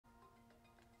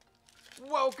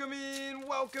Welcome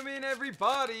in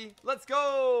everybody. Let's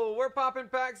go. We're popping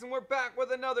packs and we're back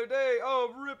with another day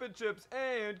of ripping chips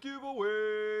and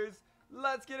giveaways.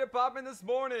 Let's get it popping this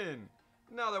morning.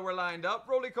 Now that we're lined up,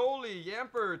 Roly-Coly,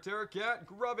 Yamper, Terracat,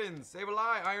 Grubbins,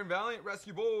 Sableye, Iron Valiant,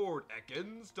 Rescue Board,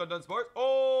 Ekans, Dun Sparks.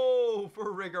 Oh,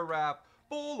 for Rigger Wrap.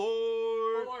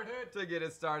 Bullard hit to get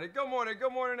it started. Good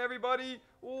morning everybody.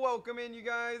 Welcome in you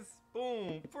guys.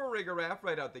 Boom, for Rigger Wrap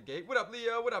right out the gate. What up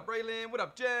Leah, what up Braylon, what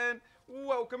up Jen?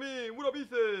 Welcome in, what up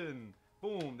Ethan?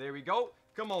 Boom, there we go.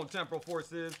 Come on Temporal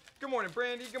Forces. Good morning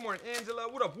Brandy, good morning Angela.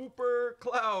 What up Whooper,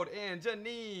 Cloud, and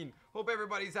Janine. Hope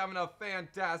everybody's having a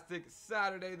fantastic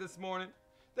Saturday this morning.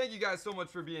 Thank you guys so much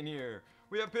for being here.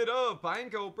 We have Pit of,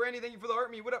 Pineco, Brandy, thank you for the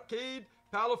art me. What up Cade?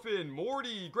 Palafin,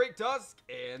 Morty, Great Tusk,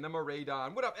 and the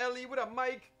Maraudon. What up, Ellie? What up,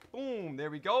 Mike? Boom, there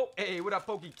we go. Hey, what up,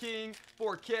 Pokey King?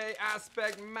 4K,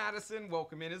 Aspect, Madison,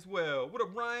 welcome in as well. What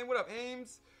up, Ryan? What up,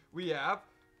 Ames? We have,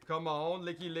 come on,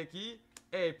 Licky.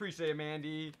 Hey, appreciate it,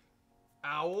 Mandy.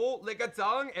 Owl, Lick a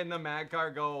Tongue, and the Mad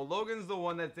Cargo. Logan's the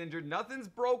one that's injured. Nothing's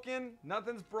broken,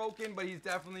 but he's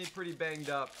definitely pretty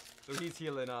banged up. So he's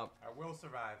healing up. I will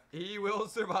survive. He will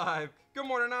survive. Good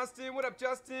morning, Austin. What up,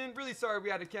 Justin? Really sorry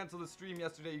we had to cancel the stream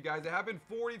yesterday, you guys. It happened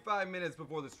 45 minutes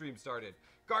before the stream started.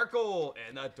 Garkle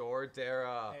and the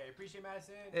Torterra. Hey, appreciate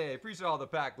Madison. Hey, appreciate all the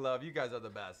pack love. You guys are the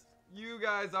best. You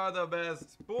guys are the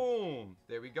best. Boom.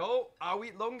 There we go.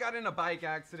 Logan got in a bike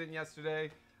accident yesterday.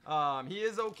 He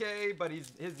is okay, but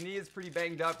his knee is pretty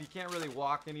banged up. He can't really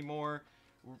walk anymore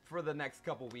for the next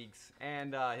couple weeks,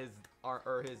 and his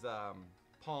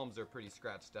palms are pretty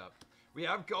scratched up. We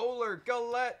have Goler,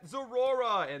 Galette,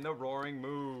 Zorora, and the Roaring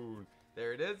Moon.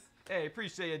 There it is. Hey,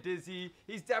 appreciate it, Dizzy.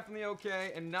 He's definitely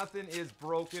okay, and nothing is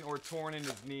broken or torn in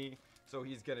his knee, so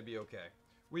he's gonna be okay.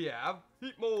 We have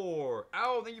Heatmore.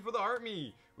 Ow, thank you for the heart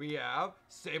me. We have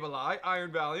Sableye,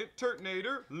 Iron Valiant,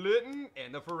 Turtonator, Litten,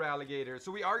 and the Feraligatr.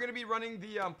 So we are going to be running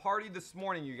the party this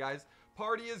morning, you guys.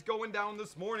 Party is going down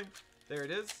this morning. There it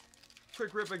is.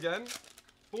 Quick rip again.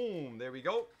 Boom, there we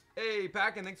go. Hey,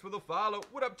 Packin', thanks for the follow.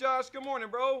 What up, Josh? Good morning,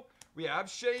 bro. We have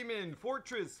Shaman,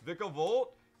 Fortress, Vikavolt,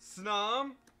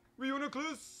 Snom,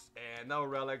 Reuniclus, and the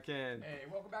Relican. Hey,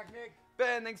 welcome back, Nick.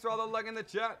 Ben, thanks for all the luck in the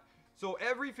chat. So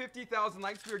every 50,000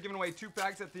 likes, we are giving away 2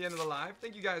 packs at the end of the live.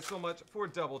 Thank you guys so much for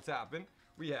double tapping.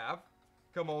 We have,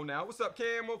 come on now. What's up,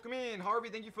 Cam? Welcome in. Harvey,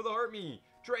 thank you for the heart me.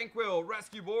 Tranquil,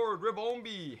 Rescue Board,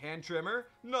 Ribombi, Hand Trimmer,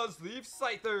 Nuzleaf,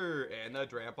 Scyther, and the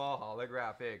Drampa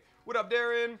Holographic. What up,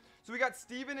 Darren? So we got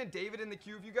Steven and David in the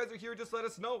queue. If you guys are here, just let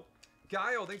us know.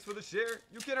 Kyle, thanks for the share.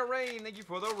 You can arraign, thank you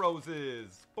for the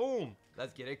roses. Boom.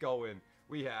 Let's get it going.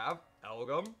 We have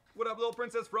Elgum. What up, little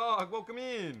Princess Frog? Welcome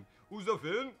in.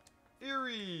 Uzafin.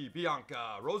 Eerie,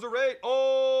 Bianca, Roserate,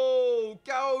 oh,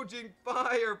 Gouging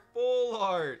Fire, Full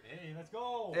Heart. Hey, let's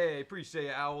go. Hey, appreciate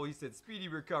it, Owl. He said speedy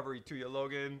recovery to you,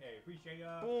 Logan. Hey, appreciate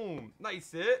ya. Boom,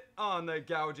 nice hit on the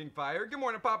Gouging Fire. Good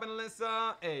morning, Pop and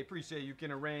Alyssa. Hey, appreciate you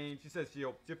can arrange. She says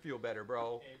you feel better,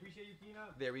 bro. Hey, appreciate you, Tina.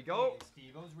 There we go. Hey,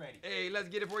 Steve-O's ready. Hey, let's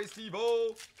get it for you,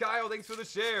 Steve-O. Kyle, thanks for the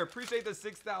share. Appreciate the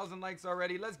 6,000 likes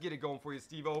already. Let's get it going for you,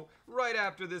 Steve-O. Right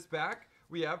after this pack,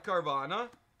 we have Carvana.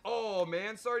 Oh,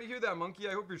 man, sorry to hear that, Monkey.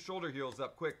 I hope your shoulder heals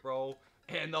up quick, bro.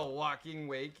 And the Walking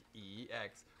Wake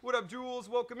EX. What up, Jules?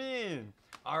 Welcome in.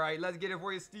 All right, let's get it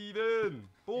for you, Steven.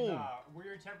 Boom. Were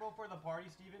your temporal for the party,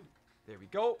 Steven? There we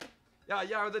go.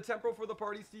 Yeah, the temporal for the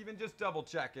party, Steven. Just double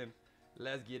checking.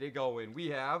 Let's get it going. We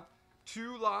have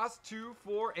 2 lost, 2,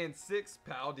 4, and 6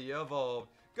 Paldea evolved.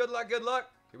 Good luck, good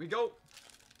luck. Here we go.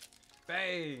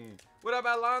 Bang. What up,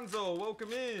 Alonzo?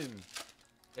 Welcome in.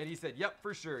 And he said, yep,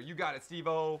 for sure. You got it,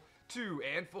 Steve-O. 2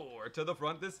 and 4 to the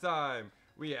front this time.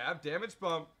 We have Damage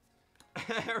Pump.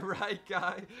 Right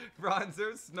Guy.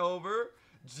 Bronzer, Snover,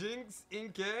 Jinx,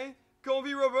 Inkay,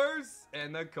 Comfy Reverse,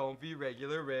 and the Comfy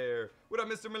Regular Rare. What up,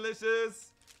 Mr.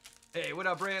 Malicious? Hey, what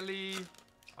up, Brantley?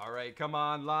 All right, come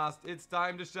on, Lost. It's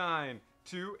time to shine.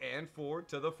 2 and 4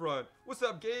 to the front. What's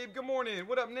up, Gabe? Good morning.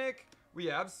 What up, Nick? We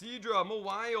have Seadra,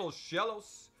 Mawile,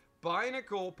 Shellos,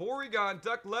 Binacle, Porygon,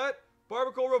 Ducklet,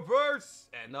 Barbacle Reverse,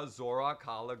 and the Zoroark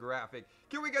Holographic.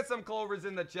 Can we get some Clovers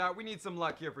in the chat? We need some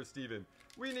luck here for Steven.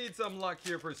 We need some luck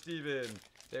here for Steven.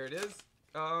 There it is.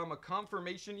 A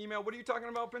confirmation email. What are you talking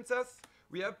about, Princess?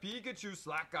 We have Pikachu,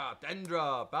 Slacka,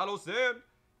 Dendra, Balosan,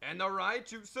 and the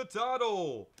Raichu,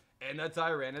 Satado, and the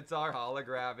Tyranitar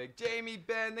Holographic. Jamie,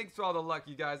 Ben, thanks for all the luck,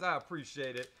 you guys. I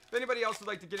appreciate it. If anybody else would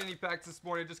like to get any packs this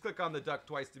morning, just click on the duck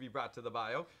twice to be brought to the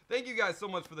bio. Thank you guys so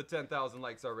much for the 10,000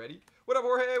 likes already. What up,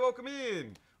 Jorge? Welcome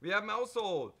in. We have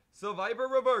Mousehold, Survivor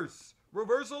Reverse,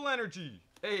 Reversal Energy,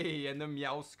 hey, and the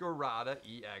Meowscarada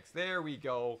EX. There we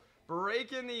go.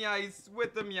 breaking the ice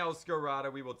with the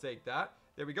Meowscarada. We will take that.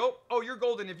 There we go. Oh, you're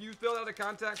golden. If you filled out a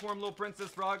contact form, little Princess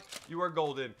Frog, you are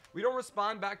golden. We don't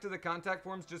respond back to the contact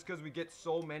forms just because we get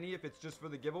so many. If it's just for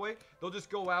the giveaway, they'll just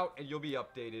go out and you'll be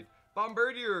updated.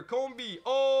 Bombardier, Combi,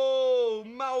 oh,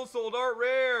 Mousehold Art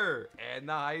Rare, and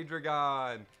the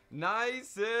Hydreigon.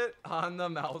 Nice hit on the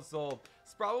Mousehold.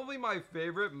 It's probably my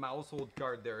favorite Mousehold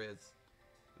card there is.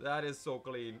 That is so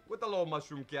clean. With the little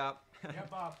mushroom cap.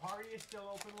 Yep, party is still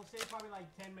open. We'll say probably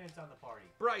like 10 minutes on the party.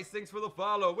 Bryce, thanks for the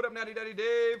follow. What up, Natty Daddy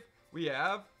Dave? We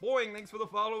have Boing, thanks for the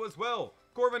follow as well.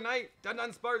 Corvin Knight,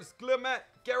 Dun Sparse, Clement,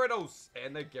 Gyarados,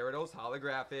 and the Gyarados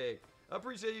holographic.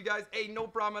 Appreciate you guys. Hey, no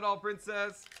problem at all,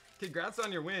 Princess. Congrats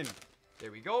on your win.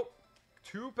 There we go.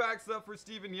 2 packs up for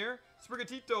Steven here.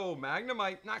 Sprigatito,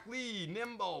 Magnemite, Knocklee,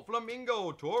 Nimble,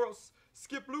 Flamingo, Tauros,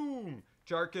 Skiploom,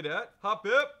 Charcadet,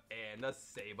 Hoppip, and the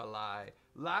Sableye.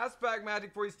 Last pack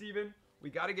magic for you, Steven. We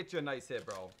got to get you a nice hit,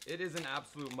 bro. It is an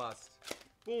absolute must.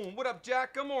 Boom. What up,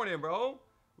 Jack? Good morning, bro.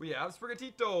 We have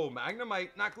Sprigatito, Magnemite,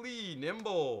 Knocklee,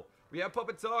 Nimble. We have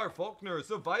Puppetar, Faulkner,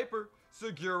 Viper,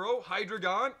 Seguro,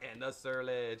 Hydreigon, and the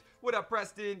Surledge. What up,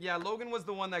 Preston? Yeah, Logan was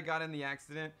the one that got in the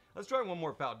accident. Let's try one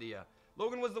more, Paldea.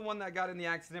 Logan was the one that got in the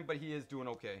accident, but he is doing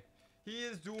okay. He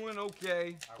is doing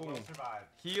okay. I will survive.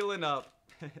 Healing up.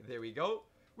 There we go.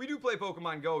 We do play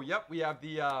Pokemon Go. Yep, we have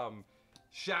the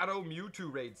Shadow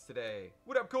Mewtwo raids today.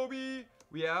 What up, Kobe?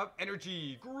 We have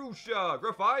Energy, Grusha,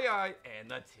 Grafaiai,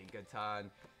 and the Tinkaton.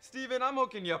 Steven, I'm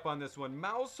hooking you up on this one.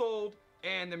 Mousehold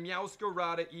and the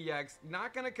Meowscarada EX.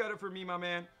 Not going to cut it for me, my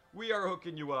man. We are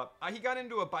hooking you up. He got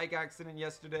into a bike accident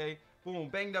yesterday. Boom,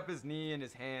 banged up his knee and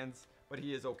his hands, but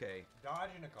he is okay. Dodge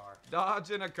in a car.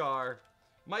 Dodge in a car.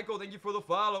 Michael, thank you for the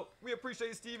follow. We appreciate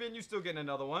you, Steven. You still getting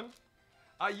another one.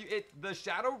 The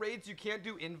Shadow raids, you can't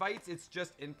do invites. It's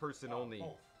just in person only.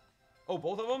 Both. Oh,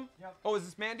 both of them? Yep. Oh, is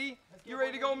this Mandy? You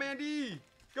ready to go, Mandy?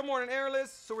 Good morning,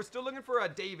 Airless. So we're still looking for a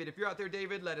David. If you're out there,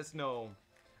 David, let us know.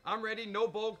 I'm ready. No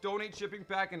bulk, donate shipping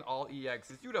pack, and all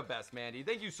EXs. You the best, Mandy.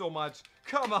 Thank you so much.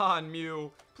 Come on,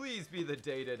 Mew. Please be the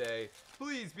day today.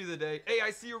 Please be the day. Hey, I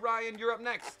see you, Ryan. You're up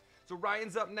next. So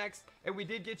Ryan's up next, and we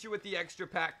did get you with the extra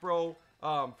pack, bro,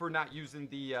 for not using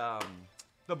the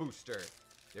booster.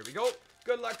 There we go.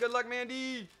 Good luck,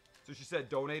 Mandy. So she said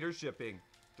donate or shipping.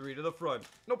 3 to the front.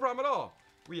 No problem at all.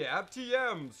 We have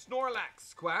TM,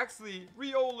 Snorlax, Quaxley,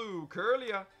 Riolu,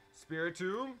 Curlia,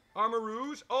 Spiritomb,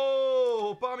 Armarouge,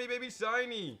 oh, Pommy Baby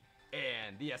Shiny,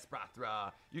 and the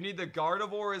Espathra. You need the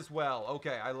Gardevoir as well.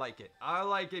 Okay, I like it. I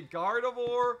like it.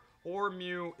 Gardevoir or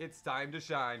Mew, it's time to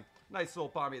shine. Nice little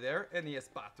Pommy there, and the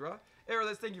Espathra.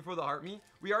 Airless, thank you for the heart me.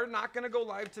 We are not going to go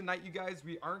live tonight, you guys.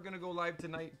 We aren't going to go live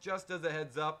tonight, just as a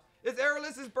heads up. It's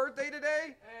Airless's birthday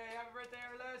today. Hey, happy birthday,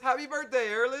 Airless. Happy birthday,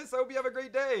 Airless. I hope you have a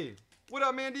great day. What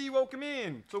up, Mandy? Welcome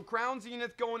in. So Crown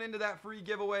Zenith going into that free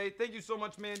giveaway. Thank you so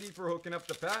much, Mandy, for hooking up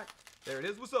the pack. There it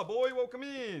is. What's up, boy? Welcome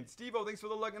in. Steve-O, thanks for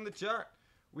the luck in the chat.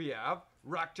 We have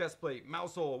Rock Chestplate,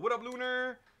 Mousehole. What up,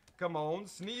 Lunar? Come on.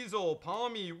 Sneasel,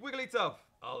 Palmy, Wigglytuff,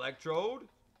 Electrode.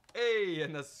 Hey,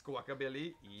 and the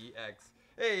Squawkabilly EX.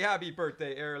 Hey, happy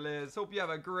birthday, Airliz. Hope you have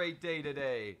a great day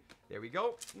today. There we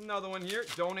go. Another one here.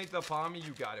 Donate the Palmy.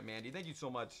 You got it, Mandy. Thank you so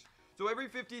much. So every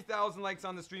 50,000 likes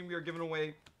on the stream, we are giving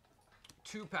away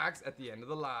 2 packs at the end of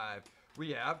the live.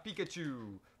 We have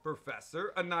Pikachu,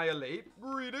 Professor, Annihilate,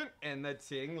 Greedent, and the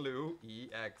Ting-Lu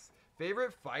EX.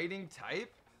 Favorite fighting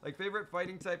type? Like favorite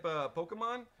fighting type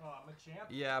Pokemon? Machamp.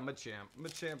 Yeah, Machamp.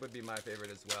 Machamp would be my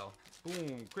favorite as well.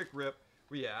 Boom, quick rip.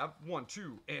 We have 1,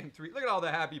 2, and 3. Look at all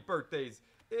the happy birthdays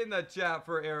in the chat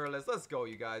for Airless. Let's go,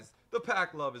 you guys. The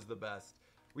pack love is the best.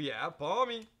 We have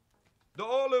Palmy, the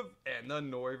Olive, and the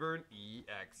Noivern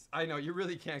EX. I know, you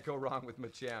really can't go wrong with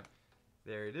Machamp.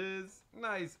 There it is.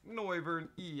 Nice Noivern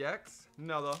EX.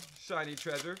 Another shiny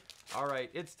treasure. All right,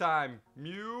 it's time.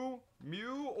 Mew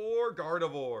or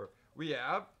Gardevoir. We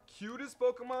have cutest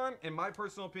Pokemon, in my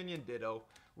personal opinion, Ditto.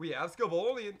 We have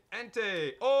Scavolian,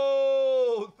 Entei,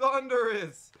 oh,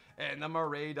 Thundurus, and the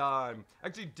Miraidon.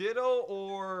 Actually, Ditto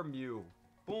or Mew.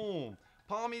 Boom.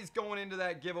 Palmy's going into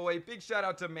that giveaway. Big shout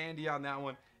out to Mandy on that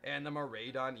one. And the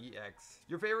Miraidon EX.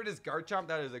 Your favorite is Garchomp?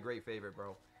 That is a great favorite,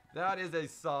 bro. That is a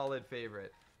solid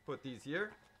favorite. Put these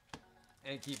here.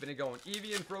 And keeping it going.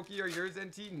 Eevee and Froakie are yours,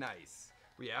 NT. Nice.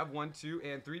 We have 1, 2,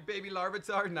 and 3. Baby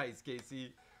Larvitar. Nice,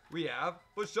 Casey. We have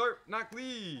Busharp,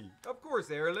 Knocklee. Of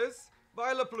course, Airless.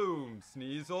 Vileplume,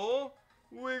 Sneasel,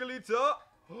 Wigglytuff.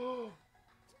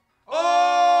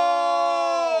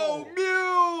 Oh!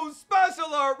 Mew!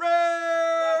 Special art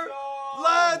rare!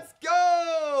 Let's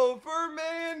go! For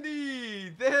Mandy!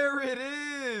 There it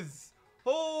is!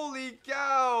 Holy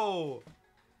cow!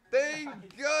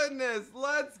 Thank goodness!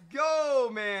 Let's go,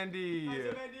 Mandy!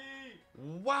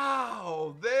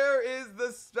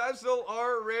 special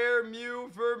art rare Mew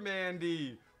for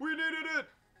Mandy. We needed it.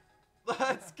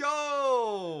 Let's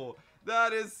go.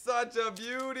 That is such a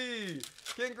beauty.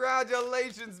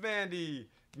 Congratulations, Mandy.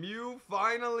 Mew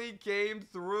finally came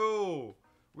through.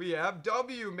 We have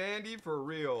W, Mandy, for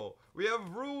real. We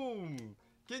have Room.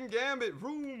 Kingambit,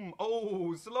 Room.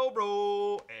 Oh,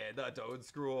 Slowbro. And the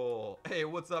Toadscroll. Hey,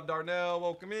 what's up, Darnell?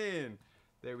 Welcome in.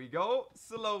 There we go.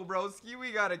 Slowbroski.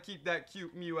 We got to keep that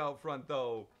cute Mew out front,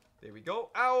 though. There we go.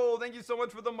 Owl, thank you so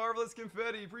much for the marvelous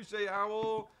confetti. Appreciate it,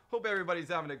 Owl. Hope everybody's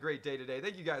having a great day today.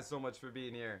 Thank you guys so much for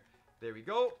being here. There we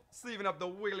go. Sleeving up the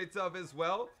Wigglytuff as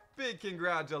well. Big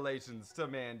congratulations to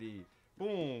Mandy.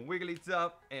 Boom,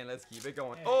 Wigglytuff, and let's keep it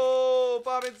going. Hey. Oh,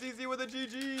 Bob and CC with the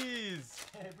GGs.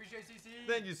 Hey, appreciate CC.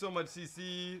 Thank you so much,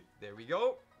 CC. There we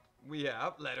go. We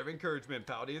have Letter of Encouragement,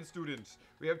 Paldean Students.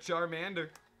 We have Charmander,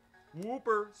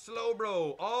 Wooper,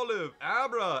 Slowbro, Olive,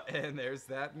 Abra, and there's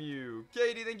that Mew.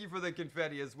 Katie, thank you for the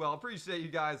confetti as well. Appreciate you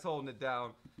guys holding it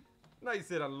down. Nice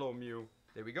hit on little Mew.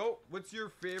 There we go. What's your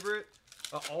favorite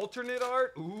alternate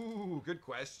art? Ooh, good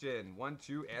question. 1,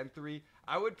 2, and 3.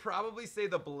 I would probably say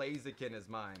the Blaziken is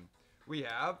mine. We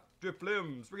have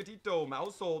Driflim, Sprigatito,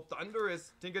 Mousehole,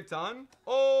 Thundurus, Tinkaton.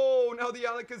 Oh, now the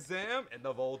Alakazam and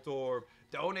the Voltorb.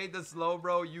 Donate the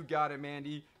Slowbro. You got it,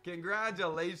 Mandy.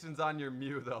 Congratulations on your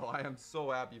Mew, though. I am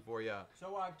so happy for you.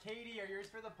 So, Katie, are yours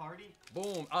for the party?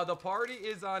 Boom. The party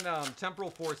is on Temporal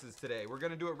Forces today. We're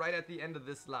going to do it right at the end of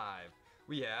this live.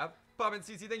 We have Pop and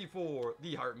CC, thank you for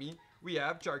the Heart Me. We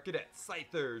have Charcadet,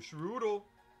 Scyther, Shroodle.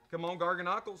 Come on,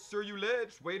 Garganacl, Sir You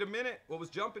Ledge. Wait a minute. What was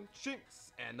jumping?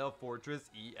 Shinx and the Fortress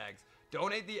EX.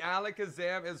 Donate the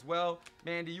Alakazam as well.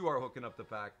 Mandy, you are hooking up the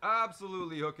pack.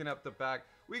 Absolutely hooking up the pack.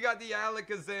 We got the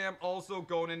Alakazam also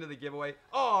going into the giveaway.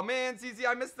 Oh, man, CC,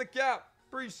 I missed the cap.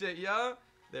 Appreciate ya.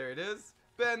 There it is.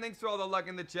 Ben, thanks for all the luck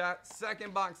in the chat.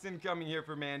 Second box incoming here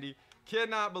for Mandy.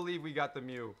 Cannot believe we got the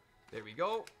Mew. There we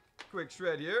go. Quick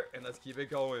shred here, and let's keep it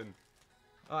going.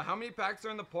 How many packs are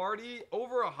in the party?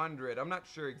 Over 100. I'm not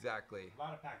sure exactly. A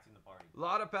lot of packs in the party. A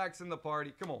lot of packs in the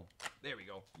party. Come on. There we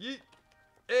go. Yeet.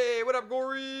 Hey, what up,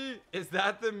 Gory? Is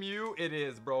that the Mew? It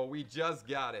is, bro. We just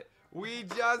got it. We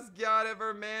just got it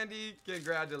for Mandy.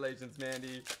 Congratulations,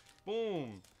 Mandy.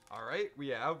 Boom. All right, we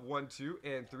have 1, 2,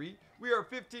 and 3. We are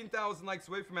 15,000 likes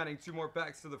away from adding 2 more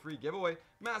packs to the free giveaway.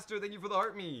 Master, thank you for the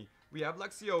Heart Me. We have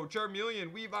Luxio,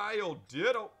 Charmeleon, Weavile,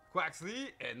 Ditto,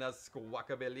 Quaxley, and the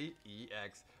Squawkabilly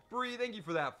EX. Bree, thank you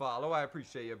for that follow. I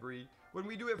appreciate you, Bree. When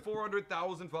we do hit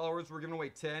 400,000 followers, we're giving away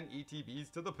 10 ETBs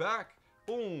to the pack.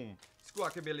 Boom.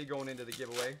 Squawkabilly going into the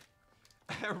giveaway.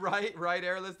 right,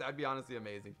 Airless. That'd be honestly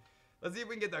amazing. Let's see if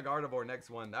we can get that Gardevoir next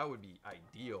one. That would be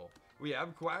ideal. We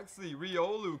have Quaxley,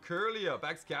 Riolu, Curlia,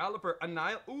 Excalibur,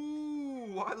 Annihil.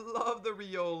 Ooh, I love the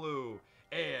Riolu.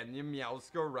 And the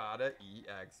Meowscarada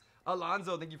EX.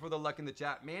 Alonzo, thank you for the luck in the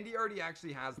chat. Mandy already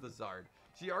actually has the Zard.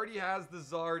 She already has the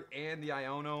Zard and the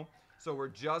Iono. So we're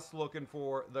just looking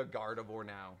for the Gardevoir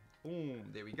now. Boom,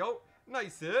 there we go.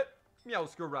 Nice hit.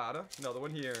 Meowscarada. Another one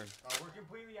here. We're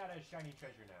completely out of shiny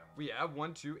treasure now. We have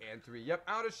 1, 2, and 3. Yep,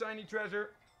 out of shiny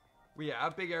treasure. We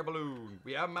have Big Air Balloon.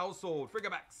 We have Mousehold,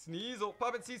 Frigaback, Sneasel,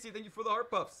 Puppet CC. Thank you for the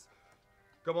Heart Puffs.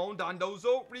 Come on,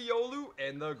 Dondozo, Riolu,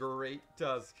 and the Great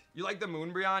Tusk. You like the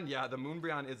Moonbreon? Yeah, the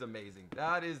Moonbreon is amazing.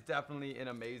 That is definitely an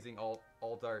amazing alt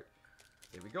art.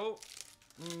 There we go.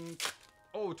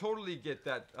 Oh, totally get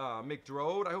that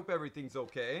McDrode. I hope everything's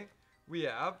okay. We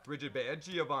have Rigid Bad,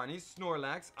 Giovanni,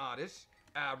 Snorlax, Oddish,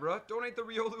 Abra. Donate the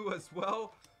Riolu as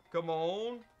well. Come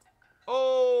on.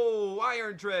 Oh,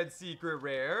 Iron Tread Secret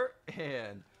Rare.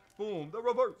 And boom, the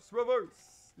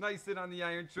reverse. Nice hit on the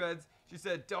Iron Treads. She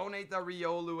said donate the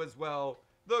Riolu as well.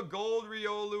 The gold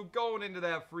Riolu going into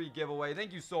that free giveaway.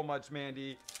 Thank you so much,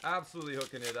 Mandy. Absolutely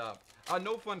hooking it up.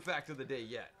 No fun fact of the day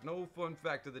yet. No fun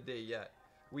fact of the day yet.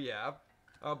 We have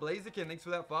Blaziken, thanks for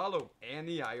that follow. And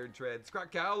the Iron Treads.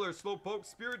 Crocowler, Slowpoke,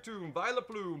 Spiritomb,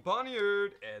 Vileplume,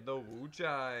 Poniard, and the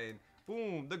Wu-Chine.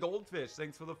 Boom, the Goldfish.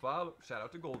 Thanks for the follow. Shout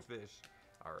out to Goldfish.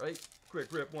 All right,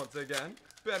 quick rip once again.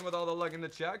 Ben with all the luck in the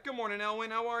chat. Good morning,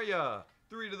 Elwin. How are ya?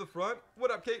 3 to the front. What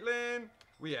up, Caitlin?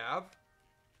 We have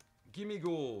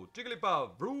Gimmighoul,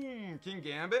 Jigglypuff, Vroom,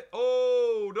 Kingambit.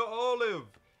 Oh, the Olive.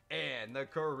 And the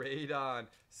Koraidon.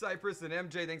 Cypress and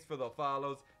MJ, thanks for the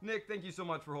follows. Nick, thank you so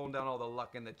much for holding down all the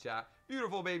luck in the chat.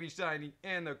 Beautiful baby shiny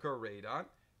and the Koraidon.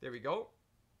 There we go.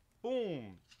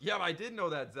 Boom. Yep, I did know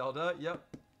that, Zelda. Yep.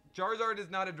 Charizard is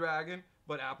not a dragon,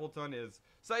 but Appleton is.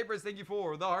 Cypress, thank you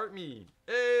for the Heart Me.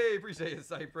 Hey, appreciate it,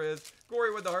 Cypress.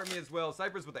 Corey with the Heart Me as well.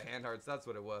 Cypress with the hand hearts, that's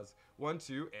what it was. 1,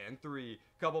 2, and 3.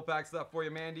 Couple packs left for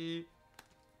you, Mandy.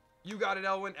 You got it,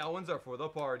 Elwin. Elwins are for the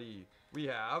party. We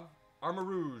have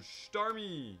Armarouge,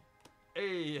 Starmie,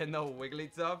 Hey, and the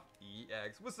Wigglytuff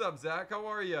EX. What's up, Zach? How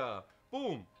are ya?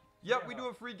 Boom. Yep, we do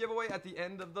a free giveaway at the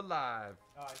end of the live.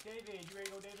 David, you ready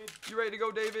to go, David? You ready to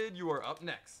go, David? You are up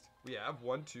next. We have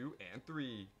 1, 2, and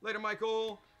 3. Later,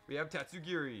 Michael. We have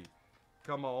Tatsugiri.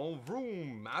 Come on,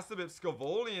 Vroom, Massivip,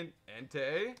 Scavolian,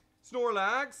 Entei,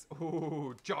 Snorlax,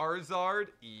 ooh, Charizard,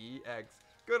 EX.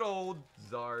 Good old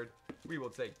Zard. We will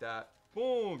take that.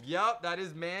 Boom. Yep, that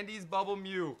is Mandy's Bubble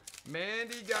Mew.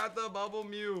 Mandy got the Bubble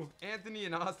Mew. Anthony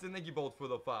and Austin, thank you both for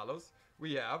the follows.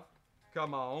 We have,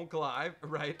 come on, Clive.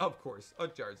 Right, of course, a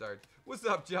Charizard. What's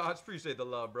up, Josh? Appreciate the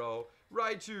love, bro.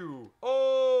 Raichu.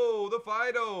 Oh, the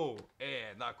Fido.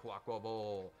 And the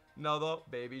Quaquaval. Another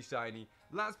baby shiny.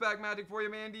 Last pack magic for you,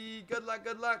 Mandy. Good luck,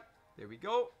 good luck. There we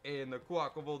go. And the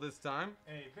Quaquaval this time.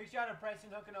 Hey, big shout out to Preston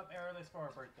hooking up Airless for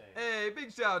her birthday. Hey,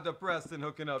 big shout out to Preston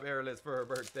hooking up Airless for her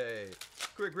birthday.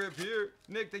 Quick rip here.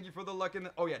 Nick, thank you for the luck in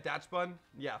the... Oh, yeah, Datchbun.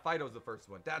 Yeah, Fido's the first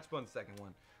one. Datchbun's second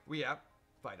one. We have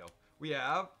Fido. We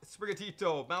have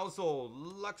Sprigatito, Mausol,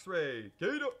 Luxray,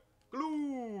 Gator,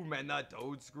 Gloom, and the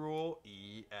Toedscruel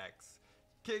EX.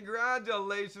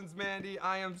 Congratulations, Mandy.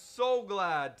 I am so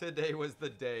glad today was the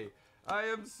day. I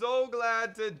am so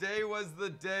glad today was the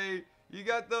day. You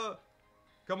got the,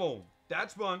 come on,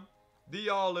 that's fun. The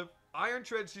Olive, Iron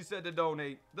Tread she said to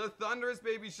donate, the Thunderous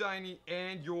Baby Shiny,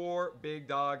 and your big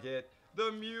dog hit.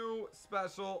 The Mew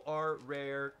Special Art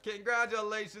Rare.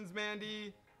 Congratulations,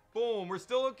 Mandy. Boom, we're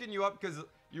still hooking you up because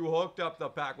you hooked up the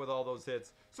pack with all those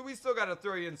hits. So we still got to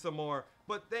throw you in some more.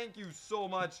 But thank you so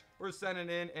much for sending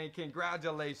in, and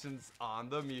congratulations on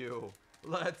the Mew.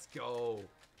 Let's go.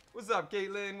 What's up,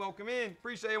 Caitlin? Welcome in.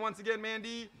 Appreciate it once again,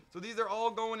 Mandy. So these are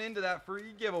all going into that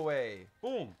free giveaway.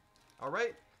 Boom. All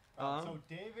right. So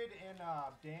David and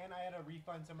Dan, I had to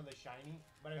refund some of the shiny,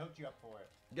 but I hooked you up for it.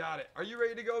 Got it. Are you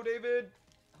ready to go, David?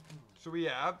 So we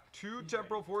have 2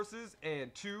 Temporal Forces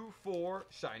and 2 for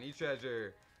Shiny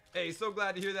Treasure. Hey, so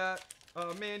glad to hear that.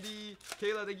 Mandy,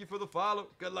 Kayla, thank you for the follow.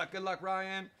 Good luck,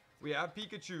 Ryan. We have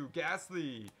Pikachu,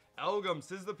 Ghastly, Elgum,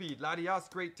 Sizzlipede,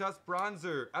 Latias, Great Tusk,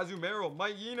 Bronzer, Azumarill,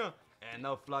 Myena, and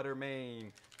the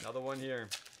Fluttermane. Another one here.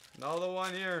 Another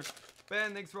one here.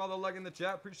 Ben, thanks for all the luck in the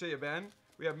chat. Appreciate you, Ben.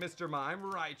 We have Mr. Mime,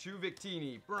 Raichu,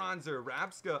 Victini, Bronzer,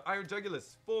 Rapska, Iron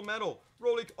Jugulus, Full Metal,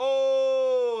 Rolik,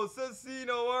 oh,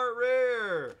 Sasino Art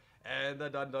Rare, and the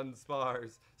Dun Dun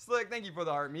Spars. Slick, thank you for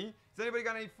the art, me. Has anybody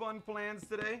got any fun plans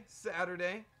today?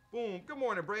 Saturday. Boom. Good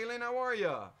morning, Braylon. How are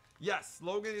ya? Yes,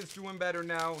 Logan is doing better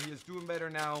now. He is doing better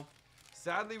now.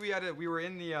 Sadly, we were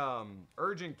in the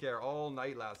urgent care all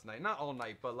night last night. Not all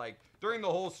night, but like during the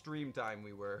whole stream time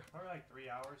we were. Probably like 3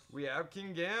 hours. We have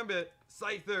King Gambit,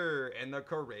 Scyther, and the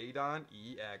Koraidon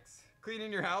EX.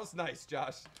 Cleaning your house? Nice,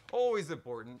 Josh. Always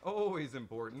important. Always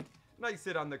important. Nice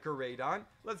hit on the Koraidon.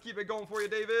 Let's keep it going for you,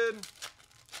 David.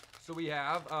 So we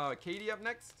have Katie up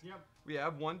next. Yep. We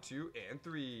have 1, 2, and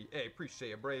 3. Hey,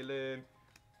 appreciate it, Braylon.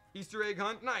 Easter egg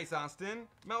hunt. Nice, Austin.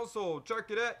 Mousehole,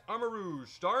 Charcadet,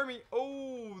 Armarouge, Starmie.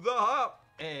 Oh, the Hop.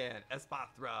 And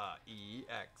Espathra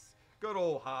EX. Good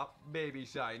old Hop, baby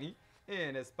shiny.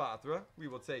 And Espathra. We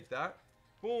will take that.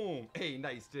 Boom. Hey,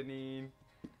 nice, Janine.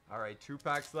 All right, 2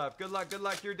 packs left. Good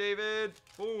luck here, David.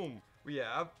 Boom. We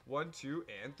have 1, 2,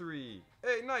 and 3.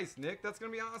 Hey, nice, Nick. That's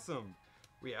going to be awesome.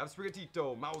 We have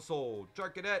Sprigatito, Mousehole,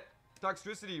 Charcadet,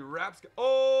 Toxtricity, Rapska.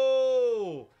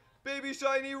 Oh! Baby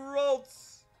shiny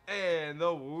Ralts. And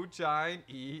the Wu-Chime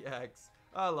EX.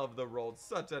 I love the Ralts.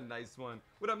 Such a nice one.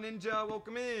 What up, Ninja?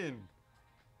 Welcome in.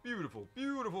 Beautiful,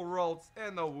 beautiful Ralts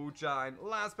and the Wu-Chime.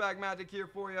 Last pack magic here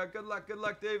for you. Good luck,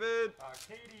 David.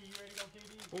 Katie, you ready to go,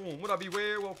 Katie? Boom. What up,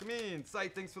 Beware? Welcome in.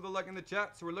 Sight, thanks for the luck in the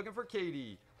chat. So we're looking for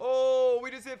Katie. Oh,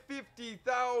 we just hit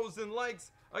 50,000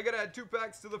 likes. I gotta add 2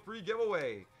 packs to the free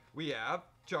giveaway. We have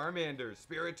Charmander,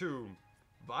 Spiritomb,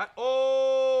 but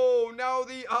oh, now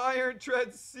the Iron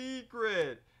Tread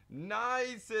Secret.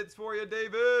 Nice hits for you,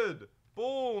 David.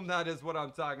 Boom, that is what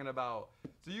I'm talking about.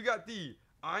 So you got the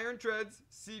Iron Treads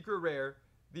Secret Rare,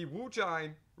 the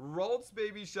Wu-Chime, Ralts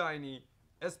Baby Shiny,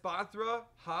 Espathra,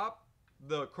 Hop,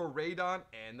 the Koraidon,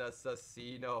 and the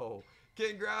Sasino.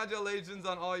 Congratulations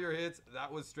on all your hits.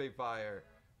 That was straight fire.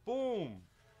 Boom.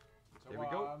 So, There we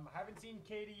go. Haven't seen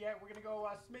Katie yet. We're going to go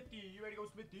Smithy. You ready to go,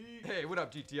 Smithy? Hey, what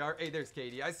up, GTR? Hey, there's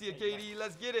Katie. I see a Katie.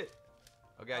 Let's get it.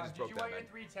 Okay, I just broke that, man. Did you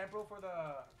want your 3 temporal for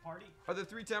the party? Are the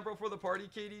 3 temporal for the party,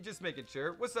 Katie? Just making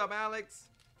sure. What's up, Alex?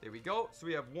 There we go. So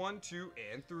we have 1, 2,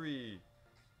 and 3.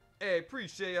 Hey,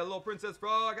 appreciate it, little Princess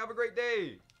Frog. Have a great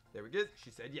day. There we go. She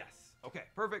said yes. Okay,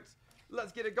 perfect.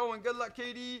 Let's get it going. Good luck,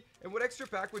 Katie. And what extra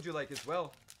pack would you like as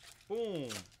well? Boom.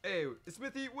 Hey,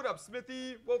 Smithy. What up,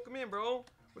 Smithy? Welcome in, bro.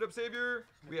 What up, Savior?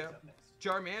 We have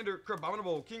Charmander,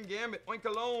 Crabominable, King Gambit,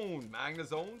 Oinkologne,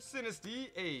 Magnezone,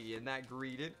 Sinistea, and that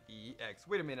greeted EX.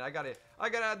 Wait a minute, I gotta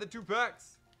add the 2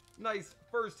 packs. Nice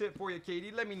first hit for you,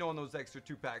 Katie. Let me know on those extra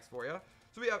 2 packs for you.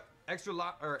 So we have extra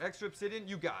Obsidian,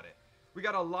 you got it. We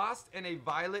got a Lost and a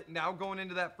Violet now going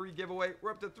into that free giveaway.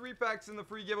 We're up to 3 packs in the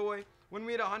free giveaway. When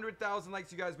we hit 100,000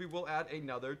 likes, you guys, we will add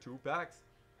another 2 packs.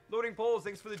 Loading polls,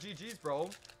 thanks for the GGs, bro.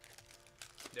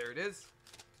 There it is.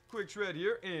 Quick shred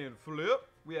here and flip.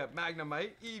 We have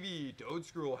Magnemite, Eevee,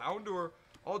 Toedscruel, Houndour,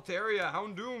 Altaria,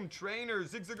 Houndoom, Trainer,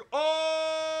 Zigzag.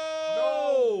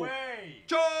 Oh! No way!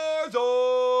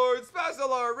 Charizard!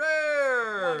 Special or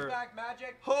rare! 1 pack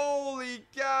magic. Holy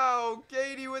cow!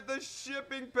 Katie with the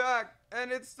shipping pack.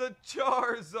 And it's the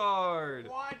Charizard.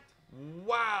 What?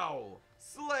 Wow.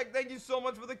 Slick, thank you so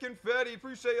much for the confetti.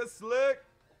 Appreciate you, Slick.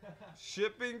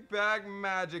 Shipping pack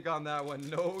magic on that one.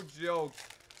 No joke.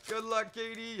 Good luck,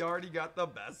 Katie. You already got the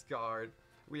best card.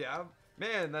 We have,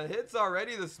 man, the hits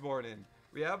already this morning.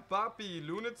 We have Poppy,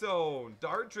 Lunatone,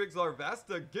 Dartrix,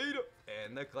 Larvesta, Gator,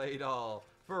 and the Claydol.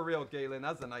 For real, Caitlin,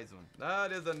 that's a nice one.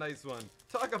 That is a nice one.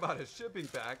 Talk about a shipping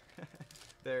pack.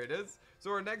 There it is.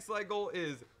 So our next like goal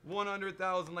is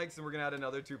 100,000 likes, and we're going to add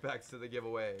another 2 packs to the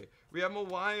giveaway. We have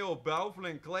Mawile,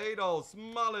 Bauflin, Claydol,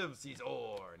 Smoliv,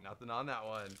 Caesar. Nothing on that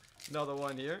one. Another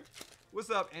one here. What's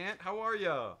up, Ant? How are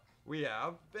ya? We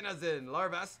have Benazin,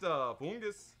 Larvesta,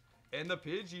 Fungus, and the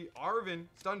Pidgey, Arvin,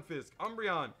 Stunfisk,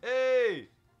 Umbreon. Hey!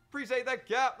 Appreciate that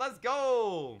cap. Let's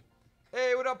go!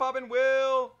 Hey, what up, Poppin'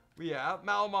 Will? We have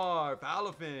Malmar,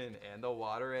 Palafin, and the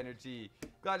Water Energy.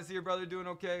 Glad to see your brother doing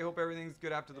okay. Hope everything's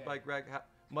good after the bike wreck.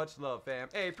 Much love, fam.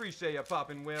 Hey, appreciate you,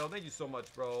 Poppin' Will. Thank you so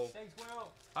much, bro. Thanks,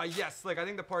 Will. Yes, like I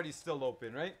think the party's still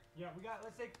open, right? Yeah, we got,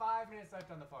 let's say 5 minutes left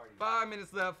on the party. 5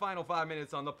 minutes left, final 5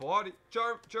 minutes on the party.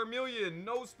 Charmeleon,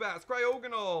 Nosepass,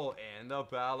 Cryogonal, and the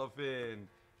Palafin.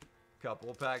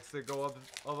 Couple packs to go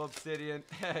of Obsidian.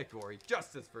 Corey,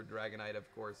 justice for Dragonite,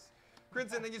 of course.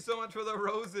 Crimson, thank you so much for the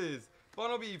roses.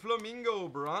 Funnelby, Flamingo,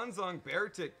 Bronzong,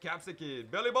 Beartick, Capsicid,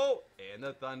 Bellybolt, and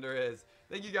the Thundurus.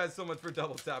 Thank you guys so much for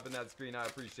double tapping that screen. I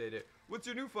appreciate it. What's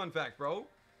your new fun fact, bro?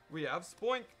 We have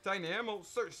Spoink, Dynamo,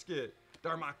 Surskit,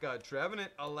 Darmaka,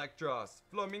 Trevenant, Electros,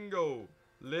 Flamingo,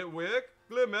 Litwick,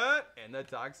 Glimmet, and the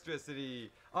Toxtricity.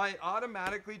 It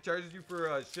automatically charges you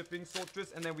for shipping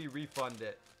Solstice, and then we refund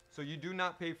it. So you do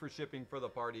not pay for shipping for the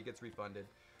party. It gets refunded.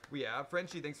 We have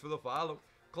Frenchie, thanks for the follow.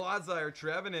 Clodsire,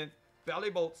 Trevenant,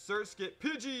 Bellybolt, Surskit,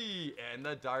 Pidgey, and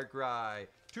the Darkrai.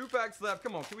 2 packs left.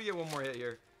 Come on, can we get one more hit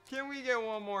here? Can we get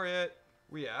one more hit?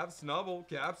 We have Snubble,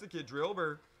 Capsicid,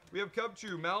 Drillbur. We have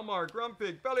Cubchoo, Malmar,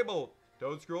 Grumpig, Bellybolt,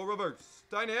 Toedscruel Reverse,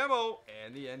 Dynamo,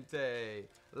 and the Entei.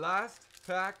 Last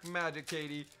pack magic,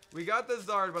 Katie. We got the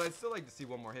Zard, but I'd still like to see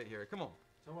one more hit here. Come on.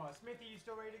 So, Smithy, you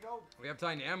still ready to go? We have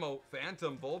Dynamo,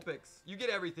 Phantom, Vulpix. You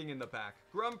get everything in the pack.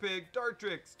 Grumpig,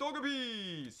 Dartrix,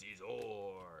 Togepi,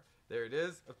 Caesar. There it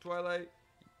is, of Twilight.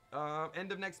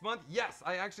 End of next month. Yes,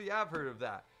 I actually have heard of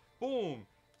that. Boom.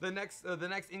 The next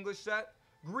English set.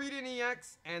 Greedent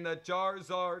EX and the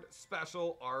Charizard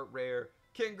Special Art Rare.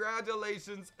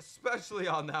 Congratulations, especially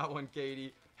on that one,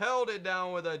 Katie. Held it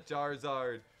down with a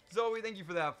Charizard. Zoe, thank you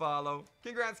for that follow.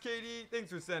 Congrats, Katie. Thanks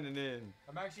for sending in.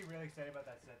 I'm actually really excited about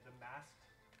that set. The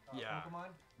masked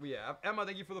Pokemon. We have Emma,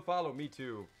 thank you for the follow. Me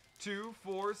too. 2,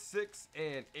 4, 6,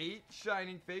 and 8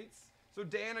 Shining Fates. So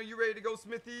Dan, are you ready to go,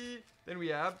 Smithy? Then we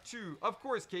have 2. Of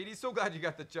course, Katie. So glad you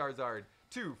got the Charizard.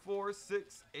 2, 4,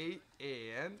 6, 8,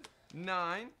 and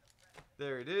 9.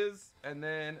 There it is. And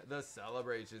then the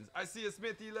celebrations. I see a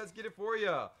Smithy. Let's get it for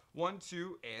you. 1,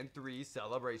 2, and 3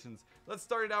 celebrations. Let's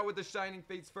start it out with the Shining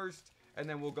Fates first. And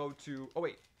then we'll go to... Oh,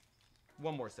 wait.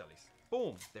 One more Sellies.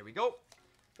 Boom. There we go.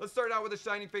 Let's start out with the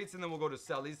Shining Fates, and then we'll go to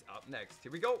Sellies up next.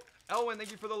 Here we go. Elwin,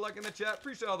 thank you for the luck in the chat.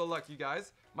 Appreciate all the luck, you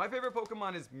guys. My favorite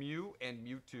Pokemon is Mew and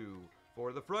Mewtwo.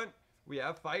 For the front, we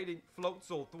have Fighting,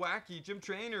 Floatzel, Thwackey, Gym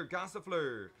Trainer,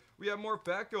 Gossifleur. We have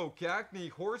Morpeko,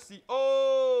 Cacnea, Horsey.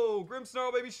 Oh,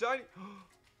 Grimmsnarl, baby, shiny.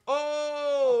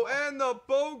 Oh, and the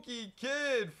Pokey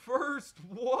Kid, first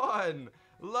one.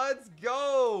 Let's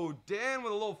go. Dan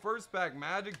with a little first pack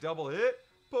magic, double hit.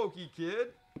 Pokey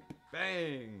Kid,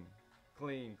 bang.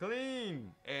 Clean,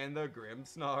 clean. And the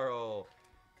Grimmsnarl.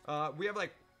 We have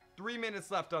like 3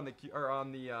 minutes left on the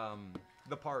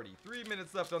party. 3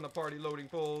 minutes left on the party. Loading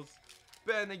polls.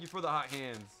 Ben, thank you for the hot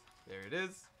hands. There it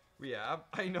is. We have,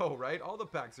 I know, right? All the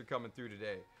packs are coming through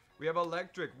today. We have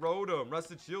Electric, Rotom,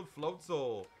 Rusted Shield,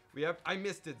 Floatzel. We have, I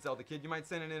missed it, Zelda Kid. You might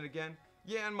send it in again.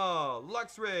 Yanma,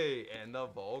 Luxray, and the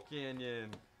Volcanion.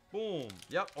 Boom.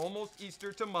 Yep, almost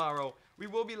Easter tomorrow. We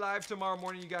will be live tomorrow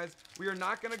morning, you guys. We are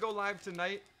not going to go live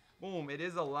tonight. Boom. It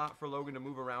is a lot for Logan to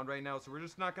move around right now, so we're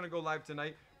just not going to go live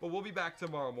tonight, but we'll be back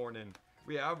tomorrow morning.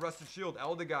 We have Rusted Shield,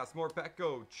 Eldegoss,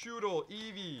 Morpeko, Choodle,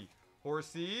 Eevee,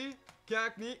 Horsey,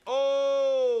 Cacney.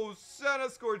 Oh,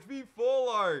 Centiskorch V Full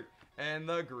Art. And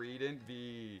the Greedent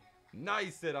V.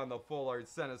 Nice hit on the Full Art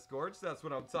Centiskorch. That's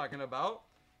what I'm talking about.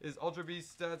 His Ultra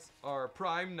Beast stats are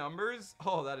prime numbers.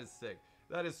 Oh, that is sick.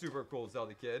 That is super cool,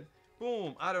 Zelda Kid.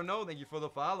 Boom. I don't know. Thank you for the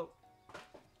follow.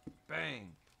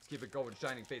 Bang. Let's keep it going.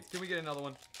 Shining Fates. Can we get another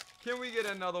one? Can we get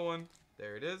another one?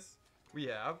 There it is. We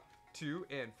have 2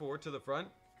 and 4 to the front.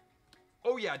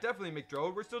 Oh, yeah. Definitely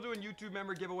McDrode. We're still doing YouTube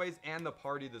member giveaways and the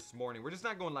party this morning. We're just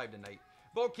not going live tonight.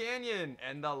 Volcanion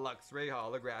and the Luxray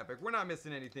holographic. We're not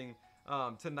missing anything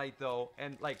tonight, though.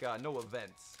 And, like, no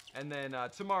events. And then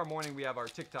tomorrow morning, we have our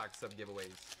TikTok sub giveaways.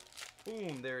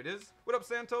 Boom. There it is. What up,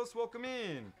 Santos? Welcome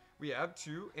in. We have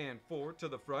 2 and 4 to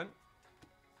the front.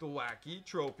 Thwackey,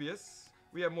 Tropius.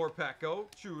 We have Morpeko,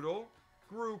 Choodle,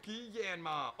 Grookey,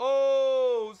 Yanma.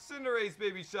 Oh, Cinderace,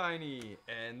 baby shiny.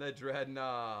 And the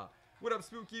Dreadnought. What up,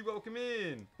 Spooky? Welcome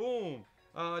in. Boom.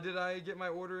 Did I get my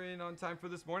order in on time for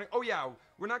this morning? Oh, yeah.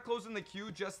 We're not closing the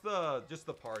queue, just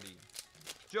the party.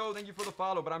 Joe, thank you for the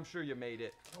follow, but I'm sure you made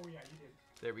it. Oh, yeah, you did.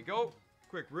 There we go.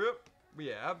 Quick rip. We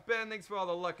have Ben. Thanks for all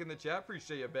the luck in the chat.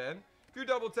 Appreciate you, Ben. If you're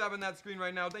double tapping that screen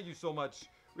right now, thank you so much.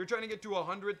 We're trying to get to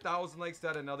 100,000 likes to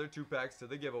add another 2 packs to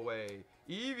the giveaway.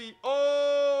 Eevee.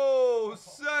 Oh,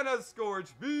 Centiskorch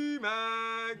VMAX.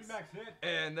 VMAX hit.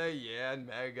 And the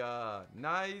Yanmega.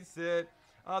 Nice hit.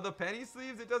 The penny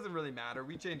sleeves, it doesn't really matter.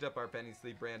 We change up our penny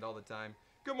sleeve brand all the time.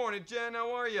 Good morning, Jen.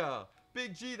 How are ya?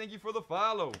 Big G, thank you for the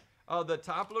follow. The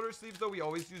top loader sleeves, though, we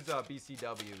always use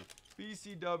BCW.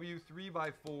 BCW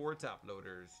 3x4 top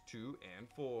loaders. 2 and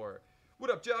 4.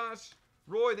 What up, Josh?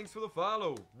 Roy, thanks for the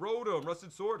follow. Rotom,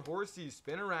 Rusted Sword, Horsey,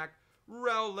 Spinnerack,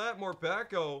 Rowlet,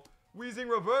 Morpeko, Wheezing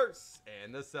Reverse,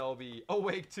 and the Selby.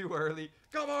 Awake too early.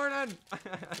 Come on.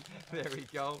 There we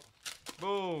go.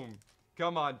 Boom.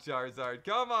 Come on, Charizard.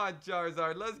 Come on,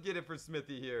 Charizard. Let's get it for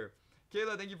Smithy here.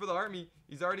 Kayla, thank you for the army.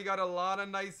 He's already got a lot of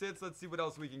nice hits. Let's see what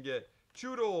else we can get.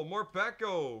 Choodle,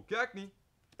 Morpeko, Cacney.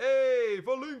 Hey,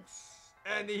 Valinx.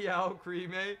 And the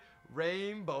Alcremie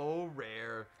Rainbow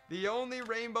Rare. The only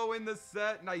rainbow in the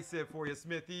set. Nice hit for you,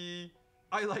 Smithy.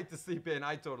 I like to sleep in.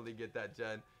 I totally get that,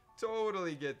 Jen.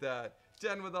 Totally get that.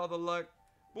 Jen with all the luck.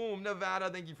 Boom, Nevada.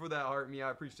 Thank you for that heart me.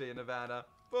 I appreciate it, Nevada.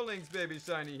 Valinx, baby,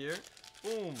 shiny here.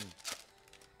 Boom.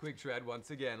 Quick shred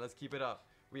once again. Let's keep it up.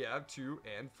 We have 2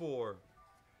 and 4.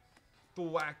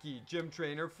 Thwackey, Gym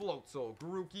Trainer, Floatzel,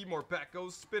 Grookey, Morpeko,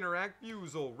 Spinnerack,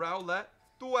 Buzel, Rowlet,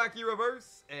 Thwackey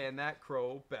Reverse, and that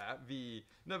Crobat V.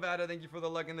 Nevada, thank you for the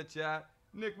luck in the chat.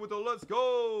 Nick with the let's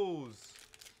goes.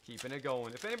 Keeping it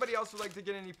going. If anybody else would like to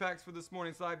get any packs for this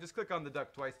morning's live, just click on the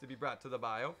duck twice to be brought to the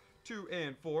bio. 2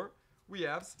 and 4. We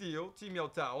have Steel, Team Yell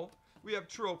Towel. We have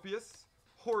Tropius,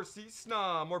 Horsey,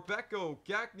 Snom, Morpeko,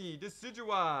 Cacney,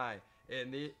 Decidueye,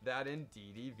 and that in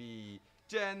DDV.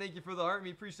 Jen, thank you for the heart.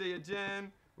 Me appreciate it,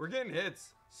 Jen. We're getting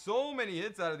hits. So many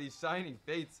hits out of these Shining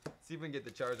Fates. See if we can get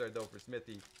the Charizard, though, for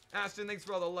Smithy. Ashton, thanks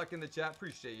for all the luck in the chat.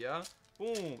 Appreciate ya.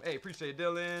 Boom. Hey, appreciate it,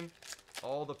 Dylan.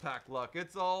 All the pack luck.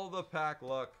 It's all the pack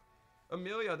luck.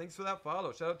 Amelia, thanks for that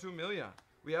follow. Shout out to Amelia.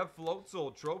 We have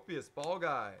Floatzel, Tropius, Ball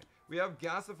Guy. We have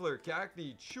Gossifleur,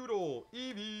 Cacney, Choodle,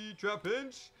 Eevee,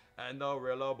 Trapinch, and the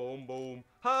Rilla Boom Boom.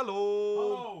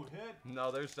 Hello. Hello, hit.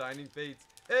 Another Shining Fates.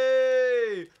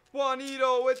 Hey,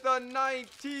 Juanito with the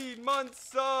 19-month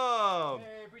sub.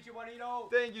 Hey, appreciate Juanito.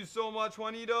 Thank you so much,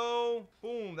 Juanito.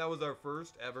 Boom, that was our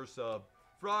first ever sub.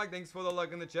 Frog, thanks for the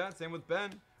luck in the chat. Same with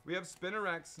Ben. We have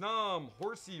Spinnerack, Snom,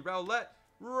 Horsey, Rowlet,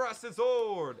 Rusted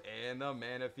Sword, and the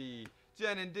Manaphy.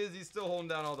 Jen and Dizzy still holding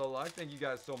down all the luck. Thank you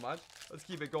guys so much. Let's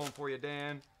keep it going for you,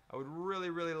 Dan. I would really,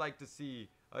 really like to see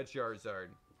a Charizard.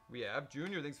 We have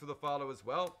Junior. Thanks for the follow as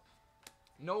well.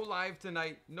 No live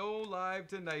tonight. No live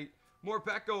tonight.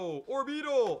 Morpeko,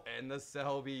 Orbeetle, and the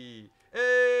Selby.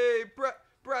 Hey,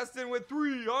 Preston with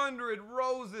 300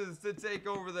 roses to take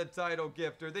over the title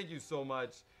gifter. Thank you so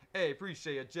much. Hey,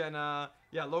 appreciate it, Jenna.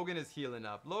 Yeah, Logan is healing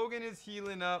up. Logan is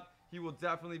healing up. He will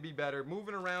definitely be better.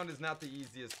 Moving around is not the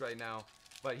easiest right now,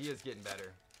 but he is getting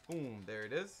better. Boom, there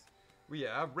it is. We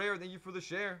have Rare. Thank you for the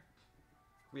share.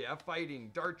 We have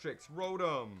Fighting, Dartrix,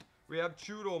 Rotom. We have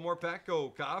Choodle,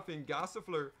 Morpeko, Coughing,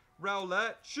 Gossifleur,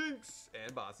 Rowlet, Shinx,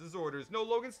 and Boss's Orders. No,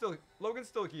 Logan's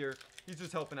still here. He's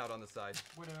just helping out on the side.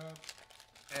 What up?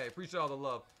 Hey, appreciate all the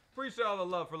love. Appreciate all the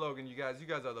love for Logan, you guys. You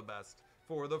guys are the best.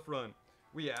 For the front.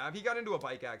 We have, he got into a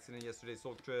bike accident yesterday,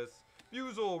 Soltris.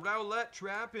 Buzel, Rowlet,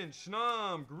 Trapinch,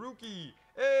 Snom, Grookey,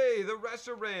 hey, the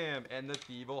Reshiram, and the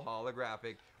Thievul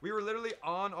holographic. We were literally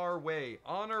on our way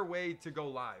to go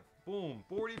live. Boom.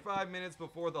 45 minutes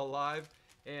before the live.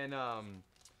 And,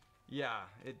 yeah,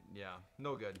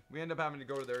 no good. We end up having to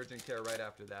go to the urgent care right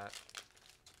after that.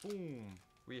 Boom.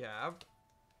 We have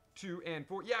 2 and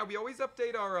 4. Yeah, we always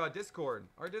update our Discord.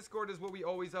 Our Discord is what we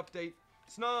always update.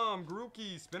 Snom,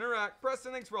 Grookey, Spinnerack,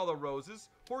 Preston, thanks for all the roses.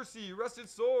 Horsey, Rusted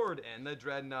Sword, and the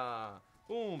Dreadnought.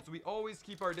 Boom. So we always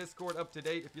keep our Discord up to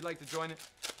date. If you'd like to join it,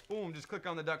 boom, just click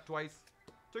on the duck twice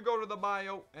to go to the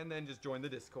bio, and then just join the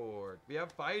Discord. We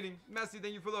have Fighting. Messi,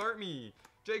 thank you for the heart me.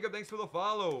 Jacob, thanks for the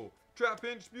follow. Trap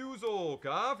Pinch, Buzel,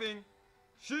 Coughing,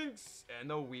 Shinx, and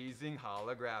the Wheezing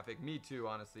holographic. Me too,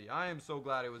 honestly. I am so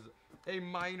glad it was a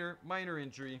minor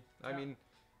injury. I mean,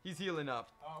 he's healing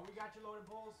up. We got you loading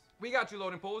polls. We got you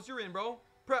loading polls. You're in, bro.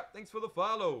 Prep, thanks for the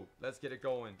follow. Let's get it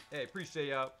going. Hey, appreciate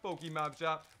ya. Mob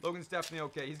Shop. Logan's definitely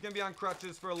okay. He's gonna be on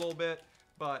crutches for a little bit,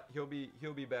 but he'll be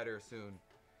better soon.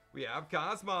 We have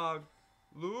Cosmog,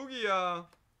 Lugia,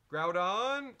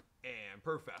 Groudon, and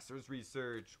Professor's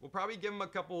Research. We'll probably give him a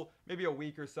couple, maybe a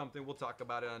week or something. We'll talk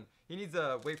about it on. He needs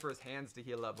to wait for his hands to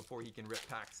heal up before he can rip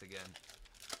packs again.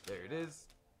 There it is.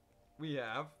 We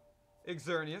have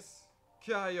Xerneas,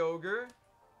 Kyogre,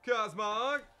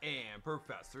 Cosmog, and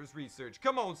Professor's Research.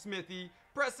 Come on, Smithy.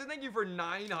 Preston, thank you for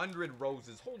 900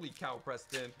 roses. Holy cow,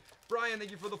 Preston. Brian,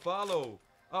 thank you for the follow.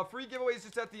 Free giveaways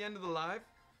just at the end of the live.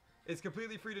 It's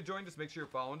completely free to join. Just make sure you're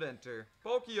following to enter.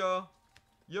 Palkia,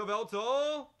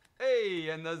 Yveltal, hey,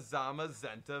 and the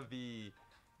Zamazenta V.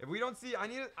 If we don't see, I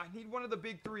need one of the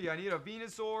big three. I need a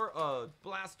Venusaur, a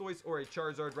Blastoise, or a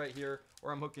Charizard right here.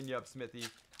 Or I'm hooking you up, Smithy.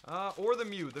 Or the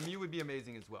Mew. The Mew would be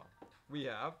amazing as well. We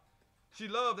have She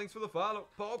Love, thanks for the follow.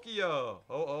 Palkia.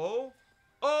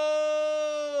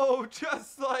 Oh,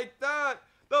 just like that.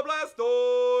 The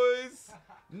Blastoise.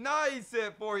 Nice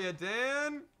hit for you,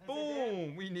 Dan.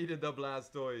 Boom. We needed the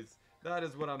Blastoise. That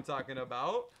is what I'm talking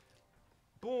about.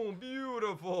 Boom.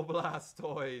 Beautiful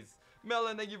Blastoise.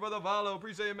 Melon, thank you for the follow.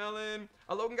 Appreciate it, Melon.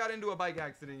 Logan got into a bike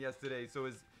accident yesterday, so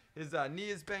his knee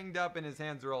is banged up and his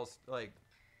hands are all, like...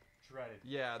 shredded.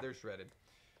 Yeah, they're shredded.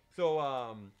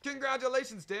 So,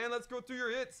 congratulations, Dan. Let's go through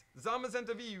your hits.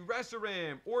 Zamazenta V,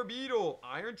 Reshiram, Orbeetle,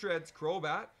 Iron Treads,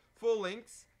 Crobat, Full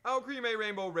Links, Alcremie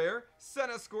Rainbow Rare,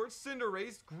 Centiskorch,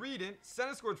 Cinderace, Greedent,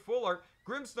 Centiskorch Full Art,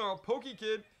 Grimmsnarl,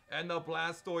 Pokekid, and the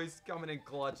Blastoise coming in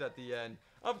clutch at the end.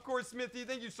 Of course, Smithy,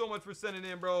 thank you so much for sending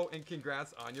in, bro, and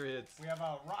congrats on your hits. We have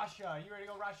Rasha. You ready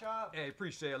to go, Rasha? Hey,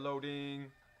 appreciate it,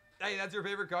 loading. Hey, that's your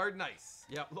favorite card? Nice.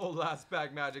 Yep, little last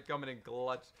pack magic coming in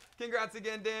clutch. Congrats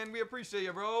again, Dan. We appreciate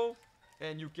you, bro.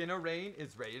 And Yukina Rain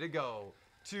is ready to go.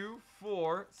 2,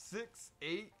 4, 6,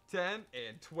 8, 10,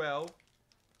 and 12.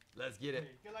 Let's get it.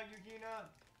 Good luck, Yukina.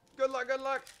 Good luck, good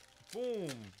luck. Boom.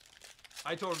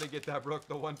 I totally get that, Brooke.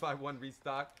 The 151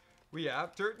 restock. We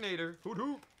have Turtonator. Hoot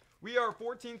hoot. We are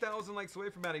 14,000 likes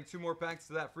away from adding 2 more packs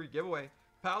to that free giveaway.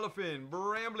 Palafin,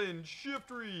 Bramblin,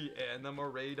 Shiftry, and the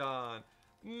Miraidon.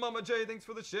 Mama J, thanks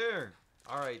for the share.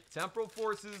 All right, Temporal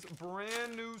Forces,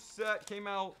 brand new set came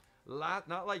out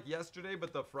not like yesterday,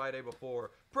 but the Friday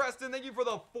before. Preston, thank you for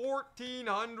the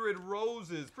 1,400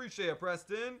 roses. Appreciate it,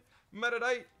 Preston.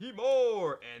 Metadite,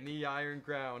 Hemore, and the Iron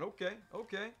Crown. Okay,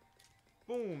 okay.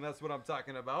 Boom, that's what I'm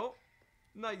talking about.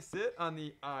 Nice hit on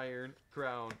the Iron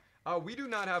Crown. We do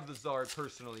not have the Zard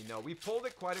personally, no. We pulled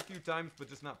it quite a few times, but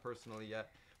just not personally yet.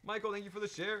 Michael, thank you for the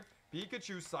share.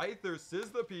 Pikachu, Scyther,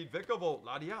 Sizzlipede, Vikavolt,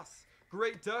 Latias,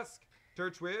 Great Tusk,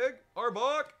 Turtwig,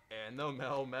 Arbok, and the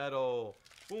Melmetal.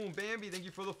 Boom, Bambi, thank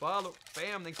you for the follow.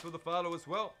 Bam, thanks for the follow as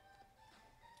well.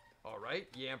 All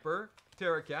right, Yamper,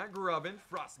 Terracat, Grubbin,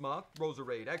 Frostmoth,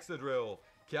 Roserade, Excadrill,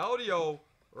 Keldeo,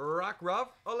 Rockruff,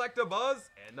 Electabuzz,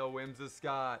 and the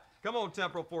Whimsicott. Come on,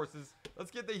 Temporal Forces.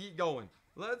 Let's get the heat going.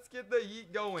 Let's get the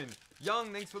heat going.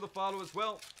 Young, thanks for the follow as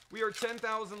well. We are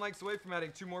 10,000 likes away from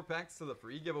adding 2 more packs to the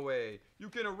free giveaway. You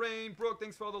can arraign. Brooke,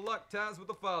 thanks for all the luck. Taz with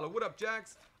the follow. What up,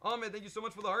 Jax? Ahmed, thank you so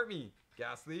much for the heart me.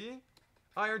 Ghastly,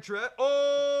 Iron Tread.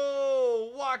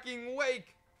 Oh, Walking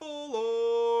Wake, Full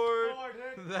Art.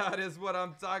 That is what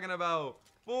I'm talking about.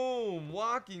 Boom,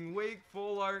 Walking Wake,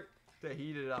 Full Art to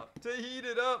heat it up. To heat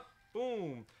it up.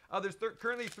 Boom. There's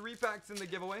currently 3 packs in the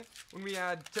giveaway. When we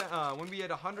add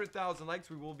 100,000 likes,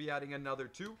 we will be adding another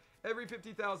 2. Every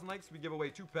 50,000 likes, we give away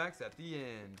 2 packs at the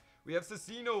end. We have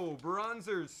Cicino,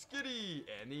 Bronzer, Skitty,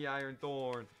 and the Iron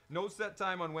Thorn. No set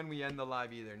time on when we end the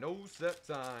live either. No set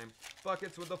time.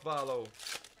 Buckets with the follow.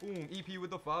 Boom. EP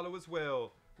with the follow as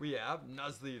well. We have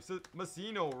Nuzleaf,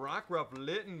 Massino, Rockruff,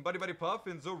 Litten, Buddy Buddy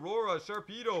Puffins, Aurora,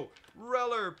 Sharpedo,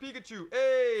 Reller, Pikachu,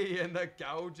 hey, and the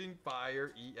Gouging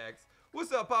Fire EX.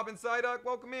 What's up, Poppin' Psyduck?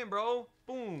 Welcome in, bro.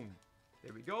 Boom.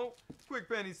 There we go. Quick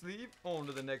penny sleeve. On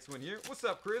to the next one here. What's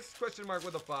up, Chris? Question mark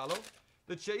with a follow.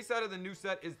 The chase out of the new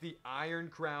set is the Iron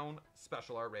Crown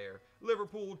Special Art Rare.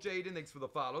 Liverpool Jaden, thanks for the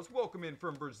follows. Welcome in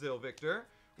from Brazil, Victor.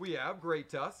 We have Great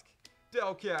Tusk,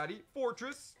 Delcatty,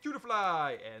 Fortress,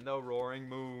 Cutiefly, and the Roaring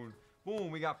Moon. Boom,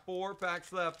 we got 4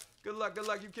 packs left. Good luck,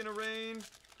 you can arraign.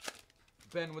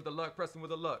 Ben with the luck, Preston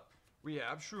with the luck. We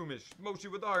have Shroomish, Moshi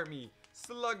with the Heart Me,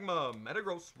 Slugma,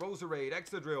 Metagross, Roserade,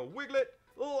 Exadrill, Wiglet,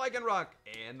 Lycanroc,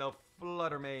 and the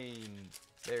Fluttermane.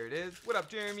 There it is. What up,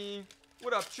 Jeremy?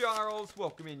 What up, Charles?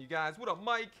 Welcome in, you guys. What up,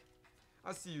 Mike?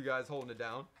 I see you guys holding it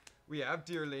down. We have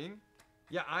Deerling.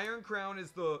 Yeah, Iron Crown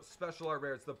is the special art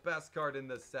rare. It's the best card in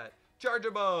this set.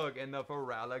 Charjabug and the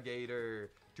Feraligatr.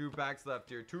 2 packs left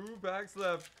here. 2 packs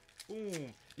left.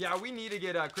 Boom. Yeah, we need to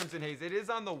get Crimson Haze. It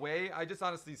is on the way. I just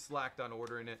honestly slacked on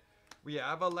ordering it. We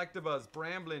have Electabuzz,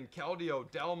 Bramblin, Keldeo,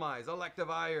 Delmise,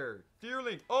 Electivire,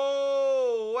 Deerling.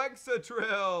 Oh,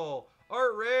 Exadrill.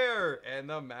 Art rare. And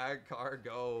the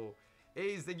Magcargo.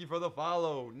 Ace, thank you for the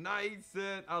follow. Nice.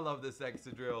 I love this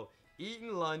Exadrill.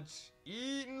 Eating lunch.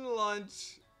 Eating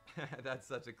lunch. That's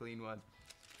such a clean one.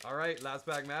 All right, last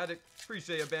pack magic.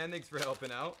 Appreciate you, Ben. Thanks for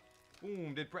helping out.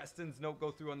 Boom. Did Preston's note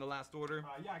go through on the last order?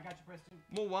 Yeah, I got you, Preston.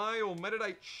 Mawile,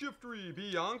 Meditite, Shiftry,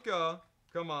 Bianca.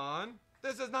 Come on.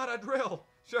 This is not a drill.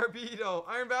 Sharpedo,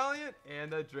 Iron Valiant,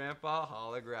 and the Drampa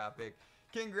holographic.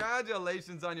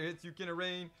 Congratulations on your hits, you can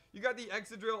arraign. You got the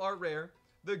Exadrill art rare,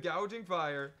 the Gouging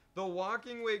Fire, the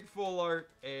Walking Wake full art,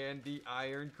 and the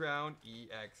Iron Crown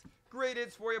EX. Great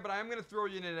hits for you, but I'm going to throw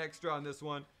you in an extra on this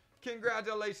one.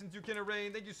 Congratulations, you can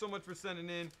arraign. Thank you so much for sending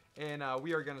in. And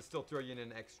we are going to still throw you in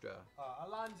an extra.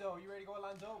 Alonzo, you ready to go,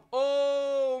 Alonzo?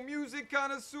 Oh, Music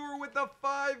Connoisseur with the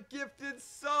 5 gifted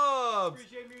subs.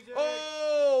 Appreciate music.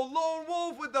 Oh, Lone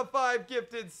Wolf with the 5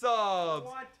 gifted subs.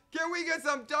 What? Can we get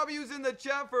some W's in the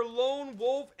chat for Lone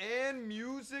Wolf and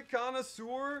Music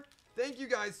Connoisseur? Thank you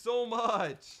guys so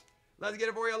much. Let's get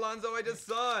it for you, Alonzo. I just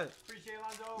saw it. Appreciate it,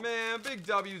 Alonzo. Man, big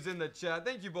W's in the chat.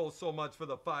 Thank you both so much for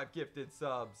the 5 gifted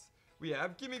subs. We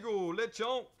have Kimigoo,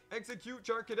 Lechonk, Execute,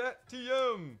 Charcadet,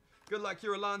 TM. Good luck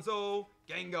here, Alonzo.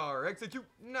 Gengar, Execute,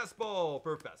 Nestball,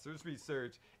 Professor's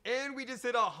Research. And we just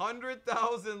hit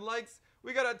 100,000 likes.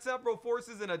 We got a Temporal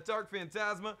Forces and a Dark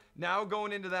Phantasma now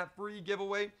going into that free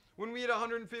giveaway. When we hit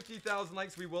 150,000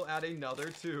 likes, we will add another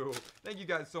 2. Thank you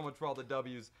guys so much for all the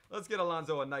W's. Let's get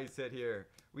Alonzo a nice hit here.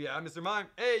 We have Mr. Mime.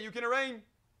 Hey, you can arraign.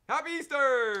 Happy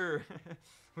Easter!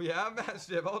 We have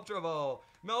Mastiff, Ultra Ball,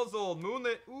 Melzold,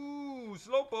 Moonlit, ooh,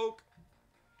 Slowpoke,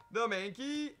 the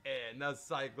Mankey, and the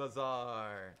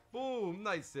Cyclizar. Boom,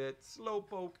 nice hit.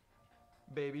 Slowpoke,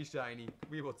 baby shiny.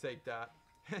 We will take that.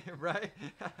 Right?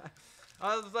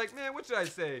 I was like, man, what should I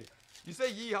say? You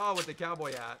say yeehaw with the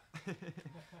cowboy hat.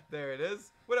 There it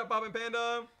is. What up, Poppin'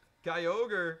 Panda?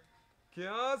 Kyogre,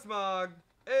 Cosmog,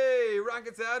 hey,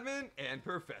 Rockets Admin, and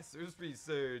Professor's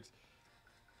Research.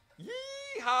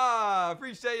 Yeehaw!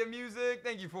 Appreciate your music.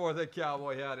 Thank you for the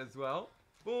cowboy hat as well.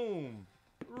 Boom.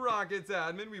 Rockets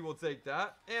Admin, we will take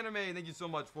that. Anime, thank you so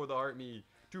much for the Heart Me.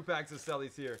 2 packs of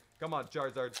Sellies here. Come on,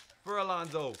 Charizard. For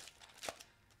Alonzo.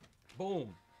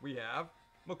 Boom. We have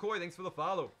McCoy, thanks for the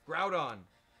follow. Groudon.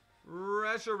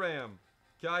 Reshiram.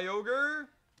 Kyogre.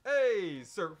 Hey,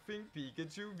 Surfing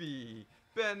Pikachu V.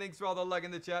 Ben, thanks for all the luck in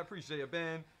the chat. Appreciate it,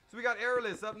 Ben. So we got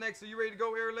Airless up next. Are you ready to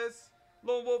go, Airless?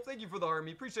 Lone Wolf, thank you for the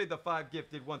army. Appreciate the 5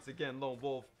 gifted once again, Lone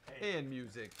Wolf, and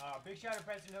music. Big shout out to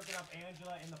Preston hooking up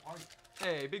Angela in the party.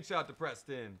 Hey, big shout out to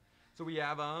Preston. So we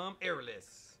have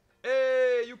Airless.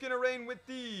 Hey, you can arraign with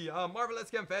the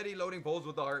Marvelous Confetti loading poles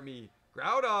with the Heart Me.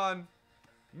 Groudon.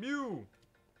 Mew.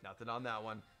 Nothing on that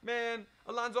one. Man,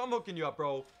 Alonzo, I'm hooking you up,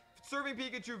 bro. Serving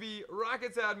Pikachu V,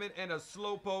 Rockets Admin, and a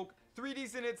Slowpoke. 3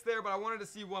 decent hits there, but I wanted to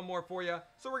see one more for you,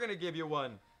 so we're going to give you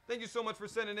one. Thank you so much for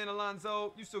sending in,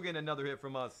 Alonzo. You still getting another hit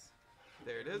from us.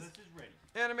 There it is. This is ready.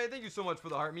 Anime, thank you so much for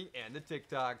the Heart Me and the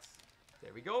TikToks.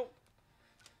 There we go.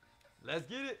 Let's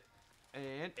get it.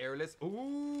 And Airless.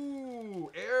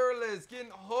 Ooh, Airless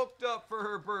getting hooked up for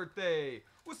her birthday.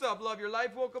 What's up, love your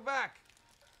life? Welcome back.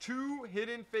 2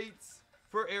 Hidden Fates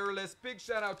for Airless. Big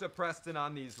shout out to Preston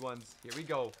on these ones. Here we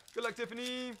go. Good luck,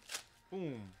 Tiffany.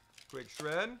 Boom. Quick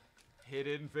shred.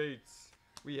 Hidden Fates.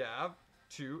 We have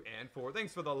 2 and 4.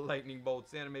 Thanks for the lightning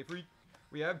bolts, Anime Freak.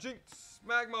 We have Jinx,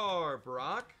 Magmar,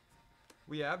 Brock.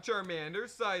 We have Charmander,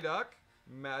 Psyduck,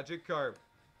 Magikarp,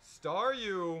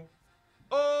 Staryu.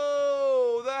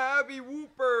 Oh, the Happy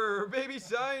Whooper, Baby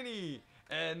Shiny,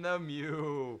 and the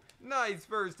Mew. Nice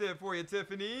first hit for you,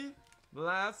 Tiffany.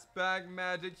 Last pack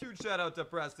magic. Huge shout out to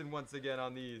Preston once again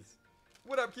on these.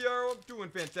 What up, Kiara? Doing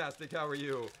fantastic. How are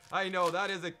you? I know, that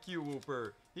is a cute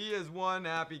Whooper. He is one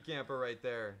happy camper right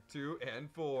there. 2 and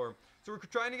 4. So we're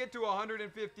trying to get to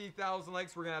 150,000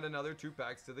 likes. We're going to add another 2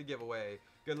 packs to the giveaway.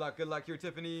 Good luck here,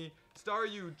 Tiffany.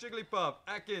 Staryu, Jigglypuff,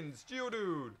 Ekans,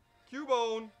 Geodude,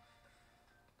 Cubone.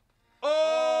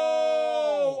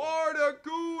 Oh!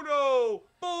 Articuno!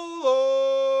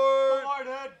 Bullard!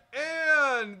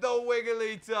 And the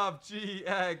Wigglytuff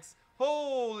GX.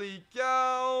 Holy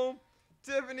cow!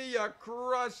 Tiffany, you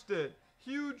crushed it.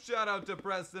 Huge shout out to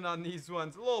Preston on these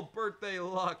ones. A little birthday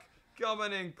luck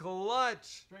coming in clutch.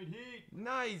 Straight heat.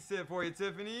 Nice hit for you,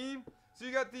 Tiffany. So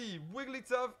you got the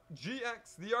Wigglytuff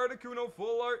GX, the Articuno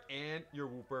Full Art, and your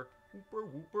Wooper.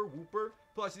 Wooper.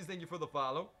 Plushies, thank you for the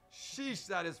follow. Sheesh,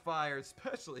 that is fire.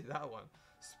 Especially that one.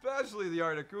 Especially the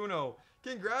Articuno.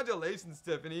 Congratulations,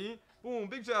 Tiffany. Boom,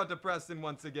 big shout out to Preston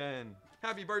once again.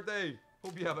 Happy birthday.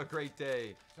 Hope you have a great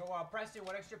day. So, Preston,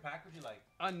 what extra pack would you like?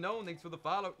 Unknown, thanks for the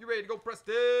follow. You ready to go,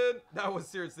 Preston? That was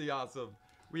seriously awesome.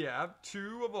 We have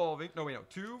 2 evolving. No, wait, no.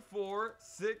 2, 4,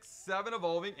 6, 7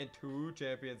 evolving, and 2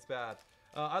 champions paths.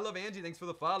 I love Angie. Thanks for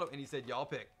the follow. And he said, y'all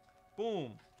pick.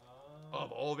 Boom.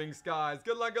 Evolving skies.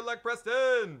 Good luck,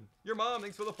 Preston. Your mom.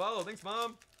 Thanks for the follow. Thanks,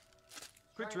 Mom.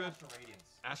 Quick trip.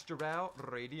 Astral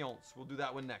Radiance. We'll do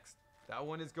that one next. That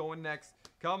one is going next.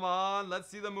 Come on. Let's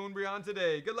see the Moonbreon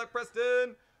today. Good luck,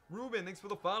 Preston. Ruben. Thanks for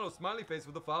the follow. Smiley face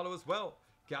with the follow as well.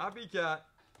 Copycat.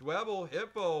 Dwebble.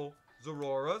 Hippo.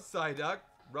 Zorora. Psyduck.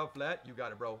 Rufflet. You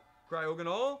got it, bro.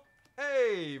 Cryogonal.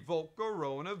 Hey.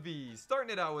 Volcarona V. Starting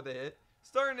it out with a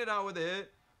hit.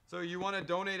 So you want to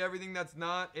donate everything that's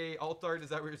not a alt art? Is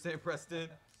that what you're saying, Preston?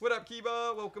 What up,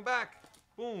 Kiba? Welcome back.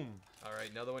 Boom. All right,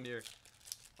 another one here.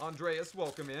 Andreas,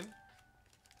 welcome in.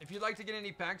 If you'd like to get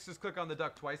any packs, just click on the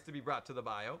duck twice to be brought to the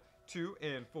bio. 2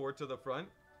 and 4 to the front.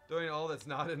 Donate all that's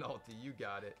not an alti. You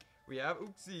got it. We have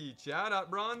Uxie, Chatot,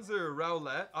 Bronzer,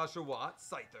 Rowlet, Oshawott,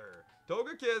 Scyther,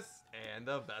 Togekiss, and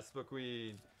the Vespa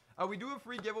Queen. We do a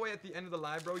free giveaway at the end of the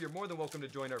live, bro. You're more than welcome to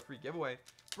join our free giveaway.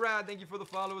 Brad, thank you for the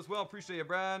follow as well. Appreciate you,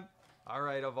 Brad. All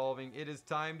right, evolving. It is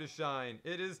time to shine.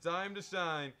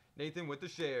 Nathan with the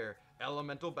share.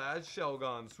 Elemental Badge,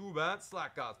 Shelgon, Swoobat,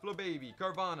 Slackoth, Flababy,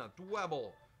 Carvana,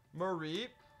 Dwebble, Mareep,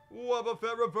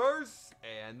 Wobbuffet Reverse,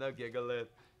 and the Gigalith.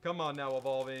 Come on now,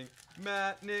 evolving.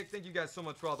 Matt, Nick, thank you guys so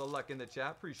much for all the luck in the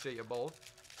chat. Appreciate you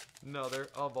both. Another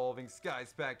evolving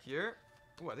skies pack here.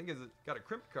 Oh, I think it's got a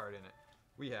crimp card in it.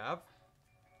 We have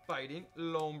Fighting,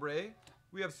 Lombre.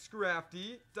 We have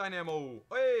Scrafty, Dynamo.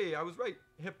 Hey, I was right.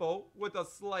 Hippo with a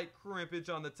slight crimpage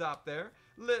on the top there.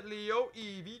 Litleo,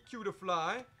 Eevee,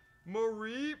 Cutiefly,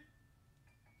 Mareep.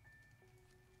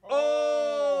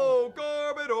 Oh,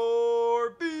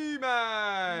 Garbodor,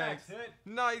 VMAX.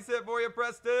 Nice hit for you,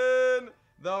 Preston.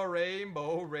 The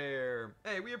Rainbow Rare.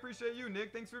 Hey, we appreciate you,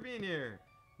 Nick. Thanks for being here.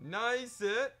 Nice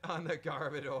hit on the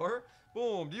Garbodor.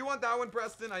 Boom. Do you want that one,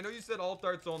 Preston? I know you said alt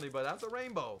arts only, but that's a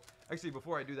rainbow. Actually,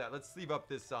 before I do that, let's sleeve up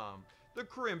this, the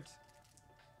crimped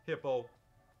Hippo.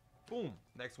 Boom.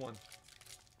 Next one.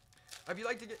 If you'd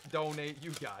like to donate,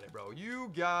 you got it, bro.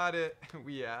 You got it.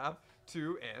 We have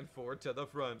 2 and 4 to the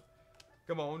front.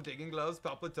 Come on. Digging Gloves,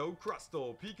 Palpito,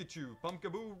 Crustle, Pikachu,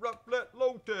 Pumpkaboo, Rufflet,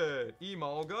 Loaded,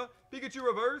 Emolga, Pikachu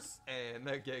Reverse, and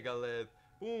the Gigalith.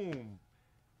 Boom.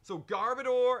 So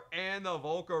Garbodor and the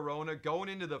Volcarona going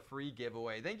into the free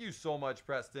giveaway. Thank you so much,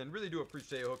 Preston. Really do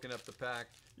appreciate you hooking up the pack.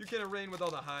 You can arraign with all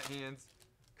the hot hands.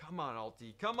 Come on,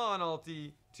 Alti. Come on,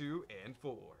 Alti. 2 and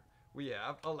 4. We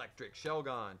have Electric,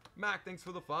 Shelgon. Mac, thanks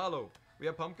for the follow. We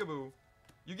have Pumpkaboo.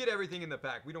 You get everything in the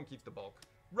pack. We don't keep the bulk.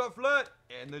 Rufflet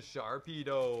and the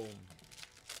Sharpedo.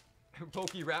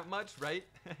 Pokey rap much, right?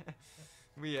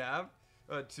 We have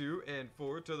 2 and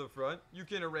 4 to the front. You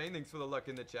can arraign. Thanks for the luck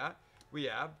in the chat. We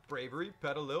have Bravery,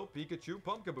 Petalil, Pikachu,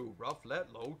 Pumpkaboo, Rufflet,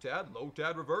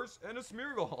 Lotad Reverse, and a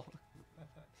Smeargle.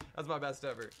 That's my best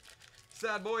ever.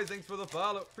 Sad Boys, thanks for the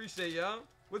follow. Appreciate ya.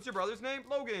 What's your brother's name?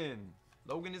 Logan.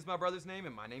 Logan is my brother's name,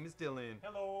 and my name is Dylan.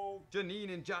 Hello.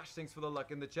 Janine and Josh, thanks for the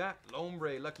luck in the chat.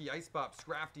 Lombre, Lucky Ice Pop,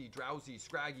 Scrafty, Drowsy,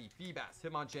 Scraggy, Feebas,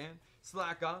 Hitmonchan,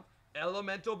 Slack-On,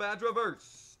 Elemental Badge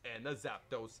Reverse, and the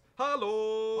Zapdos. Hello.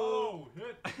 Oh,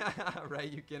 hit.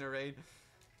 Right, you can arraign.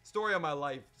 Story of my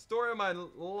life.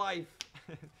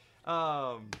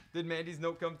 Did Mandy's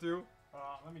note come through?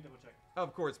 Let me double check.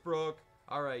 Of course, Brooke.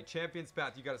 All right, Champion's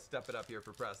Path. You got to step it up here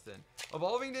for Preston.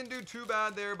 Evolving didn't do too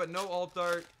bad there, but no alt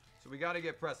art. So we got to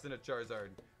get Preston a Charizard.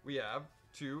 We have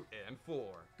 2 and 4.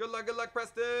 Good luck,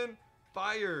 Preston.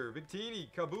 Fire, Victini,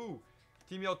 Kaboo,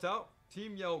 Team Yell Tout,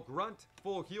 Team Yell Grunt,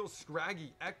 Full Heal,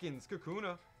 Scraggy, Ekans,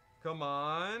 Kakuna. Come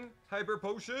on. Hyper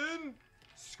Potion.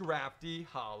 Scrafty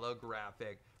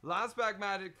Holographic. Last pack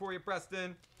magic for you,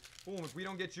 Preston. Boom, if we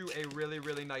don't get you a really,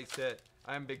 really nice hit,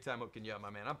 I'm big time hooking you up, my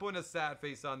man. I'm putting a sad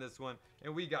face on this one,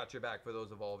 and we got your back for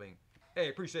those evolving. Hey,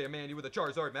 appreciate it, Mandy, with a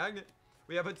Charizard Magnet.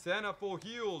 We have Hatsana, Full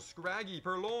Heal, Scraggy,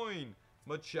 Purloin,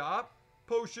 Machop,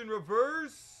 Potion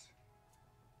Reverse,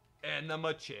 and the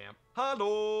Machamp. Hello!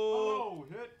 Oh,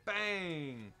 hit.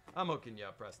 Bang! I'm hooking you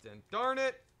up, Preston. Darn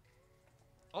it!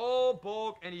 All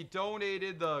bulk, and he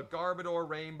donated the Garbodor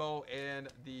Rainbow and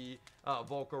the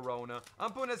Volcarona.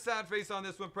 I'm putting a sad face on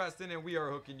this one, Preston, and we are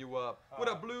hooking you up. What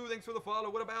up, Blue? Thanks for the follow.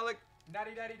 What up, Alec?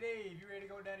 Daddy Dave, you ready to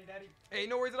go, Daddy? Hey,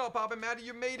 no worries at all, Papa Maddie.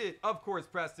 You made it. Of course,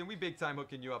 Preston. We big time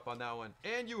hooking you up on that one.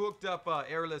 And you hooked up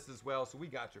Airless as well, so we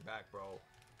got your back, bro.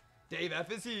 Dave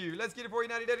F is here. Let's get it for you,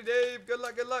 Natty Daddy Dave. Good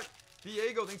luck, good luck.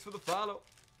 Diego, thanks for the follow.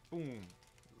 Boom.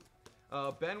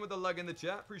 Ben with a lug in the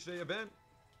chat. Appreciate you, Ben.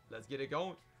 Let's get it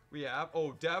going. We have,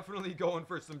 oh, definitely going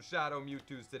for some Shadow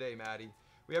Mewtwo's today, Maddie.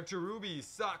 We have Cherubi,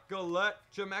 Sacolette,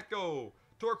 Chimecho,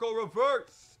 Torkoal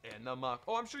Reverse, and the Muck.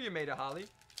 Oh, I'm sure you made it, Holly.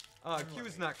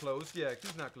 Q's not closed. Yeah,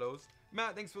 Q's not closed.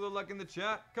 Matt, thanks for the luck in the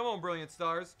chat. Come on, Brilliant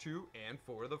Stars. 2 and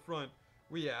 4 to the front.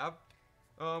 We have,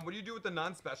 what do you do with the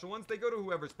non-special ones? They go to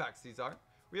whoever's packs these are.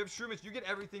 We have Shroomish. You get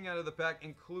everything out of the pack,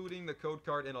 including the code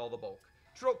card and all the bulk.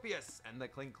 Tropius and the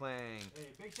Cling Clang. Hey,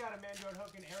 big shout out to Mandroid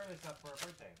hooking Airless up for her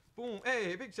birthday. Boom.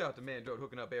 Hey, big shout out to Mandroid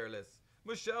hooking up Airless.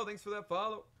 Michelle, thanks for that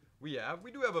follow. We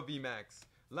do have a VMAX.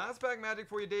 Last pack magic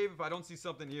for you, Dave. If I don't see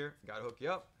something here, gotta hook you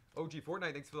up. OG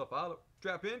Fortnite, thanks for the follow.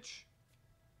 Trap Inch.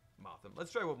 Motham.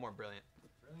 Let's try one more. Brilliant.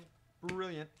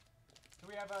 Brilliant. So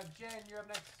we have Jen, you're up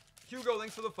next. Hugo,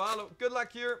 thanks for the follow. Good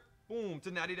luck here. Boom.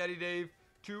 To Natty Daddy Dave.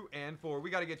 2 and 4. We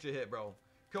gotta get you hit, bro.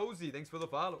 Cozy, thanks for the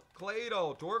follow.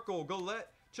 Claydol, Torkoal, Galette,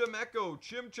 Chimecho,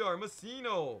 Chimchar,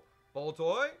 Messino,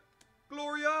 Baltoy,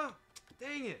 Gloria.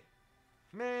 Dang it.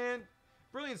 Man.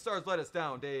 Brilliant Stars let us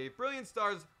down, Dave. Brilliant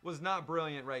Stars was not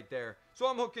brilliant right there. So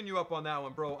I'm hooking you up on that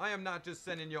one, bro. I am not just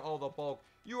sending you all the bulk.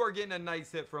 You are getting a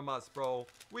nice hit from us, bro.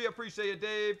 We appreciate it,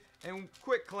 Dave. And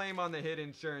quick claim on the hit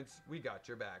insurance. We got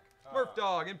your back. Murph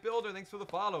Dog and Builder, thanks for the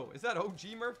follow. Is that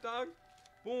OG Murph Dog?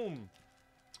 Boom.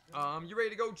 You ready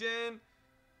to go, Jen?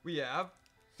 We have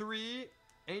 3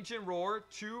 Ancient Roar,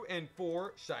 2 and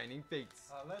 4 Shining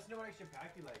Fates. Let us know what extra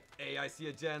pack you like. Hey, I see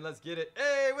a Jen. Let's get it.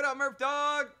 Hey, what up, Murph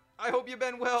Dog? I hope you've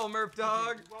been well, Murph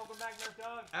Dog. Welcome back, Murph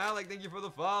Dog. Alec, thank you for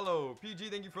the follow. PG,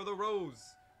 thank you for the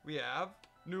rose. We have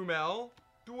Numel,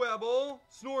 Dwebble,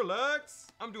 Snorlax.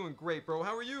 I'm doing great, bro.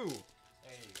 How are you?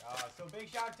 Hey, so big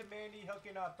shout out to Mandy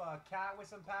hooking up Cat with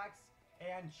some packs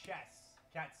and Chess,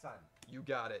 Cat's son. You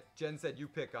got it. Jen said you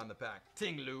pick on the pack.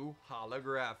 Tinglu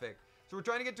holographic. So we're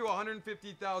trying to get to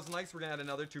 150,000 likes. We're going to add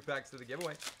another 2 packs to the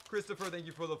giveaway. Christopher, thank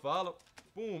you for the follow.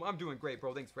 Boom. I'm doing great,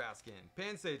 bro. Thanks for asking.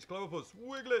 Pansage, Clobbopus,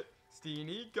 Wiglet,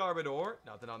 Steenie, Garbodor.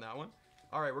 Nothing on that one.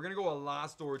 All right, we're going to go a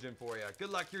Lost Origin for you. Good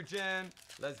luck here, Jen.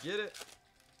 Let's get it.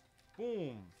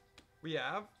 Boom. We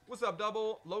have, what's up,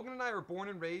 Double? Logan and I are born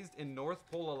and raised in North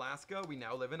Pole, Alaska. We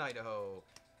now live in Idaho.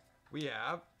 We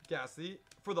have Ghastly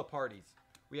for the parties.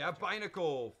 We have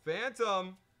Binacle,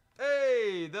 Phantom.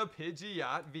 Hey, the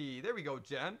Pidgeot V. There we go,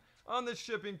 Jen. On the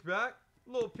shipping pack,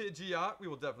 little Pidgeot. We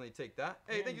will definitely take that.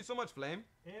 Hey, thank you so much, Flame.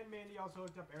 And Mandy also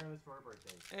hooked up Airless for her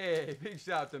birthday. Hey, big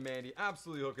shout out to Mandy.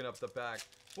 Absolutely hooking up the pack.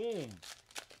 Boom.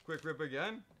 Quick rip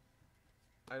again.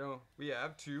 We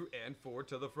have 2 and 4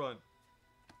 to the front.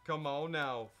 Come on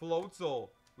now. Floatzel.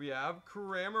 We have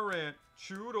Cramorant,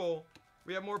 Choodle.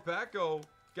 We have more Morpeko,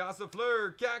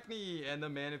 Gossifleur, Cacney, and the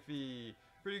Manaphy.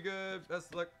 Pretty good.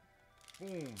 Best luck.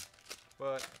 Boom.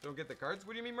 But don't get the cards.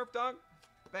 What do you mean, Murph Dog?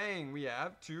 Bang. We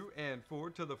have 2 and 4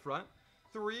 to the front.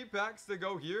 3 packs to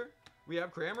go here. We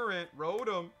have Cramorant,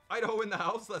 Rotom, Idaho in the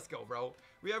house. Let's go, bro.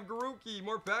 We have Garuki,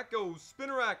 Morpeko,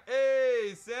 Spinarak,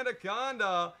 hey,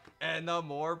 Sandaconda, and the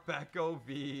Morpeko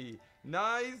V.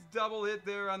 Nice double hit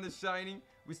there on the shiny.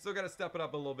 We still got to step it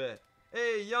up a little bit.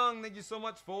 Hey, Young, thank you so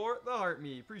much for the heart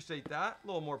me. Appreciate that. A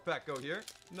little more Petco here.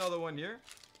 Another one here.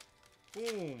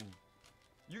 Boom.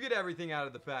 You get everything out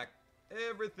of the pack.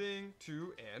 Everything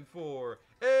 2 and 4.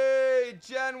 Hey,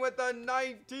 Jen with a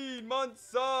 19-month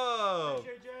sub.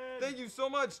 Thank you so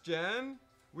much, Jen.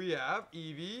 We have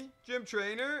Eevee, Gym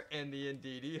Trainer, and the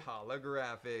Indeedee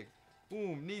holographic.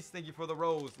 Boom. Niece, thank you for the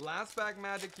rose. Last pack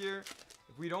magic here.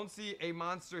 If we don't see a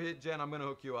monster hit, Jen, I'm going to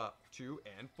hook you up. 2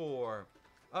 and 4.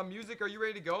 Music, are you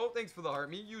ready to go? Thanks for the heart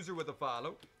me. User with a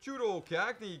follow. Choodle,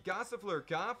 Cacney, Gossifleur,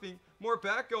 Coughing,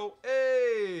 Morpeko.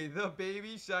 Hey, the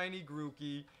baby shiny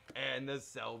Grookey, and the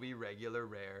Selby regular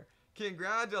rare.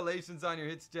 Congratulations on your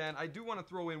hits, Jen. I do want to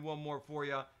throw in one more for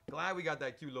you. Glad we got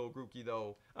that cute little Grookey,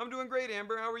 though. I'm doing great,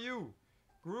 Amber. How are you?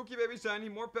 Grookey, baby shiny,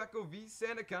 Morpeko, V,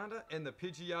 Sandaconda, and the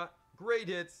Pidgeot. Great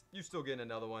hits. You still getting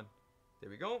another one. There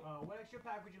we go. What extra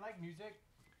pack would you like, Music?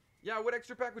 Yeah, what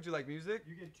extra pack would you like, Music?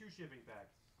 You get 2 shipping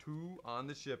packs. 2 on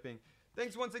the shipping.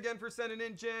 Thanks once again for sending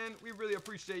in, Jen. We really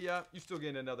appreciate ya. You're still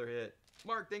getting another hit.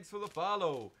 Mark, thanks for the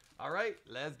follow. All right,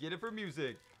 let's get it for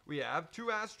Music. We have 2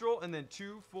 Astral and then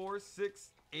 2, 4, 6,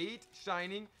 8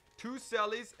 Shining, 2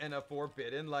 Sellies, and a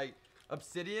Forbidden Light.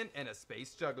 Obsidian and a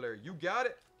Space Juggler. You got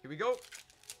it. Here we go.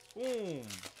 Boom.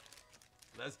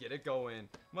 Let's get it going.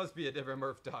 Must be a different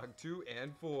Murph Dog. 2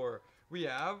 and 4. We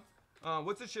have,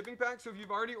 what's the shipping pack? So if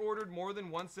you've already ordered more than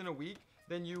once in a week,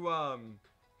 then you,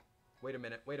 wait a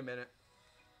minute.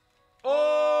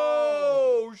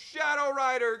 Oh! Shadow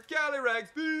Rider,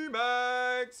 Calyrex,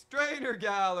 VMAX, Trainer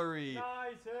Gallery.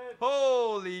 Nice hit.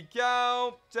 Holy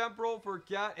cow. Temporal for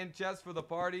Cat and chest for the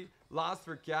party. Lost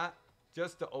for Cat.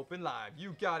 Just to open live.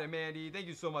 You got it, Mandy. Thank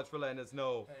you so much for letting us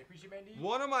know. Hey, appreciate Mandy.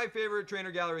 One of my favorite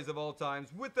trainer galleries of all times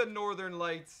with the Northern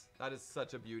Lights. That is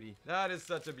such a beauty. That is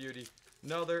such a beauty.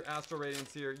 Another Astral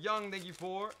Radiance here. Young, thank you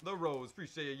for the rose.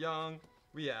 Appreciate you, Young.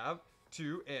 We have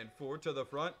 2 and 4 to the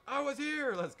front. I was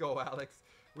here. Let's go, Alex.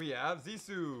 We have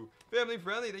Zissou. Family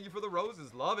friendly. Thank you for the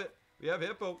roses. Love it. We have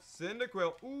Hippo,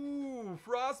 Cyndaquil. Ooh,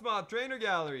 Frostmoth Trainer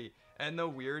Gallery. And the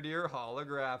Weird Ear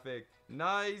Holographic.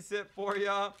 Nice hit for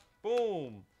ya.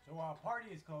 Boom. So,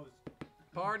 party is closed.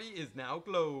 Party is now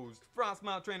closed.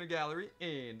 Frostmoth Trainer Gallery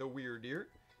and the Weird Ear.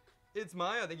 It's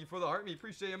Maya. Thank you for the heart. Me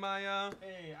appreciate you, Maya.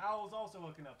 Hey, Owl's also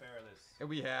hooking up Airless. And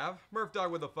we have Murph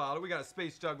Dog with a follow. We got a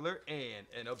Space Juggler and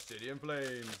an Obsidian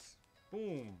Flames.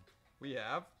 Boom. We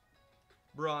have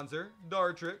Bronzer,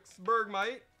 Dartrix,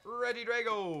 Bergmite,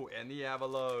 Regidrago, and the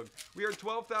Avalugg. We are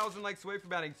 12,000 likes away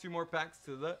from adding 2 more packs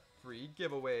to the free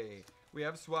giveaway. We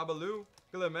have Swablu,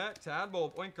 Glimmet,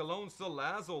 Tadbulb, Oinkologne,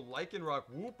 Salazzle, Lycanroc,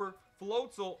 Wooper,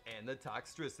 Floatzel, and the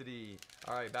Toxtricity.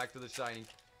 Alright, back to the Shining.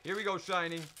 Here we go,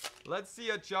 Shining. Let's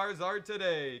see a Charizard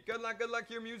today. Good luck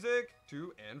here, Music.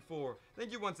 2 and 4.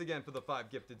 Thank you once again for the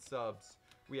 5 gifted subs.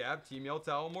 We have Team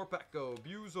Yeltao, Morpeko,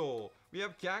 Buzel. We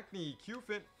have Cacney,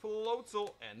 Cufant,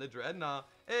 Floatzel, and the Dreadnought.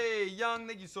 Hey, Young,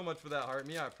 thank you so much for that heart.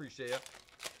 Me, I appreciate ya.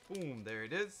 Boom, there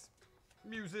it is.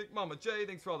 Music, Mama J,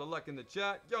 thanks for all the luck in the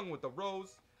chat. Young with the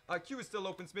rose. Q is still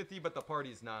open, Smithy, but the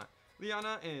party's not.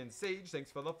 Liana and Sage,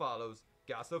 thanks for the follows.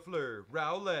 Gossifleur,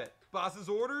 Rowlet, Boss's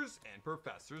Orders, and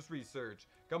Professor's Research.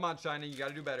 Come on, Shining, you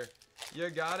gotta do better. You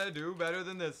gotta do better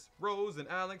than this. Rose and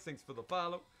Alex, thanks for the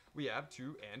follow. We have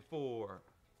 2 and 4.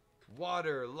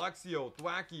 Water, Luxio,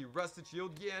 Thwacky, Rusted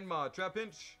Shield, Yanma,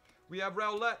 Trapinch. We have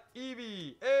Rowlet,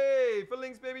 Eevee, hey, for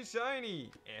Link's Baby Shiny,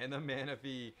 and the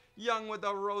Manaphy. Young with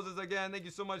the roses again. Thank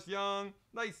you so much, Young.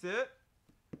 Nice hit.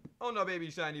 Oh no, Baby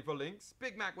Shiny for Links.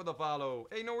 Big Mac with a follow.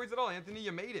 Hey, no worries at all, Anthony.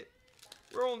 You made it.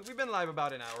 We've been live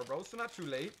about an hour, bro, so not too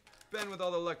late. Ben with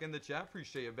all the luck in the chat.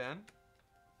 Appreciate you, Ben.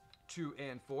 2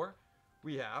 and 4.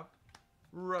 We have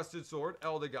Rusted Sword,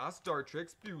 Eldegoss,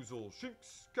 Dartrix, Buzel,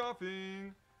 Shinx,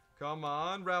 Coughing. Come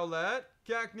on, Rowlet,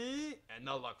 Cacney, and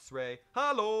the Luxray.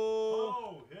 Hello!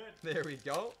 Oh, hit. There we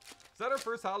go. Is that our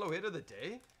first hollow hit of the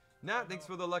day? Nat, thanks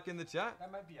for the luck in the chat.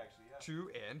 That might be actually, yeah. 2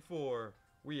 and 4.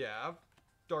 We have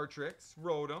Dartrix,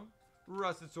 Rotom,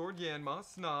 Rusted Sword, Yanma,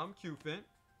 Snom, Cufant,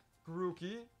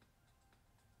 Grookey.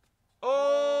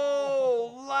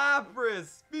 Oh,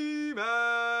 Lapras,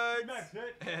 VMAX, VMAX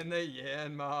hit. and the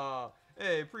Yanma.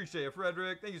 Hey, appreciate it,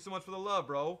 Frederick. Thank you so much for the love,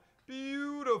 bro.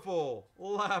 Beautiful.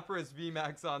 Lapras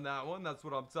VMAX on that one. That's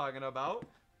what I'm talking about.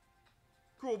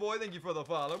 Cool boy, thank you for the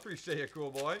follow. Appreciate it,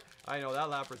 cool boy. I know that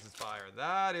Lapras is fire.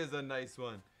 That is a nice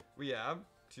one. We have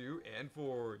 2 and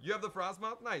 4. You have the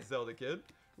Frostmoth? Nice, Zelda kid.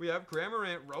 We have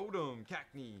Cramorant, Rotom,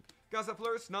 Cacney,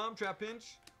 Gossifleur, Snom,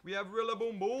 Trapinch. We have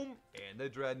Rillaboom Boom and the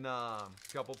Dreadnought.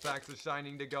 Couple packs of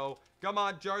Shining to go. Come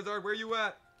on, Charizard, where you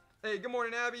at? Hey, good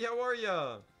morning, Abby. How are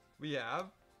ya? We have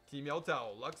Team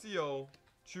Yeltao, Luxio,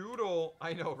 Choodle.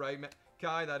 I know, right,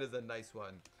 Kai? That is a nice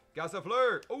one.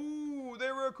 Gossifleur. Ooh,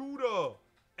 there were Akuda.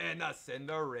 And a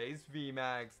Cinderace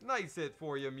VMAX. Nice hit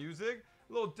for you, Music.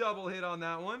 Little double hit on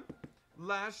that one.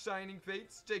 Last Shining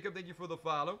Fates. Jacob, thank you for the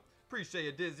follow. Appreciate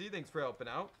you, Dizzy. Thanks for helping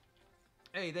out.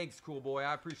 Hey, thanks, cool boy.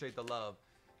 I appreciate the love.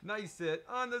 Nice hit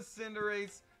on the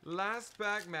Cinderace. Last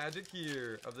pack magic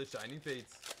here of the Shining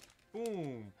Fates.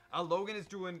 Boom. Logan is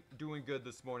doing good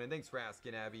this morning. Thanks for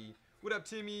asking, Abby. What up,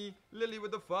 Timmy? Lily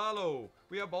with the follow.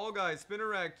 We have Ball Guys,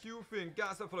 Spinnerack, Cufant,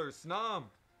 Gossifleur, Snom,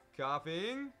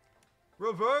 Coughing,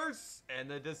 Reverse,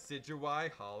 and the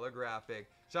Decidueye Holographic.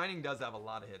 Shining does have a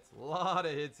lot of hits. A lot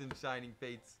of hits in Shining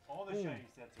Fates. All the Shining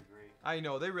sets are great. I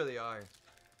know, they really are.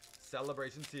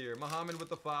 Celebrations here. Muhammad with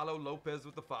the follow. Lopez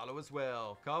with the follow as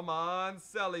well. Come on,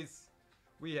 Sellies.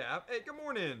 We have, hey, good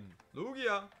morning.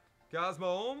 Lugia,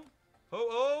 Cosmo,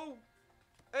 Ho-Oh.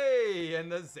 Hey,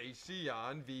 and the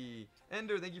Zacian V.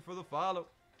 Ender, thank you for the follow.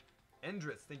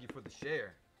 Endress, thank you for the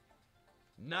share.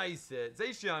 Nice hit.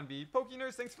 Zacian V.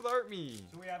 Pokenurse, thanks for the heart me.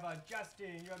 So we have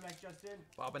Justin. You're up next, Justin.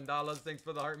 Bobandalas, thanks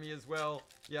for the heart me as well.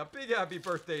 Yeah, big happy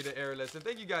birthday to Airless. And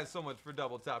thank you guys so much for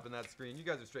double tapping that screen. You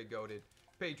guys are straight goated.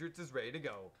 Patriots is ready to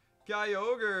go.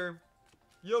 Kyogre.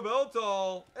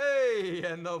 Yveltal. Hey,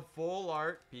 and the full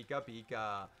art Pika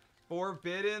Pika.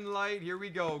 Forbidden Light. Here we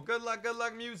go. Good luck,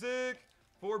 music.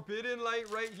 Forbidden Light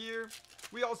right here.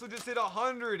 We also just hit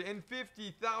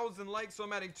 150,000 likes, so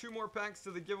I'm adding 2 more packs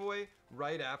to the giveaway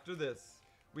right after this.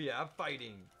 We have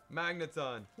Fighting,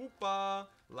 Magneton, Hoopa,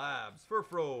 Labs,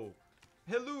 Furfro.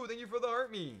 Hello, thank you for the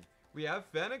heart me. We have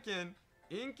Fennekin,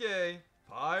 Inkay,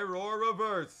 Pyro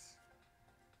Reverse,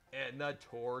 and the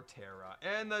Torterra.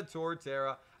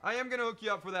 I am going to hook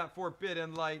you up for that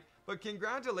Forbidden Light, but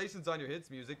congratulations on your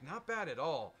hits, music. Not bad at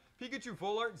all. Pikachu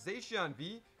Full Art, Zacian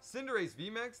V, Cinderace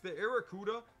VMAX, the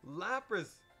Arrokuda,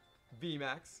 Lapras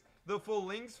VMAX, the Full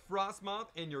Links, Frostmoth,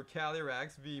 and your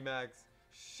Calyrax VMAX.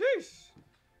 Sheesh!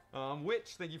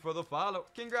 Witch, thank you for the follow.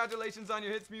 Congratulations on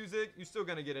your hits, music. You're still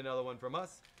gonna get another one from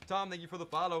us. Tom, thank you for the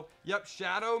follow. Yep,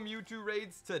 Shadow Mewtwo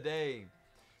raids today.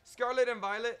 Scarlet and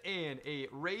Violet and a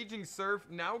Raging Surf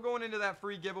now going into that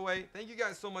free giveaway. Thank you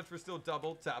guys so much for still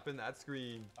double tapping that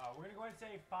screen. We're going to go ahead and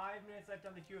say 5 minutes left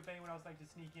on the queue if anyone else would like to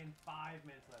sneak in. 5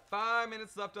 minutes left. 5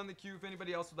 minutes left on the queue. If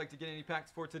anybody else would like to get any packs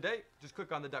for today, just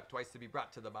click on the duck twice to be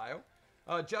brought to the bio.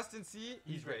 Justin C,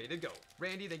 he's ready to go.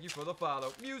 Randy, thank you for the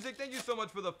follow. Music, thank you so much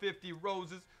for the 50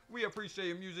 roses. We appreciate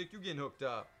your music. You getting hooked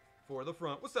up for the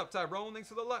front. What's up, Tyrone? Thanks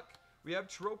for the luck. We have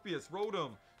Tropius,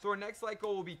 Rotom. So our next like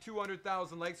goal will be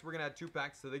 200,000 likes. We're going to add 2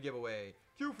 packs to the giveaway.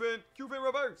 Qfin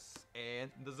Reverse, and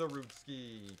the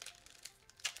Zarutski.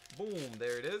 Boom,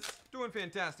 there it is. Doing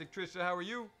fantastic, Trisha. How are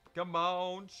you? Come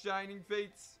on, Shining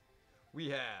Fates. We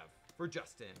have, for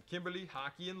Justin, Kimberly,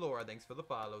 Hockey, and Laura. Thanks for the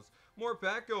follows.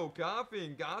 Morpeko,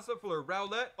 Coughing, Gossifleur,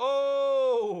 Rowlett.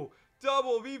 Oh,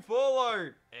 double V full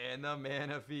art. And the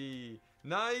Manaphy.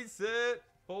 Nice hit.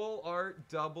 Full art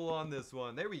double on this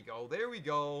one. There we go. There we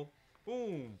go.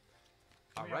 Boom.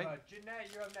 All right. Jeanette,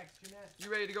 you're up next. Jeanette.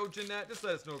 You ready to go, Jeanette? Just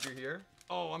let us know if you're here.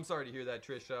 Oh, I'm sorry to hear that,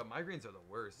 Trisha. Migraines are the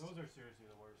worst. Those are seriously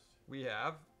the worst. We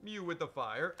have Mew with the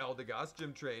Fire, Eldegoss,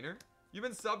 Gym Trainer. You've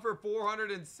been subbed for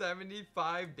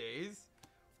 475 days.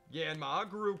 Yanma,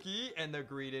 Grookey, and the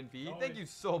Greedent V. Thank you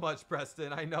so much,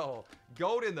 Preston. I know.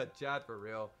 Goat in the chat for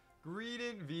real.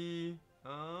 Greedent V.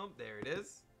 There it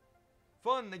is.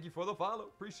 Fun, thank you for the follow.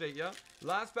 Appreciate ya.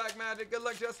 Last pack magic. Good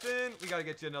luck, Justin. We got to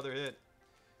get you another hit.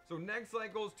 So next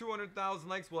like goes 200,000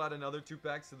 likes. We'll add another 2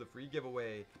 packs to the free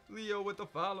giveaway. Leo with the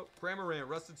follow. Cramorant,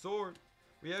 Rusted Sword.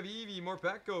 We have Eevee,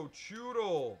 Morpeko,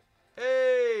 Choodle.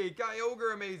 Hey,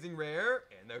 Kyogre, amazing rare.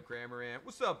 And the Cramorant.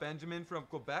 What's up, Benjamin from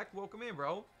Quebec? Welcome in,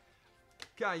 bro.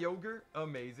 Kyogre,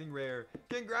 amazing rare.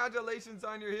 Congratulations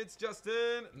on your hits,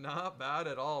 Justin. Not bad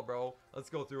at all, bro.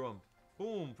 Let's go through them.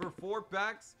 Boom. For 4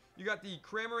 packs, you got the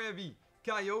Cramorant V,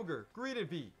 Kyogre, Greedent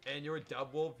V, and your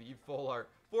double V full art.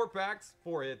 4 packs,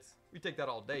 4 hits. We take that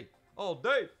all day. All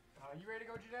day. You ready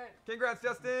to go, Jeanette? Congrats,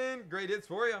 Justin. Great hits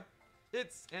for you.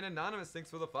 It's an Anonymous. Thanks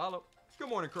for the follow. Good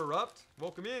morning, Corrupt.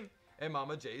 Welcome in. And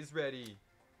Mama J's ready.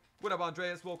 What up,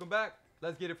 Andreas? Welcome back.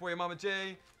 Let's get it for you, Mama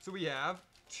J. So we have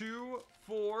 2,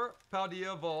 4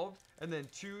 Paldea Evolved, and then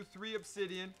 2, 3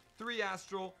 Obsidian, 3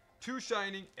 Astral, 2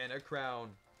 Shining, and a Crown.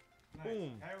 Nice.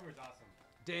 Boom. Kyogre's awesome.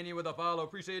 Danny with a follow.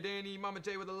 Appreciate it, Danny. Mama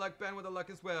J with a luck. Ben with a luck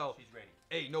as well. She's ready.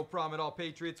 Hey, no problem at all,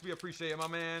 Patriots. We appreciate it, my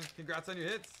man. Congrats on your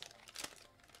hits.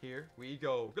 Here we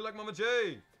go. Good luck, Mama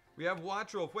J. We have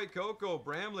Watro, Fuecoco,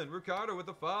 Bramlin, Ricardo with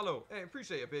the follow. Hey,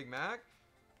 appreciate it, Big Mac.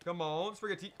 Come on,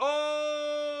 Spaghetti.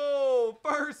 Oh,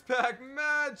 first pack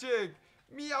magic.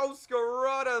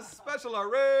 Meowscarada special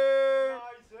art rare.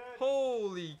 Nice hit.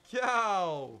 Holy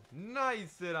cow.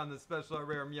 Nice hit on the special art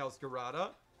rare Meowscarada.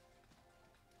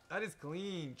 That is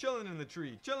clean. Chilling in the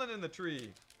tree. Chilling in the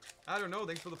tree. I don't know.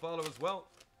 Thanks for the follow as well.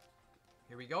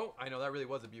 Here we go. I know that really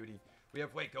was a beauty. We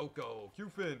have Fuecoco,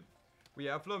 Qfin. We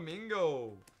have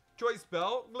Flamingo, Choice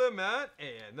Belt, Glimat,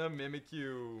 and the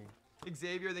Mimikyu.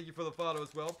 Xavier, thank you for the follow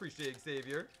as well. Appreciate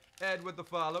Xavier. Ed with the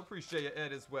follow. Appreciate you,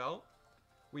 Ed, as well.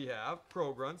 We have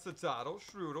Progrun, Citadel,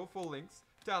 Shroodle, Full Links,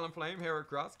 Talonflame,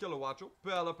 Heracross, Kilowattrel,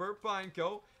 Pelipper,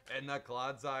 Pineco, and the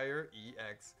Clodsire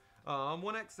EX.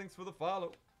 1X, thanks for the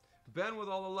follow. Ben with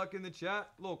all the luck in the chat.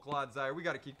 Little Clodsire. We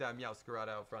got to keep that Meowscarada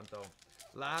out front, though.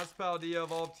 Last Paldea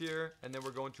evolved here, and then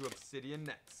we're going to Obsidian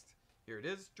next. Here it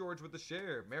is. George with the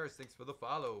share. Maris, thanks for the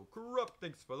follow. Corrupt,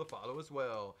 thanks for the follow as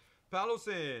well.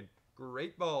 Palosin,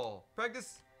 Great Ball,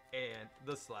 Practice, and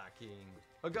the Slacking.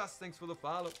 August, thanks for the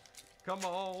follow. Come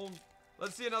on.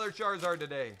 Let's see another Charizard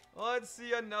today. Let's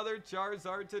see another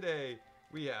Charizard today.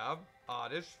 We have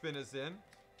Oddish, Finizen,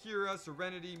 Kira,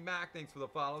 Serenity, Mac, thanks for the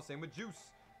follow. Same with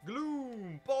Juice.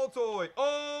 Gloom, Baltoy.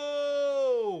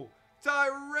 Oh!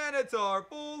 Tyranitar,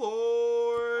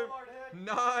 Full Art.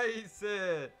 Nice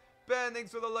hit. Ben,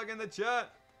 thanks for the luck in the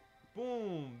chat.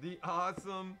 Boom, the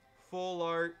awesome Full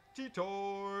Art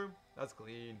Cheetor. That's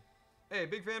clean. Hey,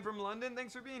 big fan from London.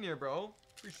 Thanks for being here, bro.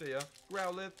 Appreciate ya.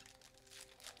 Growlithe.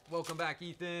 Welcome back,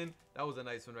 Ethan. That was a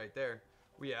nice one right there.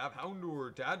 We have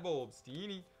Houndour, Tadbulb,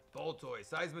 Steenie, Baltoy,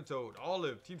 Seismitoad,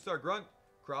 Olive, Teamstar Grunt,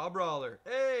 Crabrawler.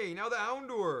 Hey, now the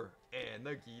Houndour. And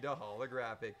the Gita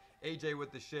holographic. AJ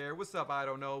with the share. What's up? I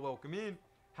don't know. Welcome in.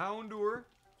 Houndour.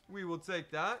 We will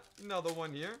take that. Another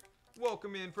one here.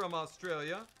 Welcome in from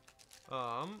Australia.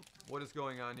 What is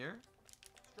going on here?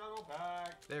 Struggle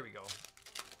pack. There we go.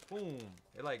 Boom.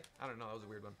 I don't know. That was a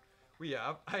weird one. We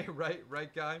have,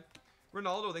 right guy.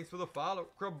 Ronaldo, thanks for the follow.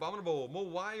 Crabominable,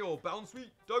 Mowayo, Bounce Sweet,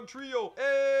 Doug Trio.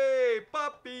 Hey,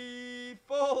 Puppy,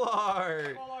 Full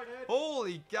Art. Full Art hit.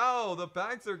 Holy cow, the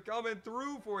packs are coming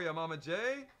through for you, Mama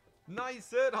J.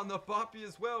 Nice hit on the Puppy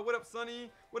as well. What up, Sonny?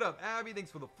 What up, Abby?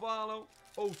 Thanks for the follow.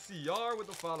 OCR with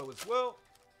the follow as well.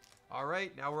 All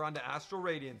right, now we're on to Astral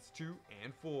Radiance 2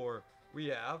 and 4. We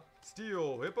have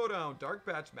Steel, Hippowdon, Dark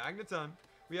Patch, Magneton.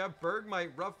 We have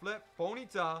Bergmite, Rufflet,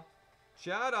 Ponyta,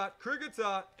 Chatot,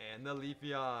 Kricketot, and the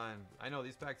Leafeon. I know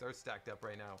these packs are stacked up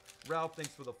right now. Ralph,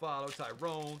 thanks for the follow.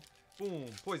 Tyrone, boom.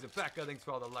 Poison Becca, thanks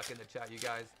for all the luck in the chat, you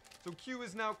guys. So Q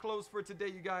is now closed for today,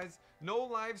 you guys. No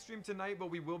live stream tonight,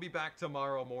 but we will be back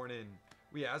tomorrow morning.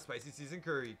 We have Spicy Season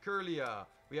Curry, Curlia.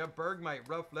 We have Bergmite,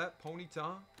 Rufflet,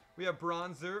 Ponyta. We have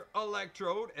Bronzer,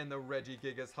 Electrode, and the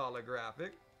Regigigas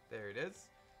holographic. There it is.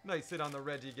 Nice hit on the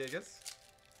Regigigas.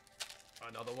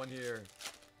 Another one here.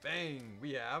 Bang.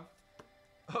 We have,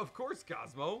 of course,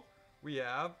 Cosmo. We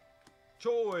have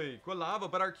Choi, Quilava,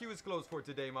 but our queue is closed for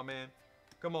today, my man.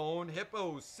 Come on.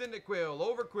 Hippo, Cyndaquil,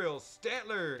 Overquill,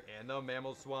 Stantler, and the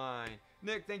Mammal Swine.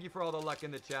 Nick, thank you for all the luck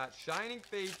in the chat. Shining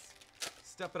Fates.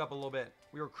 Step it up a little bit.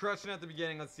 We were crushing at the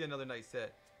beginning. Let's see another nice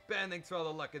hit. Ben, thanks for all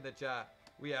the luck in the chat.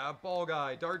 We have Ball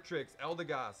Guy, Dartrix,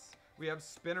 Eldegoss. We have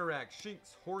Spinnerack,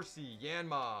 Shinx, Horsey,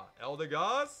 Yanma,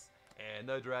 Eldegoss, and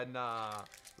the Dreadnought.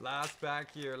 Last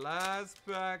pack here. Last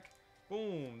pack.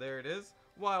 Boom. There it is.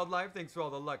 Wildlife, thanks for all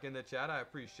the luck in the chat. I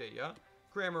appreciate ya.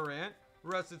 Cramorant,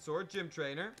 Rusted Sword, Gym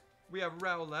Trainer. We have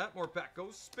Rowlet,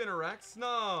 Morpeko, Spinnerack,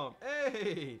 Snom.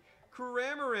 Hey!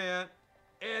 Cramorant,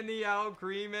 and the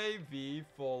Alcremie V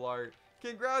Full Art.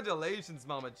 Congratulations,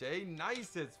 Mama J.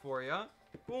 Nice hits for ya.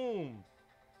 Boom.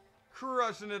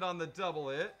 Crushing it on the double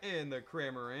hit and the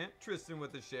Cramorant. Tristan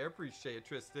with the share. Appreciate it,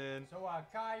 Tristan. So,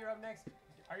 Kai, you're up next.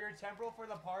 Are you temporal for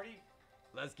the party?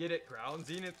 Let's get it. Crown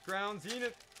Zenith. Crown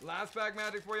Zenith. Last pack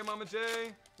magic for you, Mama J.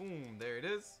 Boom. There it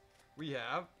is. We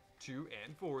have 2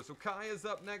 and 4. So Kai is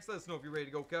up next. Let us know if you're ready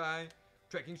to go, Kai.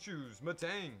 Trekking Shoes.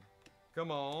 Matang.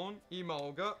 Come on.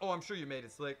 Emolga. Oh, I'm sure you made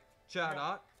it, Slick.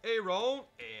 Chatot. Aaron.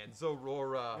 And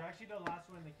Zorora. You're actually the last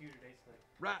one in the queue today, Slick.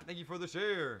 Rat, thank you for the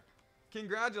share.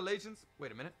 Congratulations.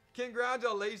 Wait a minute.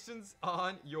 Congratulations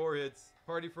on your hits.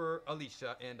 Party for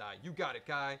Alicia and I. You got it,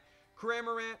 Kai.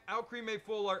 Cramorant, Alcremie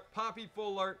Full Art, Poppy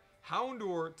Full Art,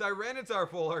 Houndour, Tyranitar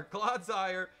Full Art,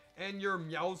 Clodsire, and your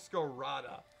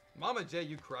Meowscarada. Mama J,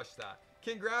 you crushed that.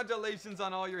 Congratulations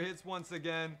on all your hits once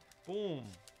again. Boom.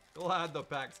 Glad the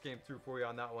packs came through for you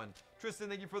on that one. Tristan,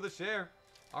 thank you for the share.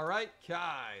 All right,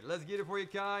 Kai. Let's get it for you,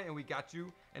 Kai. And we got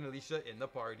you and Alicia in the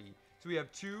party. So we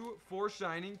have 2, 4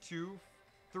 Shining, 2,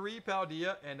 3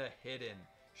 Paldea, and a Hidden.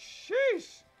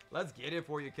 Sheesh. Let's get it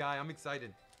for you, Kai. I'm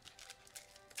excited.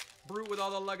 Brute with all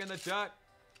the luck in the chat.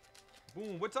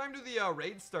 Boom. What time do the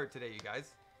raids start today, you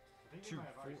guys? I think they might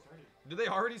have already started. Did they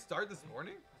already start this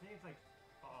morning? I think it's like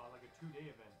a 2-day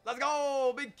event. Let's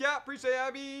go. Big Cat. Appreciate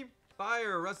Abby.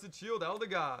 Fire. Rusted Shield.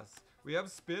 Eldegoss. We have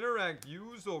Spinnerack,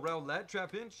 Buzel, Rowlet,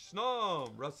 Trapinch,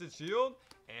 Snom, Rusted Shield,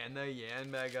 and the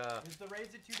Yanmega. Is the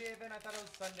raids a 2-day event? I thought it was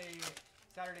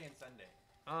Saturday and Sunday.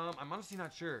 I'm honestly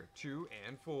not sure. 2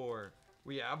 and 4.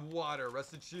 We have Water,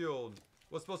 Rusted Shield.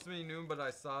 Was supposed to be noon, but I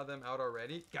saw them out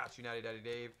already. Got you, Natty Daddy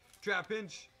Dave.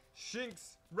 Trapinch,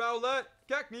 Shinx, Rowlet,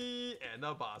 Cacnea, and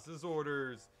the boss's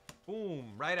orders.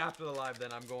 Boom. Right after the live,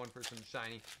 then I'm going for some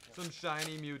shiny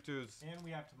Mewtwo's. And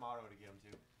we have tomorrow to get them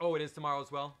too. Oh, it is tomorrow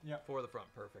as well? Yep. For the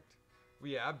front. Perfect.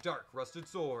 We have Dark, Rusted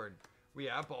Sword. We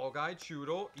have Ball Guy,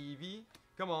 Choodle, Eevee.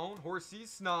 Come on. Horsey,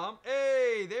 Snom.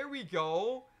 Hey, there we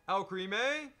go.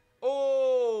 Alcremie.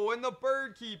 Oh, and the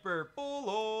Bird Keeper. Full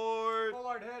Art. Full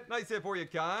Art hit. Nice hit for you,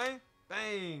 Kai.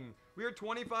 Bang. We are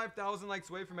 25,000 likes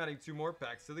away from adding 2 more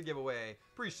packs to the giveaway.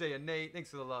 Appreciate it, Nate. Thanks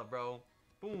for the love, bro.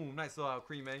 Boom. Nice little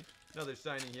Alcremie. Another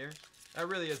shiny here. That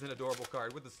really is an adorable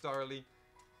card with the Starly.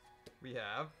 We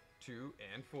have 2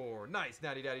 and 4. Nice,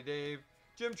 Natty Daddy Dave.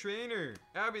 Jim Trainer.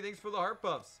 Abby, thanks for the heart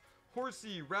puffs.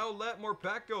 Horsey, Rowlett,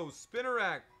 Morpeko,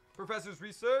 Spinnerack, Professor's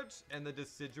Research, and the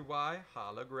Decidueye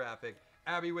holographic.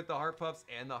 Abby with the heart puffs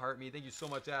and the heart me. Thank you so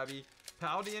much, Abby.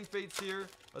 Paldean Fates here.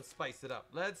 Let's spice it up.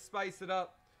 Let's spice it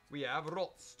up. We have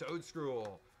Rotz, Toadscrew.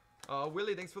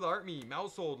 Willie, thanks for the heart me.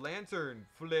 Mousehold, Lantern,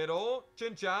 Flittle,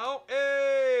 Chinchou.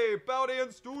 Hey,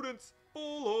 Paldean students.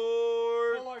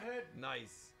 Bullard. Bullard hit.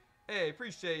 Nice. Hey,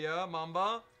 appreciate ya,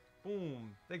 Mamba.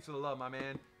 Boom. Thanks for the love, my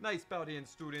man. Nice Paldean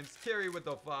students. Carrie with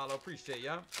the follow. Appreciate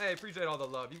ya. Hey, appreciate all the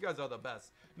love. You guys are the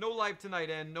best. No live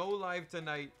tonight, and no live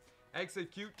tonight.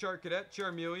 Execute, Charcadet,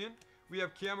 Charmeleon. We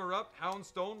have Camerupt,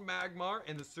 Houndstone, Magmar,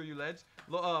 and the Surulege.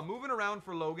 Moving around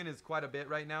for Logan is quite a bit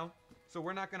right now. So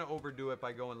we're not going to overdo it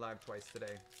by going live twice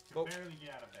today. Can barely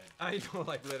get out of bed. I know,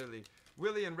 like literally.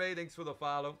 Willie and Ray, thanks for the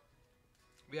follow.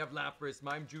 We have Lapras,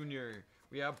 Mime Jr.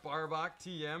 We have Barvok,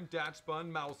 TM, Datchbun,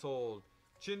 Mousehold,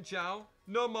 Chinchou,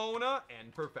 Nimona,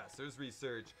 and Professor's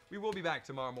Research. We will be back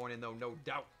tomorrow morning, though, no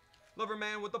doubt.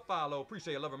 Loverman with the follow.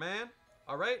 Appreciate it, Loverman.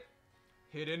 All right.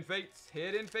 Hidden Fates.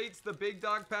 Hidden Fates, the big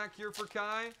dog pack here for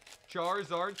Kai.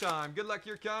 Charizard time. Good luck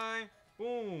here, Kai.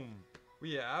 Boom.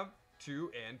 We have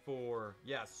 2 and 4.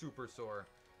 Yeah, super sore.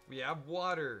 We have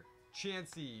Water,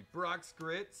 Chansey, Brock's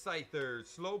Grit, Scyther,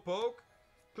 Slowpoke,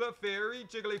 Clefairy,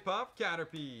 Jigglypuff,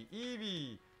 Caterpie,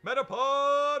 Eevee,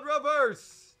 Metapod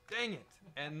Reverse. Dang it.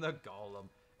 And the Golem.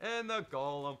 And the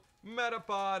Golem.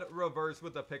 Metapod Reverse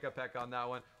with the Pick-a-Peck on that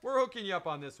one. We're hooking you up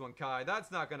on this one, Kai.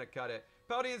 That's not going to cut it.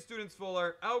 Paldean Students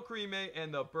Fuller, Alcremie,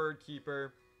 and the Bird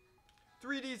Keeper.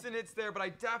 3 decent hits there, but I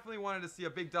definitely wanted to see a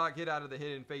big dog hit out of the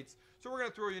Hidden Fates. So we're going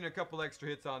to throw you in a couple extra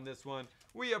hits on this one.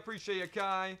 We appreciate you,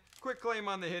 Kai. Quick claim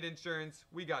on the hit insurance.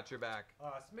 We got your back.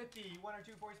 Smithy, 1 or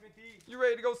 2 for Smithy. You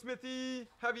ready to go, Smithy?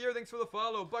 Javier, thanks for the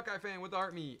follow. Buckeye fan with the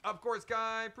heart me. Of course,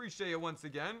 Kai. Appreciate you once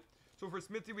again. So for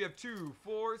Smithy, we have 2,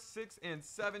 4, 6, and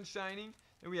 7 shining.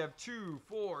 And we have 2,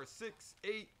 4, 6,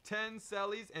 8, 10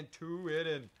 sellies, and 2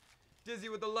 hidden. Dizzy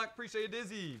with the luck. Appreciate you,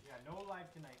 Dizzy. Yeah, no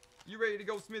live tonight. You ready to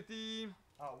go, Smithy?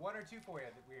 1 or 2 for you.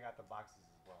 We got the boxes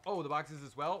as well. Oh, the boxes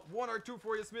as well. 1 or 2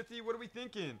 for you, Smithy. What are we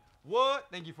thinking? What?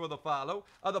 Thank you for the follow.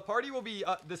 The party will be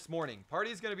this morning.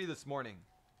 Party's going to be this morning.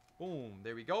 Boom.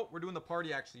 There we go. We're doing the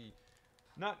party actually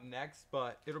not next,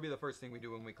 but it'll be the first thing we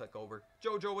do when we click over.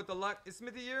 Jojo with the luck. Is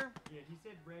Smithy here? Yeah, he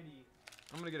said ready.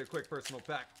 I'm going to get a quick personal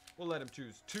pack. We'll let him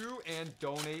choose 2 and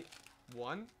donate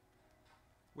 1.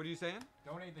 What are you saying?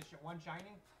 Donate the 1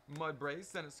 shining. Mud Brace,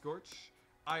 Senate Scorch,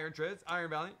 Iron Treads, Iron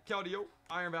Valiant, Keldeo,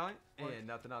 Iron Valiant, and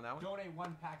nothing on that one. Donate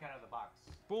 1 pack out of the box.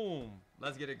 Boom.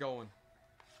 Let's get it going.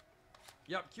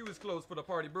 Yep, queue is closed for the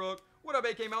party, Brooke. What up,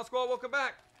 AK Mouse Squall? Welcome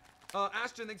back.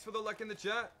 Ashton, thanks for the luck in the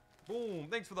chat. Boom.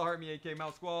 Thanks for the heart me, AK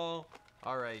Mouse Squall.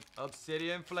 All right,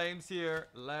 Obsidian Flames here.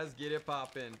 Let's get it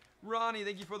popping. Ronnie,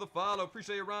 thank you for the follow.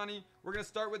 Appreciate it, Ronnie. We're going to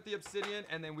start with the Obsidian,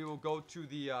 and then we will go to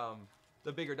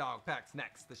the bigger dog packs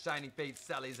next. The Shining Fates,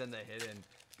 Sallies, and the Hidden.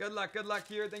 Good luck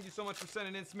here. Thank you so much for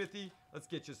sending in, Smithy. Let's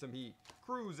get you some heat.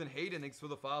 Cruz and Hayden, thanks for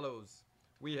the follows.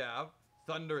 We have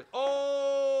Thunder.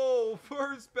 Oh,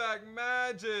 first pack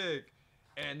Magic.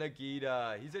 And the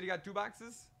Gita. He said he got 2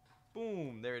 boxes.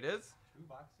 Boom, there it is. 2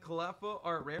 boxes. Cleffa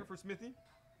art rare for Smithy.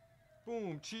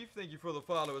 Boom, Chief, thank you for the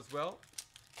follow as well.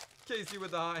 Casey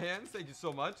with the hot hands, thank you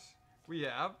so much. We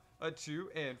have a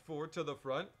 2 and 4 to the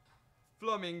front.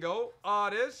 Flamingo,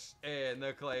 Oddish, and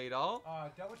the Clay Doll.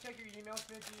 Double check your email,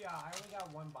 Smithy. I only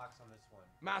got 1 box on this one.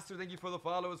 Master, thank you for the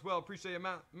follow as well. Appreciate it,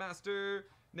 Master.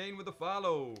 Name with the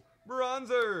follow.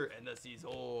 Bronzer, and the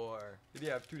Caesar. Did you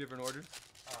have 2 different orders?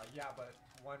 Yeah, but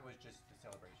 1 was just the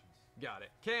celebrations. Got it.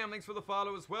 Cam, thanks for the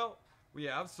follow as well. We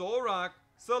have Solrock,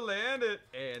 Salandit,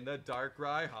 and the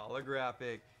Darkrai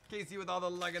holographic. Casey with all the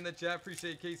luck in the chat.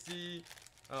 Appreciate Casey.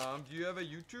 Do you have a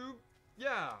YouTube?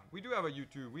 Yeah, we do have a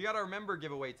YouTube. We got our member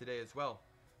giveaway today as well.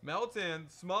 Melton,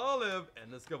 Smoliv,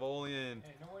 and the Scavolian.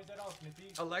 Hey, no worries at all,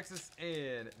 Smithy. Alexis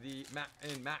and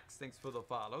Max, thanks for the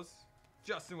follows.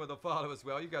 Justin with a follow as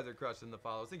well. You guys are crushing the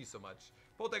follows. Thank you so much.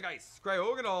 Poltergeist,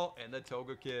 Cryogonal, and the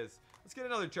Togekiss. Let's get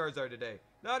another Charizard today.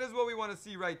 That is what we want to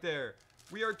see right there.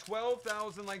 We are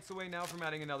 12,000 likes away now from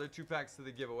adding another 2 packs to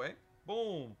the giveaway.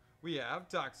 Boom. We have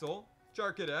Toxel,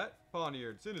 Charcadet,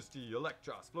 Pawniard, Sinistea,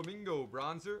 Electros, Flamingo,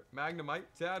 Bronzer, Magnemite,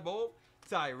 Tadpole,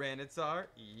 Tyranitar,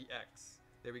 EX.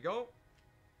 There we go.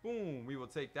 Boom. We will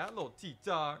take that little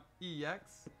T-Tar,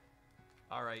 EX.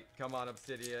 All right. Come on,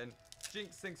 Obsidian.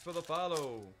 Jinx, thanks for the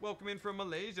follow. Welcome in from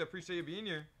Malaysia. Appreciate you being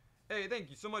here. Hey, thank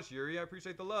you so much, Yuri. I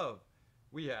appreciate the love.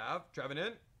 We have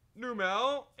Trevenant,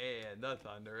 Numel, and the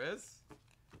Thundurus.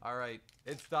 All right,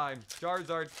 it's time.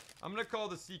 Charizard. I'm going to call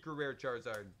the secret rare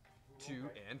Charizard. 2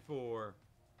 and 4.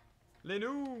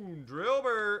 Linoon,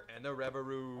 Drillbur, and the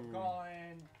Reverie. I'm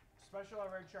calling special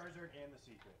rare Charizard and the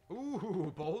secret.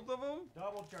 Ooh, both of them?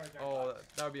 Double Charizard. Oh,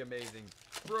 that would be amazing.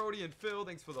 Brody and Phil,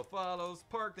 thanks for the follows.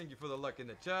 Park, thank you for the luck in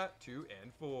the chat. 2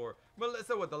 and 4.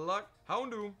 Melissa with the luck.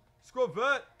 Houndoom,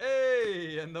 Squavette,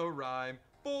 hey, and the rhyme.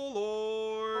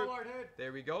 Bullard. Bullard hit.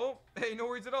 There we go. Hey, no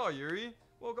worries at all, Yuri.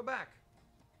 Welcome back.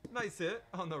 Nice hit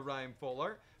on the rhyme full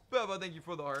art. Beva, thank you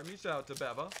for the army. Shout out to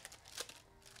Beva.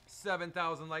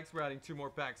 7,000 likes. We're adding 2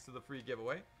 more packs to the free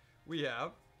giveaway. We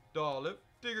have Dolliv,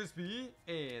 Diggersby,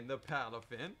 and the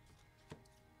Palafin.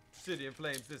 City in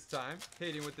Flames this time.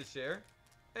 Hating with the share.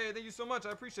 Hey, thank you so much.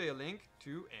 I appreciate a link.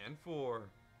 2 and 4.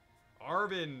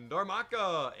 Arvin,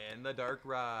 Darmaka, and the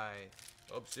Darkrai.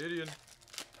 Obsidian.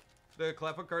 The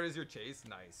Cleffa card is your chase.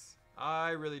 Nice.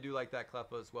 I really do like that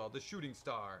Cleffa as well. The Shooting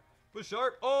Star.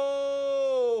 Bisharp.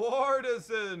 Oh,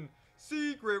 Artisan.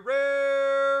 Secret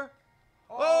Rare.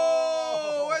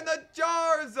 Oh, and the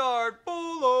Charizard.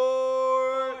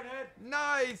 Bullard.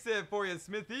 Nice hit for you,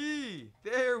 Smithy.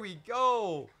 There we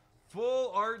go.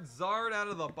 Full art Zard out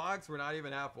of the box. We're not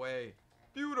even halfway.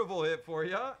 Beautiful hit for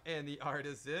you. And the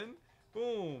Artisan.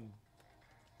 Boom.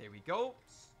 There we go.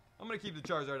 I'm going to keep the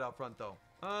Charizard out front, though.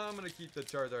 I'm going to keep the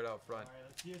Charizard out front. All right,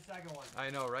 let's see a second one. I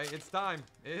know, right? It's time.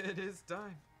 It is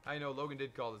time. I know, Logan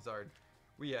did call the Zard.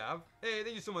 We have, hey,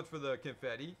 thank you so much for the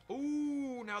confetti.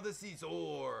 Ooh, now the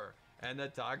Caesar. And the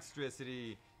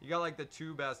Toxtricity. You got like the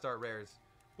 2 best art rares.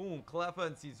 Boom, Cleffa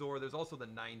and Caesar. There's also the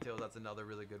Ninetales. That's another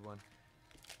really good one.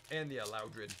 And the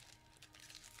Loudred.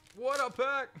 What a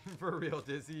pack. For real,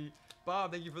 Dizzy.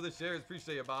 Bob, thank you for the shares.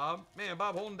 Appreciate you, Bob. Man,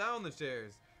 Bob holding down the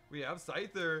shares. We have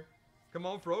Scyther. Come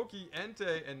on, Froakie,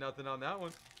 Entei, and nothing on that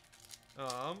one.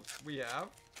 We have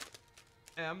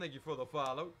M, thank you for the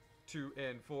follow. 2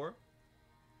 and 4.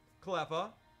 Cleffa,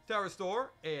 Terrastor,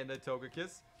 and the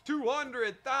Togekiss.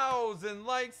 200,000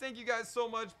 likes. Thank you guys so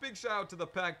much. Big shout out to the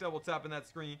pack. Double tapping that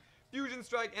screen. Fusion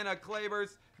Strike and a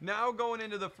Clayburst. Now going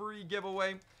into the free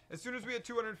giveaway. As soon as we hit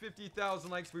 250,000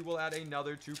 likes, we will add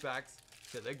another 2 packs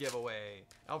to the giveaway.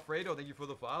 Alfredo, thank you for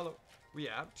the follow. We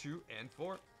have 2 and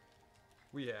 4.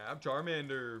 We have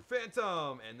Charmander,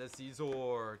 Phantom, and the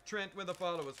Caesar. Trent with the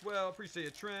follow as well. Appreciate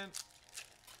it, Trent.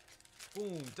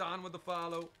 Boom. Don with the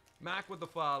follow. Mac with the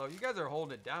follow. You guys are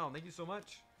holding it down. Thank you so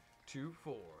much. 2,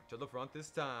 4 to the front this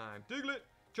time. Diglett,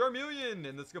 Charmeleon,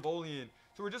 and the Scavolian.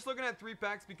 So we're just looking at 3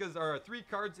 packs because there are 3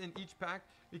 cards in each pack.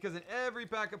 Because in every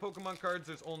pack of Pokemon cards,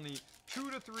 there's only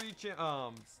 2 to 3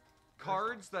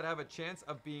 cards that have a chance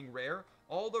of being rare.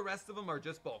 All the rest of them are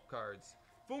just bulk cards.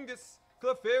 Fungus,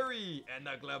 Clefairy, and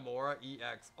the Glamora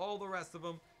EX. All the rest of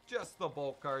them, just the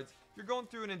bulk cards. If you're going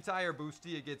through an entire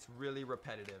boosty, it gets really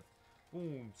repetitive.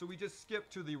 Boom. So we just skip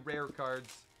to the rare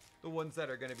cards, the ones that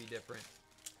are going to be different.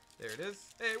 There it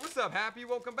is. Hey, what's up, Happy?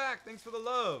 Welcome back. Thanks for the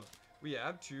love. We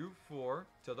have 2, 4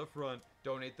 to the front.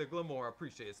 Donate the Glamora.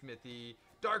 Appreciate it, Smithy.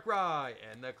 Darkrai,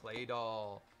 and the Clay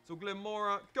Doll. So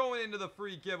Glamora going into the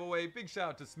free giveaway. Big shout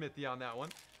out to Smithy on that one.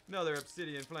 Another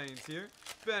Obsidian Flames here.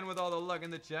 Ben with all the luck in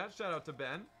the chat. Shout out to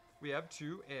Ben. We have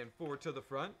 2 and 4 to the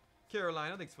front.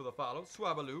 Carolina, thanks for the follow.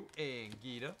 Swabaloo and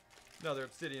Gita. Another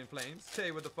Obsidian Flames. Tay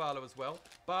with the follow as well.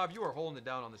 Bob, you are holding it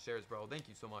down on the shares, bro. Thank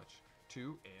you so much.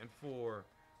 2 and 4.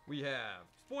 We have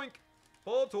Spoink,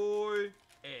 Baltoy,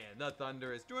 and the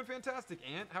Thunder is doing fantastic.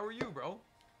 Ant, how are you, bro?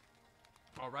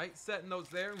 All right, setting those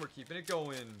there, and we're keeping it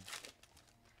going.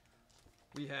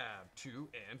 We have 2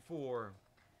 and 4.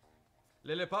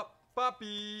 Lillipup,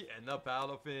 Poppy, and the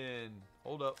Palafin.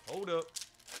 Hold up, hold up.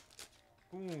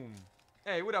 Boom.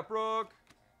 Hey, what up, Brooke?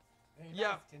 Hey,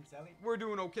 Yeah. nice, Tinselly. We're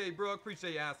doing okay, Brooke.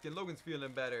 Appreciate you asking. Logan's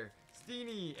feeling better.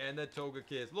 Steenie and the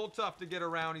Togekiss. A little tough to get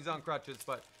around. He's on crutches,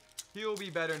 but he'll be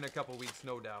better in a couple weeks,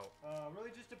 no doubt.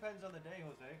 Really just depends on the day,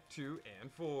 Jose. 2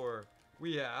 and 4.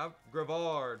 We have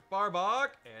Gravard,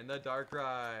 Barbock, and the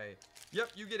Darkrai.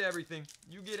 Yep, you get everything.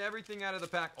 You get everything out of the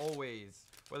pack always.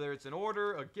 Whether it's an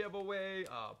order, a giveaway,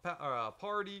 a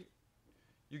party,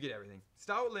 you get everything.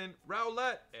 Stoutland,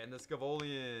 Rowlet, and the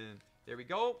Scavolian. There we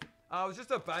go. It was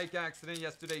just a bike accident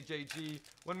yesterday, JG,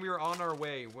 when we were on our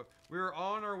way. We were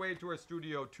on our way to our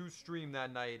studio to stream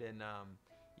that night, and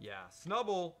yeah,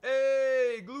 Snubble,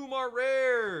 hey, Gloomart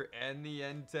Rare, and the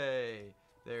Entei.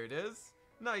 There it is.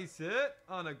 Nice hit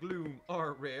on a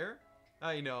Gloomart Rare.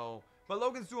 I know, but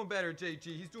Logan's doing better, JG.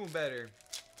 He's doing better.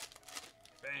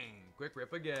 Bang, quick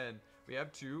rip again. We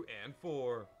have 2 and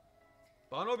 4.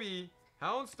 Bunnelby,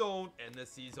 Houndstone, and the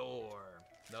Caesar.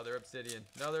 Another Obsidian,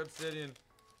 another Obsidian.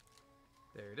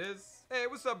 There it is. Hey,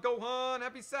 what's up, Gohan?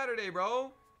 Happy Saturday,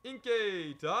 bro.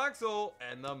 Inkay, Toxel,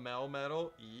 and the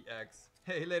Melmetal EX.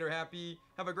 Hey, later, Happy.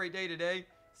 Have a great day today.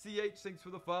 CH, thanks for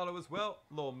the follow as well.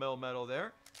 Little Melmetal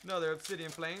there. Another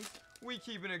Obsidian Flames. We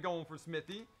keeping it going for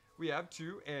Smithy. We have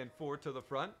 2 and 4 to the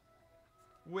front.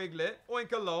 Wiglet,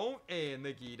 Oinkalone, and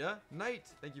Nagita Knight.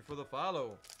 Thank you for the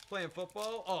follow. Playing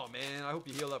football. Oh, man, I hope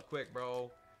you heal up quick,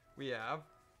 bro. We have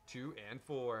 2 and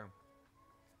 4.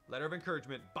 Letter of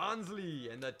encouragement.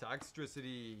 Bonsley and the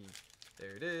Toxtricity.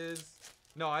 There it is.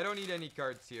 No, I don't need any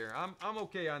cards here. I'm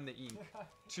okay on the ink.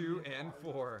 2 and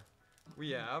 4.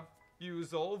 We have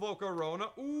Buzel, Volcarona.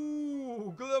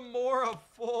 Ooh, Glimora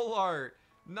full art.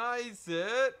 Nice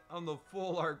hit on the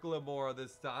full art Glimora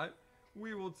this time.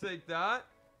 We will take that.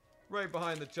 Right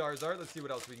behind the Charizard. Let's see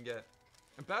what else we can get.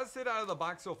 And best hit out of the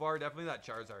box so far, definitely that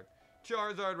Charizard.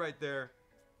 Charizard right there.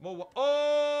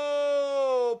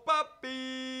 Oh,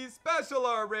 Puppy! Special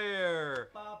art rare!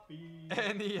 Poppy.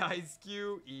 And the Ice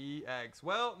Cube EX.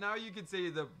 Well, now you can say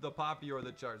the Poppy or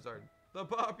the Charizard. The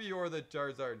Poppy or the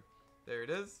Charizard. There it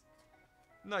is.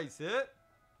 Nice hit.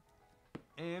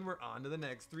 And we're on to the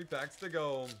next 3 packs to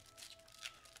go.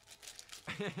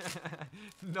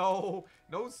 No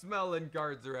smelling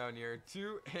cards around here.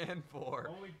 2 and 4.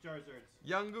 Only Charizards.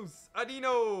 Young Goose,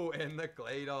 Adino, and the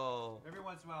Claydol. Every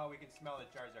once in a while, we can smell the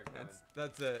Charizard coming.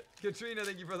 That's it. Katrina,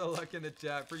 thank you for the luck in the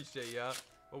chat. Appreciate ya.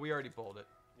 But we already pulled it.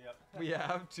 Yep. We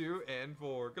have 2 and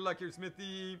 4. Good luck here,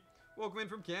 Smithy. Welcome in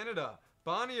from Canada.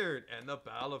 Bonniard and the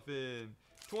Palafin.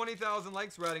 20,000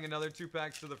 likes. We're adding another 2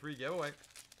 packs to the free giveaway.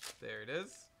 There it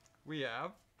is. We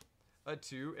have a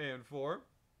 2 and 4.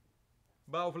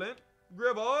 Bowflint,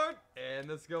 Gribbard, and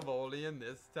the Scavolian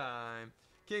this time.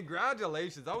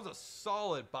 Congratulations. That was a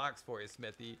solid box for you,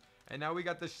 Smithy. And now we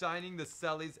got the Shining, the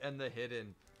Sellies, and the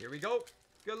Hidden. Here we go.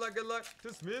 Good luck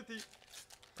to Smithy.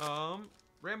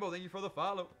 Rambo, thank you for the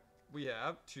follow. We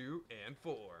have 2 and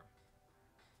 4.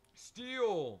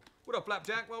 Steel. What up,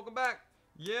 Flapjack? Welcome back.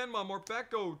 Yanma,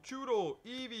 Morpeko, Choodle,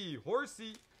 Eevee,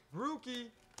 Horsey,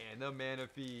 Brookie, and the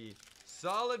Manaphy.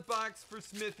 Solid box for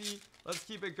Smithy. Let's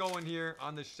keep it going here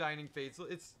on the Shining Fates.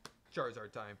 It's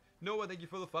Charizard time. Noah, thank you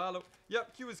for the follow.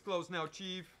 Yep, Q is close now,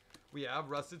 Chief. We have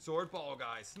Rusted Sword, Ball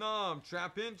Guy, Snom,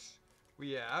 Trapinch.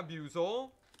 We have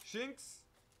Buzel, Shinx.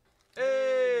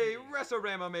 Hey,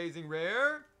 Resoram Amazing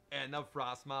Rare. And the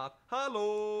Frostmoth.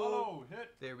 Hello. Hello,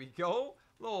 hit. There we go.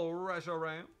 Little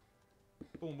Resoram.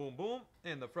 Boom, boom, boom.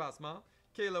 And the Frostmoth.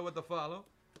 Kayla with the follow.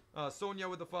 Sonia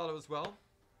with the follow as well.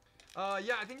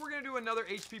 Yeah, I think we're going to do another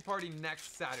HP party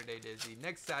next Saturday, Dizzy.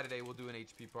 Next Saturday, we'll do an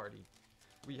HP party.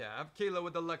 We have Kayla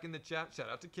with the luck in the chat. Shout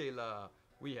out to Kayla.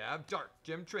 We have Dark,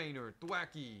 Gem Trainer,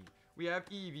 Thwacky. We have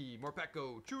Eevee,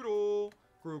 Morpeko, Choodle,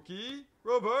 Grookey,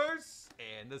 Reverse,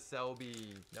 and the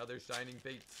Selby. Another Shining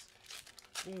Fates.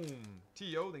 Boom.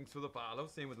 Tio, thanks for the follow.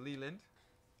 Same with Leland.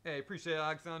 Hey, appreciate it,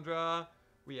 Alexandra.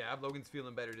 We have Logan's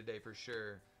feeling better today for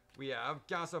sure. We have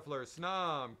Gossifleur,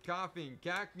 Snom, Coughing,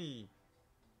 Cackney.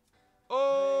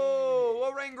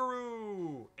 Oh,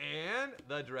 Oranguru. And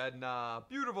the Dreadnought.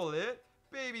 Beautiful hit.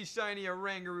 Baby shiny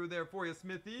Oranguru there for you,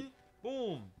 Smithy.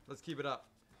 Boom. Let's keep it up.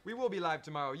 We will be live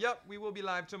tomorrow. Yep, we will be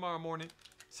live tomorrow morning.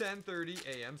 10:30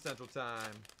 a.m. Central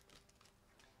Time.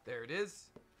 There it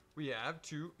is. We have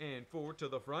 2 and 4 to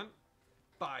the front.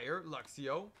 Fire,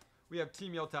 Luxio. We have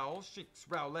Team Yell Towel, Shinx,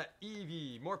 Rowlet,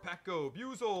 Eevee, Morpeko,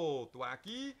 Buzel,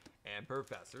 Thwacky, and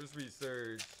Professor's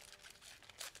Research.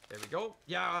 There we go.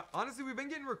 Yeah, honestly, we've been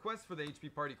getting requests for the HP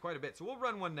party quite a bit, so we'll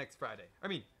run one next Friday.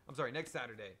 Next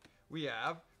Saturday. We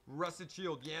have Rusted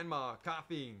Shield, Yanma,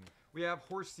 Coughing. We have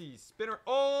Horsey, Spinner.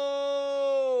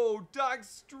 Oh,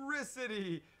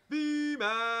 Doxtricity,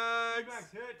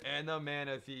 VMAX, hit. and the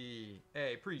Manaphy.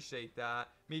 Hey, appreciate that.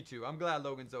 Me too. I'm glad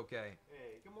Logan's okay.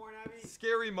 Hey, good morning, Abby.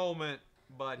 Scary moment,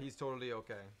 but he's totally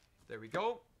okay. There we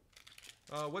go.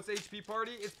 What's HP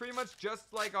party? It's pretty much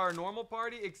just like our normal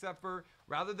party, except for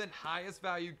rather than highest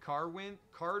valued card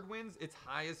wins, it's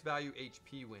highest value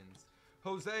HP wins.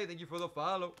 Jose, thank you for the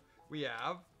follow. We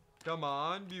have, come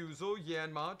on, Buzel,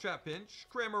 Yanma, Trapinch,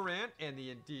 Cramorant, and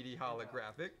the Indeedee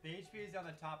holographic. The HP is on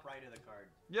the top right of the card.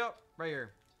 Yep, right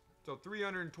here. So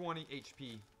 320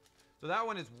 HP. So that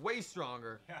one is way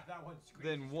stronger Yeah, that one's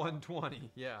than 120.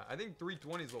 Yeah, I think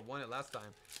 320 is what won it last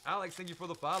time. Alex, thank you for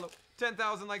the follow.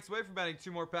 10,000 likes away from adding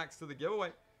 2 more packs to the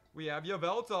giveaway. We have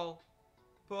Yveltal,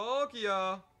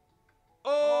 Palkia.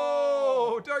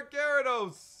 Oh, Dark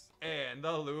Gyarados, and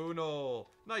the Lunel.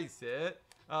 Nice hit.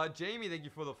 Jamie, thank you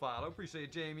for the follow. Appreciate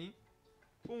it, Jamie.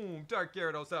 Boom, Dark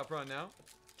Gyarados out front now.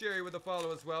 Jerry with the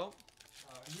follow as well.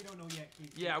 You don't know yet,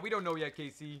 Keith. Yeah, we don't know yet,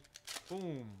 Casey.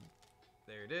 Boom.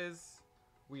 There it is.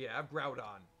 We have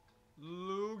Groudon.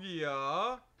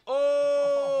 Lugia.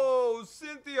 Oh,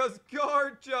 Cynthia's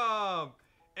Garchomp.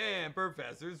 and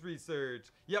Professor's Research.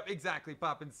 Yep, exactly,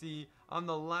 Pop and C. On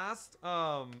the last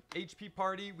HP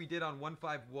party we did on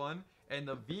 151, and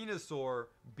the Venusaur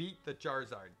beat the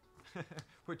Charizard,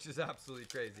 which is absolutely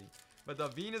crazy. But the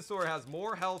Venusaur has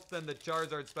more health than the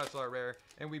Charizard Special Art Rare,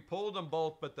 and we pulled them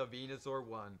both, but the Venusaur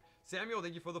won. Samuel,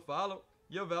 thank you for the follow.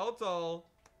 Yveltal.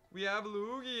 We have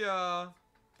Lugia.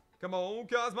 Come on,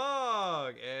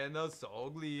 Cosmog. And the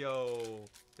Solglio.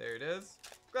 There it is.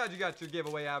 Glad you got your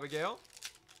giveaway, Abigail.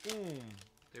 Boom.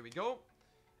 There we go.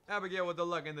 Abigail with the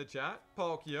luck in the chat.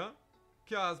 Palkia.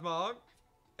 Cosmog.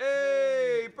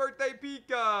 Hey, birthday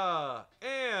Pika.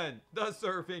 And the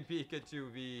Surfing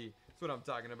Pikachu V. That's what I'm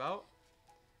talking about.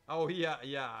 Oh, yeah.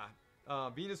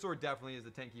 Venusaur definitely is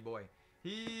a tanky boy.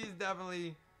 He's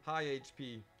definitely high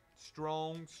HP.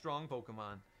 Strong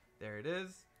Pokemon. There it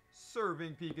is.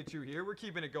 Serving Pikachu here. We're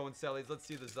keeping it going, Sellies. Let's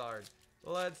see the Zard.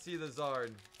 Let's see the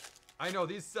Zard. I know,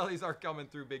 these Sellies are coming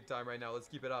through big time right now. Let's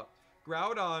keep it up.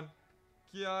 Groudon.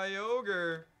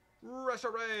 Kyogre.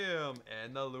 Reshiram.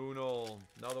 And the Lunel.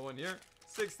 Another one here.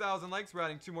 6,000 likes. We're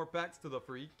adding 2 more packs to the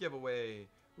free giveaway.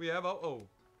 We have,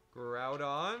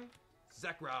 Groudon.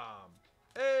 Zekrom.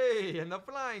 Hey, and the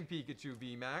Flying Pikachu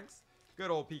VMAX.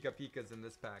 Good old Pika Pikas in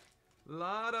this pack.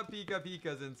 Lot of Pika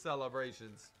Pikas in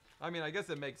celebrations. I mean, I guess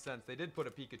it makes sense. They did put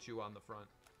a Pikachu on the front.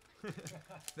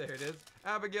 There it is.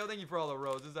 Abigail, thank you for all the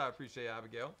roses. I appreciate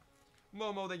Abigail.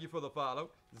 Momo, thank you for the follow.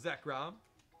 Zekrom.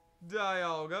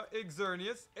 Dialga.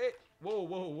 Xerneas. Hey,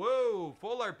 whoa.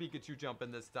 Full art Pikachu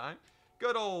jumping this time.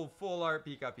 Good old full art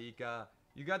Pika Pika.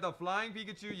 You got the Flying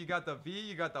Pikachu. You got the V.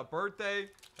 You got the birthday.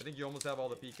 I think you almost have all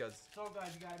the Pikas. So glad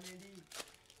you got it, Mandy.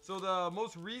 So the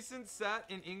most recent set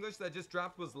in English that just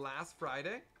dropped was last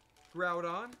Friday.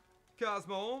 Groudon,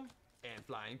 Cosmo, and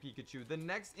Flying Pikachu. The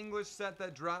next English set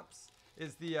that drops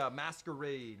is the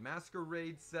Masquerade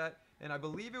set, and I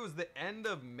believe it was the end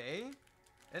of May.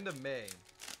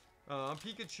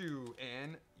 Pikachu,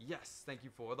 and yes, thank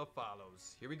you for the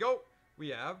follows. Here we go. We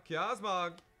have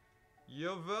Cosmog,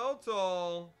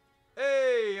 Yveltal,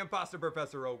 hey, Imposter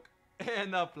Professor Oak,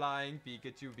 and the Flying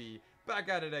Pikachu V. Back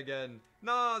at it again.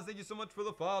 Nas, thank you so much for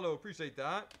the follow. Appreciate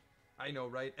that. I know,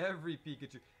 right? Every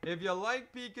Pikachu. If you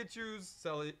like Pikachu's,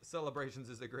 Celebrations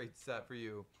is a great set for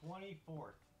you.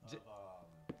 24th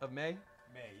of May?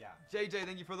 May, yeah. JJ,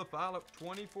 thank you for the follow.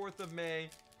 24th of May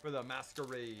for the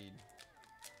Masquerade.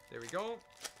 There we go.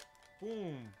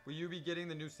 Boom. Will you be getting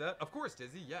the new set? Of course,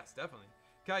 Dizzy. Yes, definitely.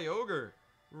 Kyogre,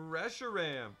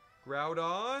 Reshiram,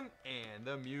 Groudon, and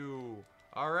the Mew.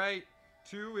 All right.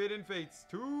 2 Hidden Fates.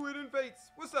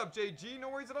 What's up, JG? No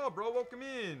worries at all, bro. Welcome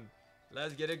in.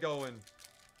 Let's get it going.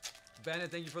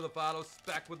 Bennett, thank you for the follow.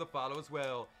 Spec with the follow as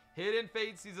well. Hidden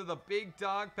Fates. These are the big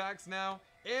dog packs now.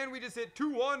 And we just hit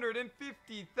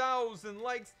 250,000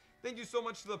 likes. Thank you so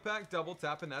much to the pack. Double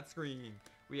tapping that screen.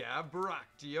 We have Brock,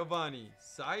 Giovanni,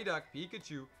 Psyduck,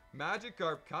 Pikachu,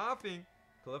 Magikarp, Coughing,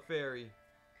 Clefairy,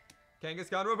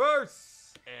 Kangaskhan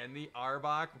Reverse, and the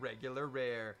Arbok regular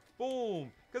rare.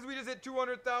 Boom! Because we just hit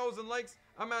 200,000 likes,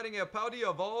 I'm adding a Paldea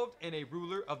Evolved and a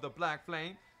Ruler of the Black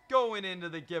Flame going into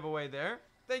the giveaway there.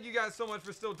 Thank you guys so much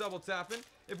for still double tapping.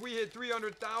 If we hit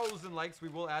 300,000 likes, we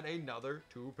will add another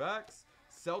 2 packs.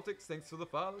 Celtics, thanks for the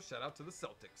follow. Shout out to the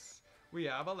Celtics. We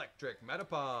have Electric,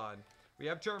 Metapod. We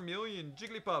have Charmeleon,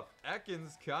 Jigglypuff,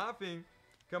 Ekans, Coughing.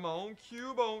 Come on,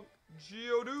 Cubone,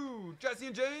 Geodude, Jesse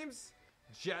and James.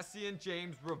 Jesse and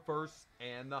James reverse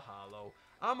and the holo.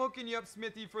 I'm hooking you up,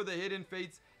 Smithy, for the Hidden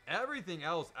Fates. Everything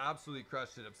else absolutely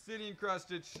crushed it. Obsidian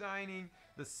crushed it, Shining.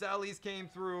 The Sallies came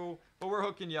through, but we're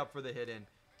hooking you up for the Hidden.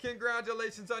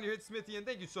 Congratulations on your hit, Smithy, and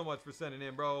thank you so much for sending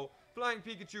in, bro. Flying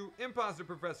Pikachu, Imposter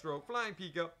Professor Oak, Flying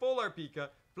Pika, Full Art Pika,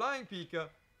 Flying Pika,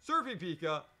 Surfing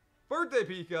Pika, Birthday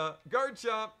Pika,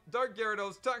 Garchomp, Dark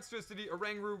Gyarados, Toxtricity,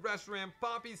 Oranguru, Reshiram,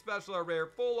 Poppy Special Art Rare,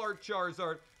 Full Art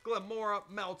Charizard, Glamora,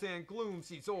 Meltan, Gloom,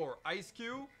 Scizor, Ice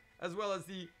Cube, as well as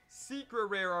the Secret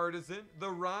Rare Artisan, the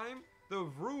Rhyme, the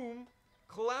Vroom,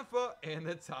 Cleffa, and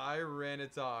the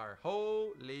Tyranitar.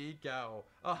 Holy cow.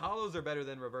 Holos are better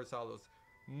than reverse holos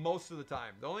most of the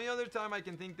time. The only other time I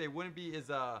can think they wouldn't be is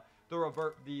the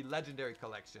Legendary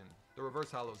Collection. The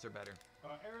reverse holos are better.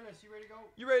 Airless, you ready to go?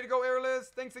 You ready to go,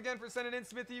 Airless? Thanks again for sending in,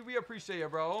 Smithy. We appreciate you,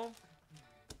 bro.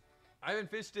 I haven't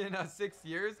fished in 6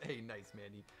 years. Hey, nice,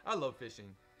 Mandy. I love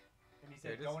fishing. And he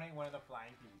said donate one of the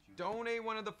Flying Pikachu. Donate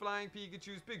one of the Flying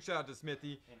Pikachus. Big shout out to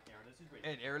Smithy. And Airless is ready.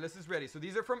 And Airless is ready. So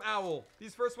these are from Owl.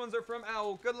 These first ones are from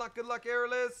Owl. Good luck,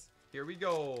 Airless. Here we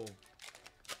go.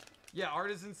 Yeah,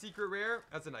 Artisan Secret Rare.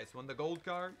 That's a nice one. The gold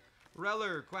card.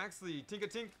 Reller, Quaxley,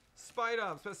 Tinkatink,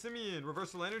 Spidops, Passimian,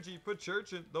 Reversal Energy,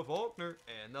 Pachurchin, the Faulkner,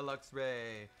 and the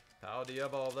Luxray. Paldea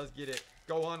Evolve. Let's get it.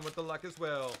 Go on with the luck as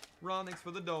well. Ron, thanks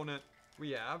for the donut.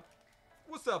 We have,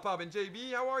 what's up, Poppin'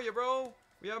 JB? How are you, bro?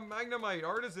 We have Magnemite,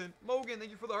 Artisan, Mogan,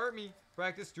 thank you for the Heart Me,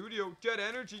 Practice Studio, Jet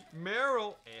Energy,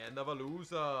 Meryl, and the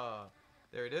Veluza.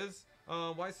 There it is.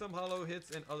 Why some hollow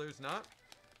hits and others not?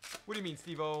 What do you mean,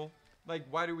 Steve-O? Like,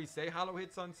 why do we say hollow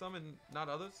hits on some and not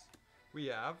others? We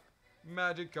have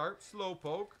Magikarp,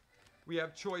 Slowpoke. We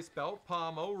have Choice Belt,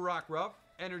 Palmo, Rockruff,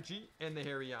 Energy, and the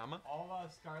Hariyama. All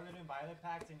Scarlet and Violet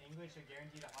packs in English are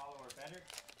guaranteed a hollow or better.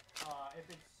 If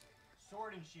it's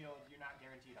Sword and Shield, you're not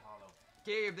guaranteed a hollow.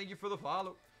 Gabe, thank you for the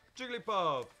follow.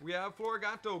 Jigglypuff, we have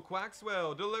Florigato,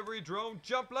 Quaxwell, Delivery Drone,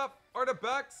 Jumpluff,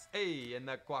 Artibex, and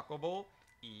the Quackable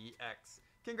EX.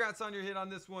 Congrats on your hit on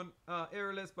this one,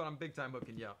 Airless, but I'm big time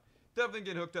hooking you up. Definitely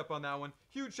get hooked up on that one.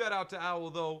 Huge shout out to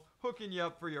Owl, though, hooking you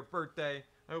up for your birthday.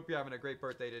 I hope you're having a great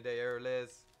birthday today,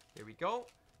 Airless. Here we go.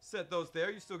 Set those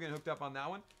there. You're still getting hooked up on that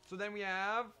one. So then we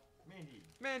have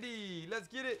Mandy. Let's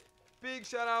get it. Big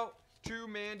shout out to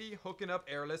Mandy hooking up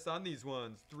Airless on these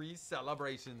ones. 3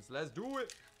 celebrations. Let's do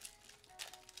it.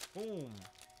 Boom.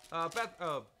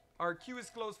 Our queue is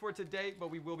closed for today, but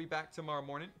we will be back tomorrow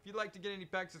morning. If you'd like to get any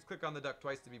packs, just click on the duck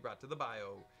twice to be brought to the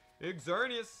bio.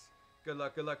 Xerneas. Good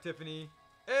luck, Tiffany.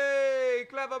 Hey,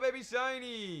 Cleffa Baby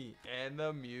Shiny. And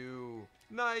the Mew.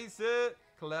 Nice hit.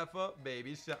 Cleffa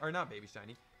Baby Shiny. Or not Baby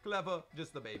Shiny. Cleffa,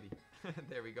 just the baby.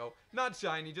 There we go. Not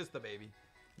Shiny, just the baby.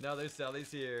 Another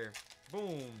Selly's here.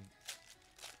 Boom.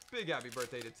 Big happy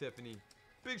birthday to Tiffany.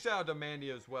 Big shout out to Mandy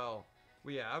as well.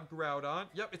 We have Groudon.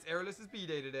 Yep, it's Airless's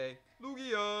B-Day today.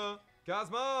 Lugia.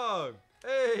 Cosmog.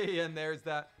 Hey, and there's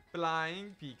that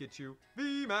Flying Pikachu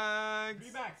VMAX.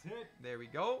 VMAX hit. There we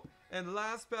go. And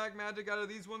last pack magic out of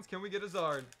these ones. Can we get a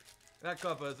Zard? That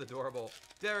Cleffa is adorable.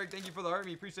 Derek, thank you for the heart.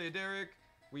 We appreciate it, Derek.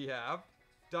 We have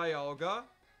Dialga.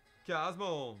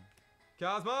 Cosmo.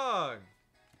 Cosmog.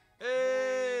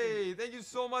 Hey, thank you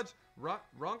so much.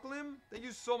 Runklim, thank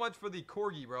you so much for the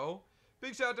Corgi, bro.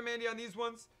 Big shout out to Mandy on these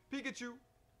ones. Pikachu,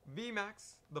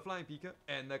 VMAX, the Flying Pika,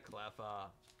 and the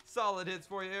Cleffa. Solid hits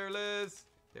for you, Airless.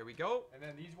 There we go. And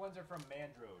then these ones are from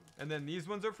Mandrode. And then these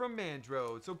ones are from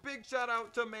Mandrode. So big shout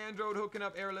out to Mandrode hooking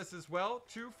up Airless as well.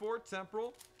 2 for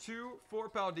Temporal, 2 for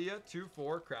Paldea, 2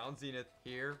 for Crown Zenith.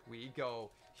 Here we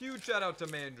go. Huge shout out to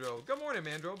Mandrode. Good morning,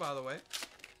 Mandrode, by the way.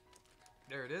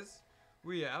 There it is.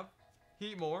 We have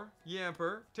Heatmore,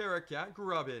 Yamper, Terracat,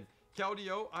 Grubbin,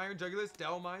 Keldeo, Iron Jugulis,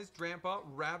 Delmise, Drampa,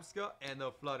 Rabska, and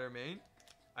the Fluttermane.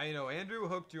 I know, Andrew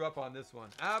hooked you up on this one.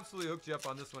 Absolutely hooked you up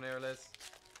on this one, Airless.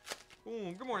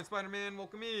 Boom. Good morning, Spider-Man.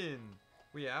 Welcome in.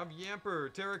 We have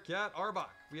Yamper, Terracat, Arbok.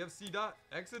 We have C-Dot,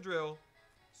 Exadrill,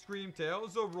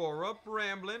 Screamtail, Zorora,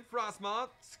 Bramblin, Frostmoth,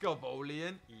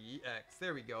 Scavolian, EX.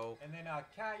 There we go. And then,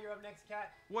 Cat, you're up next,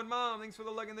 Cat. One Mom, thanks for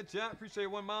the like in the chat. Appreciate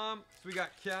it, One Mom. So we got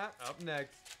Cat up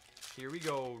next. Here we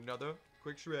go. Another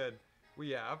quick shred.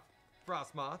 We have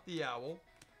Frostmoth, the Owl.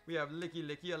 We have Licky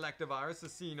Licky, Electivire,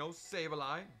 Assassino,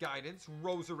 Sableye, Guidance,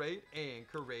 Roserade, and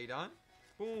Koraidon.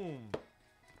 Boom.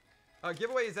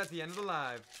 Giveaway is at the end of the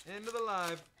live. End of the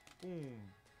live. Boom.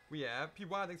 We have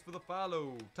PY, thanks for the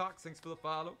follow. Tox, thanks for the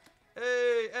follow.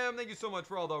 Hey, M, thank you so much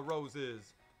for all the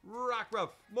roses. Rockruff,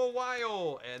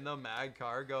 Mawile, and the Mad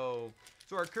Cargo.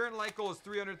 So our current like goal is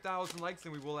 300,000 likes,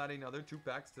 and we will add another 2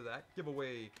 packs to that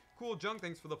giveaway. Cool Junk,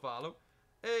 thanks for the follow.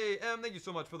 Hey, M, thank you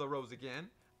so much for the rose again.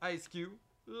 Ice Cube,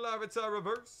 Larvitar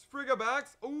Reverse,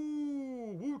 Frigabax,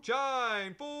 ooh, Wu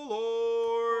Chime, Full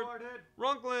Lord.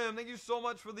 Runklim, thank you so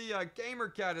much for the Gamer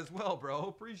Cat as well, bro.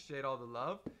 Appreciate all the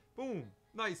love. Boom,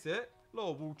 nice hit.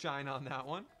 Little Wu Chime on that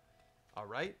one. All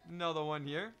right, another one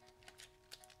here.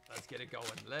 Let's get it going.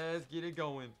 Let's get it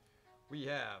going. We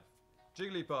have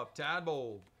Jigglypuff,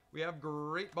 Tadpole. We have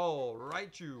Great Ball,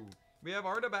 Raichu. We have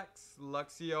Artibex,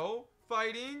 Luxio,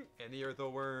 Fighting, and the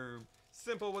Earthworm.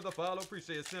 Simple with the follow.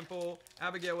 Appreciate it, Simple.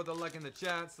 Abigail with the like in the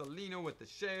chat. Selena with the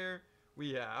share.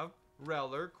 We have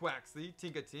Reller, Quaxley,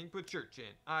 Tinkatink,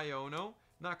 Pachurchin, Iono,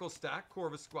 Knuckle Stack,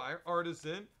 Corvusquire,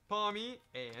 Artisan, Palmy,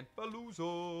 and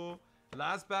Paloozo.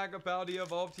 Last pack of Paldea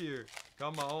Evolved here.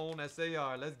 Come on,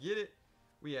 SAR. Let's get it.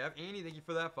 We have Annie. Thank you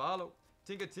for that follow.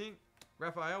 Tinkatink,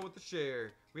 Raphael with the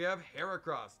share. We have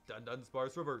Heracross, Dun Dun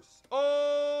Sparse Reverse.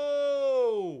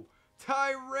 Oh!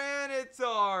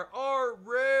 Tyranitar, our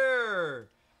rare.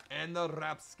 And the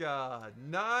Rapska.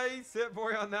 Nice hit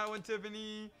for you on that one,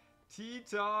 Tiffany.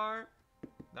 T-Tar.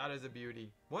 That is a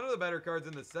beauty. One of the better cards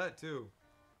in the set, too.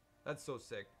 That's so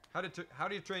sick. How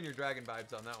do you train your dragon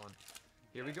vibes on that one?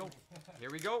 Here we go. Here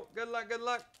we go. Good luck, good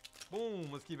luck. Boom.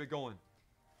 Let's keep it going.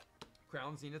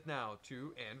 Crown Zenith now.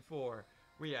 2 and 4.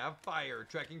 We have Fire,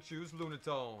 Trekking Shoes,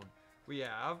 Lunatone. We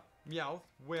have Meowth,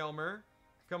 Whalmer,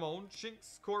 Come on,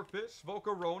 Shinx, Corphish,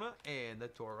 Volcarona, and the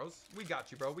Tauros. We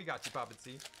got you, bro. We got you, Pop and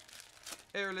C.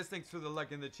 Airless, thanks for the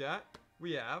luck in the chat.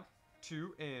 We have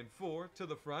 2 and 4 to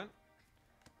the front.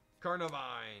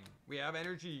 Carnivine. We have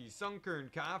Energy, Sunkern,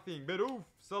 Coughing, Bidoof,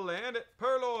 Salandit,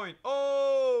 Purloin.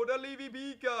 Oh, the Levy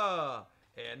Pika.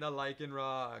 And the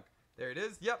Lycanroc. There it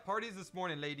is. Yep, party's this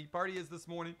morning, lady. Party is this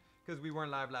morning because we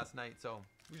weren't live last night, so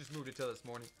we just moved it till this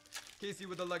morning. Casey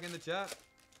with the luck in the chat.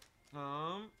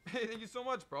 Hey, thank you so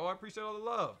much, bro. I appreciate all the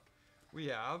love. We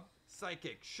have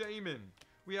Psychic, Shaman.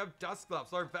 We have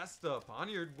Dusclops, Larvesta,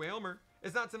 Poniard, Whalmer.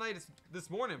 It's not tonight, it's this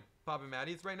morning, Pop and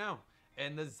Maddie. It's right now.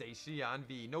 And the Zacian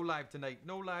V. No live tonight.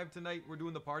 No live tonight. We're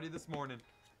doing the party this morning.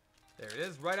 There it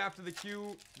is. Right after the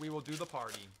queue, we will do the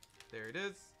party. There it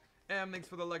is. Thanks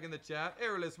for the luck in the chat.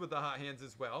 Airless with the hot hands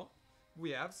as well.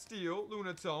 We have Steel,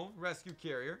 Lunatone, Rescue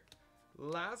Carrier.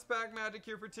 Last pack magic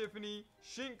here for Tiffany.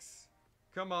 Shinx.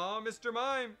 Come on, Mr.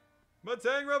 Mime.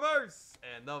 Matang Reverse.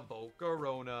 And the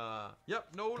Volcarona. Yep,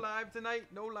 no live tonight.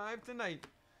 No live tonight.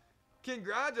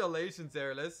 Congratulations,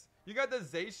 Airless. You got the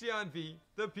Zacian V,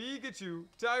 the Pikachu,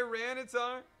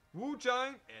 Tyranitar,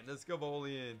 Wu-Chang, and the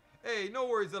Scavolian. Hey, no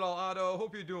worries at all, Otto.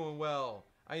 Hope you're doing well.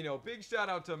 I know. Big shout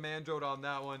out to Mandrode on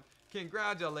that one.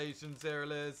 Congratulations,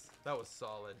 Airless. That was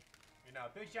solid. You know,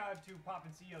 big shout out to Pop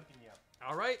and C hooking you up.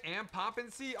 All right, and Pop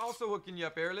and C also hooking you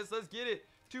up, Airless. Let's get it.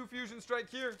 2 Fusion Strike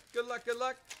here. Good luck, good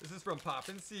luck. This is from Pop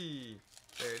and C.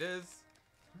 There it is.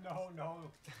 No.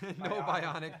 No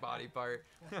bionic body part.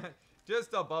 Just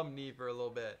a bum knee for a little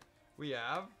bit. We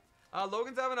have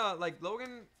Logan's having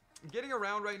Logan getting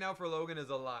around right now for Logan is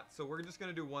a lot, so we're just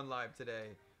gonna do one live today.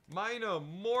 Mina,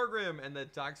 Morgrim, and the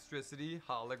Toxtricity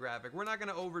holographic. We're not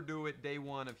gonna overdo it day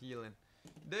 1 of healing.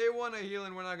 Day 1 of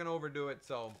healing, we're not gonna overdo it,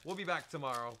 so we'll be back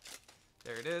tomorrow.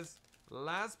 There it is.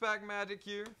 Last pack magic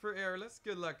here for Airless.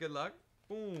 Good luck, good luck.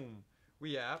 Boom.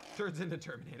 We have turns into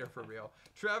Terminator for real.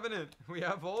 Trevenant. We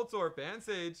have Voltorb,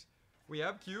 Pansage. We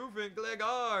have Cufant,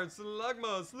 Glegard,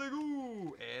 Slugma,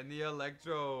 Sligoo, and the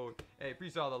Electrode. Hey,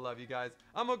 appreciate all the love, you guys.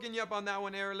 I'm hooking you up on that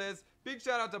one, Airless. Big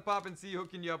shout out to Pop and C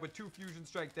hooking you up with 2 Fusion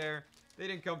Strike there. They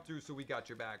didn't come through, so we got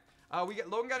your back.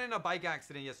 Logan got in a bike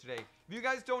accident yesterday. If you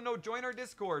guys don't know, join our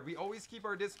Discord. We always keep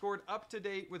our Discord up to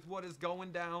date with what is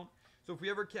going down. So if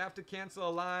we ever have to cancel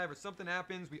a live or something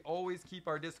happens, we always keep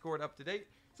our Discord up to date.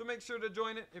 So make sure to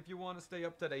join it if you want to stay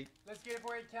up to date. Let's get it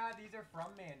for you, Cat. These are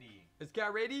from Mandy. Is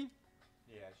Cat ready?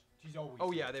 Yeah, she's always.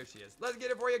 Oh, yeah, there she is. Let's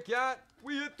get it for you, Cat.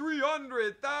 We hit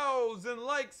 300,000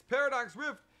 likes, Paradox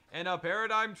Rift, and a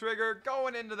Paradigm Trigger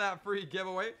going into that free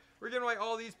giveaway. We're giving away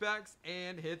all these packs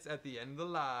and hits at the end of the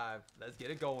live. Let's get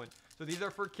it going. So these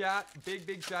are for Cat.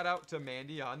 Big shout out to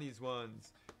Mandy on these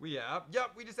ones. We have,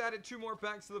 we just added 2 more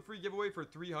packs to the free giveaway for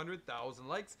 300,000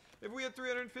 likes. If we hit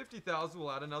 350,000, we'll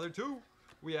add another 2.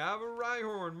 We have a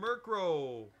Rhyhorn,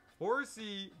 Murkrow,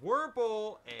 Horsey,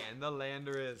 Wurmple, and the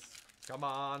Landorus. Come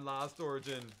on, Lost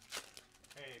Origin.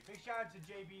 Hey, big shout out to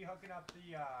JB hooking up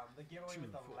the giveaway with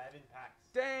 11 packs.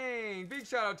 Dang, big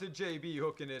shout out to JB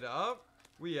hooking it up.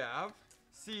 We have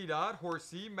C-Dot,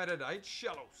 Horsey, Metadite,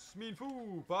 Shellos,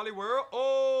 Meanfu, Poliwhirl,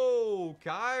 oh,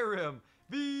 Kyurem,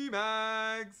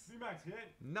 VMAX. VMAX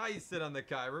hit. Nice hit on the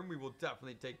Kyurem. We will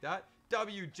definitely take that.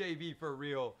 WJB for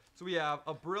real. So we have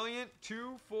a brilliant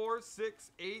 2, 4,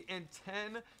 6, 8, and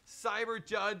 10 Cyber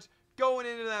Judge going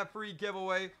into that free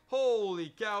giveaway.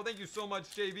 Holy cow. Thank you so much,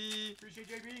 JB. Appreciate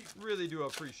JB. Really do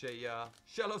appreciate ya.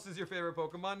 Shellos is your favorite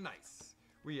Pokemon. Nice.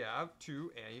 We have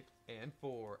 2, 8, and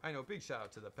 4. I know, big shout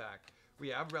out to the pack. We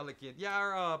have Relicanth. Yeah,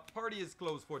 our party is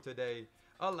closed for today.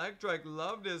 Electric,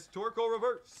 Loveness, Torkoal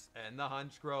Reverse, and the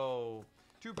Honchkrow.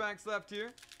 2 packs left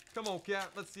here. Come on,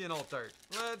 Cat. Let's see an alt art.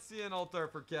 Let's see an alt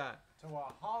art for Cat. So,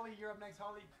 Holly, you're up next,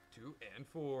 Holly. 2 and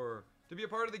 4. To be a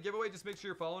part of the giveaway, just make sure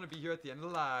you're following and be here at the end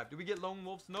of the live. Do we get Lone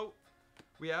Wolf's note?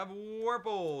 We have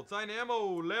Warple,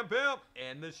 Dynamo, Lampamp,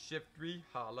 and the Shiftry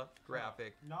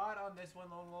holographic. Not on this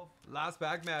one, Lone Wolf. Last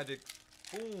pack magic.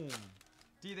 Boom.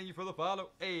 D, thank you for the follow.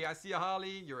 Hey, I see a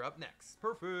Holly. You're up next.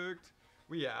 Perfect.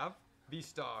 We have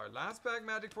V-Star. Last pack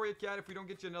magic for you, Cat. If we don't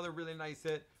get you another really nice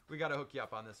hit, we got to hook you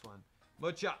up on this one.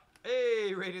 Machop.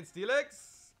 Hey, Radiant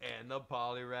Steelix. And the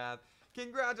Poliwrath.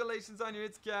 Congratulations on your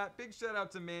hits, Cat. Big shout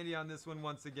out to Mandy on this one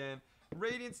once again.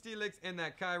 Radiant Steelix and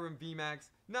that Kyurem VMAX.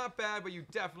 Not bad, but you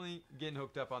definitely getting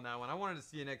hooked up on that one. I wanted to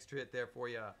see an extra hit there for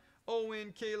you.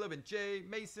 Owen, Caleb, and Jay.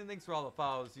 Mason, thanks for all the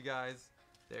follows, you guys.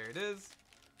 There it is.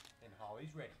 And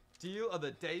Holly's ready. Deal of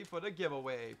the day for the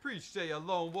giveaway. Appreciate you,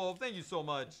 Lone Wolf. Thank you so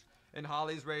much. And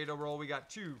Holly's ready to roll. We got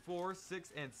 2, 4,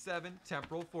 6, and 7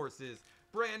 Temporal Forces.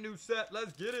 Brand new set.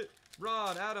 Let's get it.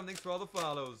 Rod, Adam, thanks for all the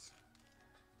follows.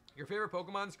 Your favorite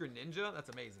Pokemon is Greninja? That's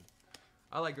amazing.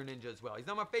 I like Greninja as well. He's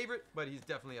not my favorite, but he's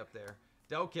definitely up there.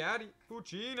 Delcatty,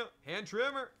 Puccina, Hand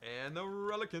Trimmer, and the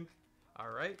Relicanth.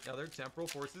 Alright, another Temporal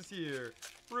Forces here.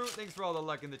 Brute, thanks for all the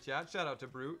luck in the chat. Shout out to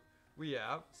Brute. We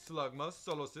have Slugma,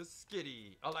 Solosis,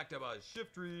 Skitty, Electabuzz,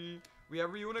 Shiftry. We have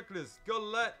Reuniclus,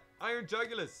 Galette, Iron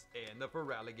Jugulis, and the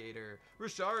Feraligatr.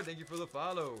 Richard, thank you for the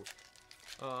follow.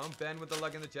 Ben with the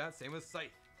luck in the chat. Same with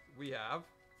Scythe. We have...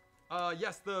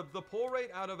 yes, the pull rate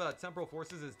out of Temporal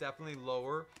Forces is definitely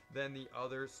lower than the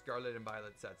other Scarlet and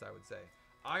Violet sets, I would say.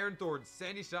 Iron Thorns,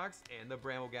 Sandy Shocks, and the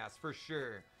Bramble-Ghast for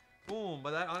sure. Boom,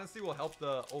 but that honestly will help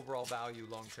the overall value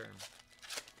long term.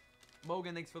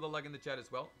 Mogan, thanks for the luck in the chat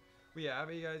as well. We have,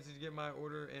 hey guys, did you get my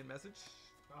order and message?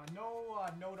 No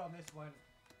note on this one.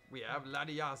 We have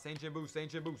Latias, Ancient Boost,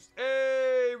 Ancient Boost.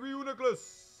 Hey,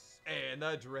 Reuniclus! And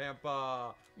the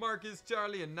Drampa. Marcus,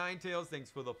 Charlie, and Ninetales, thanks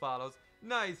for the follows.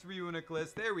 Nice,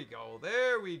 Reuniclus. There we go.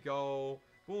 There we go.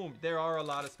 Boom. There are a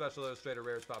lot of Special Illustrator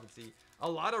rares, Pop and C. A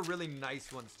lot of really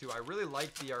nice ones, too. I really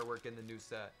like the artwork in the new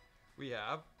set. We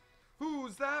have...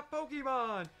 Who's that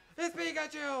Pokemon? It's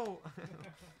Pikachu!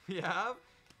 We have...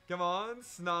 Come on,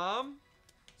 Snom,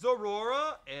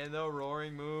 Zorora, and the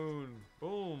Roaring Moon.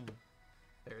 Boom.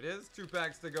 There it is. 2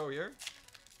 packs to go here.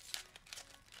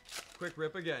 Quick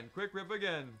rip again. Quick rip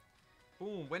again.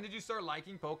 Boom. When did you start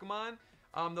liking Pokemon?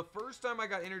 The first time I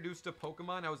got introduced to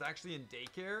Pokemon, I was actually in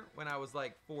daycare when I was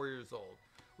like 4 years old.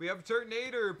 We have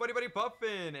Turtonator, Buddy Buddy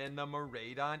Puffin, and the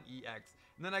Miraidon EX.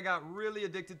 And then I got really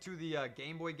addicted to the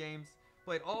Game Boy games.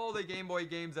 Played all the Game Boy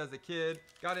games as a kid.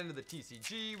 Got into the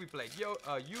TCG. We played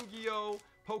Yu-Gi-Oh!,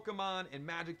 Pokemon, and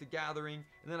Magic the Gathering.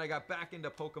 And then I got back into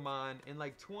Pokemon in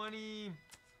like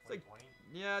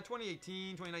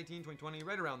 2018, 2019, 2020,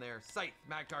 right around there. Scythe,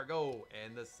 Magtar Go,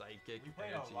 and the Psychic. We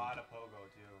played a lot of Pogo,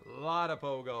 too. A lot of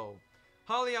Pogo.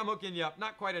 Holly, I'm hooking you up.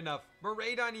 Not quite enough.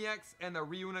 Miraidon EX and the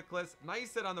Reuniclus.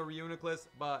 Nice hit on the Reuniclus,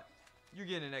 but you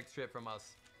get an extra hit from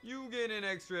us. You get an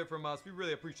extra hit from us. We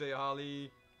really appreciate you,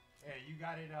 Holly. Hey, you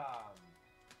got it,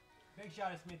 big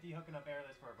shout out to Smithy hooking up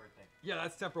Airless for her birthday. Yeah,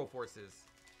 that's Temporal Forces.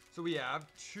 So we have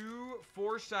 2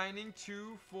 4 Shining,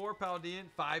 2 4 Paldean,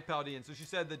 5 Paldean. So she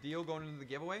said the deal going into the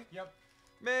giveaway? Yep.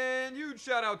 Man, huge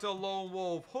shout out to Lone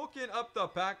Wolf hooking up the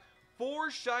pack. 4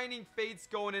 Shining Fates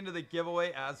going into the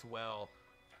giveaway as well.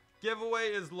 Giveaway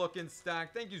is looking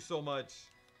stacked. Thank you so much.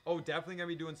 Oh, definitely going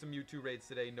to be doing some Mewtwo raids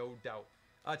today, no doubt.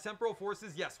 Temporal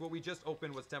Forces, yes, what we just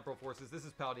opened was Temporal Forces. This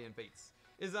is Paldean Fates.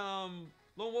 Is Lone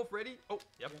Wolf ready? Oh,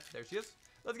 yep, there she is.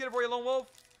 Let's get it for you, Lone Wolf.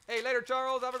 Hey, later,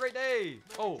 Charles. Have a great day.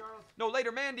 Later, Charles. No,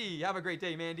 later, Mandy. Have a great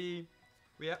day, Mandy.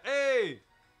 We have, hey,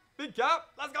 Big Cap.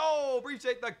 Let's go.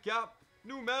 Appreciate the cap.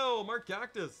 Numel, Mark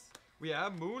Cactus. We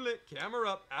have Moonlit, Camera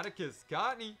Up, Atticus,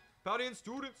 Cotney, Paldean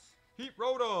Students, Heat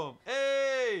Rotom.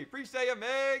 Hey, appreciate you,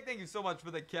 Meg. Thank you so much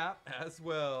for the cap as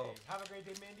well. Hey, have a great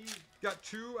day, Mandy. Got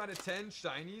 2 out of 10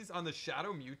 shinies on the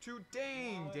Shadow Mewtwo.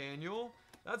 Dang, What? Daniel.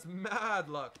 That's mad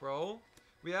luck, bro.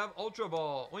 We have Ultra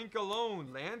Ball,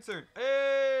 Oinkologne, Lantern.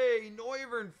 Hey,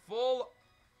 Noivern full.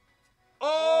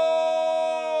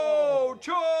 Oh,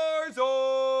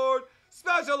 Charizard.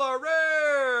 Special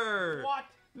rare. What?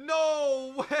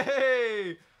 No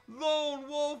way. Lone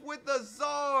Wolf with the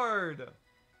Zard.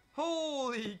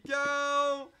 Holy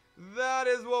cow. That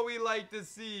is what we like to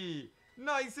see.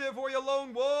 Nice hit for you,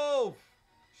 Lone Wolf.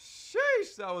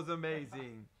 Sheesh, that was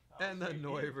amazing. And the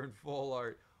Noivern full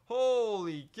art.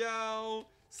 Holy cow.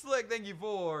 Slick, thank you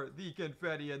for the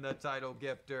confetti and the title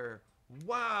gifter.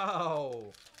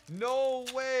 Wow. No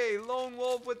way. Lone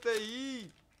Wolf with the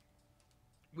E.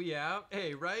 We have,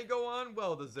 hey, Raigoon,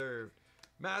 well deserved.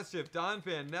 Mastiff,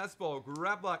 Donphan, Nestball,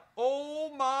 Graplock.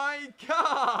 Oh my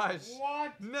gosh.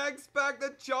 What? Next pack,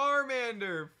 the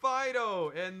Charmander,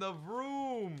 Fido, and the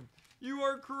Vroom. You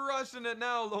are crushing it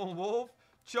now, Lone Wolf.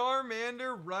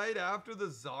 Charmander right after the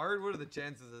Zard. What are the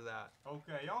chances of that?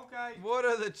 Okay, okay. What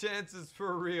are the chances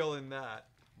for real in that?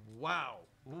 Wow.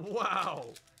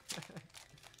 Wow.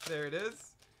 There it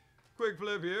is. Quick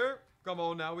flip here. Come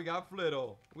on now. We got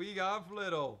Flittle. We got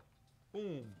Flittle.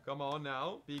 Boom. Come on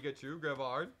now. Pikachu,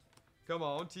 Grevard. Come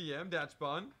on. TM,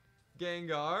 Dachpon.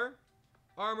 Gengar.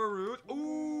 Armaroot.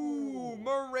 Ooh.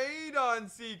 Miraidon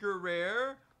Secret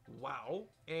Rare. Wow.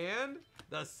 And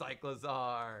the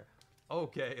Cyclizar.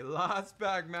 Okay, last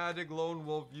pack Magic Lone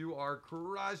Wolf, you are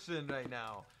crushing right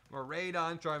now.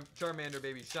 Miraidon, Charmander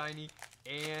Baby Shiny,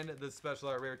 and the Special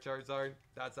Art Rare Charizard.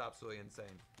 That's absolutely insane.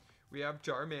 We have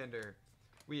Charmander.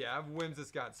 We have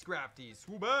Whimsicott, Scrafty,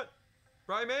 Swoobat,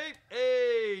 Primate.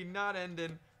 Hey, not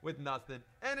ending with nothing.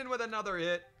 Ending with another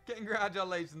hit.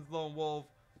 Congratulations, Lone Wolf.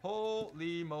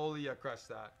 Holy moly, you crushed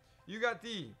that. You got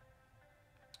the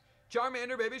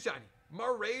Charmander Baby Shiny,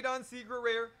 Maraudon Secret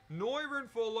Rare, Noivern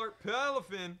Full Art,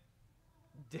 Palafin.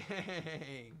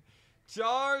 Dang.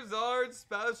 Charizard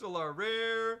Special Art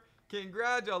Rare.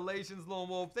 Congratulations, Lone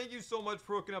Wolf. Thank you so much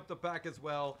for hooking up the pack as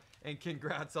well. And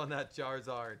congrats on that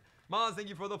Charizard. Maz, thank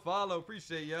you for the follow.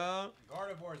 Appreciate ya.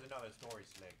 Gardevoir is another story,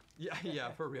 Slick. Yeah,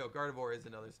 for real. Gardevoir is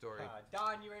another story.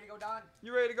 Don, you ready to go, Don?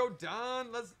 You ready to go, Don?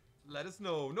 Let us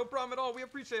know. No problem at all. We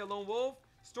appreciate it, Lone Wolf.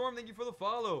 Storm, thank you for the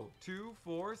follow. 2,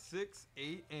 4, 6,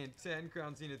 8, and 10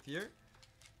 Crown Zenith here.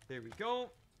 There we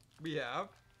go. We have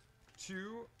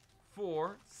 2,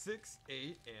 4, 6,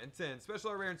 8, and 10. Special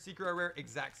Art Rare and Secret Art Rare,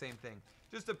 exact same thing.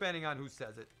 Just depending on who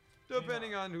says it.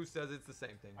 Depending on who says it's the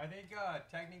same thing. I think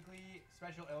technically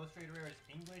Special Illustrator Rare is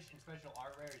English and Special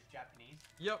Art Rare is Japanese.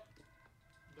 Yep.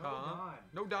 No Don.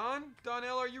 No Don?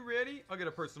 Donnell, are you ready? I'll get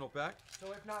a personal pack.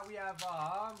 So if not, we have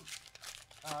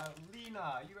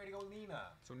Lena. You ready to go, Lena?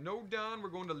 So no Don, we're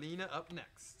going to Lena up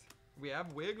next. We have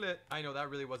Wiglet. I know that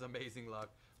really was amazing luck.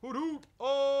 Hoot hoot!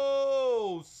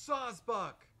 Oh,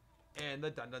 Sawsbuck! And the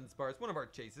Dun Dun Sparse, one of our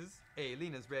chases. Hey,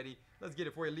 Lena's ready. Let's get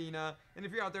it for you, Lena. And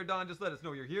if you're out there, Don, just let us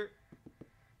know you're here.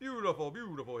 Beautiful,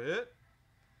 beautiful hit.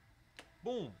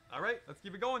 Boom. All right, let's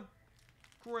keep it going.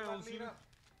 Crown Zenith.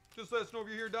 Just let us know if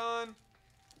you're here, Don.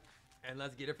 And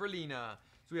let's get it for Lena.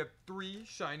 So we have 3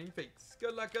 Shining Fates.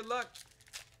 Good luck, good luck.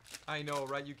 I know,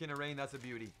 right? You can arraign. That's a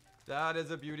beauty. That is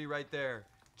a beauty right there.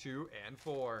 2 and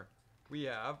 4. We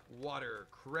have Water,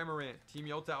 Cramorant,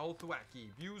 Teamyotao, Thwacky,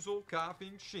 Buzel,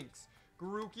 Coughing, Shinx,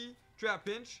 Garuki,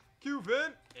 Trapinch,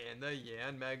 Cufin, and the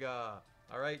Yanmega.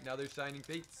 All right, now there's Shining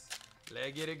Fates.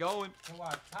 Let's get it going. So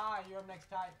Ty, you're up next,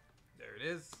 Ty. There it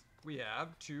is. We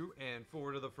have 2 and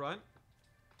 4 to the front.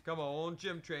 Come on,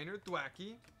 Gym Trainer,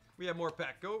 Thwacky. We have more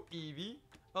Petco, Eevee,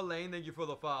 Elaine, thank you for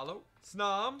the follow.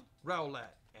 Snom,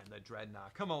 Rowlet, and the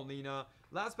Dreadnought. Come on, Lena.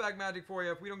 Last pack magic for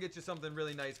you. If we don't get you something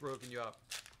really nice, we're hooking you up.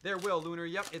 There will, Lunar.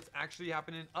 Yep, it's actually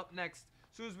happening up next.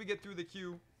 As soon as we get through the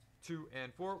queue, 2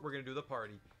 and 4, we're going to do the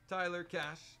party. Tyler,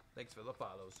 Cash, thanks for the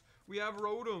follows. We have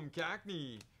Rotom,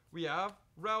 Cacney. We have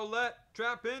Rowlet,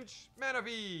 Trapinch,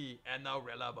 Manaphy, and the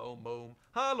Rillaboom Boom.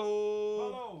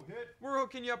 Hello. Hello, hit. We're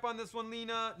hooking you up on this one,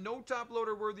 Lena. No top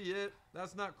loader worthy hit.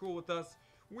 That's not cool with us.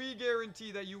 We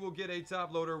guarantee that you will get a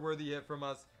top loader worthy hit from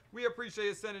us. We appreciate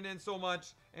you sending in so much,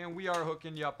 and we are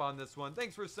hooking you up on this one.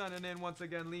 Thanks for sending in once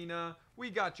again, Lena. We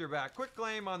got your back. Quick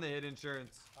claim on the hit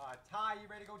insurance. Ty, you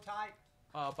ready to go, Ty?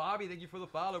 Bobby, thank you for the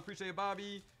follow. Appreciate it,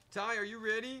 Bobby. Ty, are you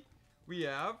ready? We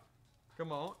have,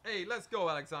 come on. Hey, let's go,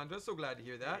 Alexandra. So glad to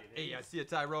hear that. Hey, I see a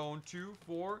Tyrone. 2,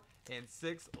 4, and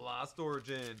 6 Lost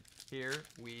Origin. Here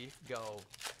we go.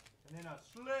 And then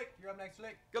Slick, you're up next,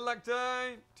 Slick. Good luck,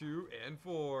 Ty. 2 and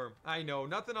 4. I know,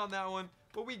 nothing on that one,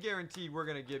 but we guarantee we're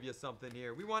going to give you something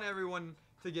here. We want everyone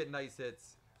to get nice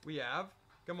hits. We have,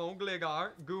 come on,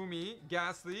 Gligar, Goomy,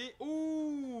 Ghastly.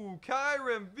 Ooh,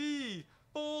 Kyurem V.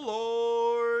 Full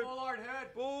Art. Full Art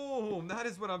hit. Boom. That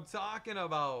is what I'm talking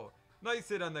about. Nice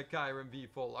hit on the Kyurem V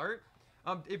Full Art.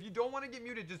 If you don't want to get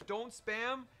muted, just don't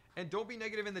spam and don't be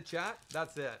negative in the chat.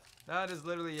 That's it. That is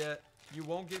literally it. You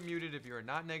won't get muted if you're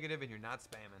not negative and you're not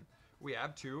spamming. We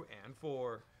have 2 and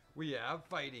 4. We have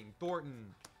Fighting,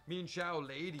 Thornton, Mean Chow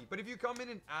Lady. But if you come in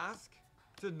and ask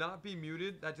to not be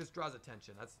muted, that just draws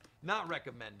attention. That's not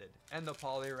recommended. And the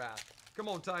Poliwrath. Come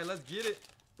on, Ty, let's get it.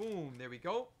 Boom, there we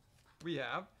go. We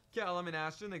have Callum and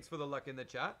Ashton. Thanks for the luck in the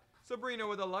chat. Sabrina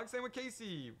with the luck. Same with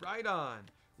Casey. Right on.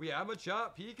 We have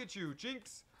Machop, Pikachu,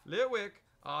 Jinx, Litwick,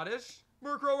 Oddish,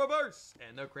 Murkrow Reverse,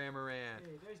 and the Cramorant.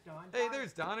 Hey, there's Don. Hey,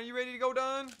 there's Don. Are you ready to go,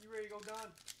 Don? You ready to go, Don?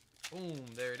 Boom,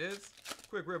 there it is.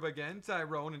 Quick rip again.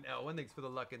 Tyrone and Elwin. Thanks for the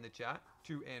luck in the chat.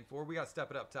 2 and 4. We got to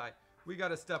step it up, Ty. We got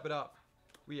to step it up.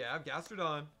 We have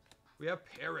Gastrodon. We have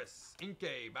Paris,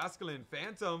 Inkay, Basculin,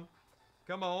 Phantom.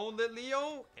 Come on,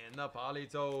 Litleo, and the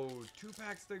Politoed. 2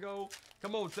 packs to go.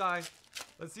 Come on, Ty.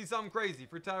 Let's see something crazy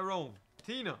for Tyrone.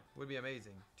 Tina would be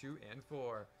amazing. 2 and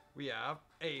 4. We have,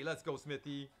 hey, let's go,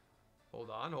 Smithy. Hold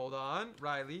on, hold on.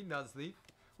 Riley, Nuzleaf.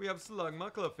 We have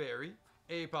Slugma, Clefairy,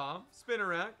 Apom,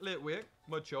 Spinnerack, Litwick,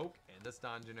 Machoke, and the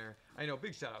Stongener. I know,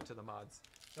 big shout out to the mods.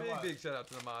 Big shout out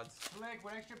to the mods. Slick,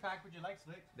 what extra pack would you like,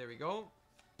 Slick? There we go.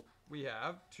 We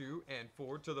have 2 and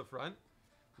 4 to the front.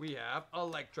 We have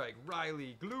Electrike,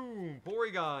 Riley, Gloom,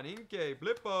 Porygon, Inkay,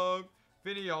 Blipbug,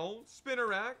 Finion,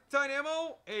 Spinnerack,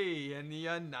 Dynamo, A, and the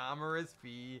Anomalous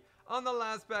V on the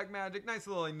last pack magic. Nice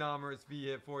little Anomalous V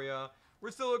hit for you.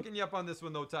 We're still hooking you up on this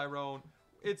one though, Tyrone.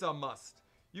 It's a must.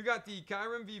 You got the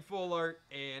Kyurem V Full Art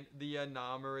and the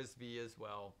Anomalous V as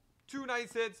well. 2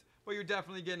 nice hits, but you're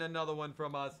definitely getting another one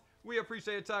from us. We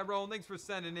appreciate it, Tyrone. Thanks for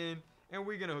sending in, and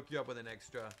we're going to hook you up with an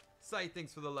extra. Sight,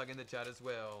 thanks for the lug in the chat as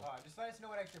well. Just let us know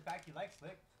what extra pack you like,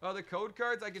 Slick. The code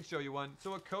cards, I can show you one.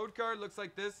 So a code card looks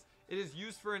like this. It is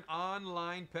used for an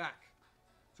online pack.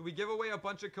 So we give away a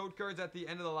bunch of code cards at the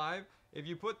end of the live. If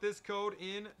you put this code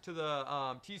into the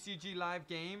TCG live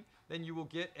game, then you will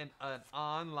get an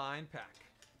online pack.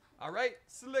 All right,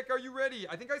 Slick, are you ready?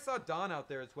 I think I saw Don out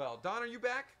there as well. Don, are you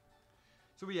back?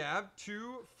 So we have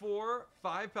 2, 4,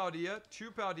 5 Paldea,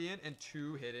 2 Paldean, and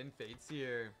 2 Hidden Fates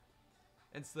here.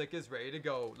 And Slick is ready to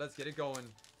go. Let's get it going.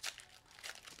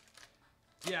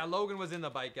 Yeah, Logan was in the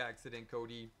bike accident,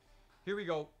 Cody. Here we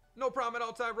go. No problem at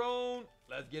all, Tyrone.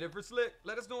 Let's get it for Slick.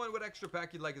 Let us know what extra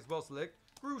pack you'd like as well, Slick.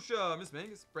 Grusha, Miss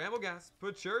Mangus, Bramblegas,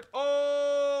 Put-Shirt.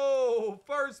 Oh,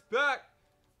 first pack.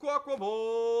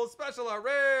 Quaquabull, special art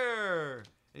rare. And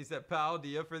he said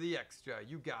Paldea for the extra.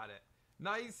 You got it.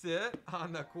 Nice hit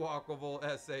on the Quaquabull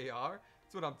SAR.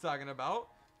 That's what I'm talking about.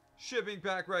 Shipping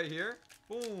pack right here.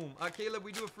 Boom. Caleb,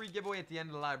 we do a free giveaway at the end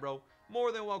of the live, bro.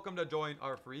 More than welcome to join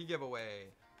our free giveaway.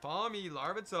 Palmy,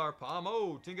 Larvitar,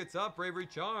 Palmo, Tinkertup, Bravery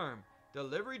Charm,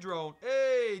 Delivery Drone.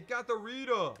 Hey, got the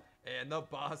Rita. And the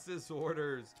boss's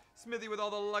orders. Smithy with all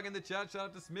the luck in the chat. Shout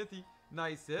out to Smithy.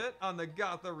 Nice hit on the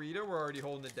Gotharita. We're already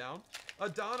holding it down.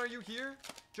 Don, are you here?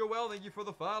 Joel, thank you for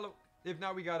the follow. If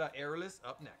not, we got Airless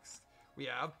up next. We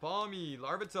have Palmy,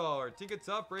 Larvitar,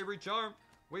 Tinkertup, Bravery Charm.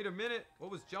 Wait a minute. What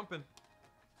was jumping?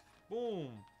 Boom.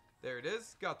 There it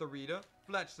is. Gotharita,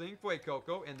 Fletchling,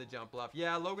 Fuecoco, and the Jump Bluff.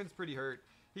 Yeah, Logan's pretty hurt.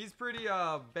 He's pretty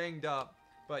banged up,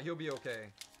 but he'll be okay.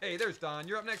 Hey, there's Don.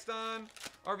 You're up next, Don.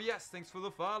 RVS, thanks for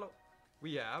the follow.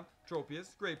 We have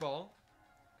Tropius, Great Ball.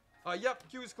 Yep,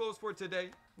 queue is closed for today.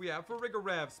 We have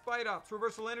Farigarav, Spidops,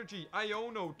 Reversal Energy,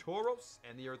 Iono, Tauros,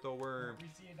 and the Eartho Worm. We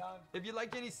see it, Don. If you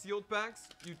like any sealed packs,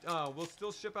 we'll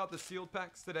still ship out the sealed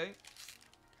packs today.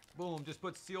 Boom, just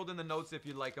put sealed in the notes if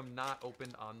you like them not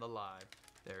opened on the live.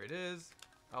 There it is.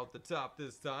 Out the top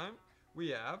this time. We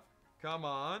have, come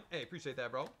on. Hey, appreciate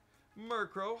that, bro.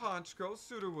 Murkrow, Honchkrow,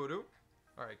 Sudowoodo.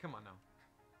 All right, come on now.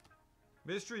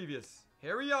 Mischievous,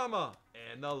 Hariyama,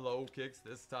 and the low kicks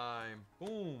this time.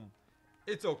 Boom.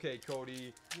 It's okay,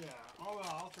 Cody. Yeah,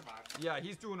 I'll survive. Yeah,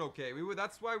 he's doing okay.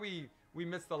 That's why we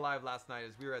missed the live last night,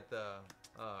 as we were at the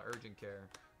urgent care.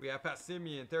 We have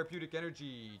Passimian, Therapeutic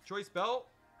Energy, Choice Belt,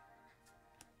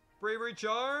 Bravery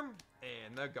Charm,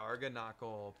 and the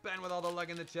Garganacl. Ben with all the luck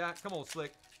in the chat. Come on,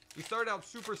 Slick. We started out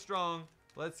super strong.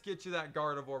 Let's get you that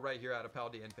Gardevoir right here out of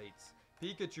Paldea and Fates.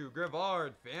 Pikachu,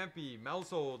 Grevard, Vampy,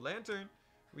 Mousehold, Lantern.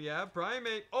 We have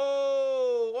Primate.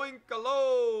 Oh,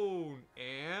 Oinkologne.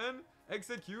 And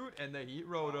Execute and the Heat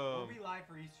Rotom. We'll be live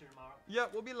for Easter tomorrow. Yeah,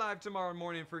 we'll be live tomorrow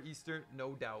morning for Easter,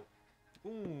 no doubt.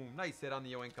 Boom, nice hit on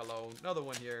the Oinkologne. Another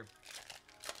one here.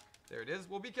 There it is.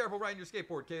 Well, be careful riding your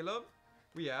skateboard, Caleb.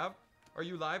 We have, are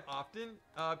you live often?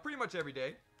 Pretty much every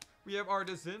day. We have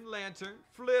Artisan, Lantern,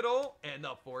 Flittle, and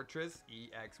the Fortress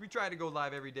EX. We try to go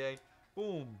live every day.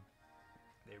 Boom.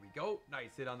 There we go.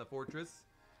 Nice hit on the Fortress.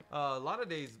 A lot of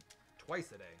days,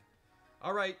 twice a day.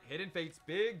 All right, Hidden Fates.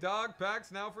 Big dog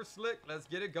packs now for Slick. Let's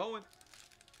get it going.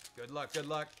 Good luck, good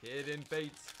luck. Hidden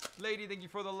Fates. Lady, thank you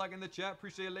for the luck in the chat.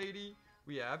 Appreciate it, Lady.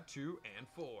 We have 2 and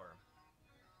 4.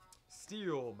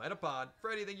 Steel, Metapod.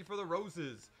 Freddy, thank you for the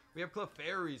roses. We have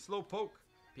Clefairy, Slowpoke,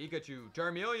 Pikachu,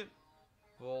 Charmeleon,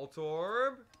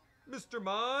 Voltorb, Mr.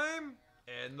 Mime,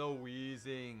 and the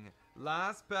Weezing.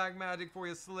 Last pack magic for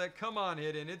you, Slick. Come on,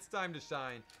 Hidden. It's time to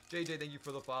shine. JJ, thank you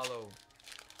for the follow.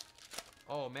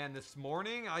 Oh, man, this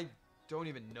morning, I don't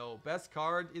even know. Best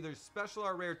card, either Special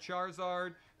Art Rare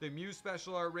Charizard, the Mew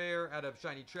Special Art Rare out of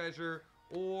Shiny Treasure,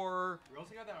 or... We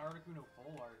also got that Articuno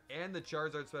full art. And the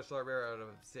Charizard Special Art Rare out of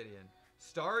Obsidian.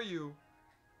 Staryu,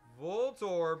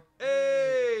 Voltorb,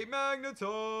 hey,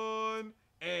 Magneton,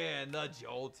 and the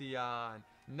Jolteon.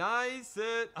 Nice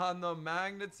hit on the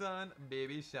Magneton,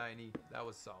 baby shiny. That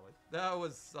was solid. That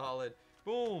was solid.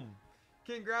 Boom.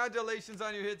 Congratulations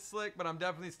on your hit, Slick, but I'm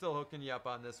definitely still hooking you up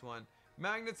on this one.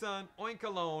 Magneton,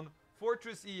 Oinkologne,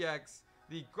 Fortress EX,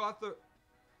 the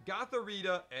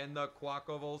Gotharita, and the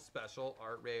Quaquabull Special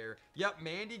Art Rare. Yep,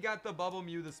 Mandy got the Bubble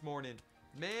Mew this morning.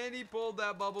 Mandy pulled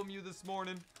that Bubble Mew this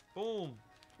morning. Boom.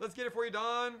 Let's get it for you,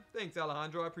 Don. Thanks,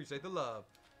 Alejandro. I appreciate the love.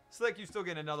 Slick, you still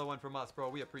getting another one from us, bro.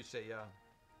 We appreciate ya.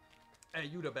 Hey,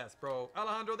 you the best, bro.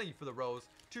 Alejandro, thank you for the rose.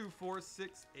 2, 4,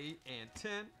 6, 8, and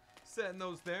 10. Setting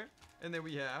those there. And then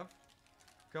we have,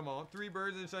 come on, 3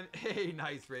 birds and shiny. Hey,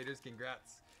 nice, Raiders.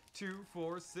 Congrats. 2,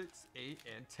 4, 6, 8,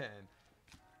 and 10.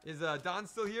 Is Don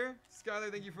still here? Skylar,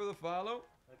 thank you for the follow.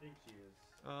 I think she is.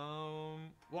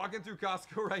 Walking through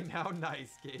Costco right now.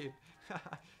 Nice, Gabe.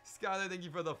 Skylar, thank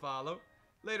you for the follow.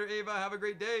 Later, Ava. Have a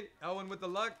great day. Elwin with the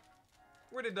luck.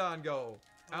 Where did Don go?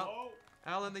 Hello?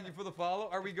 Alan, thank you for the follow.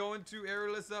 Are we going to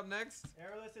Airless up next?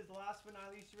 Airless is the last but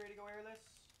not least. You ready to go airless?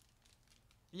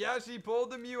 Yeah, she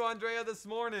pulled the Mew, Andrea, this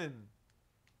morning.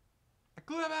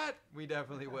 Clip it! We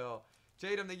definitely will.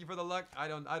 Jadam, thank you for the luck. I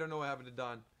don't know what happened to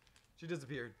Dawn. She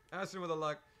disappeared. Ashton with the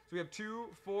luck. So we have 2,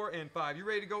 4, and 5. You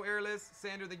ready to go airless?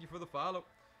 Sandra, thank you for the follow.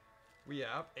 We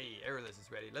have airless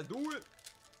is ready. Let's do it.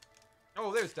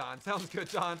 Oh, there's Don. Sounds good,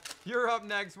 Don. You're up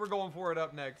next. We're going for it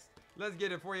up next. Let's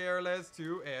get it for you, airless.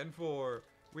 2 and 4.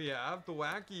 We have the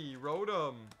Wacky,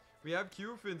 Rotom. We have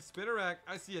Cufin, Spinnerack.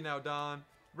 I see you now, Don.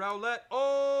 Rowlet.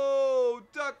 Oh,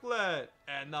 Ducklet.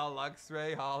 And the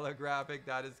Luxray holographic.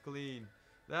 That is clean.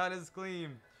 That is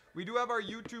clean. We do have our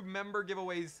YouTube member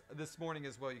giveaways this morning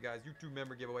as well, you guys. YouTube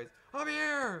member giveaways. I'm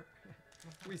here.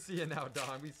 We see you now,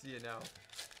 Don. We see you now.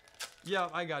 Yeah,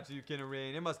 I got you,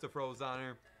 Rain. It must have froze on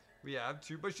her. We have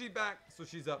 2, but she's back, so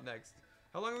she's up next.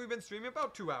 How long have we been streaming?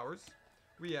 About 2 hours.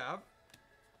 We have,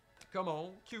 come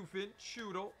on, Cufin,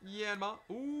 Choodle, Yanma.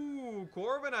 Ooh,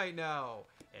 Corviknight now.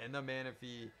 And the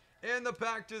Manaphy. And the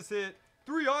pack just hit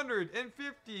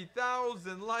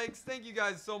 350,000 likes. Thank you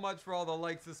guys so much for all the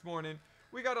likes this morning.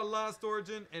 We got a Lost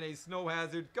Origin and a Snow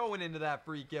Hazard going into that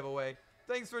free giveaway.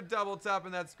 Thanks for double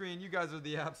tapping that screen. You guys are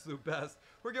the absolute best.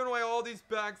 We're giving away all these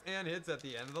packs and hits at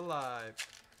the end of the live.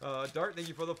 Dart, thank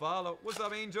you for the follow. What's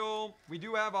up, Angel? We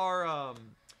do have our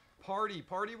party.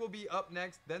 Party will be up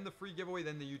next, then the free giveaway,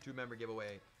 then the YouTube member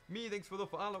giveaway. Me, thanks for the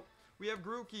follow. We have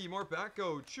Grookey,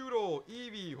 Morpeko, Choodle,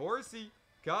 Eevee, Horsey,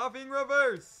 Coughing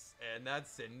Reverse, and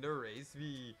that's Cinderace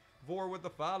V. Vor with the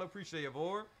follow. Appreciate you,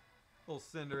 Vor. Little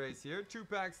Cinderace here. 2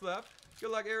 packs left. Good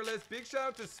luck, airless. Big shout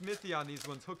out to Smithy on these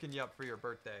ones, hooking you up for your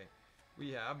birthday.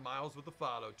 We have Miles with the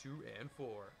follow, 2 and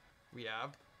 4. We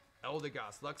have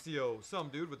Eldegoss, Luxio, some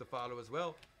dude with the follow as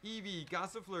well. Eevee,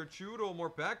 Gossifleur, Choodle,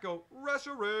 Morpeko,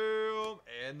 Reshiram,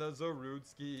 and the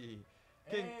Zarudski.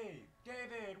 Hey,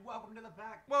 David, welcome to the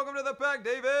pack. Welcome to the pack,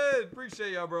 David.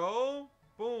 Appreciate ya, bro.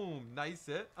 Boom. Nice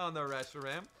hit on the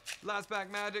Reshiram. Last pack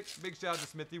magic. Big shout out to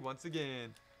Smithy once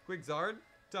again. Quick Zard.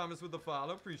 Thomas with the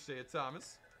follow. Appreciate it,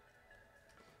 Thomas.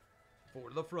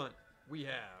 For the front, we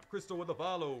have Crystal with the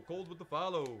follow. Cold with the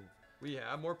follow. We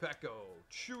have Morpeko,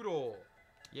 Choodle,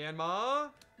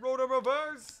 Yanma, Rotom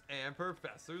Reverse, and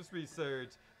Professor's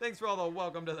Research. Thanks for all the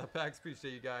welcome to the packs.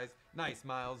 Appreciate you guys. Nice,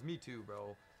 Miles. Me too,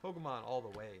 bro. Pokemon all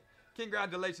the way.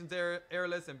 Congratulations,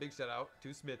 Airless, and big shout out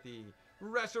to Smithy.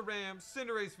 Reshiram,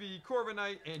 Cinderace V,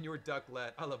 Corviknight, and your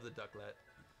Ducklet. I love the Ducklet.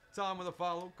 Tom with a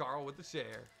follow, Carl with the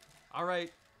share. All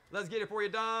right, let's get it for you,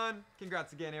 Don.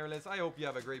 Congrats again, Airless. I hope you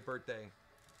have a great birthday.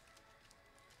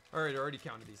 All right, I already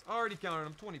counted these. Already counted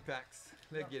them. 20 packs.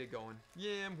 Let's get it going.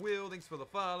 Yam, Will, thanks for the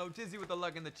follow. Dizzy with the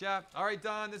luck in the chat. All right,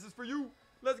 Don, this is for you.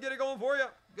 Let's get it going for you.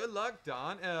 Good luck,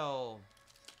 Don L.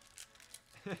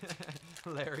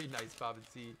 Larry, nice, Bob and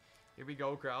C. Here we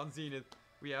go, Crown Zenith.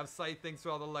 We have Scythe, thanks for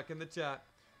all the luck in the chat.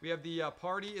 We have the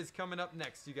party is coming up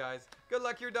next, you guys. Good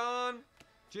luck here, Don.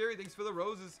 Jerry, thanks for the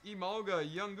roses. Emolga,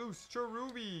 Young Goose,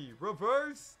 Cherubi,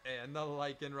 Reverse, and the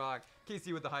Lycanroc.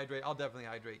 Casey with the hydrate. I'll definitely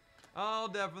hydrate. I'll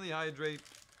definitely hydrate.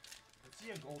 Let's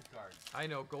see a gold card. I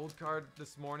know, gold card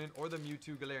this morning, or the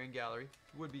Mewtwo Galarian Gallery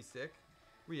would be sick.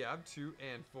 We have 2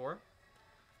 and 4.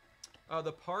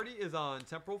 The party is on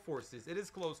Temporal Forces. It is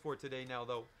closed for today now,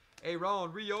 though.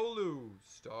 Aaron, Riolu,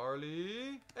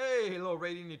 Starly. Hey, little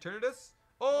Radiant Eternatus.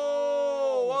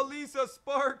 Oh, Elisa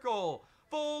Sparkle.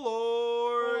 Full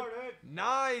Lord.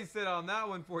 Nice hit on that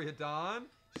one for you, Don.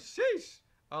 Sheesh.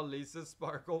 Elisa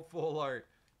Sparkle Full Art.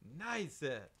 Nice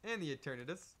hit. And the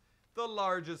Eternatus. The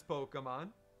largest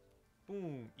Pokemon.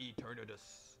 Boom.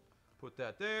 Eternatus. Put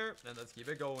that there. And let's keep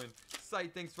it going.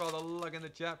 Sight, thanks for all the luck in the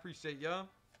chat. Appreciate ya.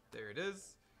 There it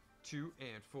is. 2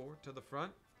 and 4 to the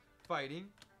front.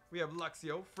 Fighting. We have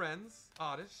Luxio, Friends,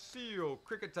 Oddish, Seal,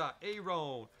 Kricketot,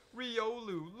 Aron,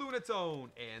 Riolu, Lunatone,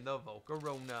 and the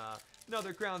Volcarona.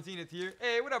 Another Crown Zenith here.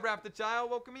 Hey, what up, Rap the Child?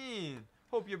 Welcome in.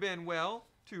 Hope you've been well.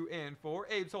 2 and 4.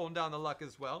 Abe's holding down the luck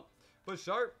as well. But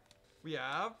sharp. We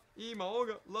have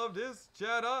Emolga, Loved His,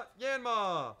 Chatot,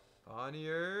 Yanma,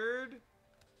 Poniard.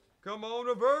 Come on,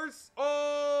 Reverse.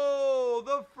 Oh,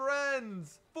 the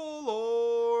Friends. Full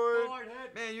Lord. Full art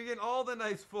hit. Man, you're getting all the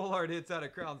nice full art hits out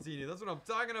of Crown Zenith. That's what I'm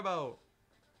talking about.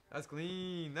 That's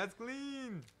clean. That's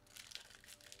clean.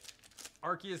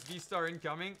 Arceus V-Star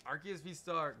incoming. Arceus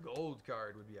V-Star gold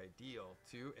card would be ideal.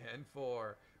 2 and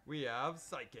 4. We have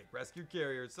Psychic, Rescue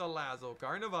Carrier, Salazzle,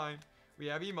 Carnivine. We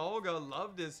have Emolga,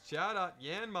 Loved His, Chatot,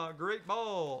 Yanma, Great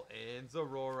Ball, and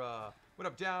Zorora. What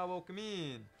up, Jow? Welcome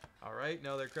in. All right,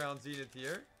 another Crown Zenith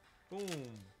here. Boom.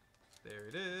 There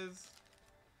it is.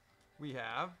 We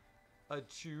have a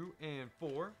 2 and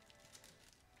 4.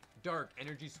 Dark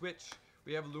Energy Switch.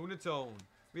 We have Lunatone.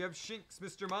 We have Shinx,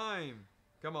 Mr. Mime.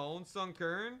 Come on,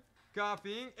 Sunkern.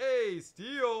 Coughing. Hey,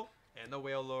 Steel. And the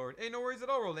Whale Lord. Hey, no worries at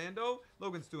all, Rolando.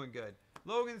 Logan's doing good.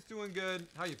 Logan's doing good.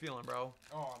 How you feeling, bro?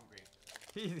 Oh, I'm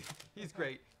great. He's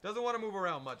great. Doesn't want to move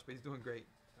around much, but he's doing great.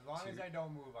 As long as I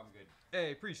don't move, I'm good.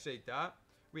 Hey, appreciate that.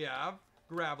 We have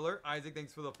Graveler. Isaac,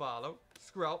 thanks for the follow.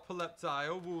 Skrelp,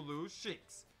 Paleptile, Wooloo,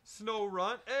 Shinx,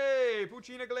 Snowrunt. Hey,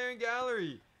 Puccina, Galarian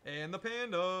Gallery. And the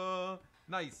Panda.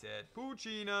 Nice hit.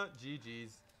 Puccina.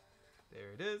 GG's.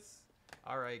 There it is.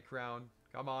 All right, Crown.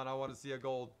 Come on, I want to see a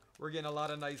gold. We're getting a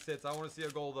lot of nice hits. I want to see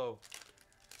a gold, though.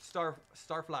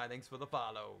 Starfly, thanks for the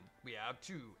follow. We have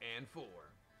 2 and 4.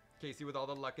 Casey with all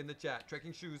the luck in the chat.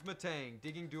 Trekking Shoes, Matang,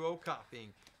 Digging Duo, Coughing,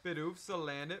 Bidoof,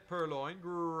 Salandit, Purloin,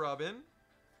 Grubbin.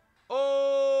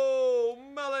 Oh,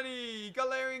 Melanie,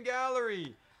 Galarian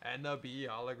Gallery, and the B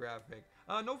holographic.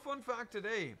 No fun fact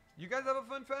today. You guys have a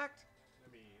fun fact?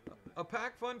 A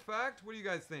pack fun fact? What do you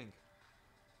guys think?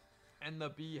 And the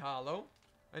B hollow.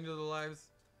 End of the lives.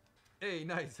 Hey,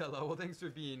 nice. Hello. Well, thanks for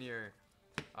being here.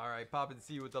 All right, Pop and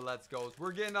C with the let's goes.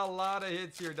 We're getting a lot of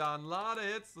hits here, Don. A lot of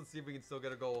hits. Let's see if we can still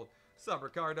get a gold. Sup,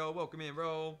 Ricardo? Welcome in,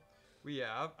 bro. We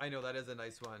have, I know that is a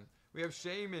nice one. We have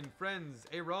Shaman, Friends,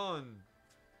 Aaron.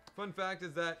 Fun fact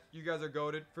is that you guys are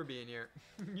goated for being here.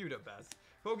 You the best.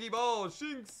 Pokeball,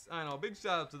 Shinx. I know, big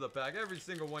shout out to the pack. Every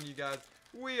single one of you guys.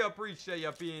 We appreciate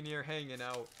you being here, hanging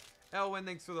out. Elwin,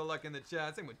 thanks for the luck in the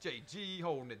chat. Same with JG,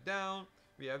 holding it down.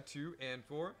 We have 2 and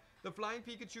 4. The Flying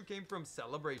Pikachu came from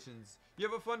Celebrations. You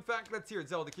have a fun fact? Let's hear it,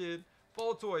 Zelda Kid.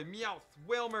 Baltoy, Meowth,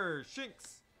 Whelmer,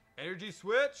 Shinx, Energy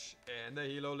Switch, and the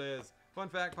Hilo Liz. Fun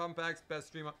fact, Pump Packs, best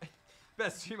stream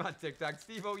on TikTok.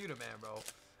 Steve-O, you the man, bro.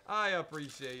 I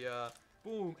appreciate ya.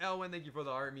 Boom, Elwin, thank you for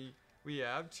the army. We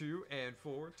have 2 and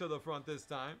 4 to the front this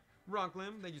time.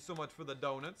 Ronklim, thank you so much for the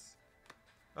donuts.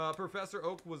 Professor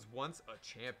Oak was once a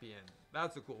champion.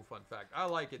 That's a cool fun fact. I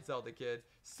like it, Zelda Kid.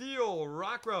 Seal,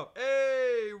 Rockruff,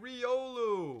 hey,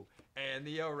 Riolu, and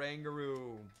the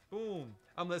Oranguru. Boom.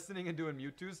 I'm listening and doing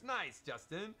Mewtwo's. Nice,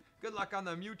 Justin. Good luck on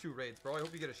the Mewtwo raids, bro. I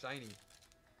hope you get a shiny.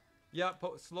 Yeah,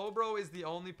 Slowbro is the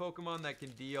only Pokemon that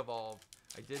can de-evolve.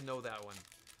 I did know that one.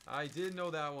 I did know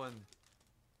that one.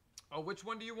 Oh, which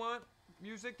one do you want?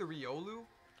 Music, the Riolu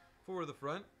for the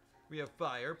front. We have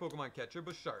Fire, Pokemon Catcher,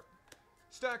 Bisharp.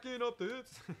 Stacking up the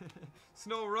hits.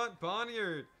 Snowrunt,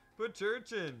 Poniard,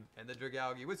 Paturchin, and the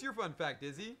Dragalge. What's your fun fact,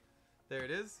 Izzy? There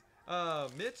it is.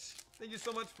 Mitch, thank you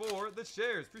so much for the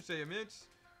shares. Appreciate you, Mitch.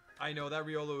 I know that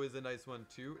Riolu is a nice one,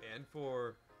 2 and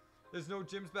 4. There's no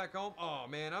gyms back home. Oh,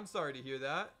 man, I'm sorry to hear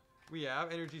that. We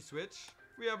have Energy Switch.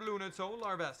 We have Lunatone,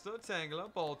 Larvesta, Tangela,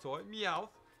 Baltoy, Meowth,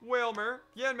 Whelmer,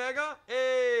 Yanmega,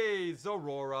 hey,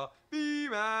 Zorora,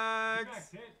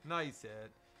 B-Max. Nice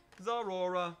hit.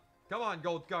 Zorora. Come on,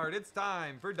 gold card. It's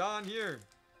time for Don here.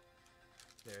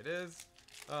 There it is.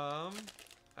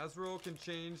 Azrael can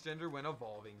change gender when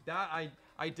evolving. That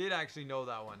I did actually know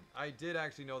that one. I did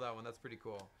actually know that one. That's pretty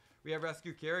cool. We have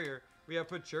Rescue Carrier. We have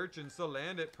Paturchin,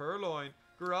 Salandit, Purloin,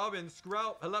 Grubbin,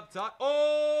 Skrelp, Paleptot.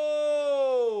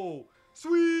 Oh!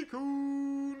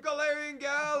 Suicune, Galarian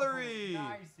Gallery.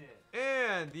 Nice hit.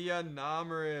 And the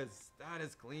Anomalous. That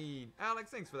is clean. Alex,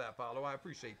 thanks for that follow. I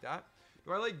appreciate that.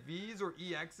 Do I like V's or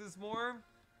EXs more?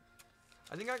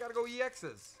 I think I gotta go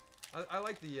EXs. I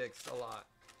like the EX a lot.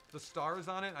 The stars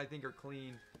on it, I think, are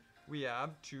clean. We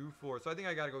have 2, 4. So I think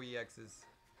I gotta go EXs.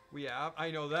 We have, I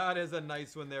know that is a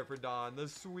nice one there for Don. The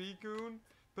Suicune.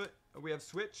 But we have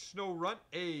Switch, Snowrunt,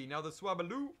 A. Now the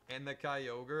Swablu and the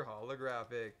Kyogre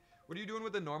holographic. What are you doing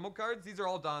with the normal cards? These are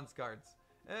all Don's cards.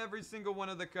 Every single one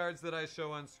of the cards that I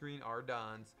show on screen are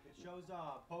Don's. It shows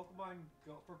Pokemon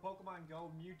Go. For Pokemon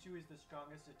Go, Mewtwo is the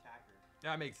strongest attacker.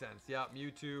 That makes sense. Yeah,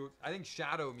 Mewtwo. I think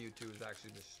Shadow Mewtwo is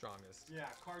actually the strongest. Yeah,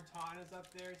 Kartana's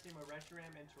up there. Same with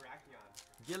Reshiram and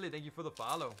Terrakion. Gilly, thank you for the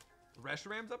follow.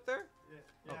 Reshiram's up there?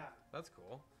 Yeah. Oh, that's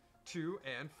cool. 2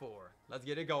 and 4. Let's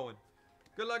get it going.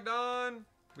 Good luck, Don.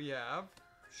 We have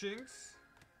Shinx.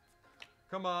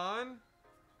 Come on.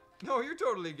 No, you're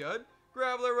totally good.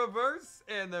 Graveler Reverse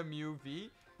and the Mew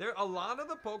V. There a lot of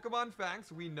the Pokemon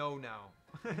facts we know now.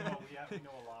 We know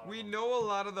a lot of We them. know a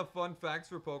lot of the fun facts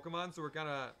for Pokemon, so we're kind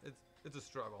of, it's a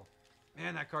struggle.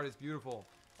 Man, that card is beautiful.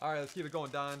 All right, let's keep it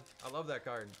going, Don. I love that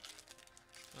card.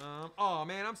 Oh,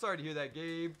 man, I'm sorry to hear that,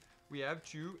 Gabe. We have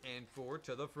 2 and 4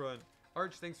 to the front.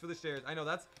 Arch, thanks for the shares. I know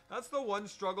that's the one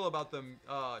struggle about the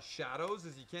shadows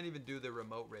is you can't even do the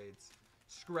remote raids.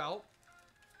 Skrelp.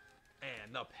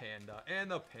 And the Panda. And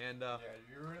the Panda. Yeah,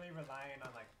 you're really relying on,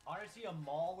 like, honestly, a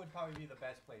mall would probably be the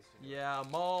best place to do it. Yeah, a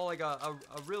mall, like a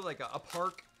real, like a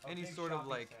park. A Any big sort of shopping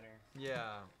like, center.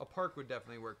 yeah, a park would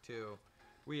definitely work too.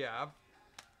 We have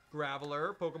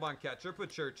Graveler, Pokemon Catcher,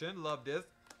 Pachurchin, love this.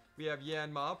 We have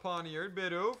Yanma, Pawniard,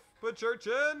 Bidoof,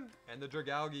 Pachurchin, and the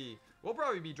Dragalge. We'll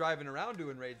probably be driving around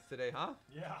doing raids today, huh?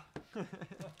 Yeah.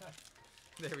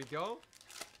 There we go.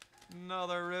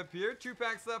 Another rip here. 2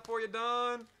 packs left for you,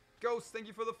 Don. Ghost, thank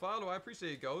you for the follow. I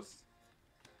appreciate you, Ghost.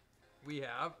 We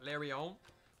have Larion.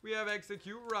 We have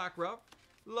Execute, Rockruff.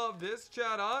 Love this.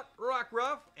 Chatot,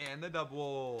 Rockruff, and the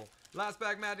double. Last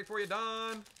pack magic for you,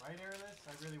 Don. Right, Airless?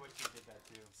 I really wish you did that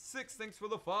too. 6, thanks for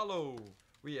the follow.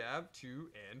 We have 2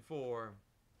 and 4.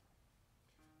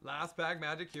 Last pack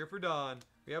magic here for Don.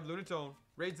 We have Lunatone.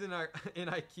 Raids in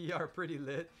IKEA are pretty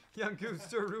lit. Young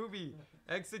Gooster, Ruby.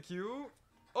 Execute.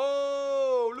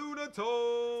 Oh,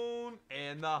 Lunatone.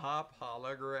 And the Hop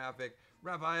holographic.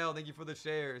 Raphael, thank you for the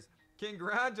shares.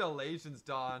 Congratulations,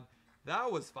 Don.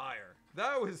 That was fire.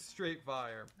 That was straight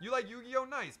fire. You like Yu-Gi-Oh?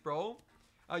 Nice, bro.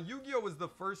 Yu-Gi-Oh was the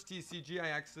first TCG I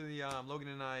actually, Logan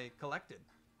and I collected.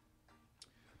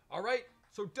 All right.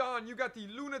 So, Don, you got the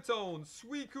Lunatone,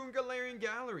 Suicune Galarian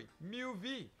Gallery, Mew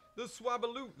V, the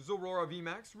Swablu, Zorora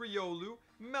VMAX, Riolu,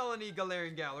 Melanie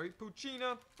Galarian Gallery,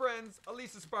 Puccina, Friends,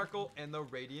 Elisa Sparkle, and the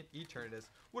Radiant Eternatus.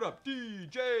 What up,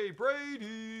 DJ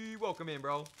Brady? Welcome in,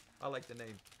 bro. I like the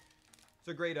name. It's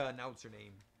a great announcer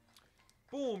name.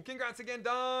 Boom. Congrats again,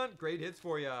 Don. Great hits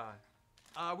for ya.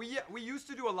 We used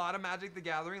to do a lot of Magic the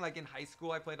Gathering. Like in high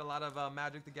school, I played a lot of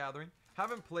Magic the Gathering.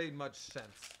 Haven't played much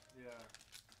since. Yeah.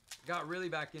 Got really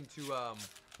back into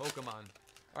Pokemon.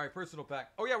 All right, personal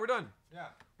pack. Oh yeah, we're done. Yeah.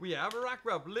 We have a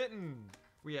Rockruff, Litten.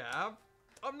 We have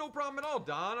no problem at all,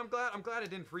 Don. I'm glad it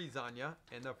didn't freeze on ya.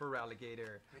 And the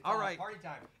Feraligatr. All right. Party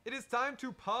time. It is time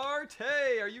to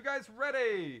partay. Are you guys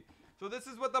ready? So this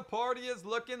is what the party is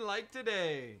looking like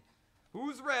today.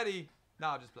 Who's ready?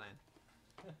 No, just playing.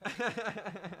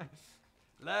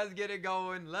 Let's get it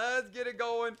going. Let's get it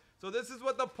going. So this is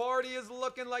what the party is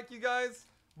looking like, you guys.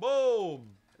 Boom.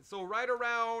 So right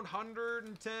around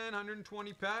 110,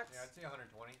 120 packs. Yeah, I'd say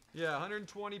 120. Yeah,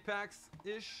 120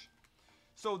 packs-ish.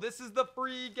 So this is the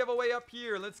free giveaway up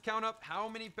here. Let's count up how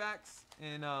many packs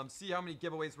and see how many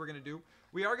giveaways we're going to do.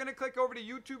 We are going to click over to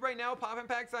YouTube right now. Poppin'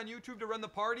 Packs on YouTube to run the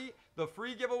party. The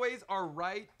free giveaways are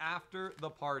right after the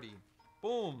party.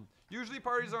 Boom. Usually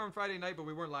parties are on Friday night, but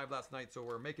we weren't live last night, so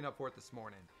we're making up for it this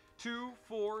morning. 2,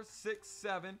 4, 6,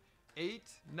 7, 8,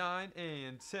 9,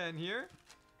 and 10 here.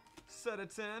 Set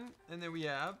of 10. And then we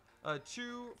have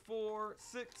 2, 4,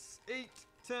 6, 8,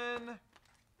 10.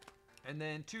 And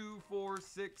then 2, 4,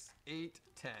 6, 8,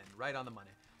 10. Right on the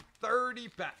money. 30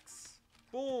 packs.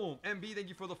 Boom. MB, thank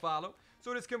you for the follow.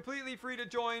 So it is completely free to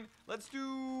join. Let's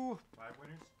do 5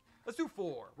 winners. Let's do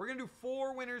 4. We're going to do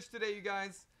 4 winners today, you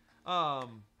guys.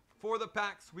 For the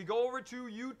packs, we go over to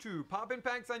YouTube. Poppin'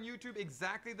 Packs on YouTube,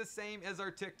 exactly the same as our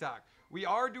TikTok. We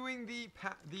are doing the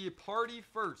party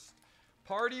first.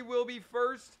 Party will be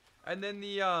first, and then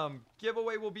the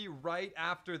giveaway will be right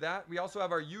after that. We also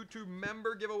have our YouTube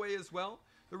member giveaway as well.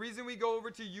 The reason we go over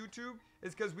to YouTube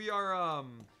is because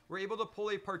we're able to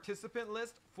pull a participant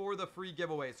list for the free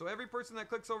giveaway. So every person that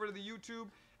clicks over to the YouTube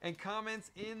and comments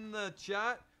in the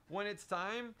chat when it's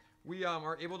time, we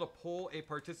are able to pull a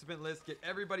participant list, get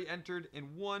everybody entered in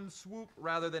one swoop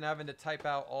rather than having to type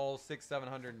out all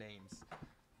 600-700 names.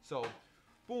 So,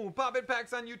 boom, Poppin'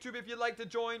 Packs on YouTube if you'd like to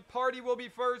join. Party will be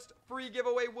first, free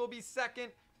giveaway will be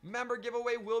second, member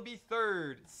giveaway will be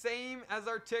third. Same as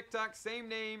our TikTok, same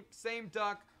name, same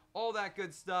duck, all that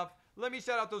good stuff. Let me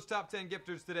shout out those top 10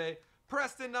 gifters today.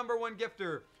 Preston, number 1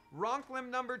 gifter. Ronklim,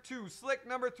 number 2. Slick,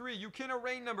 number 3. Yukina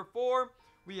Rain, number 4.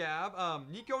 We have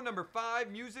Nico, number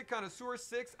 5. Music Connoisseur,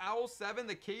 6. Owl, 7.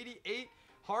 The Katie, 8.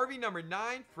 Harvey, number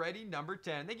 9. Freddie, number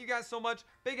 10. Thank you guys so much.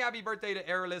 Big happy birthday to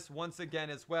Airless once again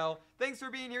as well. Thanks for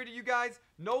being here to you guys.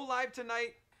 No live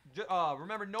tonight.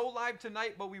 Remember, no live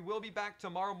tonight, but we will be back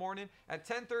tomorrow morning at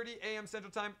 10:30 a.m.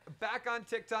 Central Time. Back on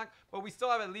TikTok, but we still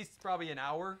have at least probably an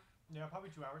hour. Yeah, probably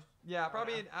 2 hours. Yeah,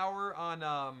 probably an hour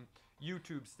on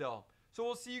YouTube still. So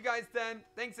we'll see you guys then.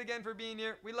 Thanks again for being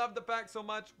here. We love the pack so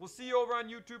much. We'll see you over on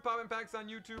YouTube, Poppin' Packs on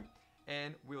YouTube,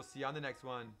 and we'll see you on the next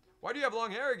one. Why do you have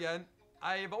long hair again?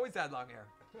 I have always had long hair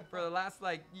for the last,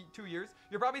 like, 2 years.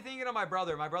 You're probably thinking of my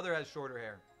brother. My brother has shorter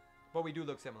hair, but we do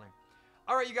look similar.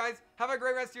 All right, you guys, have a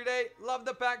great rest of your day. Love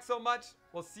the pack so much.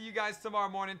 We'll see you guys tomorrow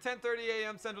morning, 10:30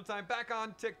 a.m. Central Time, back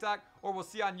on TikTok, or we'll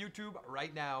see you on YouTube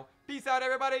right now. Peace out,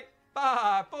 everybody.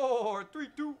 5, 4, 3,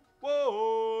 2,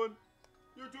 1.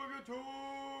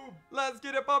 YouTube. Let's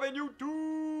get it poppin'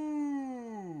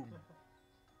 YouTube.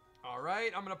 All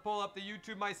right, I'm going to pull up the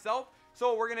YouTube myself.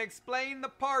 So we're going to explain the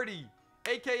party,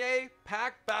 a.k.a.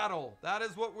 pack battle. That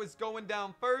is what was going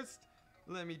down first.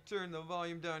 Let me turn the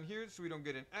volume down here so we don't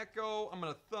get an echo. I'm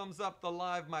going to thumbs up the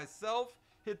live myself.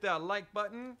 hit that like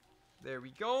button. There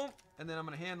we go. And then I'm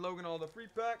going to hand Logan all the free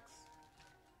packs.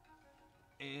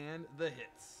 And the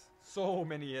hits. So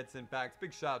many hits in packs.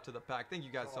 Big shout out to the pack. Thank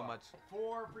you guys so much.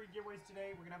 4 free giveaways today.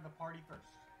 We're going to have the party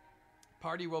first.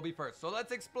 Party will be first. So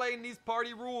let's explain these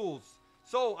party rules.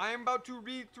 So I am about to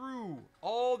read through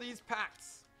all these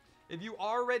packs. If you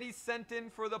already sent in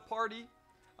for the party,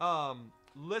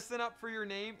 listen up for your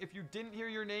name. If you didn't hear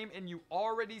your name and you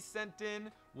already sent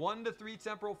in 1 to 3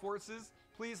 temporal forces,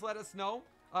 please let us know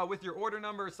with your order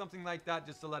number or something like that,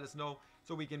 just to let us know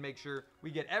so we can make sure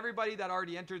we get everybody that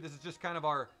already entered. This is just kind of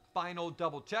our final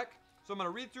double check. So I'm going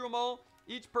to read through them all.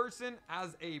 Each person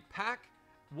has a pack,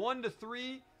 1 to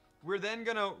 3. We're then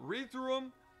going to read through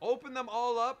them, open them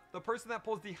all up. The person that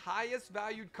pulls the highest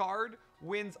valued card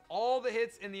wins all the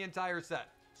hits in the entire set.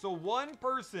 So one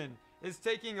person is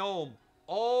taking home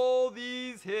all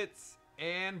these hits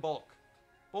and bulk.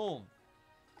 Boom.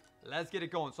 Let's get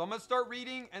it going. So I'm going to start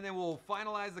reading, and then we'll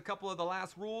finalize a couple of the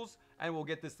last rules, and we'll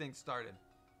get this thing started.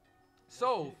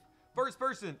 So, first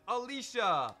person,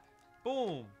 Alicia.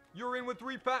 Boom. You're in with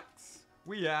 3 packs.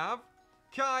 We have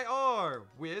Kai R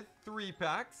with 3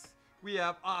 packs. We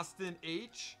have Austin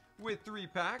H with 3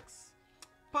 packs.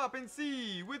 Poppin'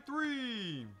 C with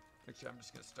 3. Actually, I'm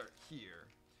just going to start here.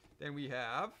 Then we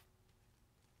have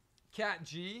Cat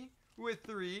G with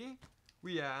 3.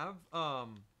 We have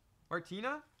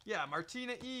Martina. Yeah,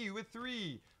 Martina E with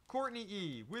 3. Courtney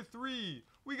E with 3.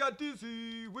 We got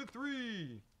Dizzy with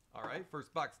 3. All right,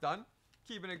 first box done.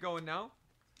 Keeping it going now.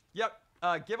 Yep,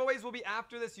 giveaways will be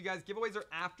after this, you guys. Giveaways are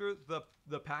after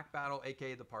the pack battle,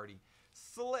 aka the party.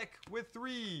 Slick with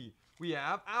 3. We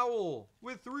have Owl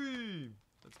with 3.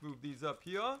 Let's move these up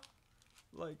here,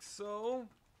 like so.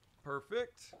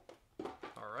 Perfect.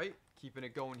 All right, keeping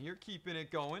it going here, keeping it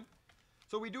going.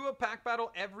 So we do a pack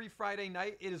battle every Friday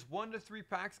night. It is 1 to 3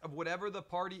 packs of whatever the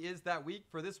party is that week.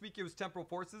 For this week, it was Temporal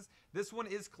Forces. This one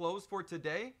is closed for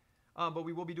today, but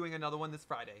we will be doing another one this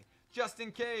Friday.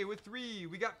 Justin K with 3.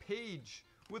 We got Paige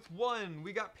with 1.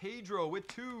 We got Pedro with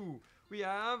 2. We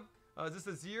have, is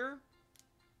this Azir?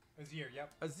 Azir,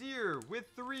 yep. Azir with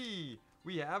 3.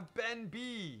 We have Ben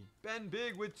B. Ben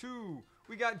Big with 2.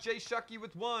 We got Jay Shucky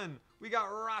with 1. We got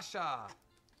Rasha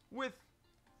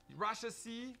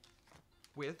C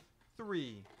with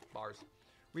 3 bars.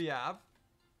 We have,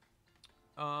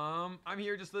 I'm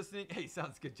here just listening. Hey,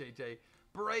 sounds good, JJ.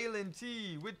 Braylon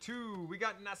T with 2. We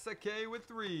got Nessa K with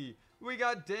 3. We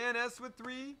got Dan S with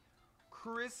 3.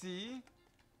 Chrissy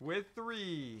with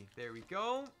 3. There we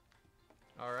go.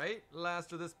 All right,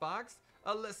 last of this box.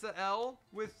 Alyssa L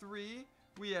with 3.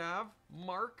 We have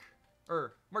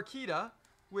Marquita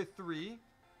with 3.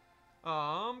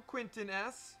 Quentin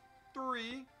S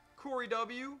 3. Corey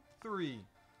W 3.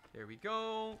 There we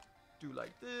go. Do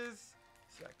like this.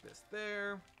 Check this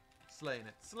there. Slaying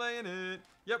it, slaying it.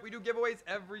 Yep, we do giveaways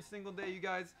every single day, you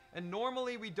guys. And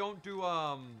normally we don't do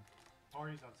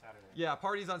parties on Saturday. Yeah,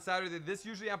 parties on Saturday. This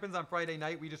usually happens on Friday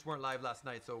night. We just weren't live last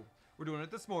night, so we're doing it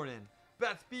this morning.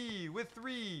 Beth B with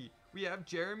 3. We have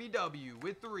Jeremy W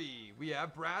with 3. We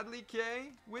have Bradley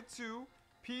K with 2.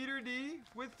 Peter D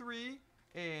with 3.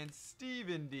 And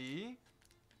Stephen D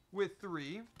with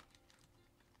 3.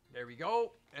 There we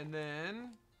go. And then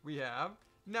we have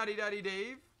Natty Daddy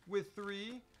Dave with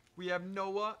 3. We have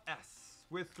Noah S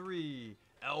with 3.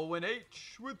 Elwin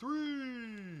H with 3.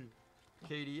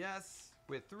 KDS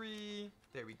with 3.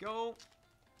 There we go.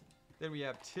 Then we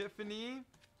have Tiffany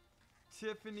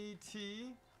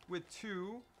T with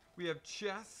 2. We have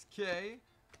Chess K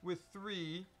with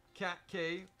 3. Cat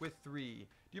K with 3. Do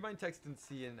you mind texting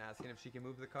C and asking if she can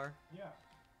move the car? Yeah.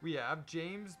 We have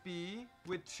James B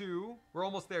with 2. We're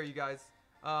almost there, you guys.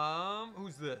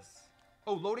 Who's this?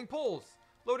 Oh, Loading Polls.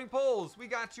 Loading Polls. We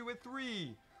got you with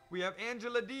 3. We have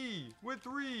Angela D with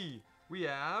 3. We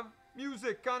have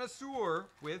Music Connoisseur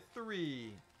with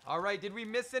 3. All right, did we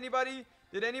miss anybody?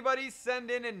 Did anybody send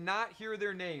in and not hear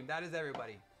their name? That is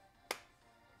everybody.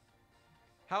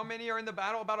 How many are in the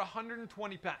battle? About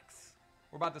 120 packs.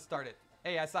 We're about to start it.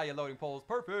 Hey, I saw you, Loading Polls.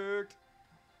 Perfect.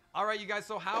 All right, you guys,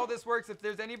 so how this works, if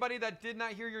there's anybody that did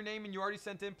not hear your name and you already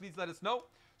sent in, please let us know.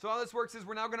 So how this works is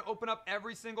we're now going to open up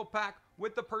every single pack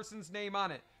with the person's name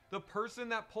on it. The person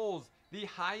that pulls the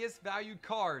highest valued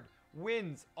card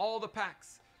wins all the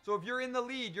packs. So if you're in the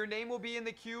lead, your name will be in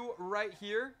the queue right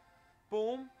here.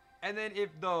 Boom. And then if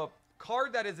the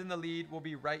card that is in the lead will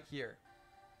be right here.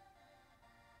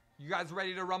 You guys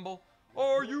ready to rumble?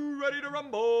 Are you ready to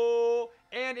rumble?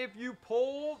 And if you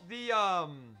pull the,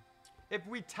 if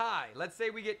we tie, let's say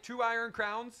we get 2 Iron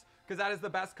Crowns, because that is the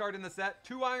best card in the set.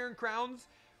 2 Iron Crowns,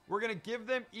 we're going to give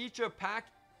them each a pack,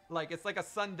 like it's like a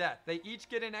Sun Death. They each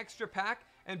get an extra pack,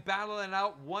 and battling it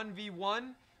out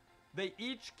 1v1. They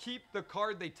each keep the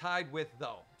card they tied with,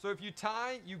 though. So if you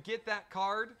tie, you get that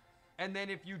card, and then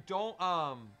if you don't,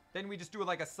 then we just do it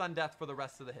like a Sun Death for the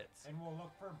rest of the hits. And we'll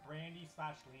look for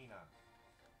Brandy/Lena.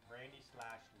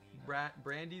 Brandy/Lena.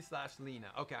 Brandy/Lena.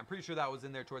 Okay, I'm pretty sure that was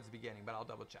in there towards the beginning, but I'll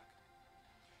double check.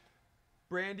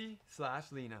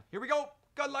 Brandy/Lena. Here we go.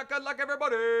 Good luck,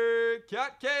 everybody.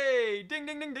 Cat K. Ding,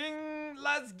 ding, ding, ding.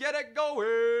 Let's get it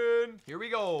going. Here we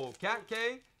go. Cat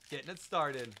K getting it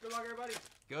started. Good luck, everybody.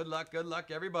 Good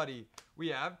luck, everybody. We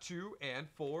have 2 and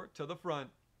 4 to the front.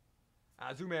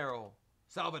 Azumarill.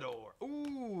 Salvador.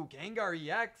 Ooh, Gengar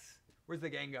EX. Where's the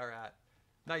Gengar at?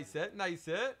 Nice hit, nice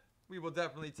hit. We will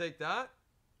definitely take that.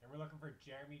 And we're looking for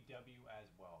Jeremy W as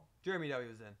well. Jeremy W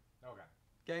is in. Okay.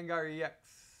 Gengar EX.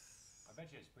 I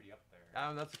bet you it's pretty up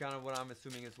there. That's kind of what I'm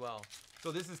assuming as well.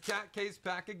 So this is Cat K's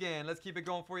pack again. Let's keep it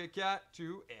going for you, Cat.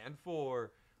 2 and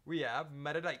 4. We have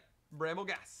Metadite, Bramble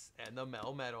Gas, and the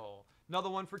Melmetal. Another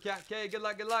one for Cat K. Good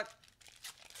luck, good luck.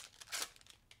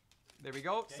 There we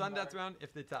go. Sun Death round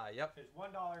if they tie. Yep. It's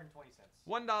 $1.20.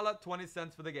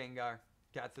 $1.20 for the Gengar.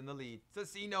 Cat's in the lead.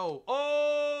 Cecino.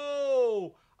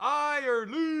 Oh!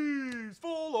 Iron Leaves.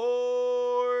 Full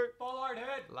art. Full art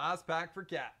hit. Last pack for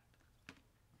Cat.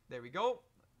 There we go.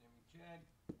 Let me check.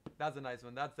 That's a nice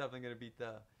one. That's definitely going to beat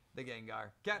the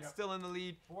Gengar. Cat's still in the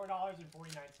lead.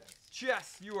 $4.49.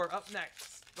 Chess, you are up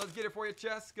next. Let's get it for you,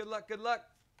 Chess. Good luck, good luck.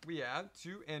 We have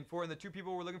 2 and 4. And the 2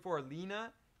 people we're looking for are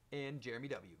Lena and Jeremy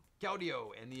W.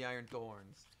 Gaudio and the Iron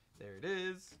Thorns. There it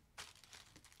is.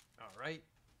 All right.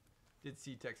 Did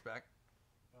see text back.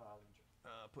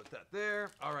 Put that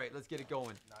there. All right, let's get it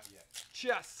going. Not yet.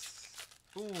 Chess.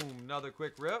 Boom. Another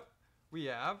quick rip. We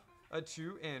have a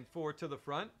 2 and 4 to the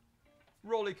front.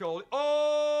 Roly-Coly.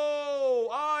 Oh!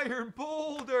 Iron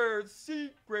Boulder.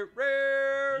 Secret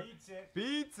rare. Beats it.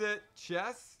 Beats it.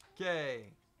 Chess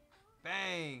K.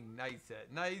 Bang. Nice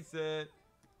hit. Nice hit.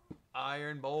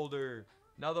 Iron Boulder.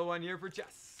 Another one here for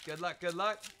Chess. Good luck. Good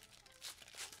luck.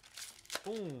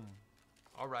 Boom.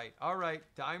 All right. All right.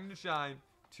 Time to shine.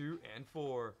 2 and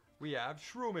 4. We have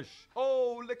Shroomish.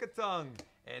 Oh, Lickitung.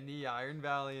 And the Iron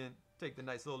Valiant. Take the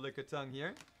nice little Lickitung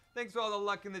here. Thanks for all the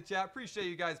luck in the chat. Appreciate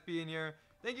you guys being here.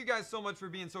 Thank you guys so much for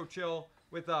being so chill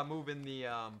with moving the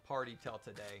party till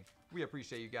today. We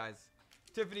appreciate you guys.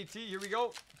 Tiffany T, here we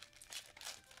go.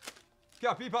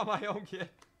 Got beep on my own kid.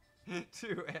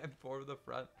 2 and 4 to the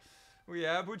front. We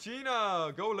have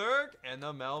Puccina, Go Lurk, and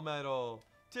the Melmetal.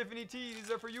 Tiffany T,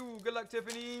 these are for you. Good luck,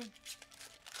 Tiffany.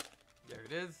 There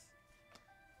it is.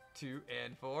 2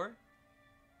 and 4.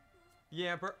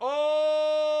 Yamper.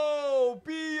 Oh!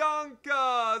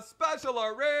 Bianca! Special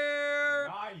art rare!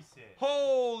 Nice hit.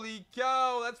 Holy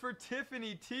cow! That's for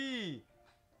Tiffany T.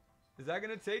 Is that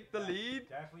going to take the lead?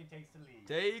 Definitely takes the lead.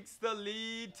 Takes the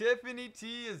lead. Tiffany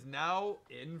T is now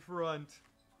in front.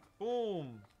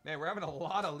 Boom. Man, we're having a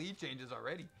lot of lead changes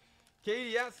already.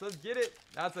 KDS, let's get it.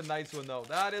 That's a nice one, though.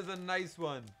 That is a nice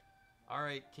one. All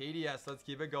right, KDS, let's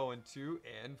keep it going. 2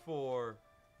 and 4.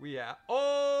 We have...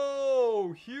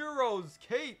 Oh! Heroes,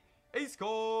 Kate. Ace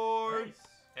card. Nice.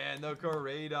 And the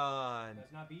Koraidon.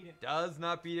 Does not beat it. Does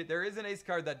not beat it. There is an ace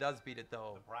card that does beat it,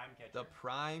 though. The Prime Catcher. The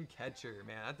Prime Catcher.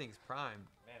 Man, that thing's prime.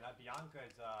 Man, that Bianca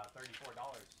is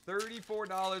 $34.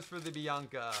 $34 for the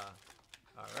Bianca.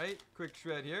 All right, quick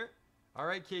shred here. All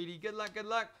right, Katie, good luck, good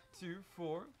luck. 2,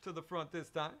 4 to the front this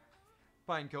time.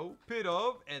 Pineco, Pit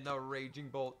of, and the Raging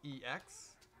Bolt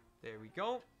EX. There we go.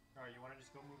 All right, you want to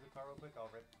just go move the car real quick? I'll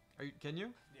rip. Can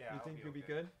you? Yeah, You I'll think be you'll be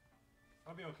okay. good?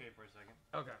 I'll be okay for a second.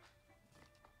 Okay.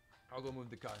 I'll go move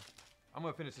the car. I'm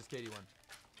going to finish this Katie one.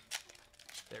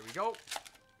 There we go.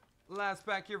 Last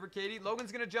pack here for Katie.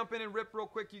 Logan's going to jump in and rip real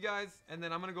quick, you guys. And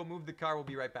then I'm going to go move the car. We'll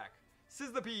be right back.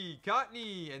 Sizzla P,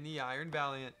 Cottony, and the Iron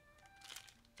Valiant.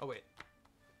 Oh, wait.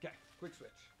 Okay, quick switch.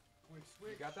 Quick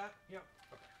switch. You got that? Yep.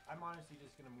 Okay. I'm honestly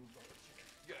just going to move over the chair.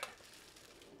 Good.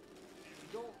 There we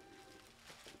go.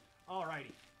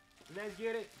 Alrighty. Let's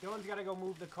get it. Dylan's got to go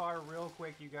move the car real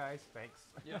quick, you guys. Thanks.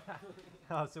 Yeah.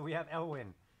 Oh, so we have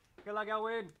Elwin. Good luck,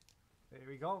 Elwin. There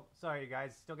we go. Sorry, you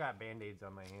guys. Still got Band-Aids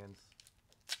on my hands.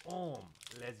 Boom.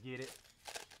 Let's get it.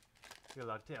 Good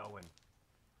luck to Elwin.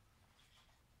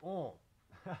 Boom.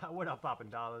 What up, Poppin'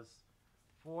 Dollars?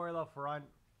 For the front,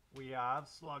 we have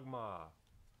Slugma.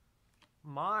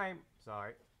 Mime.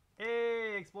 Sorry.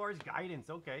 Hey, Explorer's Guidance.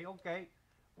 Okay, okay.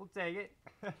 We'll take it.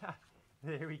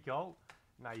 There we go.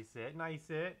 Nice hit, nice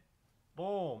hit.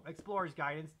 Boom. Explorer's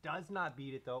Guidance does not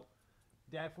beat it, though.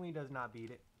 Definitely does not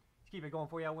beat it. Let's keep it going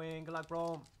for you, Win. Good luck,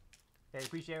 bro. Hey,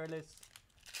 appreciate it, Liz.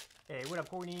 Hey, what up,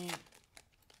 Courtney?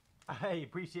 Hey,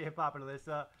 appreciate it, Papa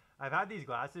Alyssa. I've had these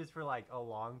glasses for like a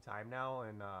long time now,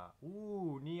 and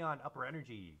ooh, Neon Upper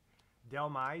Energy, Del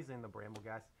Mize and the Bramble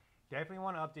Gas. Definitely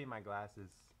want to update my glasses.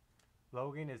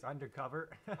 Logan is undercover.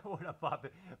 What a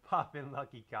poppin'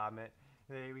 lucky comment.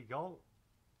 There we go.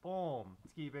 Boom.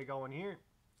 Let's keep it going here.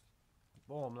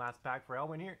 Boom. Last pack for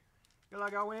Elwin here. Good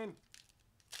luck, Elwin.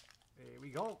 There we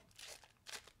go.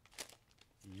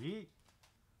 Yeet.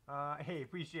 Hey,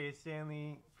 appreciate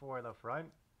Stanley for the front.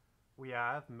 We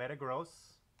have Metagross,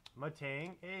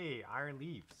 Matang. Hey, Iron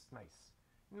Leaves. Nice.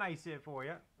 Nice hit for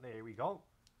you. There we go.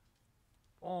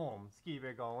 Boom. Let's keep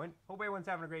it going. Hope everyone's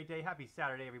having a great day. Happy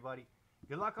Saturday, everybody.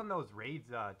 Good luck on those raids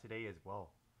today as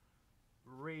well.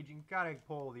 Raging. Gotta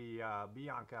pull the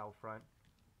Bianca out front.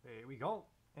 There we go.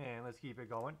 And let's keep it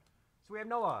going. So we have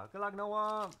Noah. Good luck,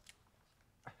 Noah.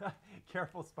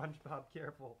 Careful, SpongeBob.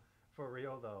 Careful. For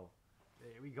real, though.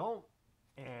 There we go.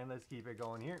 And let's keep it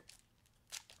going here.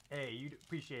 Hey, you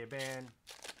appreciate it, man.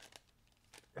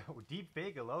 Oh, deep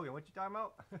fake of Logan. What you talking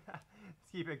about?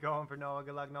 Let's keep it going for Noah.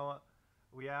 Good luck, Noah.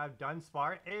 We have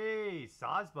Dunsparce. Hey,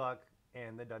 Sawsbuck.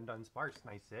 And the Dunsparce.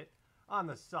 Nice hit. On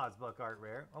the Sawsbuck art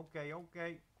rare. Okay,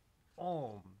 okay.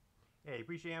 Boom. Hey,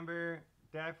 appreciate Amber.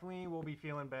 Definitely will be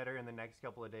feeling better in the next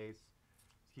couple of days.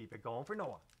 Let's keep it going for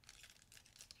Noah.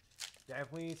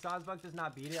 Definitely, Sawsbuck does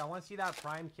not beat it. I want to see that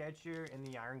Prime Catcher in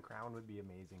the Iron Crown would be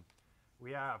amazing.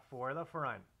 We have for the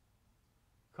front.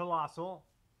 Colossal.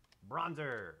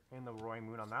 Bronzer. And the Roaring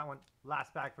Moon on that one.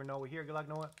 Last pack for Noah here. Good luck,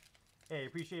 Noah. Hey,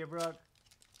 appreciate it, Brooke.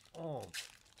 Oh.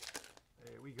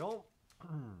 There we go.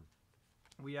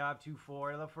 We have 2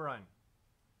 for the front.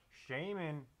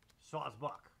 Shaman.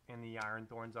 Sawsbuck. And the Iron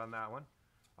Thorns on that one.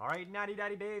 Alright, Natty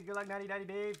Daddy Dave. Good luck, Natty Daddy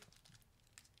Dave.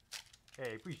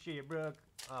 Hey, appreciate it, Brooke.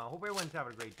 Hope everyone's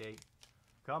having a great day.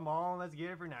 Come on, let's get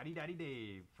it for Natty Daddy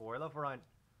Dave. For the front,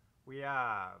 we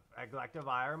have a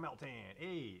Galactivire Meltan,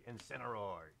 A,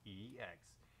 Incineroar, EX.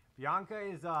 Bianca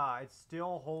is it's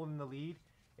still holding the lead.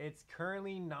 It's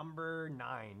currently number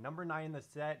 9. Number 9 in the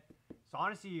set. So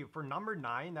honestly, for number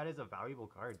 9, that is a valuable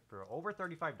card. For over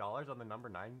 $35 on the number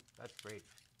 9, that's great.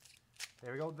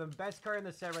 There we go. The best card in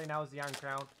the set right now is the Iron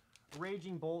Crown.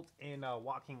 Raging Bolt and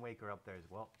Walking Wake are up there as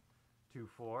well.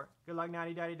 2-4. Good luck,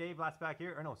 Natty Daddy Dave. Last pack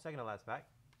here. Or no, second to last pack.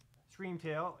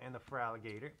 Screamtail and the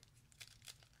Feraligatr.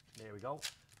 There we go.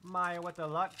 Maya with the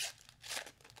luck.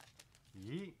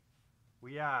 Yeet.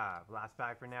 We have last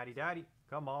pack for Natty Daddy.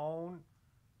 Come on.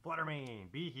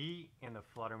 Fluttermane. Beheat and the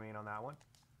Fluttermane on that one.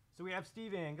 So we have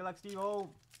Steven. Good luck, Steve-O.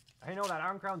 I know that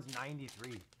Iron Crown's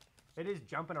 93. It is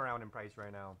jumping around in price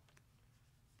right now.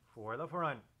 For the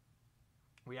front,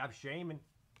 we have Shaman.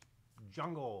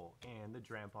 Jungle and the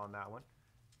Dramp on that one.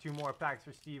 2 more packs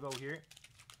for Steve-O here.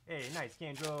 Hey, nice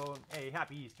Candro. Hey,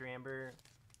 happy Easter, Amber.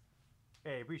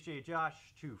 Hey, appreciate Josh.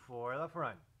 2 for the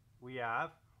front. We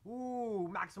have, ooh,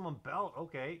 Maximum Belt.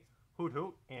 Okay. Hoot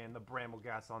Hoot and the Bramble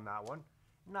Gas on that one.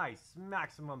 Nice.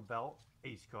 Maximum Belt.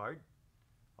 Ace card.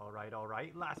 All right, all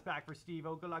right. Last pack for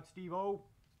Steve-O. Good luck, Steve-O.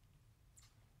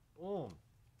 Boom.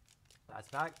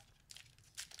 Last pack.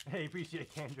 Hey, appreciate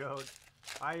it, Candro.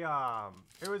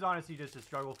 It was honestly just a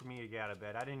struggle for me to get out of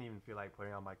bed. I didn't even feel like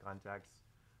putting on my contacts.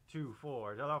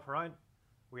 2-4. To the front,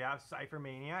 we have Cypher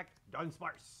Maniac,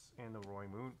 Dunsparce, and the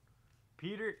Roaring Moon.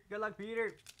 Peter, good luck,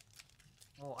 Peter.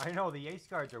 Well, I know the ace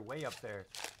cards are way up there.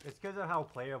 It's because of how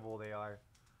playable they are.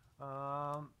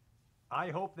 I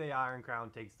hope the Iron Crown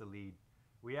takes the lead.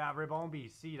 We have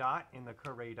Ribombee, C-Dot, and the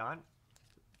Koraidon.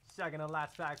 Second to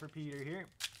last pack for Peter here.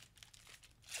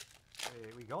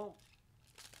 There we go.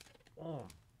 Boom.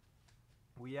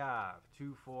 We have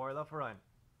 2 for the front.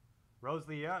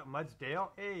 Roselia, Mudsdale,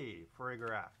 A,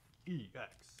 Farigiraf,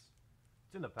 EX.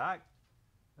 It's in the pack.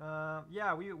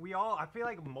 Yeah, we all, I feel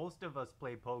like most of us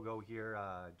play Pogo here,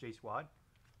 J-Squad.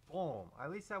 Boom.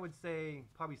 At least I would say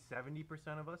probably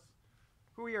 70% of us.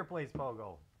 Who here plays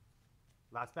Pogo?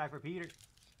 Last pack for Peter.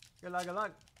 Good luck, good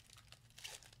luck.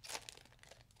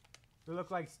 You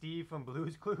look like Steve from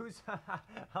Blue's Clues.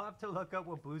 I'll have to look up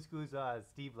what Blue's Clues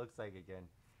Steve looks like again.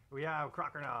 We have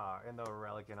Croconaw and the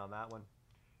Relican on that one.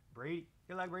 Brady.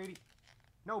 Good luck, Brady.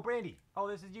 No, Brandy. Oh,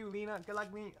 this is you, Lena. Good luck,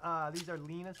 Lena. These are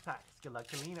Lena's packs. Good luck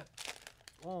to Lena.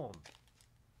 Boom.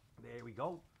 There we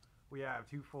go. We have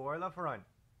 2 for the front.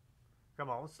 Come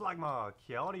on, Slugma,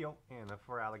 Keldeo, and the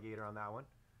Feraligatr on that one.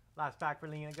 Last pack for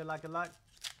Lena. Good luck, good luck.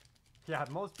 Yeah,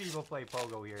 most people play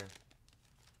Pogo here.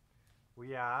 We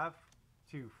have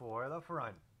 2 for the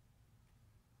front.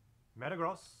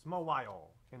 Metagross, Mawile,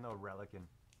 and the Relican.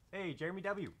 Hey, Jeremy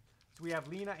W. So we have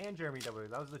Lena and Jeremy W.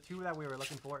 That was the 2 that we were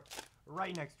looking for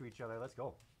right next to each other. Let's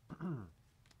go.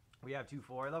 We have 2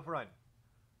 for the front.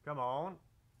 Come on.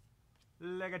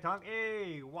 Legatonk.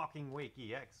 Hey, Walking Wake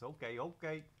EX. Okay,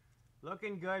 okay.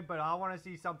 Looking good, but I want to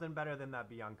see something better than that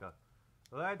Bianca.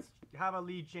 Let's have a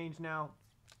lead change now.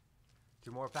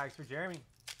 2 more packs for Jeremy.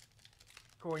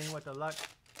 Courtney with the luck.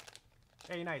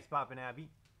 Hey, nice poppin' Abby.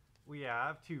 We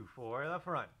have 2 for the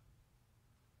front.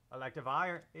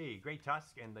 Electivire. Hey, Great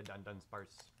Tusk and the Dun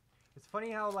Sparse. It's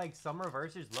funny how like some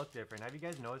reversers look different. Have you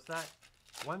guys noticed that?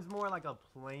 One's more like a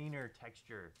plainer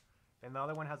texture, and the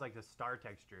other one has like a star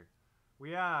texture.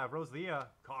 We have Rosalia,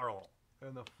 Carl,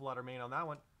 and the Fluttermane on that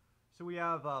one. So we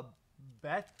have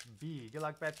Beth B. Good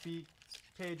luck, Beth B.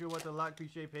 Pedro with the luck.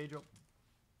 Appreciate Pedro.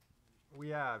 We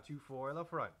have 2 for the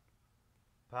front.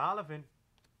 Palafin,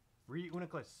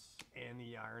 Reuniclus, and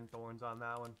the Iron Thorns on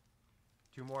that one.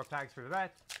 2 more packs for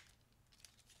that.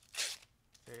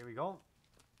 There we go.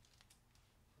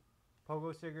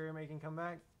 Pogo sticker making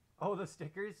comeback. Oh, the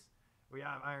stickers. We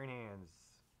have Iron Hands,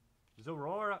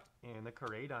 Zorora, and the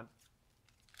Koraidon.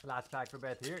 Last pack for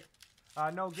Beth here.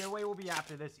 No, giveaway will be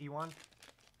after this, E1.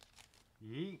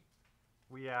 Yeet.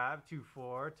 We have 2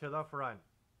 for to the front.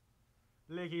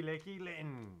 Licky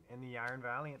Litten and the Iron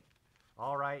Valiant.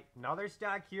 Alright, another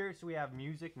stack here, so we have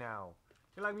music now.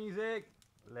 You like music?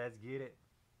 Let's get it.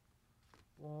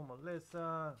 Oh,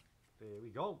 Melissa. There we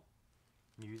go.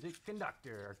 Music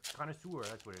conductor, or connoisseur,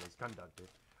 that's what it is, conductor.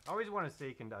 I always want to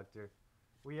say conductor.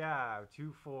 We have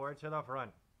 2 for to the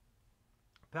front.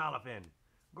 Palafin,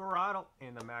 Grotto,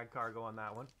 and the Mad Cargo on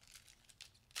that one.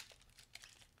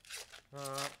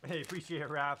 Hey, appreciate it,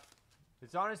 Raph.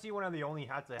 It's honestly one of the only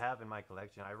hats I have in my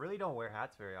collection. I really don't wear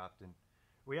hats very often.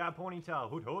 We have Ponytail,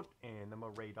 Hoot Hoot, and the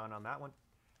Maraidon on that one.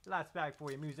 Last pack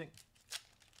for you, music.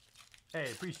 Hey,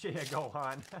 appreciate it,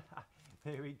 Gohan.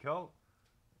 There we go.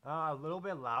 A little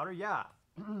bit louder, yeah.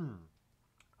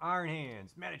 Iron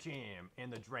Hands, Metacham,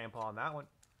 and the Drampa on that one.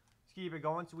 Let's keep it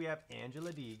going. So we have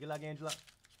Angela D. Good luck, Angela.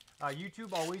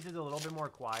 YouTube always is a little bit more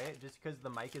quiet just because the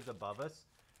mic is above us.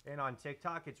 And on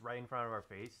TikTok, it's right in front of our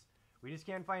face. We just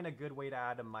can't find a good way to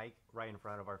add a mic right in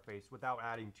front of our face without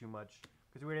adding too much.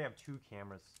 Because we already have 2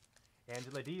 cameras.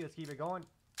 Angela D, let's keep it going.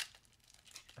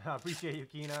 Appreciate you,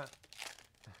 Kina.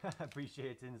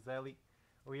 Appreciate it, sincerely.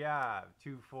 We have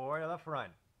 2 for the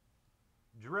front.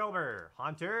 Drillbur,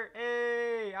 Hunter.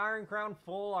 Hey, Iron Crown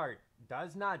full art.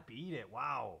 Does not beat it.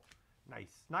 Wow.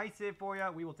 Nice. Nice hit for you.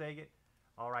 We will take it.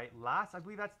 All right, last. I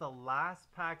believe that's the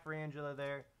last pack for Angela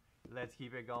there. Let's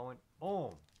keep it going.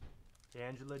 Boom.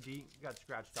 Angela D got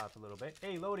scratched off a little bit.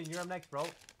 Hey, Loading, you're up next, bro.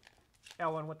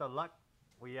 L1 with the luck.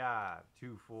 We have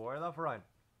 2 for the front.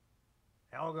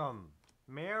 Helgum,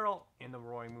 Meryl, and the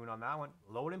Roaring Moon on that one.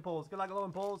 Loading pulls. Good luck,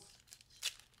 loading pulls.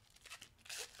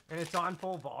 And it's on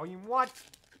full volume. What?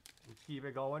 Let's keep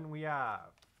it going. We have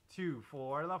 2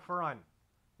 for the front.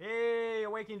 Hey,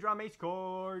 Awakening Drum, Ace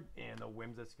Cord, and the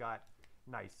Whimsa Scott.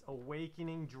 Nice.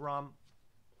 Awakening Drum.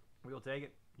 We'll take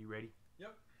it. You ready?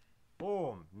 Yep.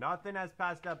 Boom. Nothing has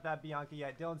passed up that Bianca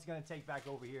yet. Dylan's going to take back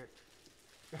over here.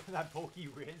 That Pokey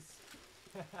Riz.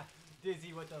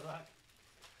 Dizzy with the luck.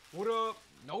 What up?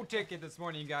 No ticket this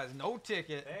morning, you guys. No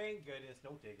ticket. Thank goodness.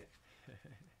 No ticket.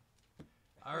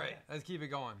 All right, let's keep it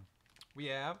going. We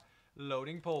have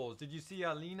loading polls. Did you see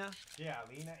Lena? Yeah,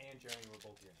 Lena and Jeremy were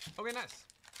both here. Okay, nice.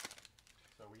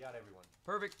 So we got everyone.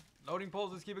 Perfect. Loading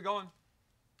polls. Let's keep it going.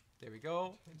 There we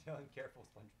go. Dylan, careful,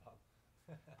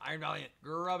 SpongeBob. Iron Valiant,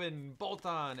 Grubbin,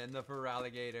 Bolton, and the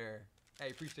Feraligatr. Hey,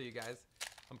 appreciate you guys.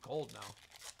 I'm cold now.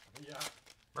 Yeah.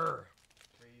 Brr.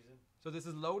 Freezing. So this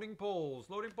is loading polls.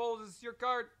 Loading polls is your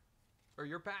card, or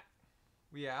your pack.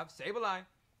 We have Sableye,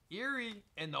 Eerie,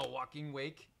 and the Walking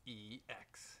Wake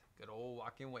EX. Good old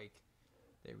Walking Wake.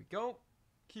 There we go.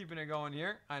 Keeping it going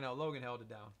here. I know, Logan held it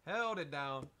down. Held it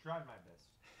down. Tried my best.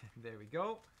 There we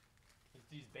go. It's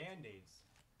these Band-Aids.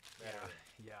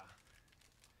 Yeah.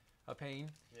 A pain.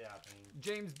 Yeah, pain.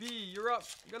 James B, you're up.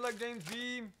 Good luck, James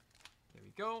B. There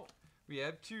we go. We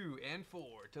have 2 and 4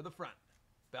 to the front.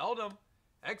 Beldum,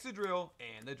 Excadrill,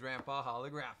 and the Drampa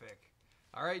holographic.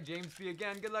 All right, James B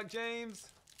again. Good luck, James.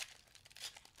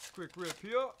 Quick rip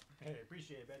here. Hey,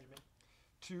 appreciate it, Benjamin.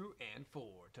 2 and 4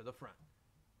 to the front.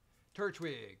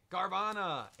 Turtwig,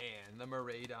 Garvana, and the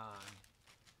Maraidon.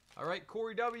 All right,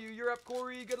 Corey W, you're up,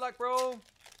 Corey. Good luck, bro.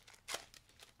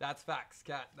 That's facts,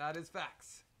 Cat. That is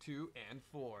facts. 2 and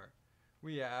 4.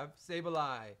 We have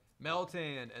Sableye,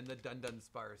 Meltan, and the Dun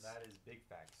Sparse. That is big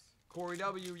facts. Corey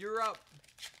W, you're up.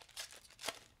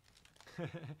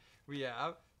 We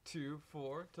have 2,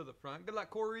 4 to the front. Good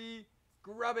luck, Corey.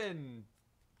 Grubbin,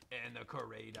 and the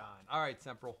Koraidon. All right,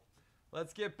 Semprel.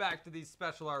 Let's get back to these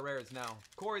special art rares now.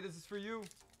 Corey, this is for you.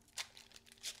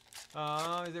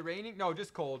 Is it raining? No,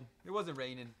 just cold. It wasn't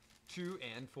raining. 2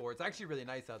 and 4. It's actually really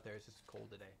nice out there. It's just cold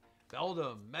today.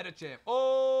 Beldum, Metachamp.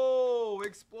 Oh,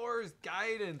 Explorer's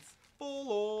Guidance. Full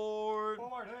Lord.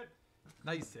 Forward hit.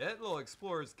 Nice hit. Little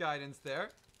Explorer's Guidance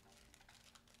there.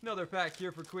 Another pack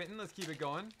here for Quentin. Let's keep it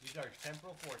going. These are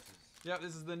Temporal Forces. Yep,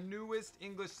 this is the newest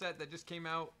English set that just came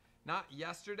out. Not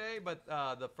yesterday, but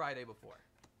the Friday before.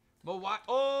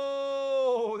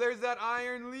 Oh, there's that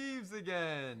Iron Leaves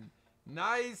again.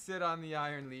 Nice hit on the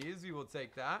Iron Leaves. We will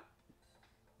take that.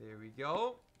 There we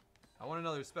go. I want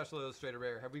another Special Illustrator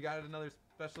rare. Have we got another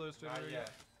Special Illustrator Not rare yet.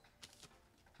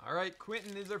 All right,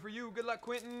 Quentin, these are for you. Good luck,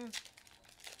 Quentin.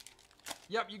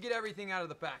 Yep, you get everything out of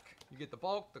the pack. You get the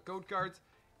bulk, the code cards,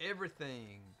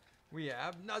 everything. We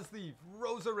have Nuzleaf,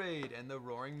 Roserade, and the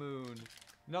Roaring Moon.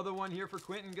 Another one here for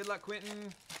Quentin. Good luck, Quentin.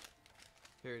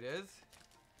 Here it is.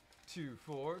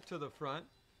 2-4 to the front.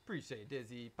 Appreciate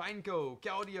Dizzy. Pineco,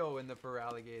 Gaudio, and the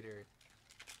Feraligatr.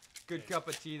 Good cup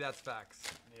of tea, that's facts.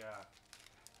 Yeah.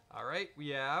 All right, we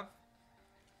have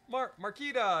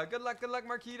Marquita. Good luck,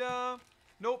 Marquita.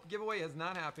 Nope, giveaway has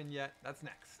not happened yet. That's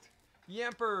next.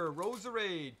 Yamper,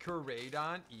 Roserade,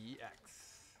 Koraidon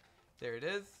EX. There it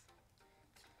is.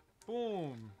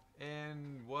 Boom.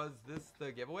 And was this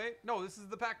the giveaway? No, this is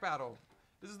the pack battle.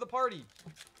 This is the party.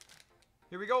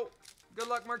 Here we go. Good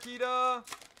luck, Marquita.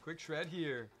 Quick shred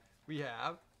here. We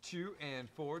have 2 and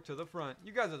 4 to the front.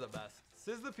 You guys are the best.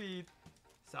 Sizzlipede,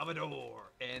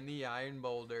 Salvador, and the Iron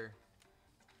Boulder.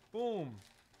 Boom.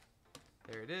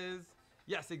 There it is.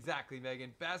 Yes, exactly,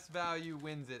 Megan. Best value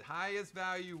wins it. Highest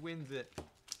value wins it.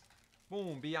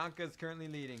 Boom. Bianca's currently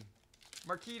leading.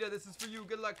 Marquita, this is for you.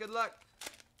 Good luck, good luck.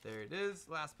 There it is.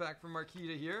 Last pack from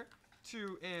Marquita here.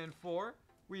 2 and 4.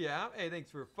 We have, hey,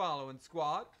 thanks for following,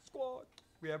 Squad.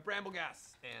 We have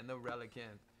Bramblegas and the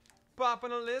Relicanth. Papa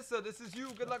and Alyssa, this is you.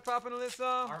 Good luck, Papa and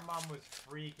Alyssa. Our mom was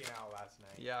freaking out last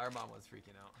night. Yeah, our mom was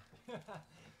freaking out.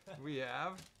 We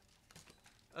have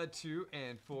a 2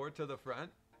 and 4 to the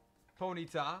front.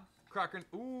 Ponyta, Crocker,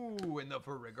 ooh, and the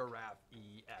Farigiraf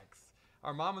EX.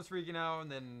 Our mom was freaking out,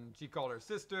 and then she called her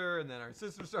sister, and then our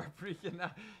sister started freaking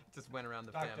out. It just went around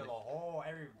the Talk family. to the whole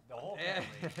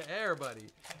family. Everybody.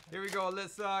 Here we go,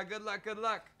 Alyssa. Good luck, good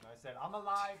luck. I said, I'm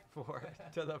alive. 4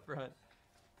 to the front.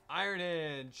 Iron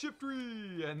Hand,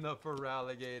 Shiftry, and the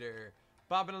Feraligatr.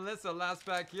 Bob and Alyssa, last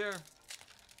pack here.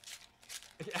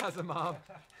 As a mom.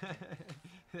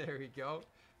 There we go.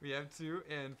 We have 2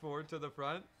 and 4 to the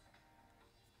front.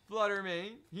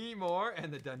 Fluttermane, Heatmore,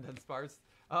 and the Dunsparce.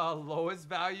 Lowest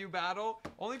value battle.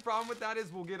 Only problem with that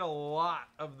is we'll get a lot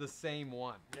of the same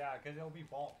one. Yeah, because it'll be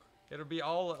bulk. It'll be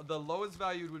all, the lowest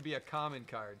valued would be a common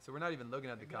card. So we're not even looking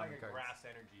at the It'd be common like a cards. grass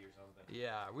energy or something.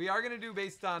 Yeah, we are going to do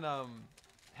based on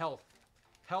health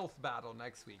battle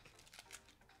next week.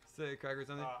 Say Craig or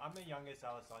something? I'm the youngest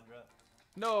Alessandra.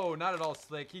 No, not at all,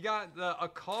 Slick. He got a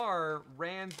car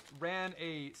ran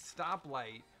a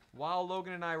stoplight while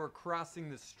Logan and I were crossing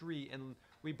the street, and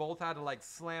we both had to like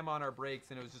slam on our brakes,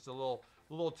 and it was just a little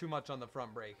too much on the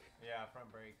front brake. Yeah,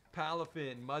 front brake.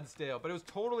 Palafin, Mudsdale, but it was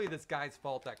totally this guy's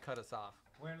fault that cut us off.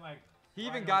 We're like. He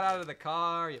even got out of the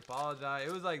car. He apologized.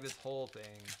 It was like this whole thing.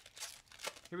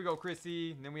 Here we go,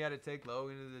 Chrissy. And then we had to take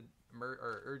Logan to the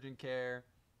urgent care.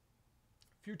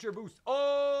 Future boost.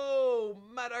 Oh,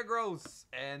 Metagross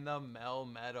and the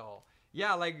Melmetal.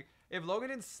 Yeah, like if Logan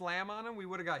didn't slam on him, we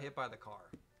would have got hit by the car.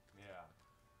 Yeah.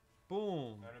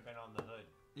 Boom. That would have been on the hood.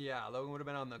 Yeah, Logan would have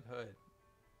been on the hood.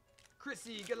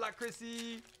 Chrissy, good luck,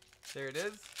 Chrissy. There it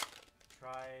is.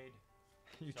 Tried.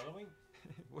 You Soloing?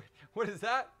 What is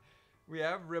that? We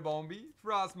have Ribombee,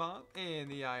 Frostmoth, and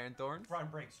the Iron Thorns.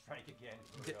 Front brake strike again.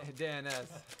 for real. Dan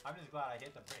S. I'm just glad I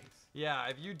hit the brakes. Yeah,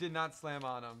 if you did not slam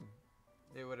on him,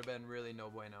 it would have been really no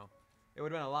bueno. It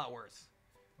would have been a lot worse.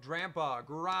 Drampa,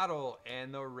 Grottle,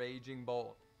 and the Raging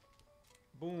Bolt.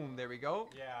 Boom, there we go.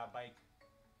 Yeah, bike.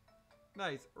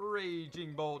 Nice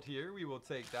Raging Bolt here. We will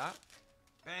take that.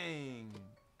 Bang.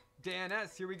 Dan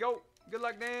S, here we go. Good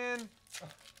luck, Dan.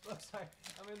 Looks like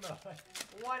I'm in the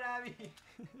What, Abby?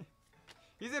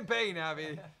 He's in pain,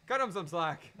 Abby. Cut him some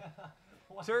slack.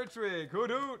 What? Turtwig,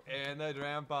 Hoot, and the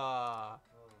Drampa.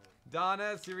 Don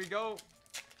S, here we go.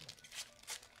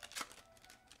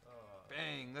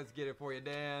 Bang, let's get it for you,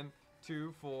 Dan.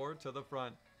 2-4 to the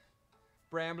front.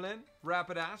 Bramblin,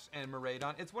 Rapidash, and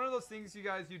Miraidon. It's one of those things, you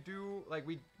guys, you do, like,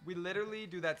 we literally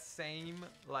do that same,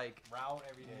 like,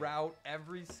 route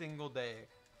every single day.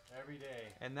 every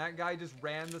day. And that guy just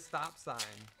ran the stop sign.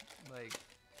 Like,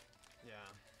 yeah,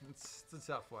 it's a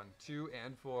tough one. 2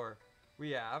 and 4.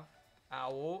 We have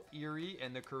Owl, Eerie,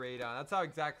 and the Koraidon. That's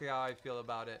exactly how I feel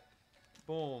about it.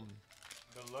 Boom.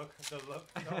 The look.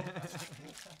 No.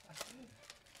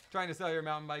 Trying to sell your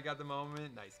mountain bike at the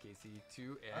moment. Nice, Casey.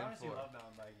 2 I and honestly 4. love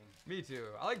mountain biking. Me too.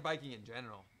 I like biking in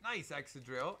general. Nice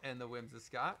Excadrill and the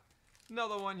Whimsicott.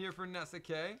 Another one here for Nessa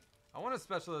K. I want a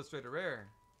special illustrator rare.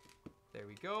 There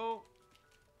we go.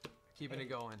 Keeping it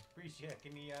going. Appreciate it.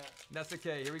 Give me That's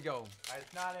okay. Here we go.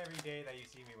 it's not every day that you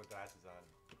see me with glasses on.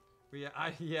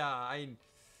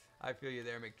 I feel you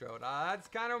there, McDrode. That's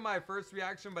kind of my first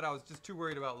reaction, but I was just too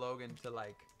worried about Logan to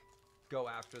like go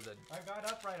after the. I got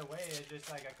up right away. It's just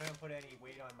like I couldn't put any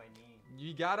weight on my knee.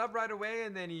 You got up right away,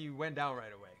 and then he went down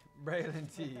right away.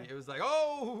 Braylon T. It was like,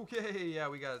 oh, okay, yeah,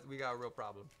 we got a real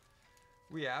problem.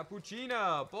 We have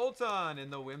Puccina, Bolton,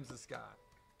 and the Whims of Scott.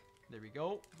 There we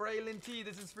go. Braylon T,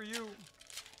 this is for you.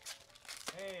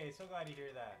 Hey, so glad to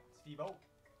hear that, Steve-O.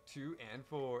 2 and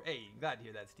 4. Hey, glad to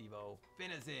hear that, Steve-O.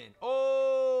 Finish in.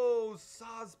 Oh,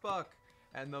 Sawsbuck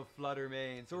and the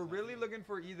Fluttermane. So we're really looking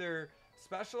for either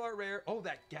special art rare. Oh,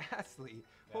 that Ghastly.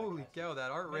 Holy cow,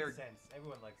 that art rare. Makes sense.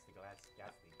 Everyone likes the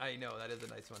Ghastly. I know, that is a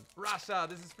nice one. Rasha,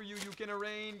 this is for you. You can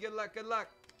arraign. Good luck, good luck.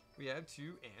 We have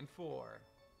 2 and 4.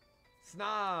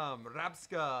 Snom,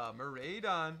 Rapska,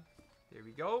 Maraidon. There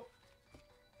we go.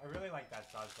 I really like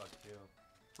that Sawsbuck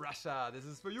too. Rasha, this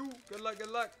is for you. Good luck,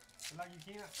 good luck. Good luck,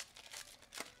 Yukina.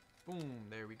 Boom,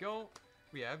 there we go.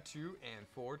 We have 2 and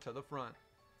 4 to the front.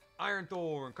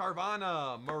 Ironthorn,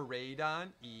 Carvana, Maraidon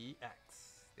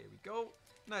EX. There we go.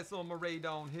 Nice little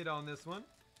Maraidon hit on this one.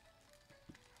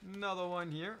 Another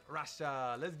one here.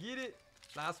 Rasha, let's get it.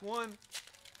 Last one.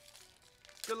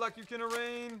 Good luck, you can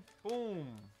arraign. Boom.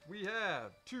 We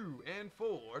have 2 and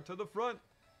 4 to the front.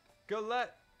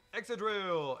 Galette,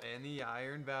 Exadrill, and the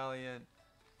Iron Valiant.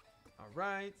 All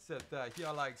right, set that here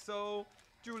like so.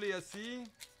 Julia C.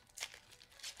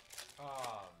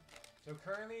 So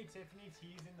currently Tiffany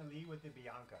T's in the lead with the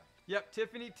Bianca. Yep,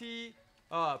 Tiffany T.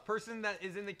 Person that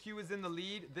is in the queue is in the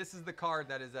lead. This is the card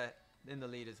that is in the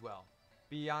lead as well.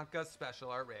 Bianca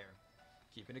Special Art Rare.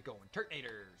 Keeping it going.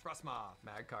 Turtonators, Frostmoth,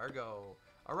 Mad Cargo.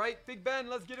 All right, Big Ben,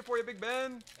 let's get it for you, Big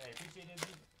Ben. Hey, appreciate it.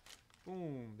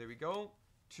 Boom, there we go.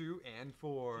 2 and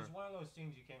 4. It's one of those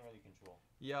things you can't really control.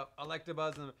 Yep,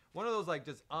 Electabuzz, and one of those like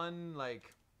just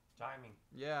Timing.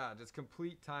 Yeah, just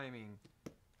complete timing.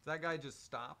 If that guy just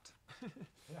stopped,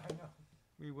 Yeah, I know.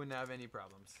 we wouldn't have any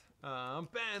problems.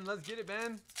 Ben, let's get it,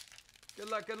 Ben. Good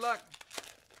luck, good luck.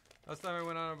 Last time I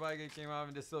went on a bike, it came off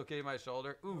and dislocated my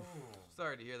shoulder. Oof. Ooh.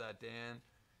 Sorry to hear that, Dan.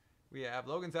 We have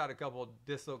Logan's had a couple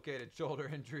dislocated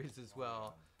shoulder injuries as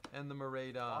well, and the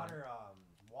Maraidon.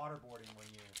 Waterboarding when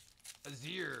you.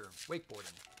 Azir,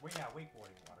 wakeboarding.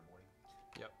 Wakeboarding, waterboarding.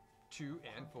 Yep, 2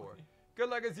 and 4. Good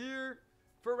luck, Azir.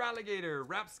 For Alligator,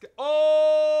 Rapska.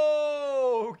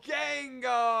 Oh,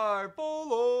 Gengar,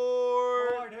 full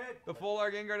art. Full art hit. The full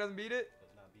art Gengar doesn't beat it.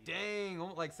 Does not beat Dang,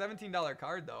 almost like $17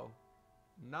 card though.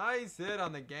 Nice hit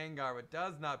on the Gengar, but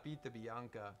does not beat the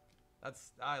Bianca.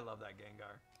 I love that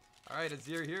Gengar. All right,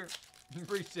 Azir here.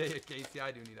 Appreciate it, Casey.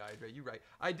 I do need to hydrate. You're right.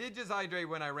 I did just hydrate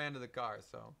when I ran to the car,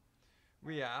 so.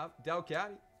 We have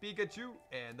Delcatty, Pikachu,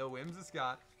 and the Whims of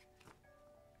Scott.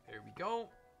 There we go.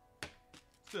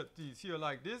 Set these here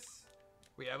like this.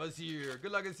 We have Azir.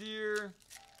 Good luck, Azir.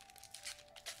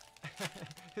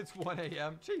 It's 1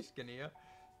 a.m. Chase Gania.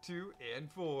 2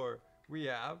 and 4. We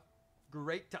have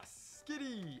Great Tusk,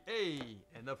 Skitty, A,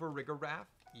 and the Farigiraf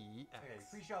EX. Okay,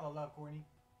 appreciate all the love, Courtney.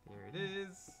 There it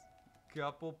is.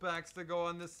 Couple packs to go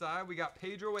on this side. We got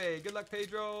Pedro A. Good luck,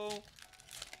 Pedro.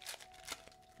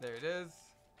 There it is.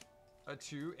 A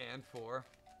 2 and 4.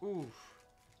 Oof.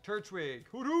 Turtwig,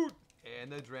 Hoot Hoot,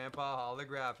 and the Drampa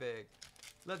holographic.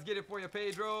 Let's get it for you,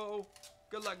 Pedro.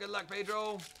 Good luck,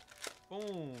 Pedro.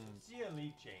 Boom. See a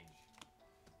lead change.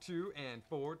 2 and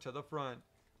 4 to the front.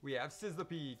 We have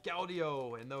Sizzlipede,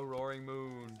 Gaudio, and the Roaring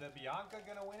Moon. Is the Bianca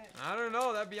gonna win it? I don't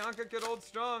know. That Bianca could hold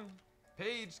strong.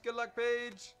 Paige, good luck,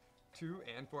 Paige. 2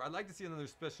 and 4. I'd like to see another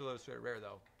special illustrated rare,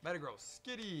 though. Metagross,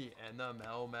 Skitty, and the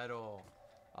Melmetal.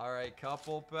 All right,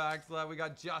 couple packs left. We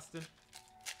got Justin.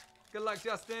 Good luck,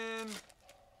 Justin.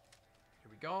 Here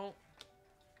we go.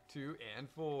 2 and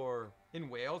 4. In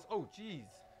Wales. Oh, geez.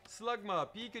 Slugma,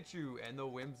 Pikachu, and the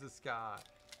Whims of Scott.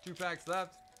 2 packs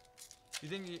left. You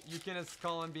think you can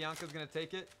call in Bianca's going to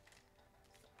take it?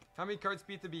 How many cards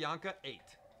beat the Bianca? 8.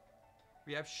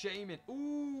 We have Shaman.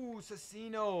 Ooh,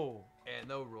 Cecino. And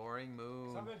the Roaring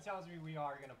Moon. Something tells me we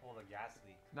are going to pull the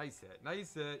Ghastly. Nice hit.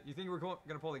 Nice hit. You think we're going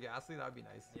to pull the Ghastly? That would be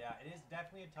nice. Yeah, it is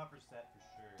definitely a tougher set for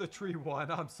sure. The tree one.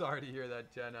 I'm sorry to hear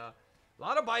that, Jenna. A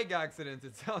lot of bike accidents,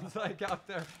 it sounds like, out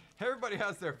there. Everybody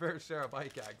has their fair share of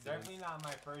bike accidents. Definitely not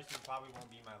my first and probably won't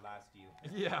be my last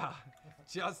either. Yeah.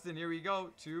 Justin, here we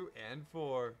go. 2 and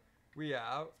 4. We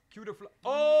have Cutiefly.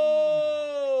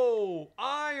 Oh!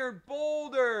 Iron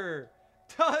Boulder!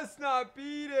 Does not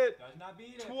beat it. Does not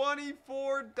beat it.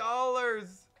 $24.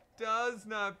 Does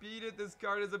not beat it. This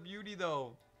card is a beauty,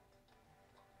 though.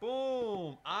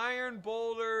 Boom. Iron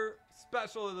Boulder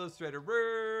Special Illustrator.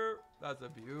 Rare. That's a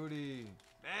beauty.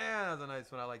 Man, that's a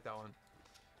nice one. I like that one.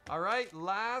 All right,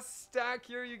 last stack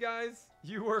here, you guys.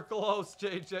 You were close,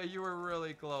 JJ. You were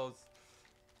really close.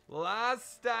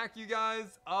 Last stack, you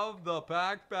guys, of the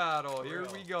pack battle. Here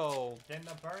we go. Can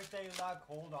the birthday luck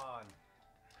hold on?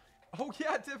 Oh,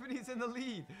 yeah, Tiffany's in the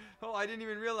lead. Oh, I didn't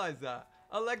even realize that.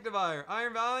 Electivire,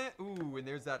 Iron Valiant. Ooh, and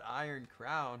there's that Iron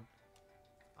Crown.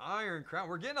 Iron Crown.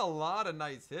 We're getting a lot of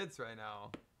nice hits right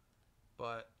now.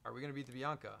 But are we going to beat the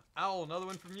Bianca? Owl, another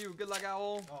one from you. Good luck,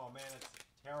 Owl. Oh, man, it's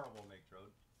terrible,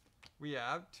 Mictrode. We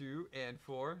have 2 and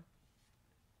 4.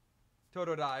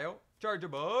 Totodile,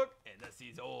 Charjabug, and the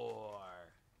Caesar.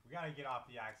 We got to get off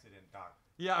the accident, Doc.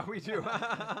 Yeah, we do.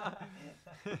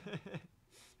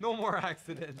 No more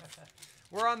accidents.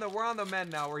 We're on the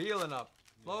mend now. We're healing up.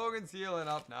 Logan's healing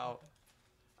up now.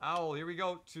 Owl, here we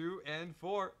go. 2 and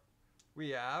 4. We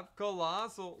have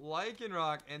Colossal,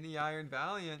 Lycanroc, and the Iron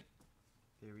Valiant.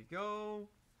 Here we go.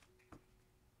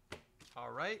 All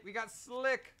right, we got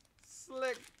Slick.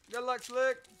 Slick. Good luck,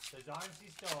 Slick. There's honestly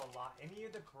still a lot. Any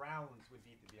of the crowns would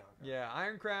beat the Bianca. Yeah,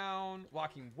 Iron Crown,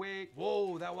 Walking Wake.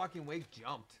 Whoa, that Walking Wake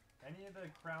jumped. Any of the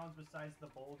crowns besides the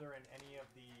Boulder and any of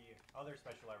the other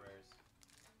special rares.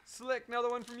 Slick, another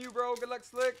one from you, bro. Good luck,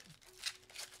 Slick.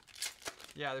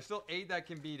 Yeah, there's still 8 that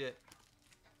can beat it.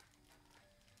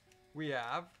 We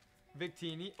have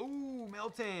Victini. Ooh,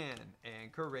 Meltan.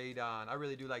 And Koraidon. I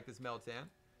really do like this Meltan.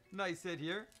 Nice hit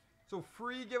here. So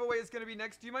free giveaway is going to be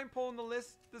next. Do you mind pulling the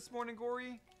list this morning,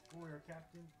 Gory? Warrior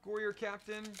Captain. Gory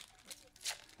Captain.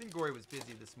 I think Gory was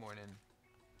busy this morning.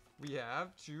 We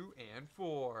have 2 and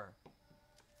 4.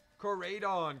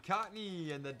 Koraidon,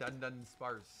 Cottonee, and the Dundun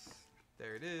Sparse.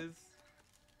 There it is.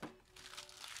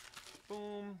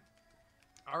 Boom.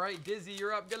 All right, Dizzy,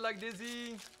 you're up. Good luck,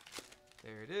 Dizzy.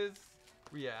 There it is.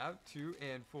 We have 2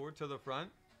 and 4 to the front.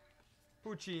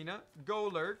 Puccina,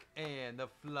 Golurk, and the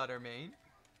Fluttermane.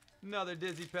 Another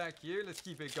Dizzy pack here. Let's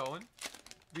keep it going.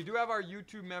 We do have our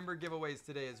YouTube member giveaways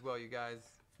today as well, you guys.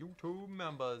 YouTube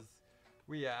members.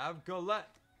 We have Galette,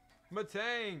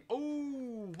 Matang.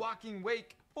 Oh, Walking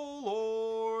Wake. Full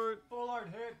Art. Full Art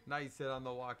hit. Nice hit on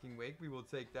the Walking Wake. We will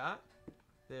take that.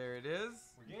 There it is.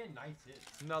 We're getting nice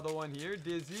hits. Another one here.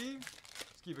 Dizzy.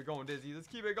 Let's keep it going, Dizzy. Let's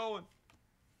keep it going.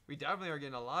 We definitely are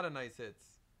getting a lot of nice hits.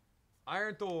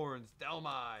 Iron Thorns,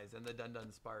 Delmise, and the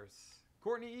Dundun Sparse.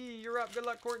 Courtney E, you're up. Good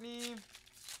luck, Courtney.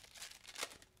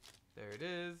 There it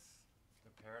is.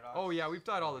 The Paradox. Oh, yeah. We've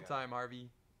tied all the time, Harvey.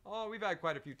 Oh, we've had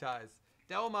quite a few ties.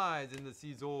 Delmise in the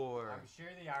Caesar. I'm sure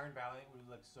the Iron Valiant would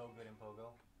look so good in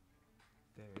Pogo.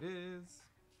 There it is.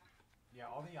 Yeah,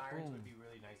 all the irons Boom. would be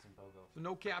really nice in Pogo. So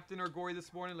no Captain or Gory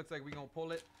this morning. Looks like we're going to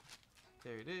pull it.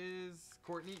 There it is.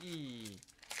 Courtney E.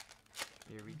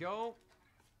 Here we go.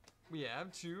 We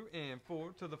have 2 and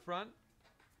 4 to the front.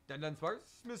 Dundun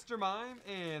Sparse, Mr. Mime,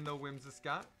 and the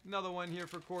Whimsicott. Another one here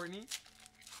for Courtney.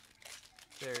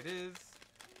 There it is.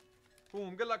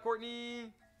 Boom. Good luck,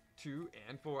 Courtney. 2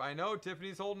 and 4. I know,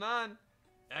 Tiffany's holding on.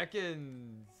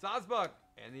 Ekans, Sazbuck,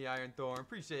 and the Iron Thorn.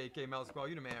 Appreciate it, K-Mouse Squall.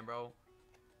 You the man, bro.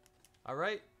 All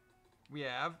right. We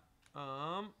have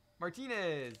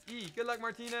Martinez. E. Good luck,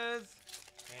 Martinez.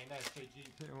 Hey, nice,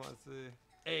 JG. He wants to...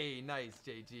 Hey, nice,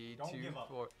 JG. Don't 2, give up.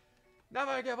 4.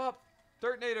 Never give up.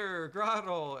 Turtonator,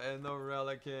 Grottle, and the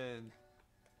Relican.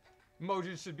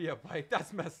 Emojis should be a bike.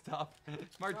 That's messed up.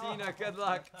 Martina, good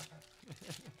luck.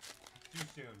 Too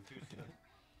soon, too soon.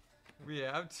 We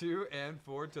have 2 and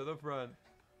 4 to the front.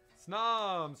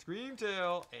 Snom,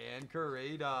 Screamtail, and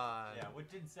Koraidon. Yeah,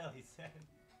 what did Sally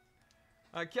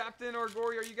said? Captain or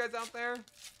Gory, are you guys out there?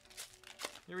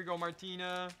 Here we go,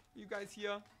 Martina. You guys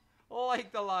here?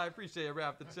 Like the live. Appreciate it,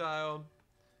 Rap the Child.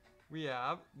 We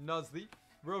have Nuzleaf,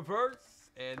 Reverse,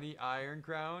 and the Iron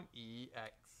Crown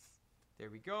EX. There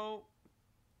we go.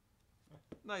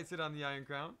 Nice hit on the Iron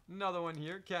Crown. Another one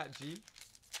here, Cat G.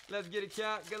 Let's get it,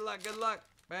 Cat. Good luck, good luck.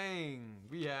 Bang.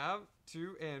 We have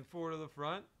 2 and 4 to the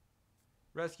front.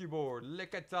 Rescue Board,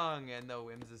 Lickitung, and the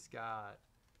Whimsicott.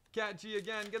 Cat G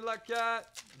again. Good luck, Cat.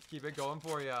 Let's keep it going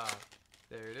for ya.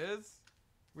 There it is.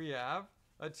 We have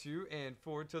a 2 and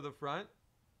 4 to the front.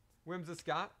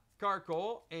 Whimsicott,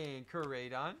 Carkol, and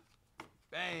Koraidon.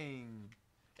 Bang.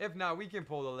 If not, we can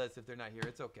pull the list if they're not here.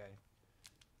 It's okay.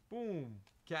 Boom.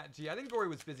 Cat G. I think Gory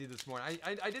was busy this morning.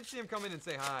 I did see him come in and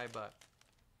say hi, but...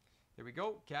 There we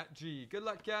go. Cat G. Good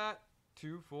luck, Cat.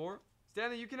 2, 4.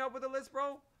 Stanley, you can help with the list,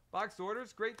 bro. Box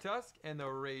orders, Great Tusk, and the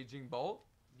Raging Bolt.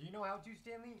 Do you know how to,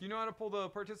 Stanley? Do you know how to pull the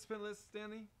participant list,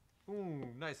 Stanley?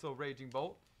 Boom. Nice little Raging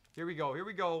Bolt. Here we go. Here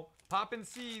we go. Pop and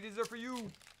C. These are for you.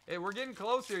 Hey, we're getting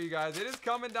close here, you guys. It is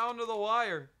coming down to the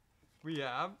wire. We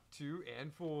have 2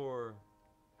 and 4.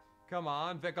 Come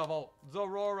on, Vikavolt,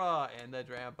 Zorora, and the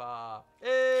Drampa.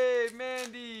 Hey,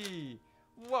 Mandy.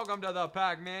 Welcome to the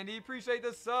pack, Mandy. Appreciate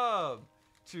the sub.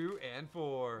 2 and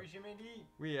 4. Appreciate Mandy.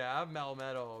 We have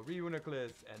Melmetal,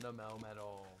 Reuniclus, and the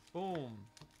Melmetal. Boom.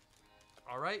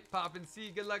 All right, Pop and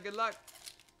C. Good luck, good luck.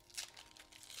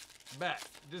 Bet.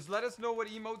 Just let us know what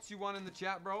emotes you want in the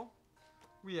chat, bro.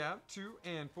 We have 2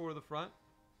 and 4 to the front.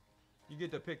 You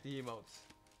get to pick the emotes.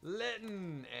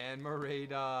 Litton and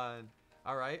Miraidon.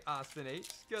 All right, Austin H.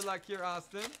 Good luck here,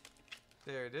 Austin.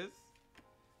 There it is.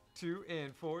 2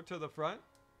 and 4 to the front.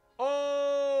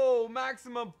 Oh,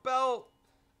 Maximum Belt.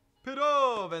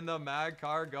 Pidove and the Mag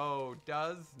Cargo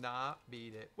does not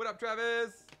beat it. What up,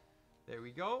 Travis? There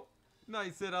we go.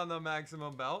 Nice hit on the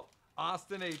Maximum Belt.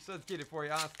 Austin H. Let's get it for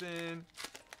you, Austin.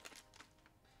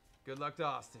 Good luck to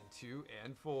Austin. 2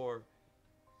 and 4.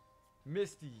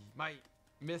 Misty.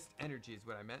 Mist Energy is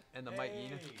what I meant. And the Might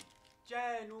Nina.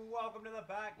 Jen, welcome to the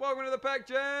pack. Welcome to the pack,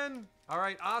 Jen. All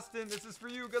right, Austin, this is for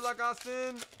you. Good luck,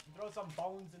 Austin. Throw some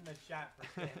bones in the chat for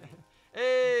Stanley.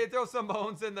 Hey, throw some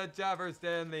bones in the chat for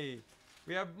Stanley.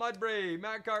 We have Mudbray,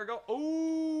 Mag Cargo.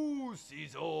 Ooh,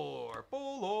 Caesar.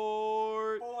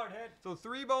 Bullard. Bullard hit. So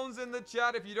 3 bones in the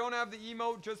chat. If you don't have the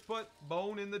emote, just put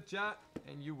bone in the chat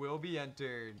and you will be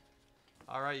entered.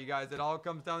 All right, you guys, it all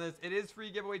comes down to this. It is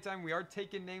free giveaway time. We are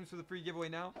taking names for the free giveaway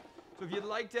now. So if you'd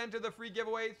like to enter the free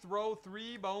giveaway, throw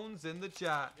 3 bones in the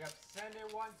chat. Yep, send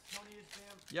it once, no need to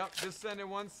spam. Yep, just send it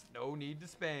once, no need to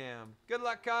spam. Good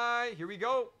luck, Kai. Here we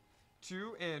go.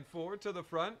 2 and 4 to the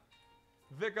front.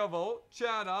 Vikavolt,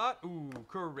 Chatot, ooh,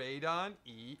 Koraidon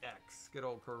EX. Good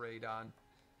old Koraidon.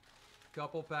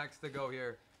 Couple packs to go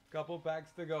here. Couple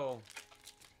packs to go.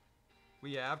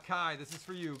 We have Kai. This is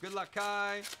for you. Good luck,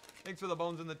 Kai. Thanks for the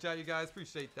bones in the chat, you guys.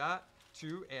 Appreciate that.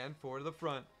 2 and 4 to the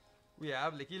front. We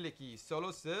have Licky, Solo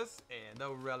Sis, and the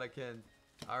Relican.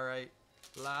 All right.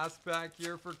 Last pack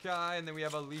here for Kai, and then we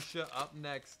have Alicia up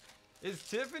next. Is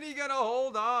Tiffany going to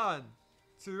hold on?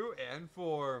 2 and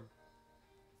 4.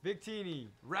 Victini,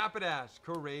 Rapidash,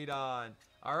 Koraidon.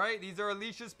 All right, these are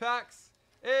Alicia's packs.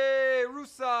 Hey,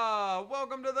 Rusa,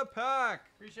 welcome to the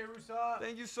pack. Appreciate Rusa.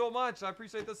 Thank you so much. I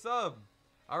appreciate the sub.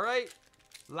 All right,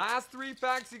 last 3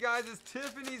 packs, you guys. Is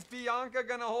Tiffany's Bianca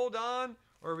going to hold on?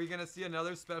 Or are we going to see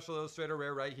another Special Illustrator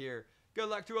rare right here? Good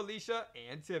luck to Alicia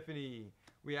and Tiffany.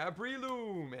 We have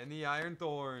Breloom and the Iron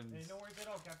Thorns. Hey, no worries at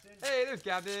all, Captain. Hey, there's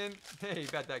Captain. Hey,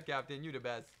 bet that, Captain. You the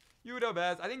best. You the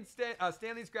best. I think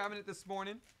Stanley's grabbing it this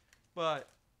morning, but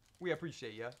we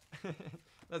appreciate you.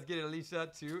 Let's get it,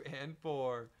 Alicia. 2 and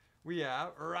 4. We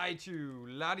have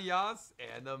Raichu, Latias,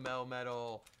 and the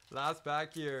Melmetal. Last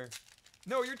pack here.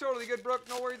 No, you're totally good, Brooke.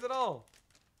 No worries at all.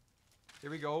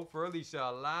 Here we go for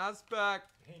Alicia. Last pack.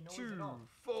 Hey, no 2, worries at all.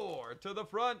 4 to the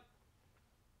front.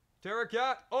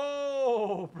 Terracat.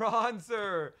 Oh,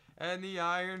 Bronzer. And the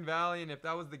Iron Valiant. If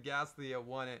that was the Ghastly, it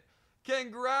won it.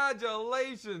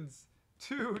 Congratulations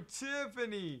to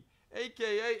Tiffany,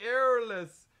 a.k.a.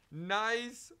 Airless.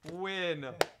 Nice win.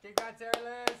 Congrats,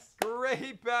 Airless.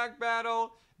 Great pack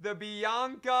battle. The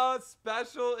Bianca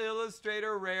Special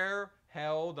Illustrator Rare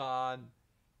held on.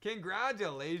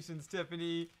 Congratulations,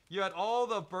 Tiffany. You had all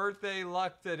the birthday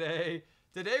luck today.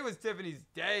 Today was Tiffany's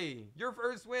day. Your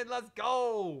first win. Let's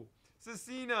go.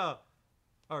 Cecino,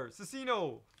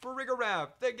 Farigiraf,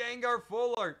 the Gengar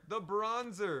Full Art, the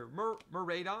Bronzer,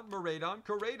 Miraidon,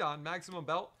 Koraidon, Maximum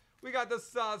Belt. We got the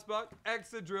Sawsbuck,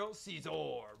 Excadrill,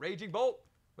 Caesar, Raging Bolt.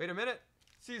 Wait a minute.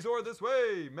 Caesar this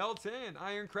way. Meltan,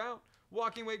 Iron Crown,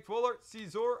 Walking Wake Full Art,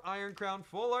 Caesar, Iron Crown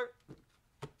Full Art.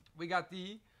 We got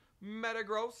the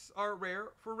Metagross Art Rare,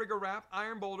 Farigiraf,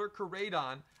 Iron Boulder,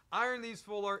 Koraidon, Iron Leaves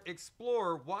Full Art,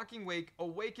 Explorer, Walking Wake,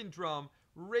 Awakened Drum,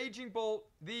 Raging Bolt,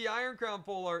 the Iron Crown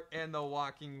Full Art, and the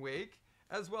Walking Wake,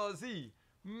 as well as the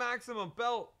Maximum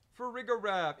Belt,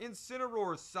 Farigiraf,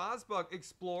 Incineroar, Sawsbuck,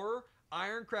 Explorer,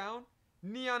 Iron Crown,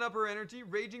 Neon Upper Energy,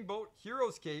 Raging Bolt,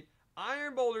 Hero's Cape,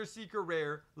 Iron Boulder Seeker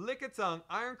Rare, Lickitung,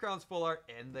 Iron Crown's Full Art,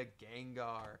 and the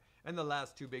Gengar. And the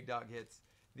last 2 big dog hits,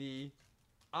 the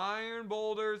Iron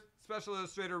Boulder Special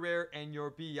Illustrator Rare, and your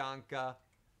Bianca.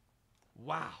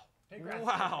 Wow. Congrats,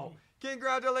 wow. Tiffany.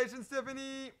 Congratulations,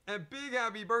 Tiffany. And big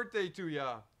happy birthday to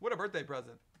ya. What a birthday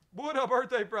present. What a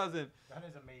birthday present. That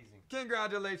is amazing.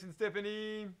 Congratulations,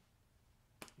 Tiffany.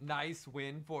 Nice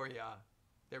win for ya.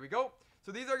 There we go.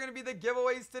 So these are going to be the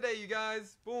giveaways today, you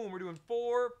guys. Boom. We're doing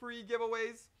 4 free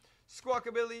giveaways.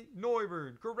 Squawkabilly,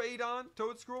 Noivern, Koraidon,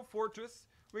 Toadscruel, Fortress.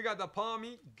 We got the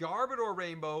Palmy, Garbodor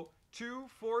Rainbow, 2,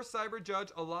 4 Cyber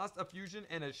Judge, a Lost, a Fusion,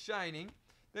 and a Shining.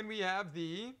 Then we have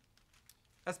the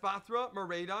Espathra,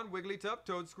 Miraidon, Wigglytuff,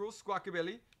 Toadscruel,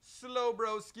 Squawkabilly,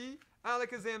 Slowbroski,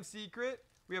 Alakazam Secret.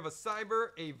 We have a Cyber,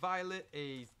 a Violet,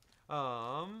 a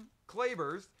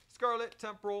Clayburst, Scarlet,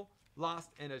 Temporal,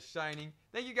 Lost, and a Shining.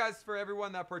 Thank you guys for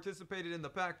everyone that participated in the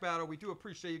pack battle. We do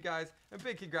appreciate you guys. And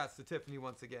big congrats to Tiffany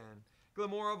once again.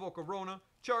 Glamora, Volcarona,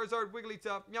 Charizard,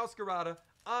 Wigglytuff, Meowscarada,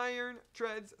 Iron,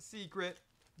 Treads, Secret,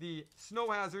 the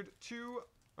Snow Hazard,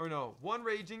 1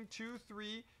 Raging, 2,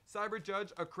 3, Cyber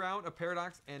Judge, a Crown, a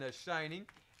Paradox, and a Shining.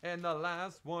 And the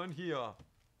last one here.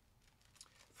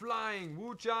 Flying,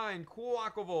 Wu-Chine,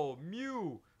 Quackable,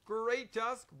 Mew, Great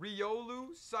Tusk, Riolu,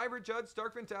 Cyber Judge,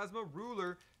 Stark Phantasma,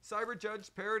 Ruler, Cyber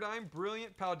Judge, Paradigm,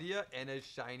 Brilliant, Paldea, and a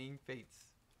Shining Fates.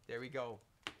 There we go.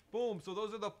 Boom. So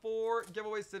those are the 4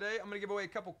 giveaways today. I'm going to give away a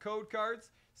couple code cards.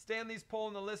 Stanley's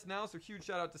pulling the list now, so huge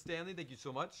shout out to Stanley. Thank you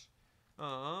so much.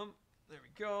 There we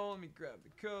go. Let me grab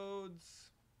the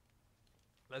codes.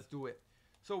 Let's do it.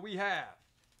 So we have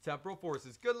Temporal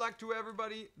Forces. Good luck to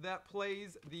everybody that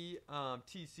plays the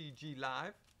TCG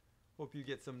Live. Hope you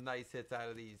get some nice hits out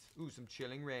of these. Ooh, some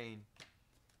Chilling Rain.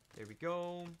 There we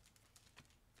go.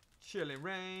 Chilling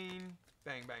Rain.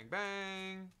 Bang, bang,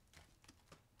 bang.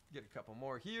 Get a couple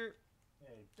more here.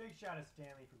 Hey, big shout out to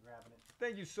Stanley for grabbing it.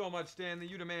 Thank you so much, Stanley.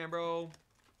 You the man, bro.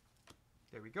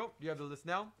 There we go. Do you have the list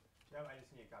now? Yep, I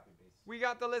just need a copy and paste. We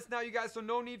got the list now, you guys, so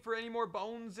no need for any more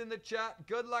bones in the chat.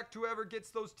 Good luck to whoever gets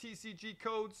those TCG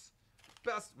codes.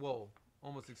 Whoa,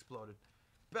 almost exploded.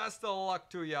 Best of luck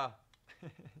to ya.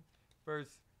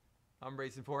 First, I'm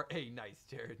racing for, hey, nice,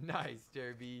 Jared. Nice,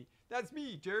 Jared B. That's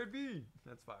me, Jared B.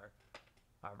 That's fire.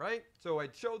 All right, so I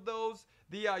showed those.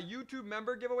 The YouTube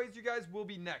member giveaways, you guys, will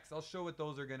be next. I'll show what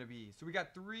those are going to be. So we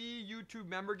got 3 YouTube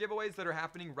member giveaways that are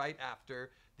happening right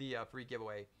after the free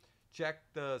giveaway. Check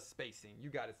the spacing. You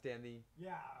got it, Stanley.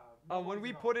 Yeah. When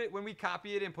we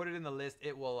copy it and put it in the list,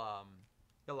 it'll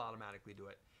automatically do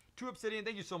it. 2 Obsidian.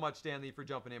 Thank you so much, Stanley, for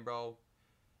jumping in, bro.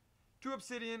 2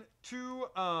 Obsidian, 2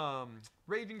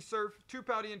 Raging Surf, 2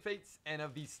 Paldean Fates, and a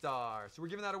V-Star. So we're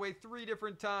giving that away 3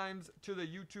 different times to the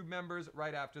YouTube members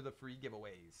right after the free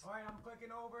giveaways. All right, I'm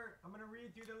clicking over. I'm going to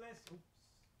read through the list. Oops.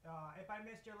 If I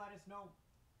missed you, let us know.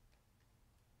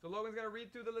 So Logan's going to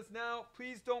read through the list now.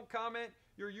 Please don't comment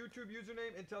your YouTube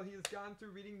username until he has gone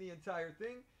through reading the entire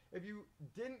thing. If you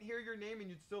didn't hear your name and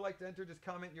you'd still like to enter, just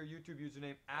comment your YouTube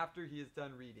username after he is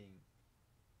done reading.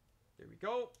 There we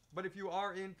go. But if you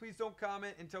are in, please don't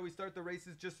comment until we start the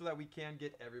races just so that we can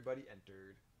get everybody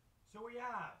entered. So we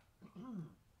have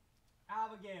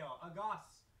Abigail,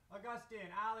 Augustin,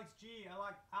 Alex G,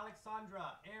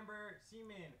 Alexandra, Amber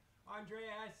Seaman,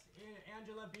 Andrea S,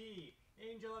 Angela B,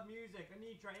 Angel of Music,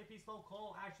 Anitra, AP Slow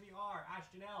Cole, Ashley R,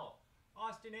 Ashton L,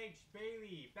 Austin H,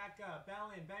 Bailey, Becca,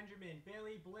 Bellin, Benjamin,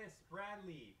 Bailey Bliss,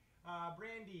 Bradley,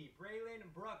 Brandy, Braylon,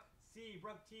 Brooke, C,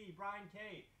 Brooke T, Brian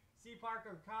K, C.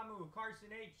 Parker, Camu,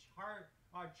 Carson H,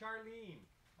 Charlene,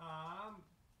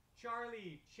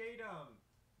 Charlie, Chatham,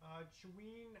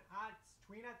 Tweenats,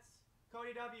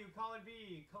 Cody W, Colin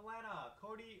V, Kalena,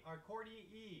 Cordy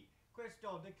E,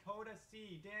 Crystal, Dakota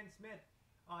C, Dan Smith,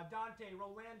 Dante,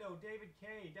 Rolando, David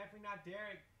K, definitely not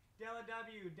Derek, Della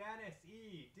W, Dennis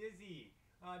E, Dizzy,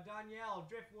 Danielle,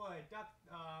 Driftwood,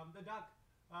 the Duck,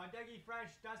 Dougie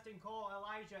Fresh, Dustin Cole,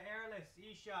 Elijah, Airless,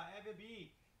 Isha, Eva B,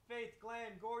 Faith,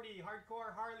 Glenn, Gordy,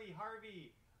 Hardcore, Harley,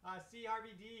 Harvey,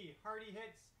 CRBD, Hardy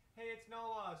Hits, Hey It's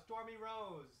Noah, Stormy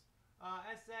Rose,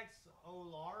 SX,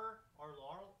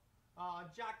 Laurel,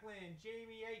 Jacqueline,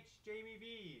 Jamie H, Jamie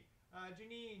V,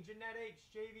 Janine, Jeanette H,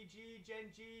 JVG,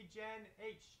 Jen G, Jen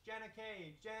H, Jenna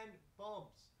K, Jen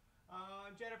Bulbs,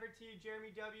 Jennifer T,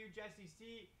 Jeremy W, Jesse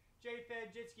C, J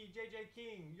Fed, Jitsky, JJ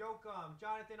King, Yokum,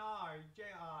 Jonathan R,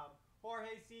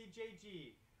 Jorge C,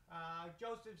 JG,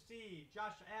 Joseph C,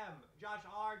 Josh M, Josh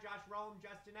R, Josh Rome,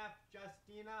 Justin F,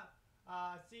 Justina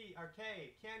C or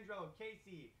K, Kendro,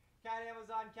 Casey, Cat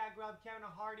Amazon, Cat Grub, Kevin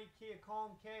Hardy, Kia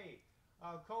Combe K,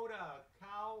 Coda,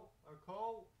 Cow or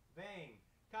Co, Bang,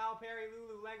 Kyle Perry,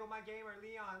 Lulu, Lego My Gamer,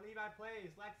 Leon, Levi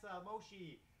Plays, Lexa,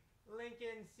 Moshi,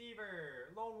 Lincoln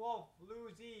Seaver, Lone Wolf,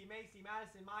 Lou Z, Macy,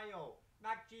 Madison, Mayo,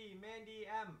 Mac G, Mandy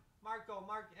M, Marco,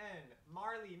 Mark N,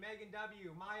 Marley, Megan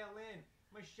W, Maya Lynn,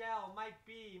 Michelle, Mike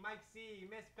B, Mike C,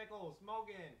 Miss Pickles,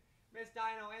 Mogan, Miss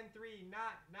Dino, N3,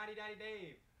 Natty Daddy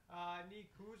Dave,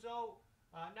 Nikuzo,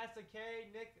 Nessa K,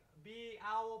 Nick B,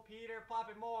 Owl, Peter,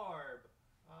 Poppin' Morb,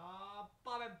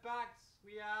 Bobbin' Bax,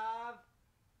 we have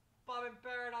Bobbin'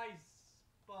 Paradise,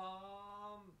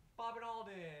 Bobbin'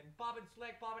 Alden, Bobbin'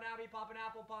 Slick, Bobbin' Abby, Poppin'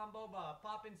 Apple, Poppin' Boba,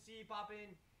 Poppin' C,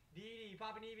 Poppin' Dee Dee,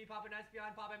 Poppin' Evie, Poppin'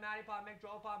 Espion, Poppin' Maddie, Poppin'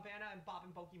 McDrow, Poppin' Panda, and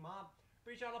Poppin' Pokemon.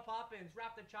 Appreciate all the Poppins,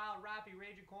 Rap the Child, Rappy,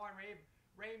 Rage of Corn,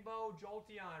 Rainbow,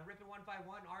 Jolteon,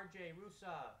 Rippin151, RJ,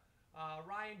 Rusa,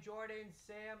 Ryan Jordan,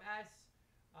 Sam S,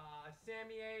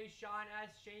 Sammy A, Sean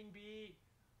S, Shane B,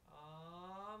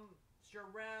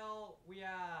 Sherelle, we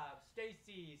have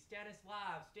Stacy,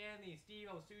 Stanislav, Stanley,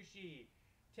 Steve-O, Sushi,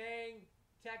 Tang,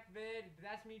 TechVid,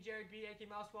 that's me, Jared B, AK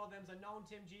Mousewell, them's unknown,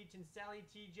 Tim G, Tinselli,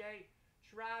 TJ,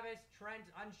 Travis, Trent,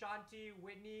 Unshanti,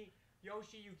 Whitney,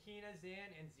 Yoshi, Yukina,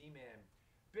 Zan, and Z-Man.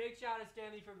 Big shout out to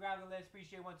Stanley for grabbing the list.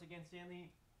 Appreciate once again,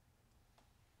 Stanley.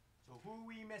 So who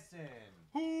we missing?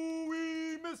 Who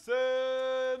we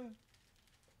missing?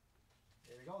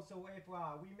 There we go. So if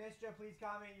we missed you, please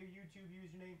comment your YouTube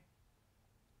username.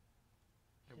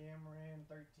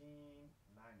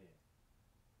 Cameron1390.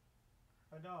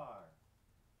 Hadar.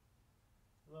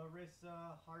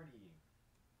 Larissa Hardy.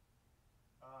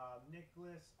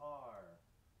 Nicholas R.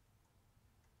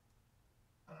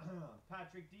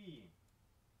 Patrick D.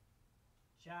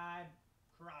 Chad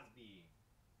Crosby.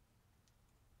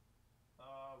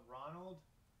 Ronald.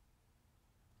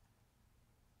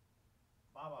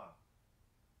 Baba.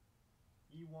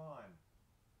 E1.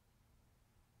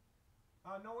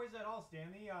 No worries at all,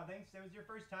 Stanley. Thanks. That was your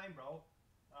first time, bro.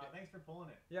 Thanks for pulling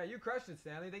it. Yeah, you crushed it,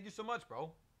 Stanley. Thank you so much,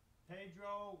 bro.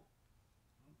 Pedro.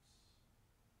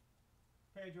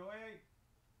 Pedro A.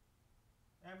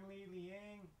 Emily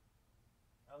Liang.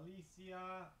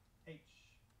 Alicia H.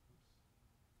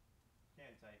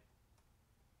 Can't type.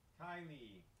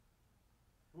 Kylie.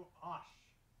 Ooh, Osh.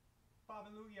 Bob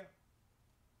and Lugia.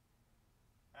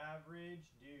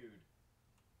 Average Dude.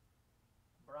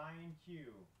 Brian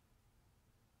Q.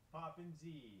 Poppin' Z.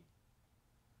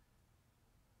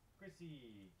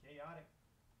 Chrissy. Chaotic.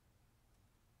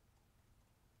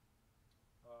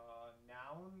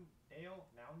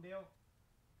 Nouндale.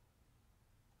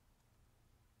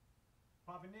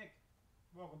 Poppin' Nick.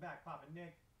 Welcome back, Poppin'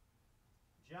 Nick.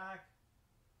 Jack.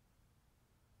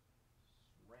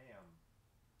 Ram.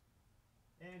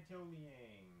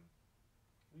 Antoliang.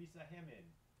 Lisa Hammond.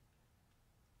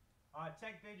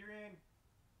 Tech Adrian.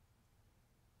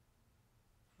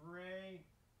 Frey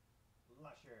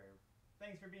Lusher.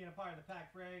 Thanks for being a part of the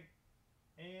pack, Frey.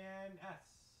 And S.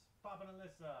 Poppin'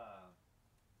 Alyssa.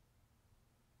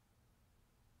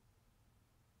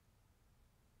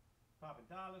 Poppin'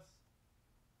 Dallas.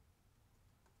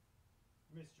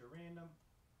 Mr. Random.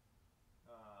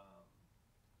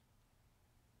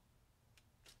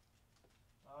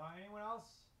 Anyone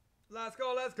else? Let's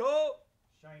go, let's go.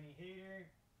 Shiny Hater.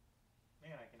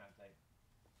 Man, I cannot type.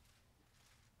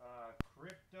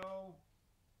 Crypto.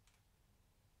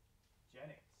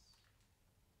 Genix.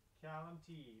 Callum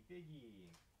T. Biggie.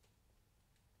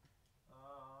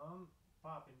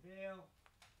 Poppin' Vale.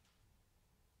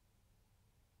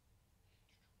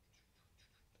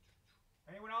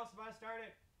 Anyone else about to start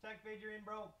it? Tech figure in,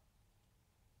 bro.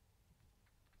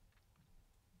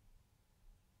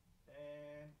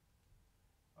 And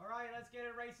alright, let's get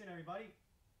it racing, everybody.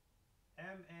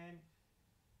 MN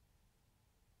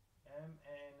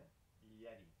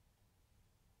Yeti.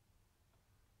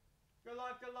 Good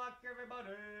luck,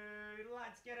 everybody.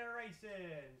 Let's get it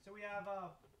racing. So we have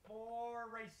 4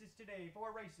 races today.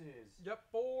 4 races. Yep,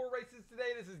 4 races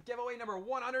today. This is giveaway number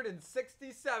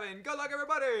 167. Good luck,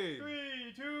 everybody.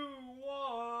 3, 2,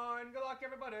 1. Good luck,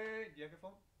 everybody. Do you have your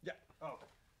phone? Yeah. Oh.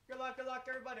 Good luck,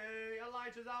 everybody.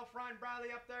 Elijah's out front.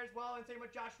 Bradley up there as well. And same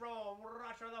with Josh Rome.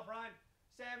 Rush on the front.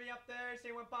 Sammy up there.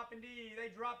 Same with Pop and D. They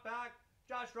drop back.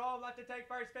 Josh Rome left to take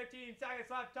first. 15 seconds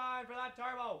left. Time for that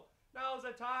turbo. Now's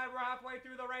the time. We're halfway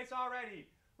through the race already.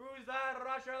 Who's that?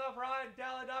 Rusher on the front.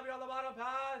 Della W on the bottom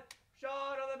path.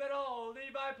 Sean on the middle.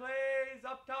 Levi plays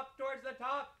up top towards the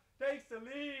top. Takes the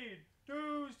lead.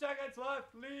 2 seconds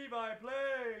left. Levi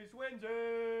plays. Wins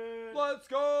it. Let's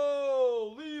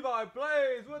go. Levi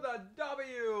plays with a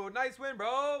W. Nice win,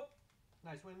 bro.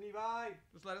 Nice win, Levi.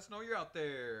 Just let us know you're out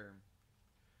there.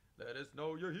 Let us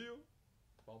know you're here.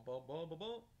 Bum, bum, bum, bum,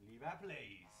 bum. Levi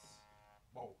plays.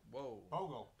 Whoa. Whoa.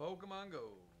 Pogo. Pokemon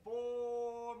Go.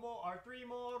 3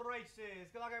 more races.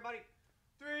 Good luck, everybody.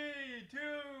 3, 2,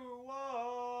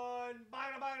 1.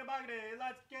 Bagna.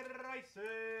 Let's get it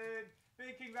racing.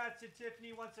 Big congrats to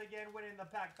Tiffany once again winning the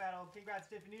pack battle. Congrats,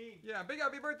 Tiffany. Yeah, big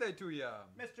happy birthday to ya.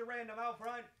 Mr. Random out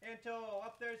front. Anto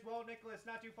up there as well. Nicholas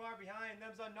not too far behind.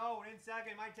 Them's unknown. In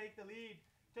second might take the lead.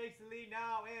 Takes the lead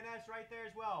now. And S right there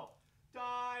as well.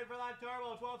 Time for that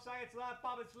turbo. 12 seconds left.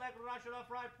 Pop and Slick rush on the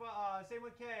front. Same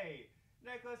with K.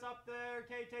 Nicholas up there.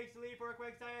 K takes the lead for a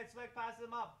quick second. Slick passes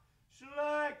him up.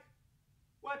 Slick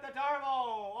with the turbo.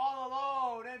 All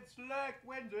alone. And Slick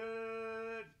wins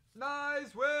it.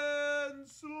 Nice win,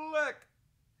 Slick.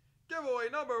 Giveaway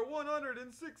number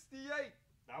 168.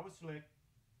 That was Slick.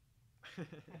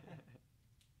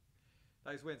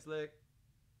 Nice win, Slick.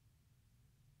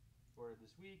 For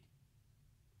this week.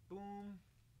 Boom.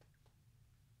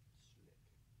 Slick.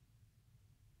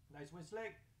 Nice win,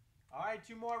 Slick. All right,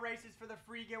 2 more races for the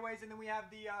free giveaways, and then we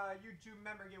have the YouTube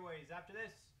member giveaways after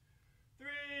this. 3,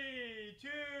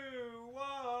 2, 1.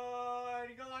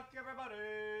 Good luck,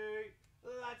 everybody.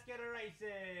 Let's get it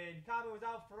racing. Kamu was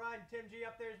out front. Tim G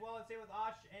up there as well, and same with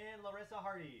Osh and Larissa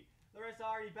Hardy. Larissa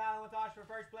Hardy battling with Osh for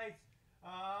first place.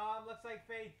 Looks like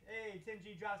Faith. Hey, Tim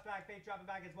G drops back. Faith dropping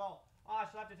back as well.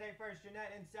 Osh left to take first.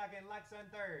 Jeanette in second. Lexa in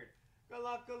third. Good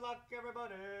luck,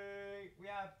 everybody. We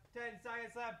have 10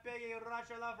 seconds left. Biggie,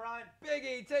 Russia left front.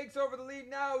 Biggie takes over the lead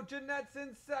now. Jeanette's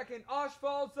in second. Osh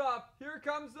falls up. Here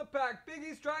comes the pack.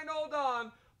 Biggie's trying to hold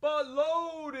on, but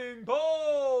Loading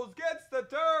Poles gets the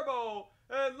turbo,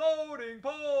 and Loading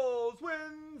Poles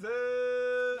wins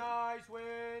it. Nice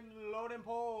win, Loading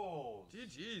Poles.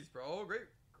 GG's, bro.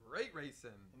 Great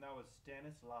racing. And that was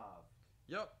Stanislav.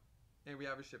 Yep. And we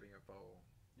have a shipping info.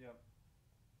 Yep.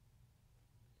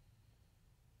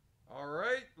 All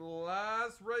right,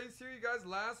 last race here, you guys.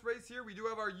 Last race here. We do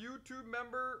have our YouTube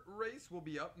member race. Will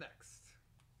be up next.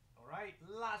 All right,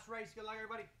 last race. Good luck,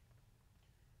 everybody.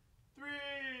 3,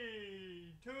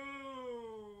 2,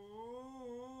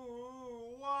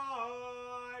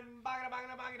 1.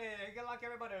 Bagada. Good luck,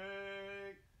 everybody.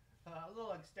 A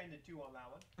little extended 2 on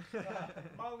that one.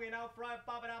 Mogan out front,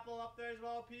 Bob and Apple up there as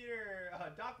well. Peter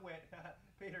Duckwit.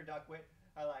 Peter Duckwit.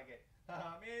 I like it.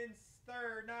 In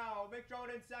third now. McDrone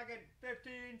in second.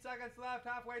 15 seconds left.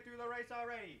 Halfway through the race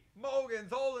already.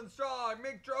 Mogan's holding strong.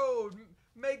 McDrode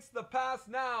makes the pass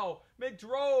now.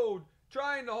 McDrode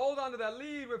trying to hold on to that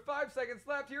lead with 5 seconds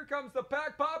left. Here comes the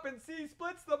pack. Poppin' C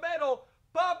splits the middle.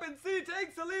 Poppin' C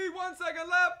takes the lead. 1 second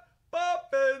left.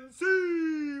 Poppin' C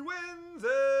wins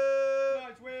it.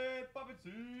 Nice win, Poppin' C.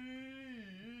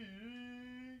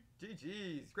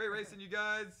 GG's. Great racing, you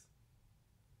guys.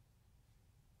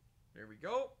 There we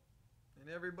go. And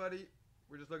everybody,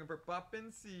 we're just looking for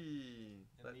Poppin' C.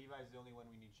 And Levi's the only one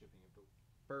we need shipping info.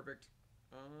 Perfect.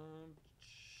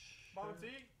 Poppin' C.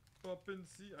 Poppin'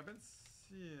 C. I've been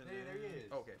seeing Hey, there he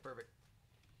is. Okay, perfect.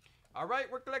 All right,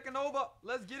 we're clicking over.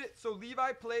 Let's get it. So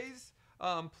Levi Plays.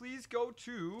 Please go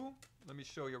to, let me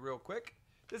show you real quick.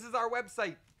 This is our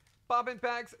website,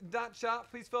 poppinpacks.shop.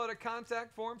 Please fill out a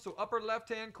contact form. So upper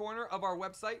left-hand corner of our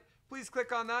website. Please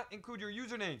click on that. Include your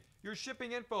username, your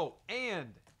shipping info,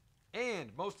 and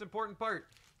most important part,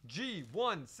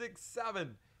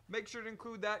 G167. Make sure to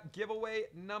include that giveaway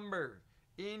number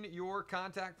in your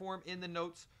contact form in the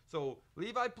notes. So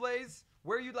Levi Plays,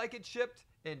 where you'd like it shipped,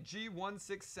 and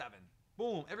G167.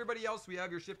 Boom. Everybody else, we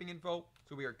have your shipping info,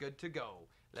 so we are good to go.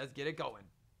 Let's get it going.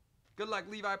 Good luck,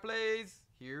 Levi Plays.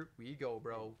 Here we go,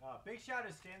 bro. Big shout out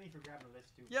to Stanley for grabbing the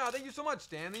list, too. Yeah, thank you so much,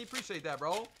 Stanley. Appreciate that,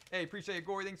 bro. Hey, appreciate it,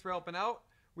 Gory. Thanks for helping out.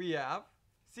 We have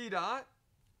C-Dot,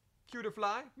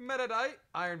 Cuterfly, Metadite,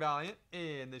 Iron Valiant,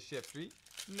 and the Shift Tree.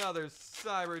 Another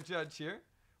Cyber Judge here.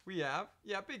 We have,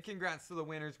 big congrats to the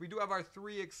winners. We do have our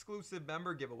 3 exclusive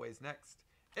member giveaways next.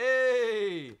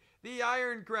 Hey, the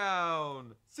Iron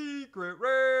Crown, Secret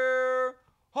Rare.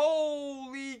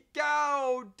 Holy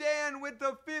cow, Dan with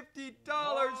the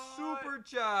 $50 super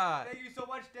chat. Thank you so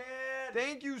much, Dan.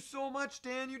 Thank you so much,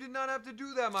 Dan. You did not have to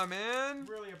do that, my man.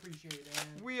 Really appreciate it, Dan.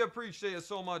 We appreciate it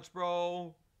so much,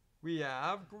 bro. We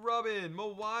have Grubbin,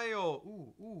 Mawile.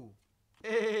 Ooh.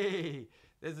 Hey,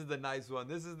 this is the nice one.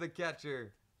 This is the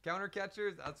catcher. Counter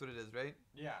catchers, that's what it is, right?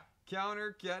 Yeah.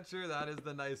 Counter catcher, that is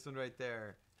the nice one right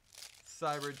there.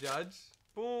 Cyber Judge.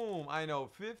 Boom. I know.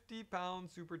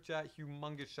 50-pound super chat.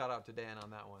 Humongous shout out to Dan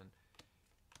on that one.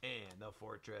 And the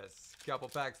Fortress. Couple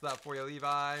packs left for you,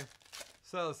 Levi.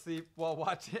 So sleep while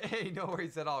watching. Hey, no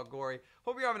worries at all, Gory.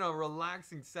 Hope you're having a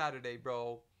relaxing Saturday,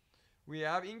 bro. We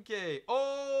have Inke.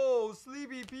 Oh,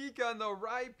 Sleepy Pika and the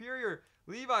Rhyperior.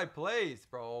 Levi Plays,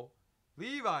 bro.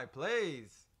 Levi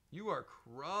Plays. You are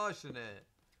crushing it.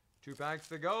 2 packs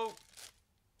to go.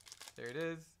 There it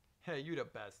is. Hey, you the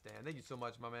best, Dan. Thank you so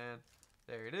much, my man.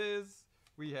 There it is.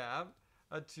 We have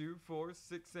a 2, 4,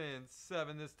 6, and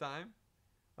 7 this time.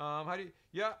 How do you...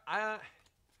 Yeah,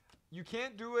 you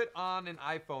can't do it on an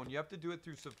iPhone. You have to do it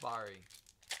through Safari.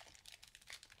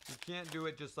 You can't do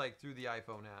it just like through the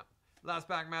iPhone app. Last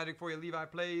pack magic for you, Levi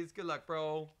Plays. Good luck,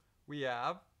 bro. We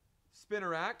have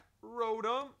Spinnerack,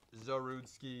 Rotom,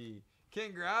 Zarudski.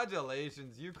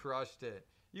 Congratulations, you crushed it.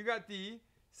 You got the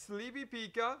Sleepy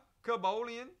Pika,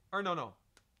 Cabolian, or no,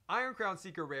 Iron Crown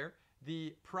Seeker Rare,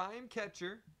 the Prime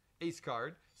Catcher, Ace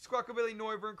Card, Squawkabilly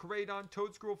Noivern, Koraidon,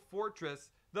 Toadscruel, Fortress,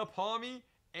 the Palmy,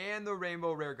 and the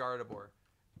Rainbow Rare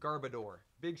Garbodor.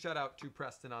 Big shout out to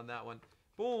Preston on that one.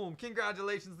 Boom,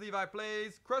 congratulations, Levi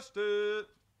Plays. Crushed it.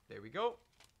 There we go.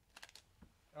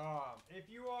 If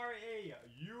you are a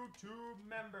YouTube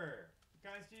member,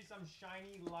 Can I see some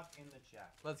shiny luck in the chat?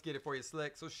 Let's get it for you,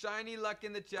 Slick. So shiny luck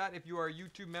in the chat. If you are a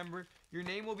YouTube member, your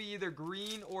name will be either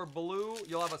green or blue.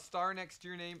 You'll have a star next to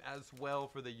your name as well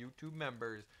for the YouTube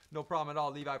members. No problem at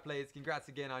all. Levi Plays, congrats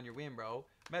again on your win, bro.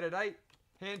 Metadite,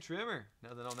 hand trimmer.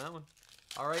 Nothing on that one.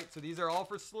 All right, so these are all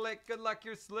for Slick. Good luck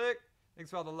here, Slick. Thanks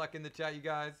for all the luck in the chat, you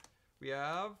guys. We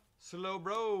have Slow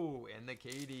Bro and the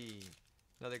Katie.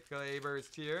 Another clay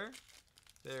burst here.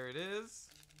 There it is.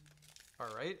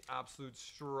 All right, absolute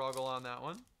struggle on that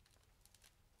one.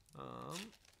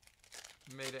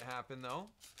 Made it happen though.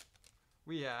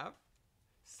 We have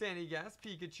Sandy Gas,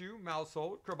 Pikachu,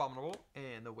 Mousehold, Crabominable,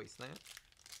 and the Wasteland.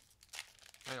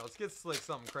 I know, let's get Slick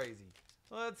something crazy.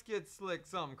 Let's get Slick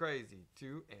something crazy.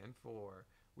 2 and 4.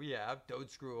 We have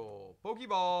Toadscruel,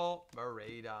 Pokeball,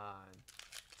 Miraidon.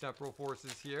 Temporal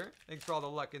Forces here. Thanks for all the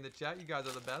luck in the chat. You guys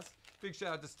are the best. Big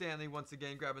shout out to Stanley once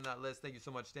again grabbing that list. Thank you so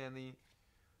much, Stanley.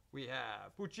 We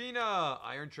have Puccina,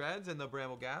 Iron Treads, and the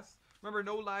Bramble Gas. Remember,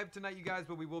 no live tonight, you guys,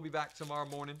 but we will be back tomorrow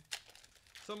morning.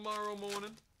 Tomorrow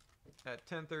morning at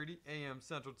 10:30 a.m.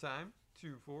 Central Time.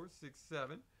 2, 4, 6,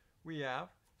 7. We have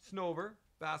Snover,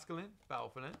 Basculin,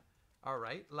 Balfinant. All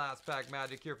right, last pack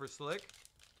magic here for Slick.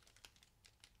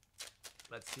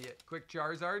 Let's see it. Quick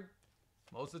Charizard.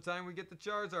 Most of the time we get the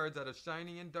Charizards out of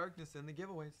Shiny and Darkness in the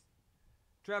giveaways.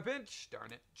 Trapinch,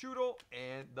 darn it, Choodle,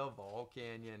 and the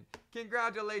Volcanyon.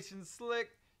 Congratulations, Slick.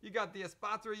 You got the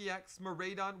Espatra EX,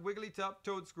 Miraidon, Wigglytuff,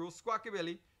 Toadscruel,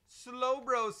 Squawkabilly,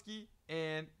 Slowbroski,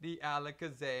 and the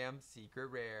Alakazam Secret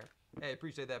Rare. Hey,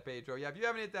 appreciate that, Pedro. Yeah, if you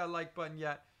haven't hit that like button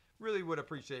yet, really would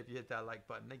appreciate if you hit that like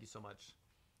button. Thank you so much.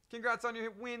 Congrats on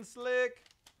your win, Slick.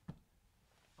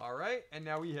 All right, and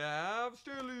now we have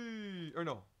Stanley. Or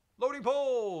no, Loading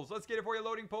Polls. Let's get it for you,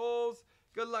 Loading Polls.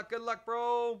 Good luck,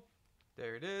 bro.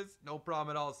 There it is. No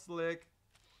problem at all, Slick.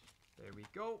 There we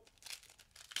go.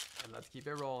 And let's keep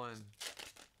it rolling.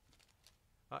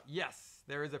 Yes,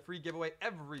 there is a free giveaway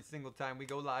every single time we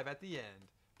go live at the end.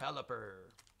 Pelipper.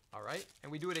 All right,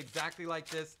 and we do it exactly like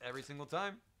this every single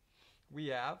time. We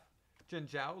have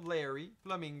Chinchou, Larry,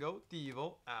 Flamingo,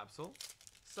 Devo, Absol,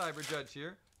 Cyber Judge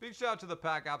here. Big shout out to the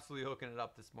pack absolutely hooking it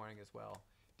up this morning as well.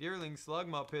 Deerling,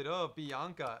 Slugma, Pit of,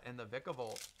 Bianca, and the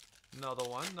Vikavolt. Another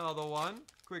one.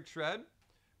 Quick Shred.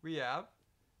 We have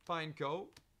Pineco,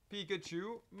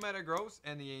 Pikachu, Metagross,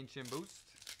 and the Ancient Boost.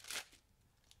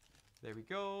 There we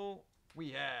go.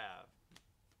 We have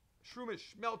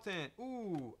Shroomish, Melton.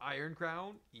 Ooh, Iron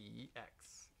Crown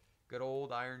EX. Good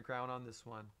old Iron Crown on this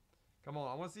one. Come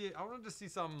on, I want to see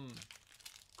something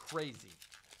crazy.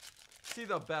 See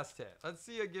the best hit. Let's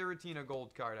see a Giratina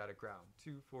gold card out of Crown.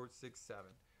 2, 4, 6, 7.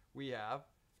 We have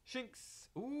Shinx.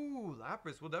 Ooh,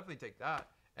 Lapras. We'll definitely take that.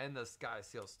 And the Sky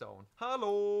Seal Stone.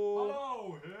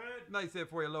 Hello, hit. Nice hit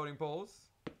for your Loading Polls.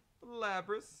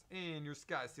 Lapras and your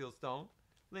Sky Seal Stone.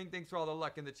 Link, thanks for all the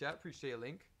luck in the chat. Appreciate it,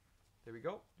 Link. There we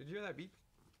go. Did you hear that beep?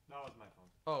 That was my phone.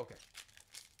 Oh, okay.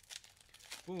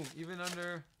 Boom. Even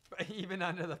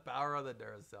under the power of the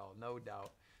Duracell. No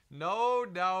doubt. No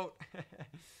doubt.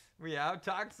 We have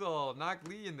Toxel. Knock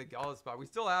Lee in the Gala spot. We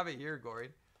still have it here, Gory.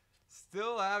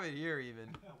 Still have it here, even.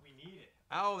 We need it.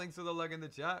 Ow, thanks for the luck in the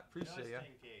chat. Appreciate ya. Just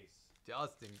in case.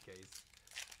 Just in case.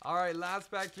 All right, last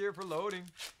pack here for loading.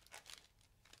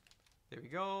 There we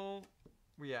go.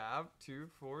 We have 2,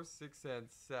 4, 6, and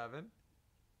 7.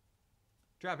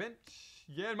 Trapinch,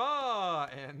 Yanma,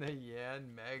 and the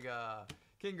Yan Mega.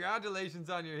 Congratulations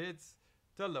on your hits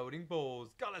to Loading Polls.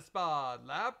 Gallespod,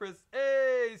 Lapras.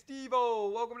 Hey,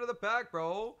 Steve-O. Welcome to the pack,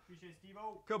 bro. Appreciate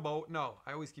Steve-O. Cabot. No,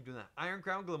 I always keep doing that. Iron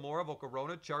Crown, Glamora,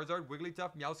 Volcarona, Charizard,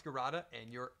 Wigglytuff, Meowscarada,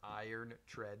 and your Iron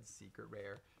Tread Secret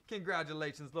Rare.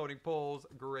 Congratulations, Loading Polls.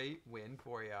 Great win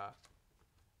for ya.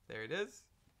 There it is.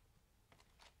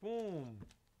 Boom.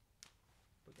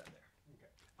 Put that there.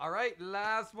 Okay. All right,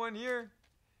 last one here.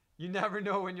 You never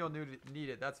know when you'll need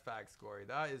it. That's facts, Corey.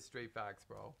 That is straight facts,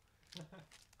 bro.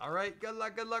 All right, good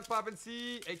luck, Poppin'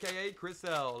 C, a.k.a. Chris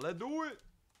L. Let's do it.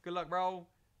 Good luck, bro.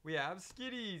 We have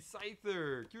Skitty,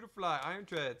 Scyther, Cutiefly, Iron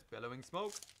Treads, Bellowing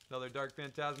Smoke, another Dark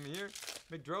Phantasma here.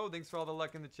 McDrode, thanks for all the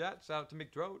luck in the chat. Shout out to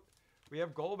McDrode. We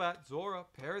have Golbat, Zora,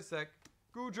 Parasect,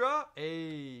 Goodra,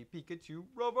 a Pikachu,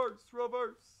 reverse.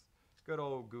 Good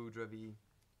old Goodra V.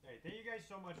 Hey, thank you guys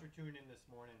so much for tuning in this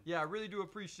morning. Yeah, I really do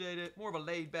appreciate it. More of a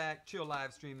laid-back, chill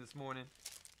live stream this morning.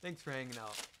 Thanks for hanging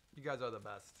out. You guys are the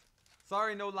best.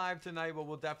 Sorry no live tonight, but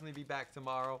we'll definitely be back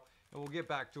tomorrow. And we'll get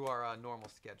back to our normal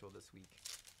schedule this week.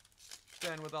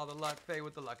 Ben with all the luck, Faye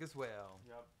with the luck as well.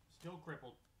 Yep, still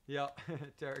crippled. Yep,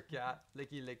 Terracat,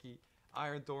 Licky,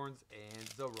 Iron Thorns, and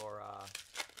Zorora.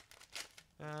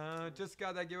 Just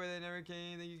got that giveaway that never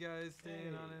came. Thank you guys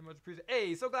staying on it. Much appreciated.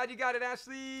 Hey, so glad you got it,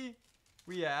 Ashley.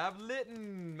 We have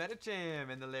Litton, Metacham,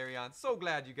 and the Larion. So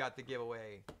glad you got the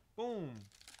giveaway. Boom.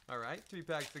 All right, 3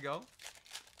 packs to go.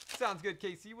 Sounds good,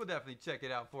 KC. We'll definitely check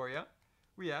it out for you.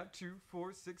 We have 2,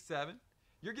 4, 6, 7.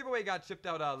 Your giveaway got shipped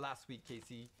out last week,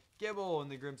 KC. Gibble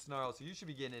and the Grim Snarl, so you should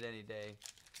be getting it any day.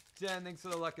 Jen, thanks for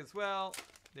the luck as well.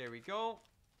 There we go.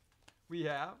 We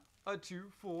have a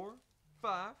 2, 4,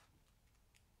 5.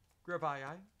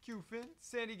 Grabai, Q-Fin,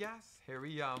 Sandy Gas,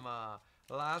 Hariyama.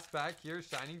 Last pack here,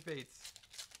 Shining Fates.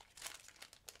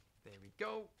 There we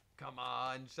go. Come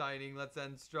on, Shining. Let's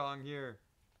end strong here.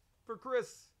 For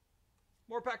Chris.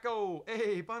 Morpeko,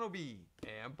 hey, Bunnelby,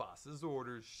 and Boss's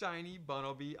Orders. Shiny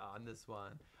Bunnelby on this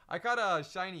one. I caught a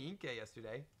shiny Inkay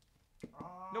yesterday.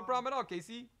 No problem at all,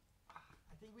 Casey.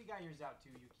 I think we got yours out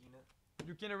too, Yukina.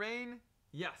 Yukina Rain?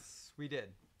 Yes, we did.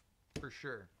 For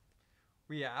sure.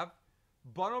 We have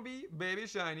Bunnelby, Baby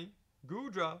Shiny,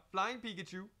 Goodra, Flying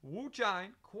Pikachu,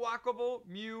 Wu-Chine, Quackable,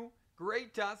 Mew,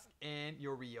 Great Tusk, and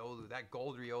your Riolu. That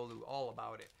gold Riolu, all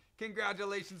about it.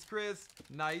 Congratulations, Chris.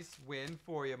 Nice win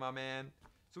for you, my man.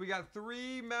 So we got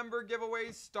 3 member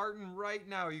giveaways starting right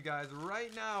now, you guys.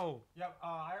 Right now. Yep,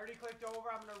 I already clicked over.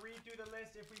 I'm going to read through the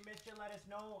list. If we missed you, let us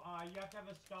know. You have to have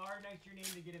a star next to your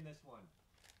name to get in this one.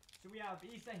 So we have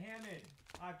Issa Hamid,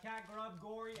 Cat Grub,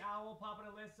 Gory, Owl, Papa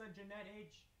Alyssa, Jeanette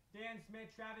H, Dan Smith,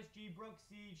 Travis G, Brooke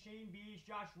C, Shane Beach,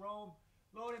 Josh Rome,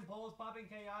 Loading Poles, Poppin'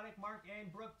 Chaotic, Mark N,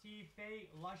 Brooke T,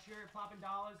 Faye, Lusher, Poppin'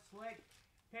 Dollars, Slick,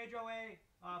 Pedro A,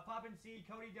 Poppin' C,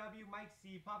 Cody W, Mike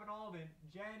C, Poppin' Alden,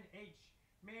 Jen H,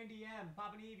 Mandy M,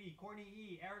 Poppin' Evie, Courtney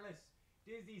E, Airless,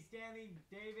 Disney, Stanley,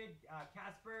 David,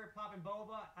 Casper, Poppin'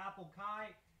 Boba, Apple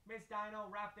Kai, Miss Dino,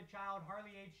 Rap the Child,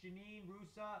 Harley H, Janine,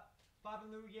 Rusa,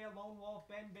 Poppin' Lugia, Lone Wolf,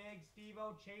 Ben Big,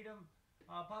 Steve-O, Chatham,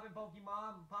 Poppin'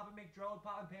 Pokemon, Poppin' McDrode,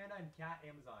 Poppin' Panda, and Cat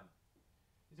Amazon.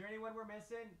 Is there anyone we're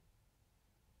missing?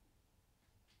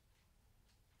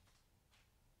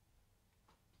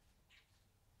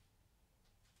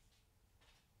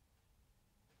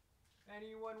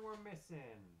 Anyone we're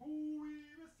missing? Who we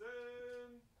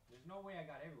missing? There's no way I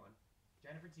got everyone.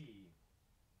 Jennifer T.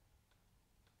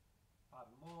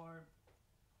 Poppin' Moore.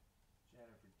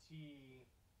 Jennifer T.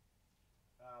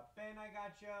 Ben, I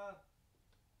gotcha.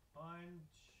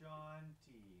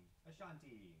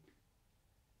 Ashanti.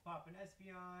 Poppin'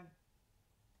 Espion.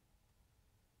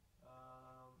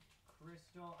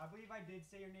 Crystal. I believe I did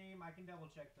say your name. I can double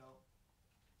check though.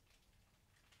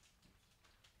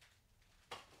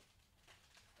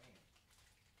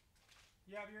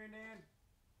 You have your name?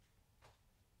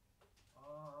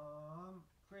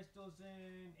 Crystal's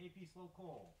in AP Slow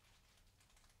Cole.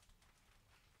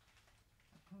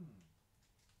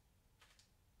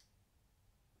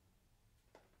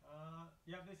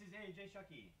 Yep, this is AJ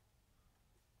Shucky.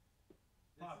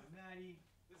 Bob and Maddie.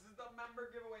 This is the member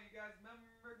giveaway, you guys.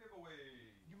 Member giveaway.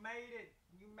 You made it.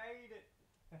 You made it.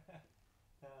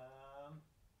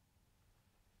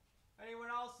 Anyone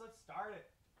else? Let's start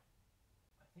it.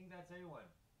 I think that's anyone.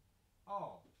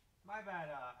 Oh, my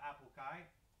bad, Apple Kai.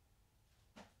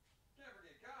 Can't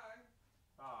forget Kai.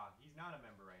 He's not a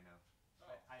member right now.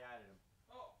 Oh. I added him.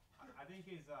 Oh. I think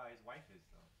his wife is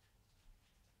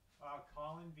though.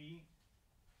 Colin V.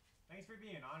 Thanks for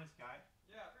being honest, guy.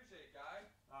 Yeah, appreciate it, Guy.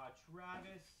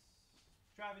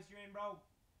 Travis, you're in, bro.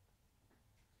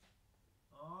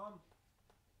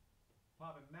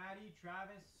 Poppin' Maddie,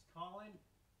 Travis, Colin.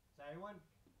 Is that everyone?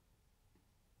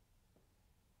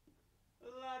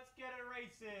 Let's get it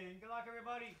racing. Good luck,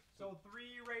 everybody. So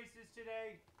 3 races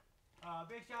today.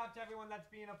 Big shout out to everyone that's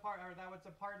being a part, or that was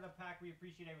a part of the pack. We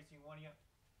appreciate every single one of you.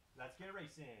 Let's get it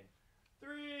racing.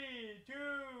 3, 2,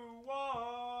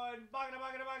 1. Bagada.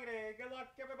 Good luck,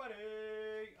 everybody.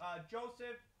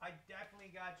 Joseph, I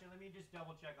definitely got you. Let me just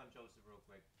double check on Joseph real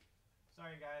quick.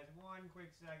 Sorry, guys. 1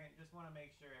 quick second. Just want to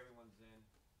make sure everyone's in.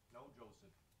 No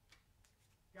Joseph.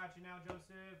 Got you now,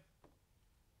 Joseph.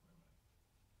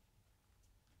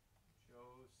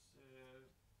 Joseph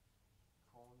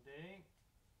Conde.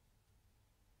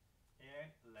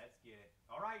 And let's get it.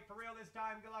 All right, for real this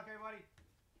time. Good luck, everybody.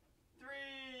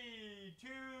 3, 2,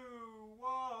 1.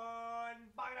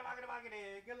 Bagada.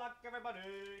 Good luck, everybody.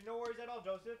 No worries at all,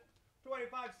 Joseph.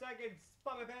 25 seconds.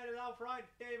 Poppin' Panda out front.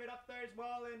 David up there as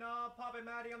well. And Poppin'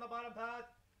 Maddie on the bottom path.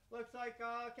 Looks like,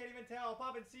 can't even tell.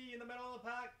 Poppin' C in the middle of the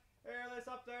pack. Airless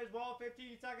up there as well.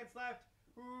 15 seconds left.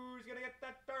 Who's going to get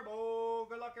that turbo?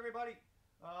 Good luck, everybody.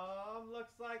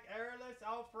 Looks like Airless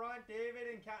out front.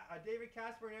 David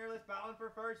Casper and Airless battling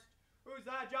for first. Who's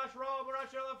that? Josh Rome. We're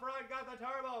not sure on the front. Got the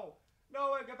turbo.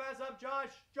 No one can pass up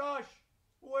Josh. Josh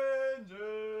wins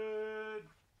it.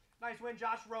 Nice win,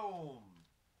 Josh Rome.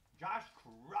 Josh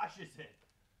crushes it.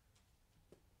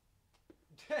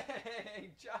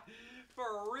 Dang,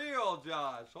 for real,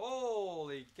 Josh.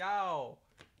 Holy cow.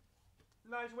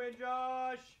 Nice win,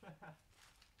 Josh.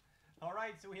 All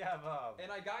right, so we have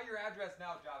And I got your address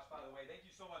now, Josh, by the way. Thank you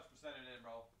so much for sending it in,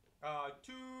 bro.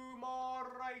 2 more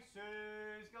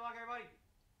races. Good luck, everybody.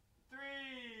 3,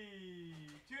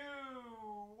 2,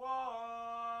 1.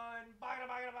 Bagada.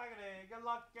 Good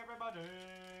luck, everybody.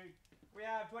 We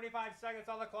have 25 seconds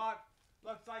on the clock.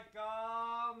 Looks like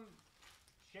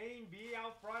Shane B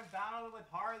out front battling with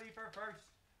Harley for first.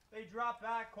 They drop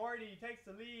back. Courtney takes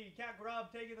the lead. Cat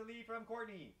Grub taking the lead from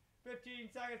Courtney. 15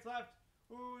 seconds left.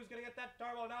 Who's going to get that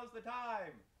turbo? Now's the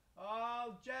time.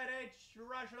 Oh, Jet H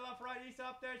rushing to the front. He's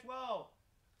up there as well.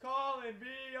 Colin B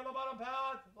on the bottom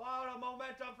path. A lot of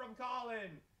momentum from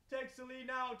Colin. Takes the lead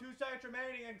now. 2 seconds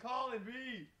remaining, and Colin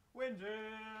B wins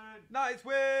it. Nice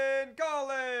win,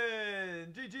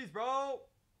 Colin. GG's, bro.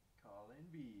 Colin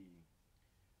B.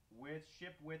 With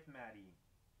Ship with Maddie.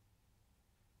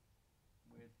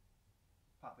 With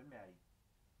Poppin' Maddie.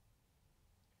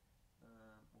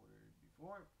 Ordered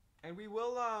before. And we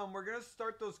will, we're going to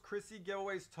start those Chrissy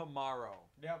giveaways tomorrow.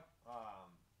 Yep.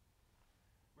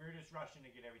 We were just rushing to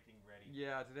get everything ready.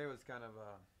 Yeah, today was kind of,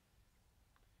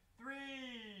 3,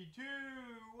 2,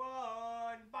 1.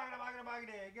 Bagada.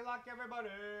 Good luck, everybody.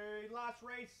 Last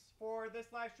race for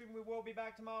this live stream. We will be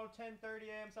back tomorrow, 10:30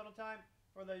 a.m. Central Time,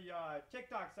 for the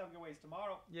TikTok 7 giveaways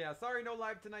tomorrow. Yeah, sorry no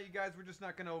live tonight, you guys. We're just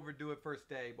not going to overdo it first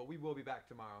day, but we will be back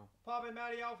tomorrow. Poppin'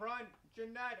 Maddie out front.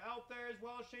 Jeanette out there as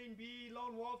well. Shane B.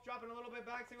 Lone Wolf dropping a little bit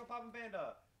back. Same with Poppin'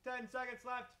 Panda. 10 seconds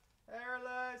left.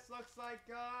 Airless. Looks like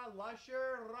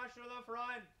Lusher. Rusher to the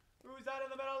front. Who's out in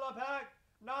the middle of the pack?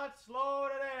 Not slow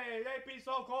today. AP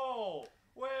Sokol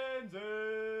wins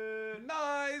it.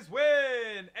 Nice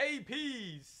win.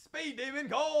 AP Spade Demon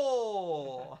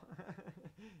Cole.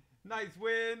 Nice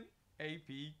win.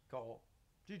 AP Cole.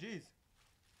 GG's.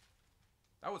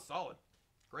 That was solid.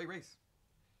 Great race.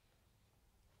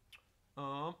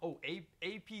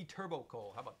 AP Turbo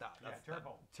Cole. How about that? That's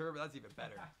Turbo. Turbo. That's even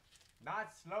better.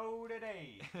 Not slow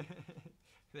today.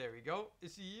 There we go.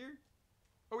 Is she here?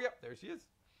 Oh, yep. There she is.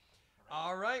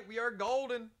 All right. We are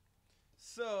golden.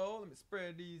 So let me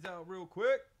spread these out real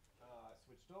quick.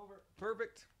 Switched over.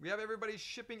 Perfect. We have everybody's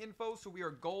shipping info, so we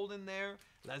are golden there.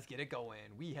 Let's get it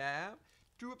going. We have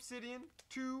 2 Obsidian,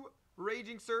 2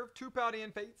 Raging Surf, 2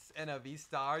 Paldean Fates, and a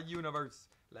V-Star Universe.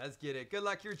 Let's get it. Good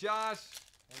luck here, Josh.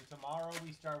 And tomorrow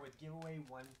we start with giveaway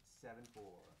 174.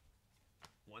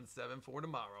 174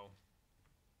 tomorrow.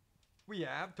 We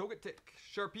have Togetic,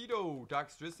 Sharpedo,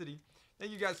 Toxtricity.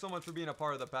 Thank you guys so much for being a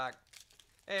part of the pack.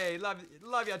 Hey, love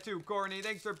ya too, Courtney.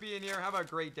 Thanks for being here. Have a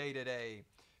great day today.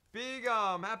 Big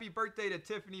happy birthday to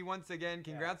Tiffany once again.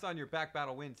 Congrats on your pack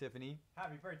battle win, Tiffany.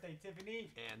 Happy birthday,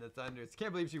 Tiffany. And the Thunders.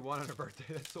 Can't believe she won on her birthday.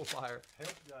 That's so fire. I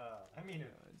hope, it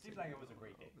seems like it was a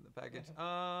great day. Open the package.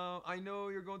 I know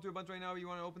you're going through a bunch right now. You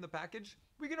want to open the package?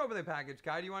 We can open the package.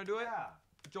 Kai, do you want to do it? Yeah.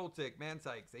 Joltik, Man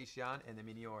Sykes, Aishan, and the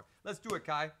Meteor. Let's do it,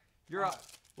 Kai. You're up.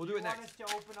 We'll do it next. Did you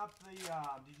want us to open up the,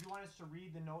 did you want us to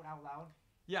read the note out loud?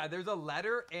 Yeah, there's a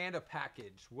letter and a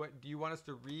package. What do you want us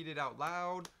to read it out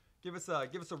loud? Give us a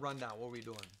rundown. What are we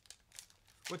doing?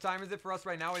 What time is it for us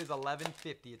right now? It is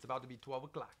 11:50. It's about to be 12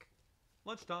 o'clock.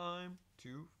 Lunchtime.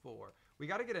 2-4. We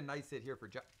got to get a nice hit here for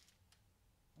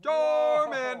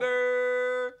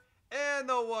Charmander and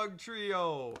the Wug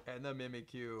Trio and the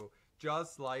Mimikyu.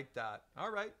 Just like that.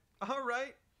 All right. All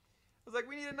right. I was like,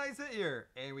 we need a nice hit here.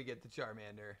 And we get the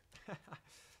Charmander.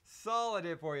 Solid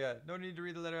hit for you. No need to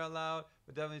read the letter out loud,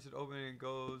 but definitely should open it and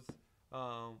goes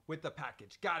with the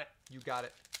package. Got it. You got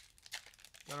it.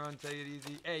 Gonna run, take it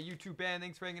easy. Hey, you two band,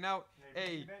 thanks for hanging out.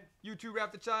 Hey, you two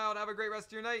Wrap the Child, have a great rest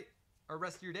of your night. Or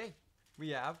rest of your day. We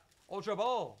have Ultra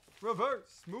Ball,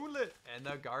 Reverse, Moonlit, and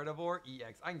the Gardevoir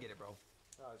EX. I can get it, bro.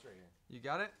 Oh, it's right here. You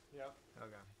got it? Yep.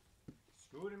 Okay.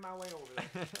 Scooting my way over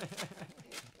there.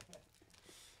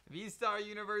 V-Star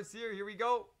Universe here we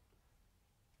go.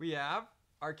 We have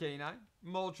Arcanine,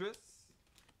 Moltres,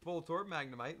 Voltorb,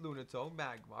 Magnemite, Lunatone,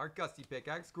 Magmar, Gusty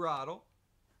Pickaxe, Grottle.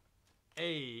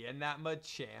 Hey, and that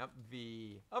Machamp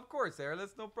V. Of course,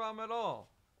 Airless, no problem at all.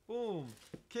 Boom.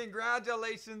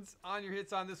 Congratulations on your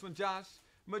hits on this one, Josh.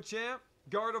 Machamp,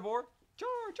 Gardevoir, Char,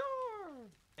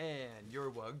 and your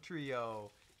Wug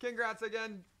Trio. Congrats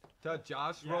again to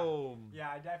Josh Rome.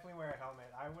 Yeah, I definitely wear a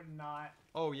helmet. I would not.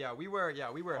 Oh yeah, we wear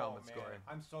helmets, Corey.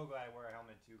 I'm so glad I wear a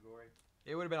helmet too, Corey.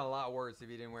 It would have been a lot worse if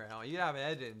you didn't wear a helmet. You'd have a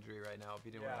head injury right now if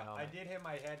you didn't wear a helmet. I did hit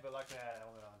my head, but luckily I had a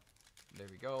helmet on. There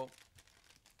we go.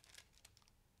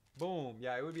 Boom.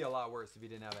 Yeah, it would be a lot worse if you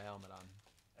didn't have a helmet on.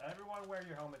 Everyone wear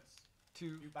your helmets.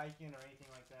 You biking or anything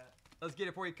like that. Let's get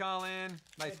it for you, Colin.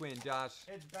 Nice win, Josh.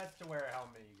 It's best to wear a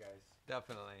helmet, you guys.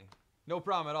 Definitely. No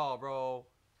problem at all, bro.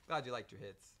 Glad you liked your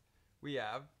hits. We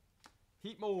have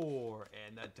Heatmore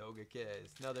and the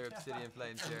Togekiss. Another Obsidian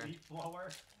Flame chair. Elite blower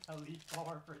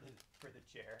for the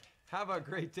chair. Have a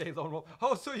great day, Lone Wolf.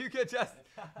 Oh, so you get just...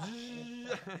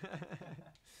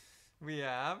 We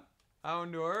have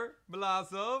Houndour,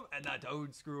 Blossom, and the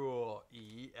Toedscruel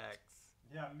EX.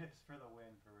 Yeah, Mips for the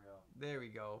win, for real. There we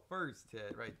go. First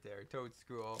hit right there.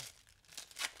 Toedscruel.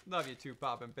 Love you too,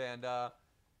 Poppin' Panda.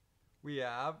 We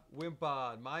have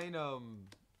Wimpod, Minum,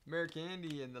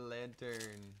 Mercandy, and the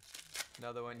Lantern.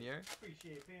 Another one here.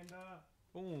 Appreciate Panda.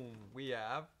 Boom. We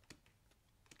have,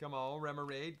 come on,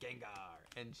 Remoraid, Gengar,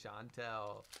 and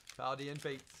Chantel. Paldean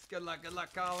Fates. Good luck,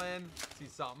 Colin. See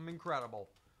something incredible.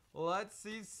 Let's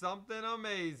see something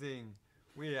amazing.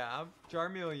 We have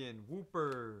Charmeleon,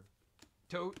 Wooper,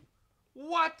 Toad.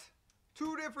 What?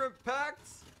 2 different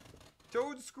packs?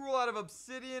 Toedscruel out of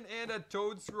Obsidian and a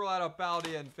Toedscruel out of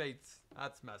Paldean Fates.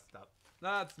 That's messed up.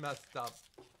 That's messed up.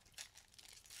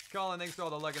 Colin, thanks for all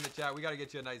the luck in the chat. We got to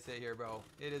get you a nice hit here, bro.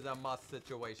 It is a must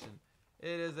situation.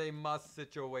 It is a must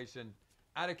situation.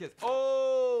 Atticus.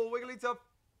 Oh, Wigglytuff.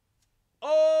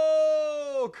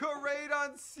 Oh,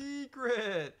 Koraidon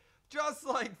Secret. Just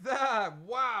like that.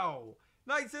 Wow.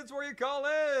 Nice hits for you,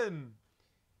 Colin.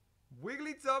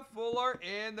 Wigglytuff Full Art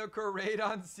and the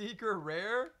Koraidon Secret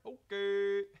Rare.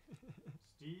 Okay.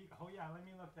 Steve. Oh, yeah. Let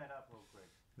me look that up real quick.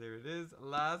 There it is.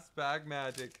 Last pack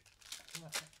magic.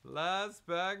 Last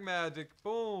pack magic.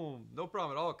 Boom. No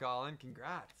problem at all, Colin.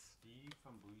 Congrats. Steve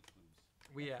from Blues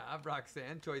Clues. We have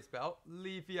Roxanne, Choice Belt,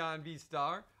 Leafeon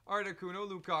V-Star, Articuno,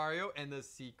 Lucario, and the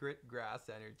Secret Grass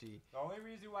Energy. The only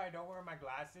reason why I don't wear my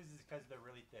glasses is because they're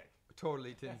really thick.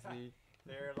 Totally, Tinsy.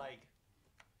 They're like,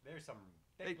 there's some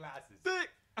thick glasses. Thick!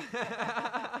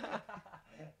 I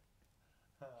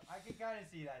can kind of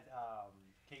see that,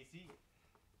 Casey,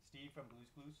 Steve from Blues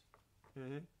Clues.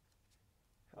 Mm-hmm. With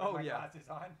Oh, my yeah. glasses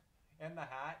on and the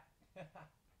hat.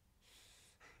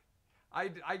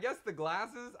 I guess the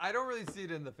glasses, I don't really see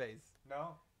it in the face.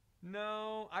 No?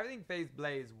 No, I think face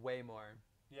blaze way more.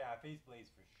 Yeah, face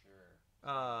blaze for sure.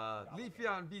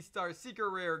 Leafeon, V-Star, Secret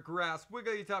Rare, Grass,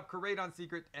 Wigglytuff, Koraidon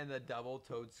Secret, and the double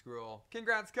Toedscruel.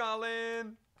 Congrats,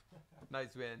 Colin!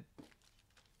 Nice win.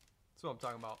 That's what I'm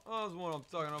talking about. Oh, that's what I'm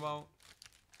talking about.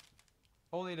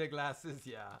 Only the glasses,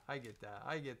 yeah. I get that.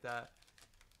 I get that.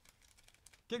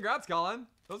 Congrats, Colin.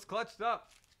 Those clutched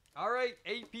up. All right,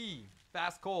 AP.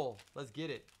 Fast Coal. Let's get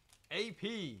it.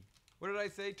 AP. What did I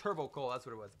say? Turbo Coal. That's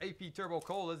what it was. AP Turbo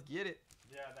Coal. Let's get it.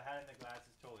 Yeah, the hat and the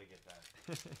glasses, totally get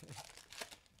that.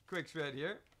 Quick shred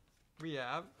here. We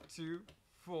have 2,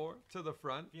 4 to the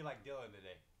front. I feel like Dylan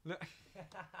today.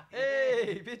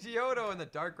 Hey, Pidgeotto in the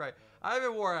Darkrai. I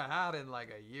haven't wore a hat in like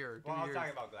a year or 2 Well, I was years.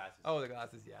 talking about glasses. Oh, the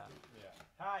glasses, yeah. Yeah.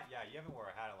 Hat, yeah, you haven't worn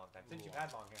a hat in a long time. Since you've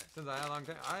had long hair. Since I had a long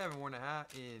time. I haven't worn a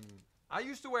hat in... I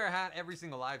used to wear a hat every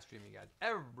single live stream, you guys.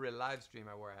 Every live stream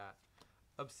I wore a hat.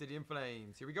 Obsidian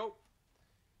Flames. Here we go.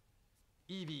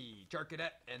 Eevee,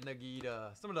 Charcadet, and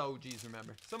Nagita. Some of the OGs,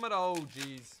 remember. Some of the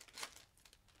OGs.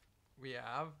 We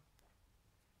have...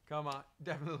 Come on.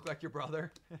 Definitely look like your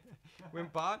brother.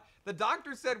 Wimpod. The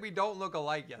doctor said we don't look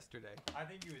alike yesterday. I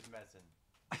think he was messing.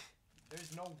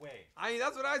 There's no way. I mean,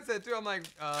 that's what I said too. I'm like,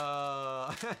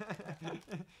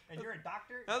 And you're a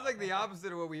doctor? That's like the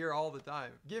opposite of what we hear all the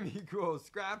time. Gimme Cool,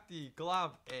 Scrafty,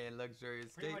 Glove, and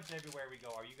Luxurious Pretty Cake. much everywhere we go.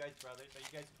 Are you guys brothers? Are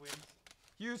you guys twins?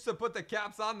 You used to put the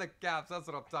caps on the caps. That's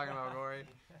what I'm talking about, Rory.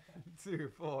 2,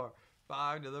 4,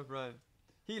 5 to the front.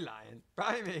 Lion,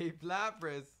 Primate,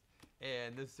 Lapras,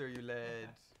 and the Surulege.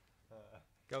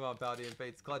 Come on, Paldean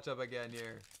Fates. Clutch up again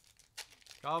here.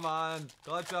 Come on.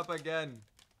 Clutch up again.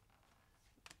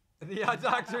 The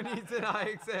doctor needs an eye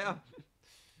exam.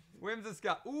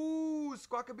 Whimsicott. Ooh,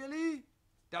 Squawkabilly.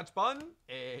 Dutch Bun.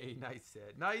 Hey, nice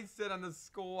hit. Nice hit on the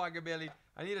Squawkabilly.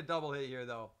 I need a double hit here,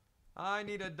 though. I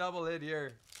need a double hit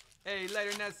here. Hey,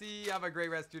 later, Nessie. Have a great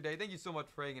rest of your day. Thank you so much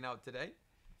for hanging out today.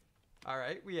 All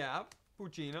right, we have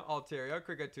Puccina, Altaria,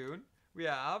 Kricketune. We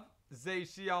have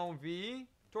Zacian V,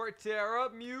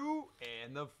 Torterra, Mew,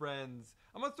 and the Friends.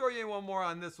 I'm going to throw you in one more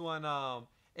on this one,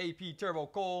 AP Turbo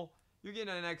Cole. You're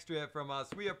getting an extra hit from us.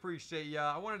 We appreciate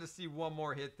ya. I wanted to see one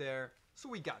more hit there, so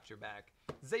we got your back.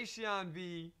 Zacian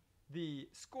V, the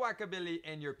Squawkabilly,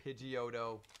 and your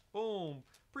Pidgeotto. Boom.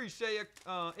 Appreciate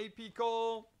you, AP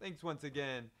Cole. Thanks once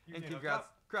again. And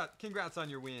congrats on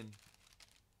your win.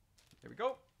 Here we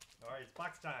go. All right, it's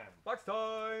box time. Box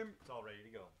time. It's all ready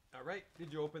to go. All right.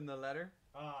 Did you open the letter?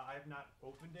 I have not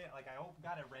opened it. Like, I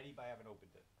got it ready, but I haven't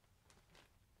opened it.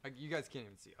 You guys can't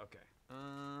even see. Okay.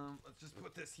 Let's just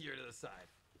put this here to the side.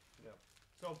 Yeah.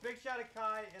 So big shout out to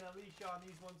Kai and Alicia on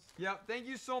these ones. Yep. Thank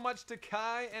you so much to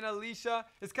Kai and Alicia.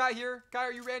 Is Kai here? Kai,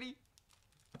 are you ready?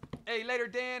 Hey, later,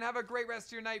 Dan. Have a great rest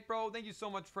of your night, bro. Thank you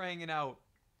so much for hanging out.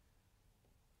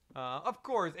 Of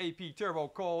course, AP Turbo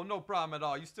Cole. No problem at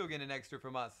all. You still get an extra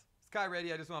from us. Is Kai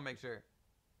ready? I just want to make sure.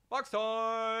 Box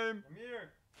time. I'm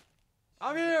here.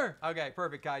 I'm here. Okay,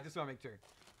 perfect, Kai. Just want to make sure.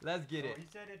 Let's get it. He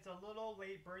said it's a little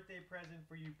late birthday present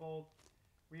for you both.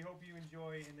 We hope you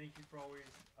enjoy and thank you for always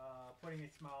putting a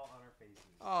smile on our faces.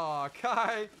 Oh,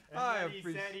 Kai. And I then he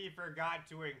appreciate. said he forgot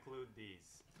to include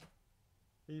these.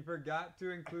 He forgot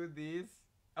to include these.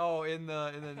 Oh, in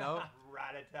the note.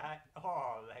 Rat-a-tat.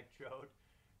 Oh, Electrode.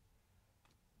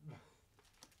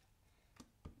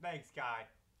 Thanks, Kai.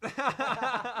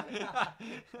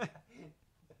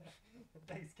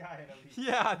 Thanks, Kai and Alicia.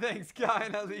 Yeah, thanks, Kai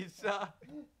and Alicia.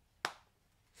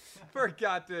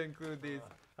 Forgot to include these.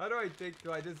 How do I think?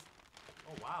 Do I just?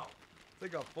 Oh, wow. It's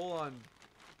like a full-on.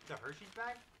 It's a Hershey's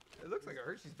bag? It looks like a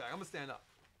Hershey's bag. I'm gonna stand up.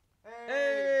 Hey!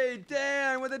 Hey,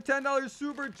 Dan, with a $10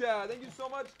 super chat. Thank you so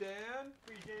much, Dan.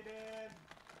 Appreciate it.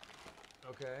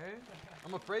 Okay.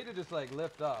 I'm afraid to just like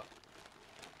lift up.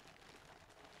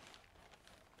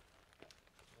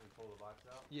 Let me pull the box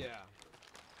out. Yeah.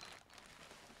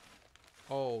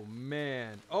 Oh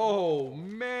man. Oh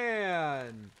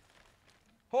man.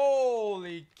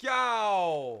 Holy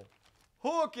cow.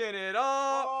 Hooking it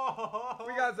up. Oh,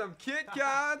 We got some Kit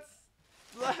Kats.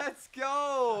 Let's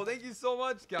go. Thank you so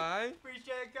much, guy.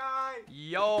 Appreciate it, Kai.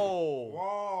 Yo.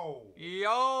 Whoa.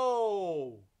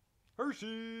 Yo.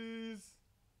 Hershey's.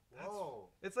 Whoa.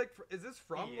 It's like, is this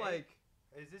from Yeah. like,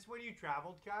 Is this when you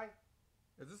traveled, Kai?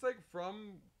 is this like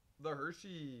from the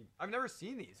Hershey? I've never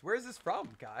seen these. Where is this from,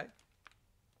 guy?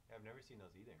 I've never seen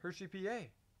those either. Hershey, PA.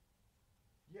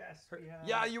 Yes, we have.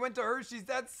 Yeah, you went to Hershey's.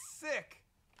 That's sick.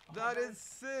 That is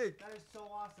sick. That is so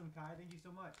awesome, Kai. Thank you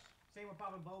so much. Same with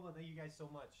Pop and Boba. Thank you guys so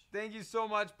much. Thank you so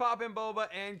much, Poppin' Boba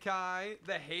and Kai.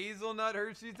 The hazelnut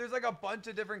Hershey's. There's like a bunch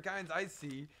of different kinds I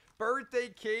see. Birthday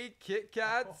cake Kit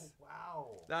Kats. Oh, wow.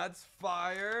 That's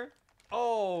fire.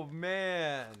 Oh,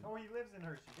 man. Oh, he lives in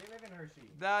Hershey. They live in Hershey.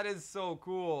 That is so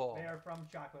cool. They are from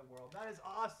Chocolate World. That is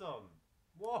awesome.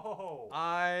 Whoa.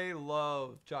 I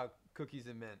love cookies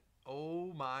and mint.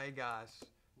 Oh, my gosh.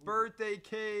 Ooh. Birthday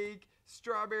cake,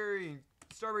 strawberries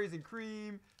and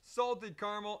cream, salted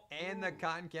caramel, and the Ooh.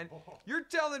 cotton candy. Oh. You're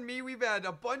telling me we've had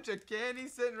a bunch of candy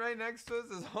sitting right next to us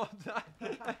this whole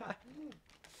time?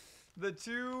 The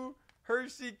two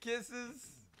Hershey Kisses.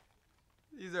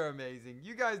 These are amazing.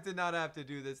 You guys did not have to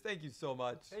do this. Thank you so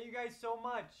much. Thank you guys so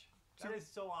much. That is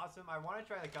so awesome. I want to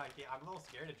try the cotton candy. I'm a little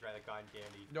scared to try the cotton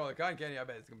candy. No, the cotton candy, I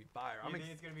bet it's going to be fire. You think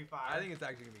it's going to be fire? I think it's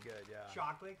actually going to be good, yeah.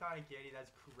 Chocolate cotton candy,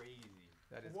 that's crazy.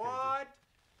 That is what?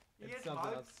 You It's get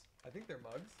something mugs? else. I think they're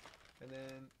mugs. And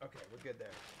then, okay, we're good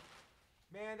there.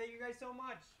 Man, thank you guys so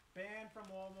much. Banned from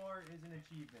Walmart is an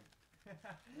achievement.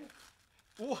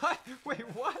 What? Wait,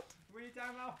 what? What are you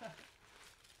talking about?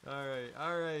 All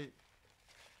right.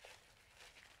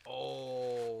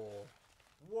 Oh.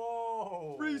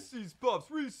 Whoa. Reese's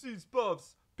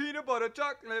Puffs, peanut butter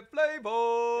chocolate flavor.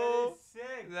 That is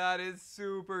sick. That is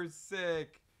super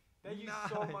sick. Thank you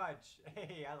so much.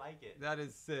 Hey, I like it. That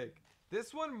is sick.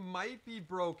 This one might be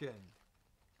broken.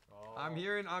 Oh. I'm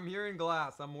hearing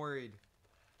glass. I'm worried.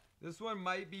 This one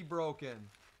might be broken.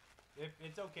 If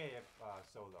it's okay if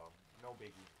so though. No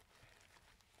biggie.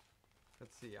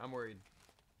 Let's see. I'm worried.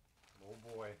 Oh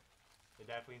boy. It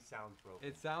definitely sounds broken.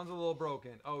 It sounds a little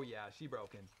broken. Oh yeah, she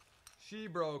broken. She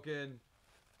broken.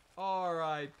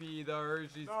 R.I.P. the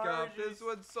Hershey's The cup. Hershey's. This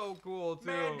one's so cool too.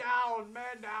 Man down,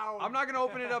 man down. I'm not gonna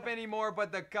open it up anymore,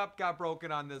 but the cup got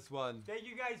broken on this one. Thank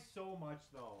you guys so much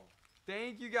though.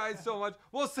 Thank you guys so much.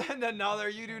 We'll send another.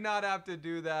 You do not have to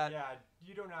do that. Yeah,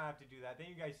 you do not have to do that. Thank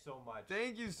you guys so much.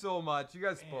 Thank you so much. You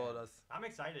guys Man, spoiled us. I'm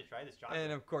excited to try this chocolate.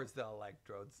 And of course the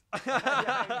electrodes. yeah,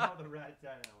 I know the red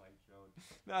and electrode.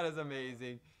 That is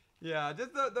amazing. Yeah,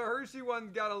 just the Hershey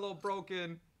one got a little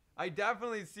broken. I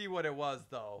definitely see what it was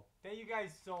though. Thank you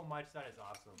guys so much. That is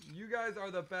awesome. You guys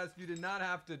are the best. You did not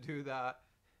have to do that.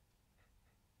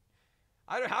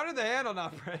 How did the handle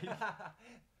not break?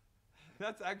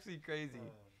 That's actually crazy.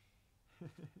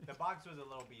 The box was a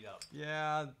little beat up.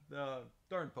 Yeah, the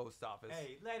darn post office.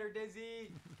 Hey, later,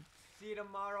 Dizzy. See you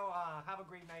tomorrow. Have a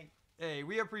great night. Hey,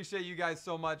 we appreciate you guys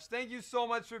so much. Thank you so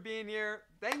much for being here.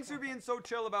 Thanks for being so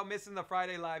chill about missing the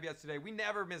Friday Live yesterday. We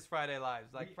never miss Friday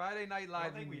Lives. Like Friday Night I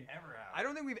Live. don't think we ever have. I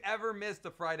don't think we've ever missed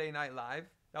a Friday Night Live.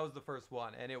 That was the first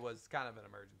one, and it was kind of an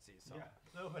emergency. So Yeah,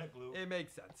 a little bit of glue. it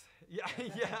makes sense. Yeah,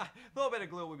 yeah. A little bit of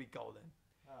glue would be golden.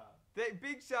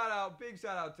 Big shout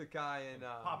out to Kai and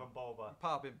Pop and Boba.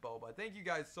 Pop and Boba. Thank you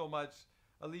guys so much.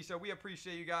 Alicia. We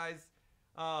appreciate you guys.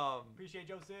 Appreciate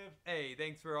Joseph. Hey,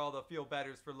 thanks for all the feel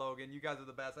betters for Logan. You guys are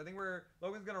the best. I think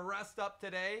Logan's gonna rest up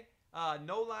today.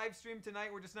 No live stream tonight.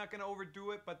 We're just not gonna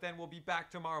overdo it, but then we'll be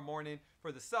back tomorrow morning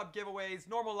for the sub giveaways.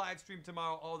 Normal live stream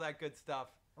tomorrow. All that good stuff.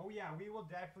 Oh yeah, we will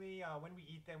definitely when we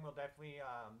eat them, we'll definitely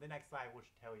the next live will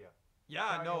tell you.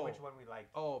 Yeah, Tell no. you which one we liked.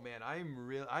 Oh man,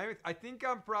 I think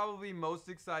I'm probably most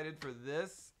excited for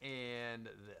this and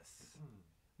this.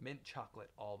 Mint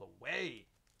chocolate all the way.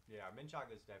 Yeah, mint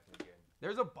chocolate's definitely good.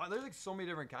 There's like so many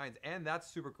different kinds, and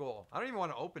that's super cool. I don't even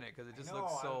want to open it because it just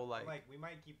looks so like we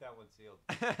might keep that one sealed.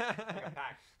 Like a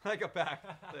pack. like a pack,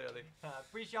 literally.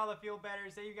 Appreciate all the feel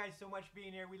betters. Thank you guys so much for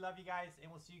being here. We love you guys,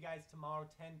 and we'll see you guys tomorrow,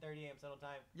 10:30 a.m. Central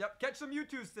Time. Yep, catch some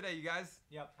YouTubes today, you guys.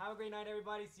 Yep. Have a great night,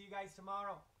 everybody. See you guys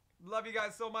tomorrow. Love you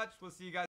guys so much. We'll see you guys.